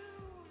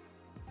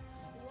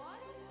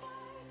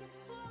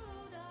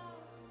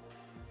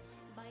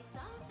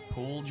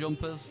 Pool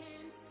jumpers.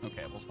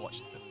 Okay, let's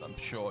watch this. I'm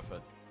sure if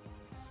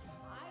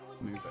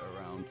I move it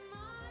around.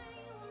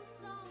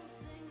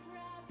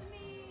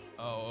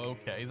 Oh,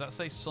 okay. Does that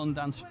say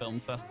Sundance Film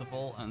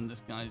Festival and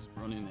this guy's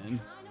running in?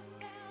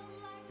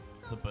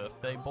 The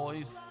Birthday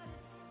Boys?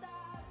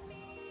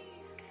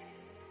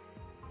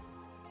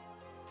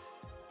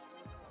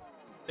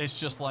 It's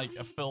just like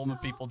a film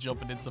of people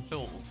jumping into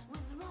pools.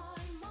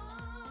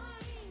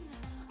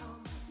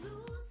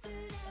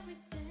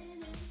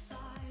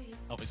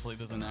 Obviously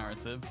there's a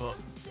narrative, but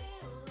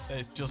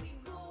it's just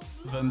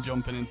them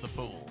jumping into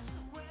pools.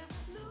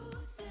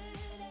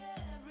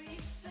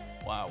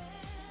 Wow.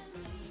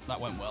 That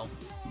went well.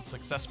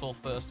 Successful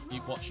first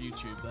watch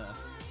YouTube there.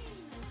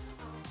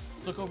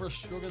 Took over a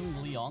struggling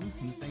Lyon.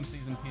 In the same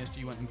season,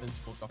 PSG went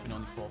invincible, dropping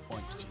only 4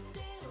 points.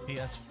 Jeez.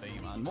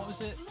 PSV, man. What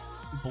was it?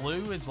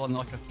 Blue is on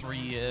like a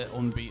 3-year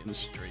unbeaten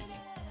streak.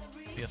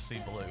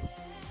 PSV Blue.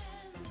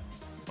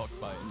 Talked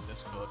about it in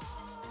Discord.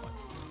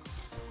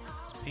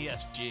 It's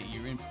PSG,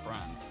 you're in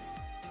France.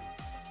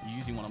 You're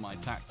using one of my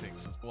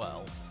tactics as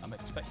well. I'm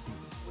expecting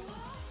you to win.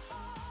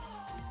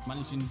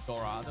 Managing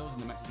Dorados in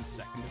the Mexican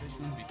second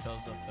division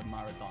because of the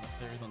Maradona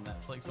series on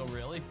Netflix. Oh,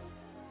 really?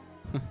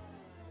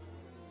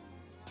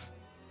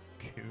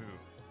 Cool.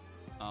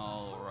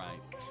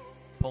 Alright.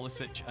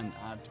 Pulisic and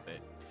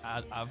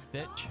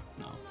Avdic?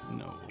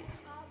 No.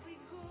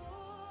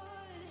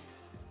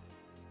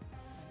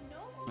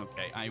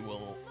 Okay, I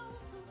will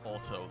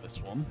auto this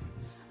one.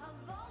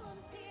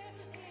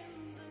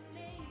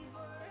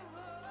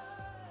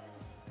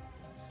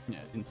 Yeah,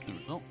 instant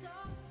result.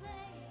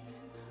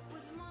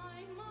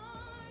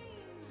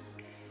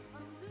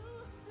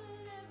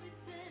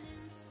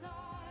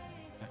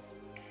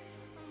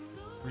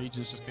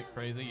 regions just get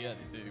crazy. Yeah,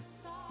 they do.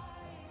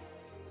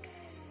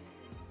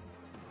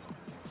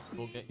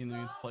 We'll get you in the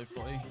mood to play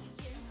footy.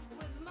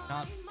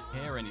 Can't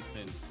hear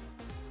anything.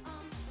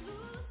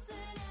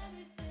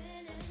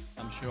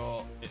 I'm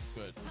sure it's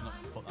good. I'm not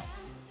gonna put that.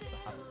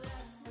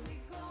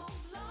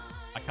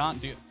 I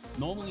can't do it.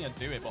 Normally I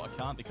do it, but I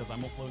can't because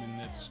I'm uploading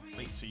this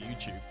straight to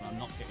YouTube and I'm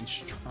not getting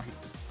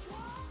strikes.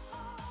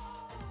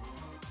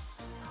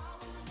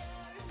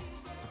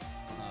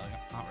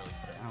 I can't really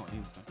put it out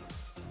either.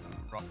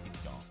 Rocky's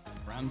gone.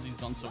 Ramsey's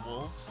gone to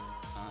Wolves.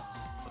 That's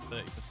a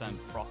 30%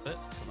 profit,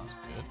 so that's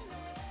good.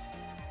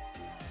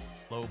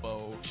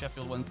 Lobo.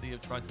 Sheffield Wednesday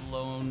have tried to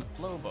loan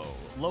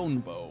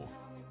Loanbo.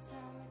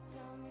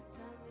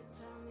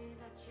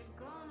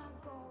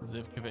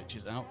 Zivkovic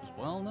is out as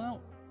well now.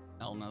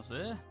 El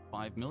Nazir,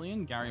 5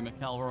 million. Gary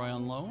McElroy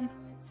on loan.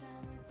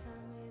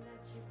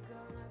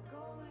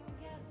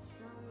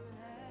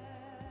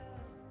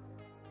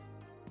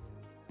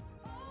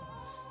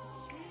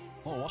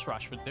 Oh, what's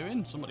Rashford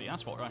doing? Somebody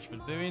asked what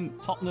Rashford's doing.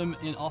 Tottenham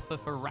in offer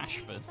for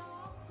Rashford.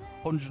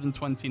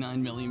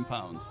 £129 million.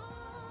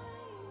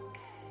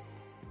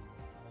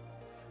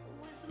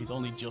 He's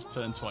only just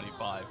turned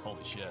 25.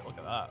 Holy shit, look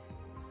at that.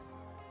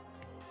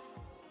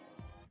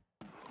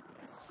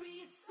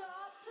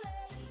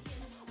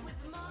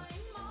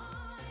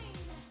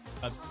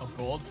 A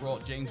board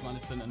brought James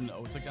Maddison and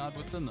Odegaard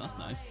with them. That's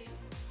nice.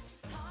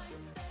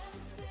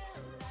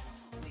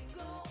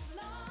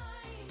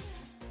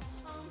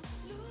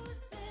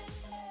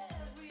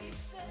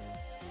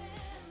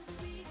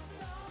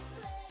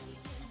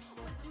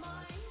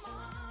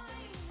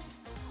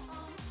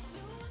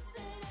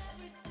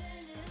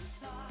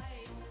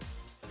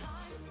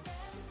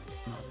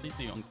 No, it's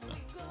the youngster.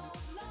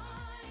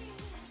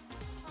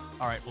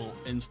 Alright, we'll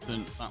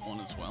instant that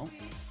one as well.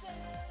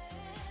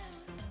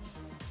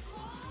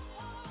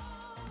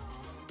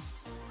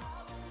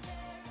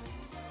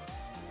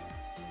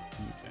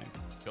 Okay,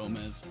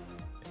 Gomez.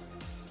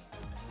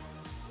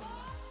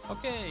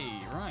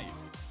 Okay, right.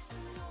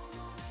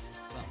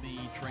 Got the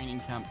training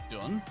camp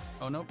done.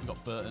 Oh no, we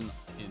got Burton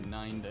in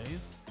 9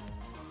 days.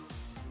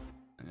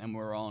 And then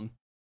we're on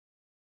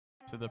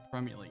to the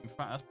Premier League. In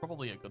fact, that's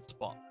probably a good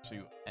spot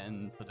to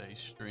end today's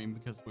stream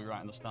because we're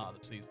right in the start of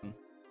the season.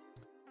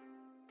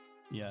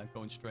 Yeah,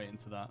 going straight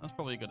into that. That's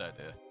probably a good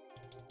idea.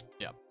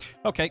 Yeah.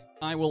 Okay,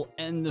 I will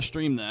end the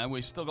stream there.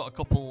 We've still got a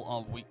couple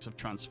of weeks of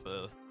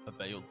transfer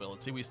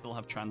availability. We still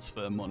have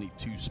transfer money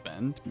to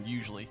spend.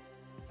 Usually,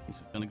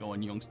 this is going to go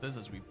on youngsters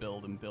as we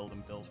build and build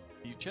and build for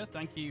the future.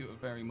 Thank you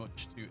very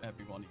much to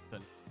everyone who's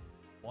been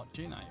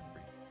watching. I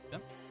appreciate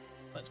them.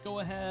 Let's go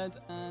ahead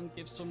and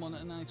give someone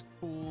a nice,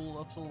 cool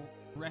little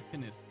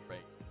Reckoner's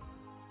break.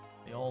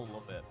 They all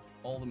love it.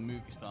 All the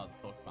movie stars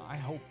are talking about. I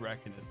hope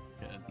Reckoner's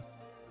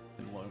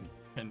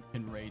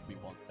can raid me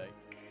one day.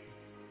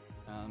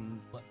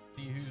 And let's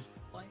see who's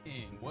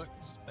playing.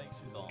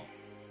 Workspace is on.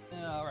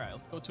 Yeah, alright,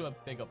 let's go to a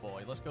bigger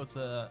boy. Let's go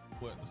to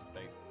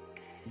Workspace.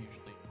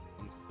 Usually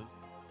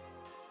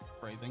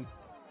phrasing.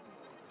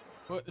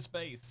 Work the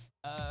space.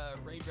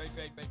 Raid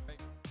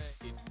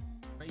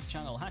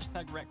channel.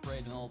 Hashtag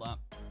RecRaid and all that.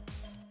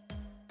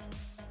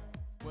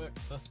 Work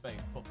the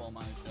space. Football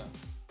Manager.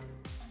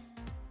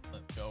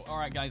 Let's go.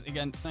 Alright guys,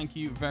 again, thank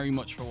you very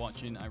much for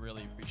watching. I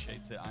really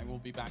appreciate it. I will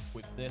be back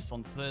with this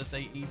on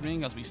Thursday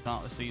evening as we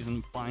start the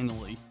season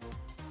finally.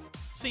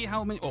 See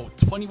how many... Oh,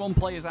 21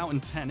 players out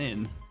and 10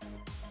 in.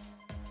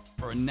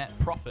 For a net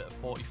profit of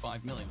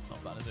 45 million.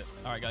 Not bad, is it?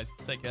 Alright guys,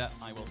 take care.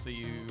 I will see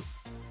you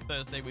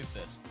Thursday with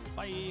this.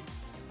 Bye!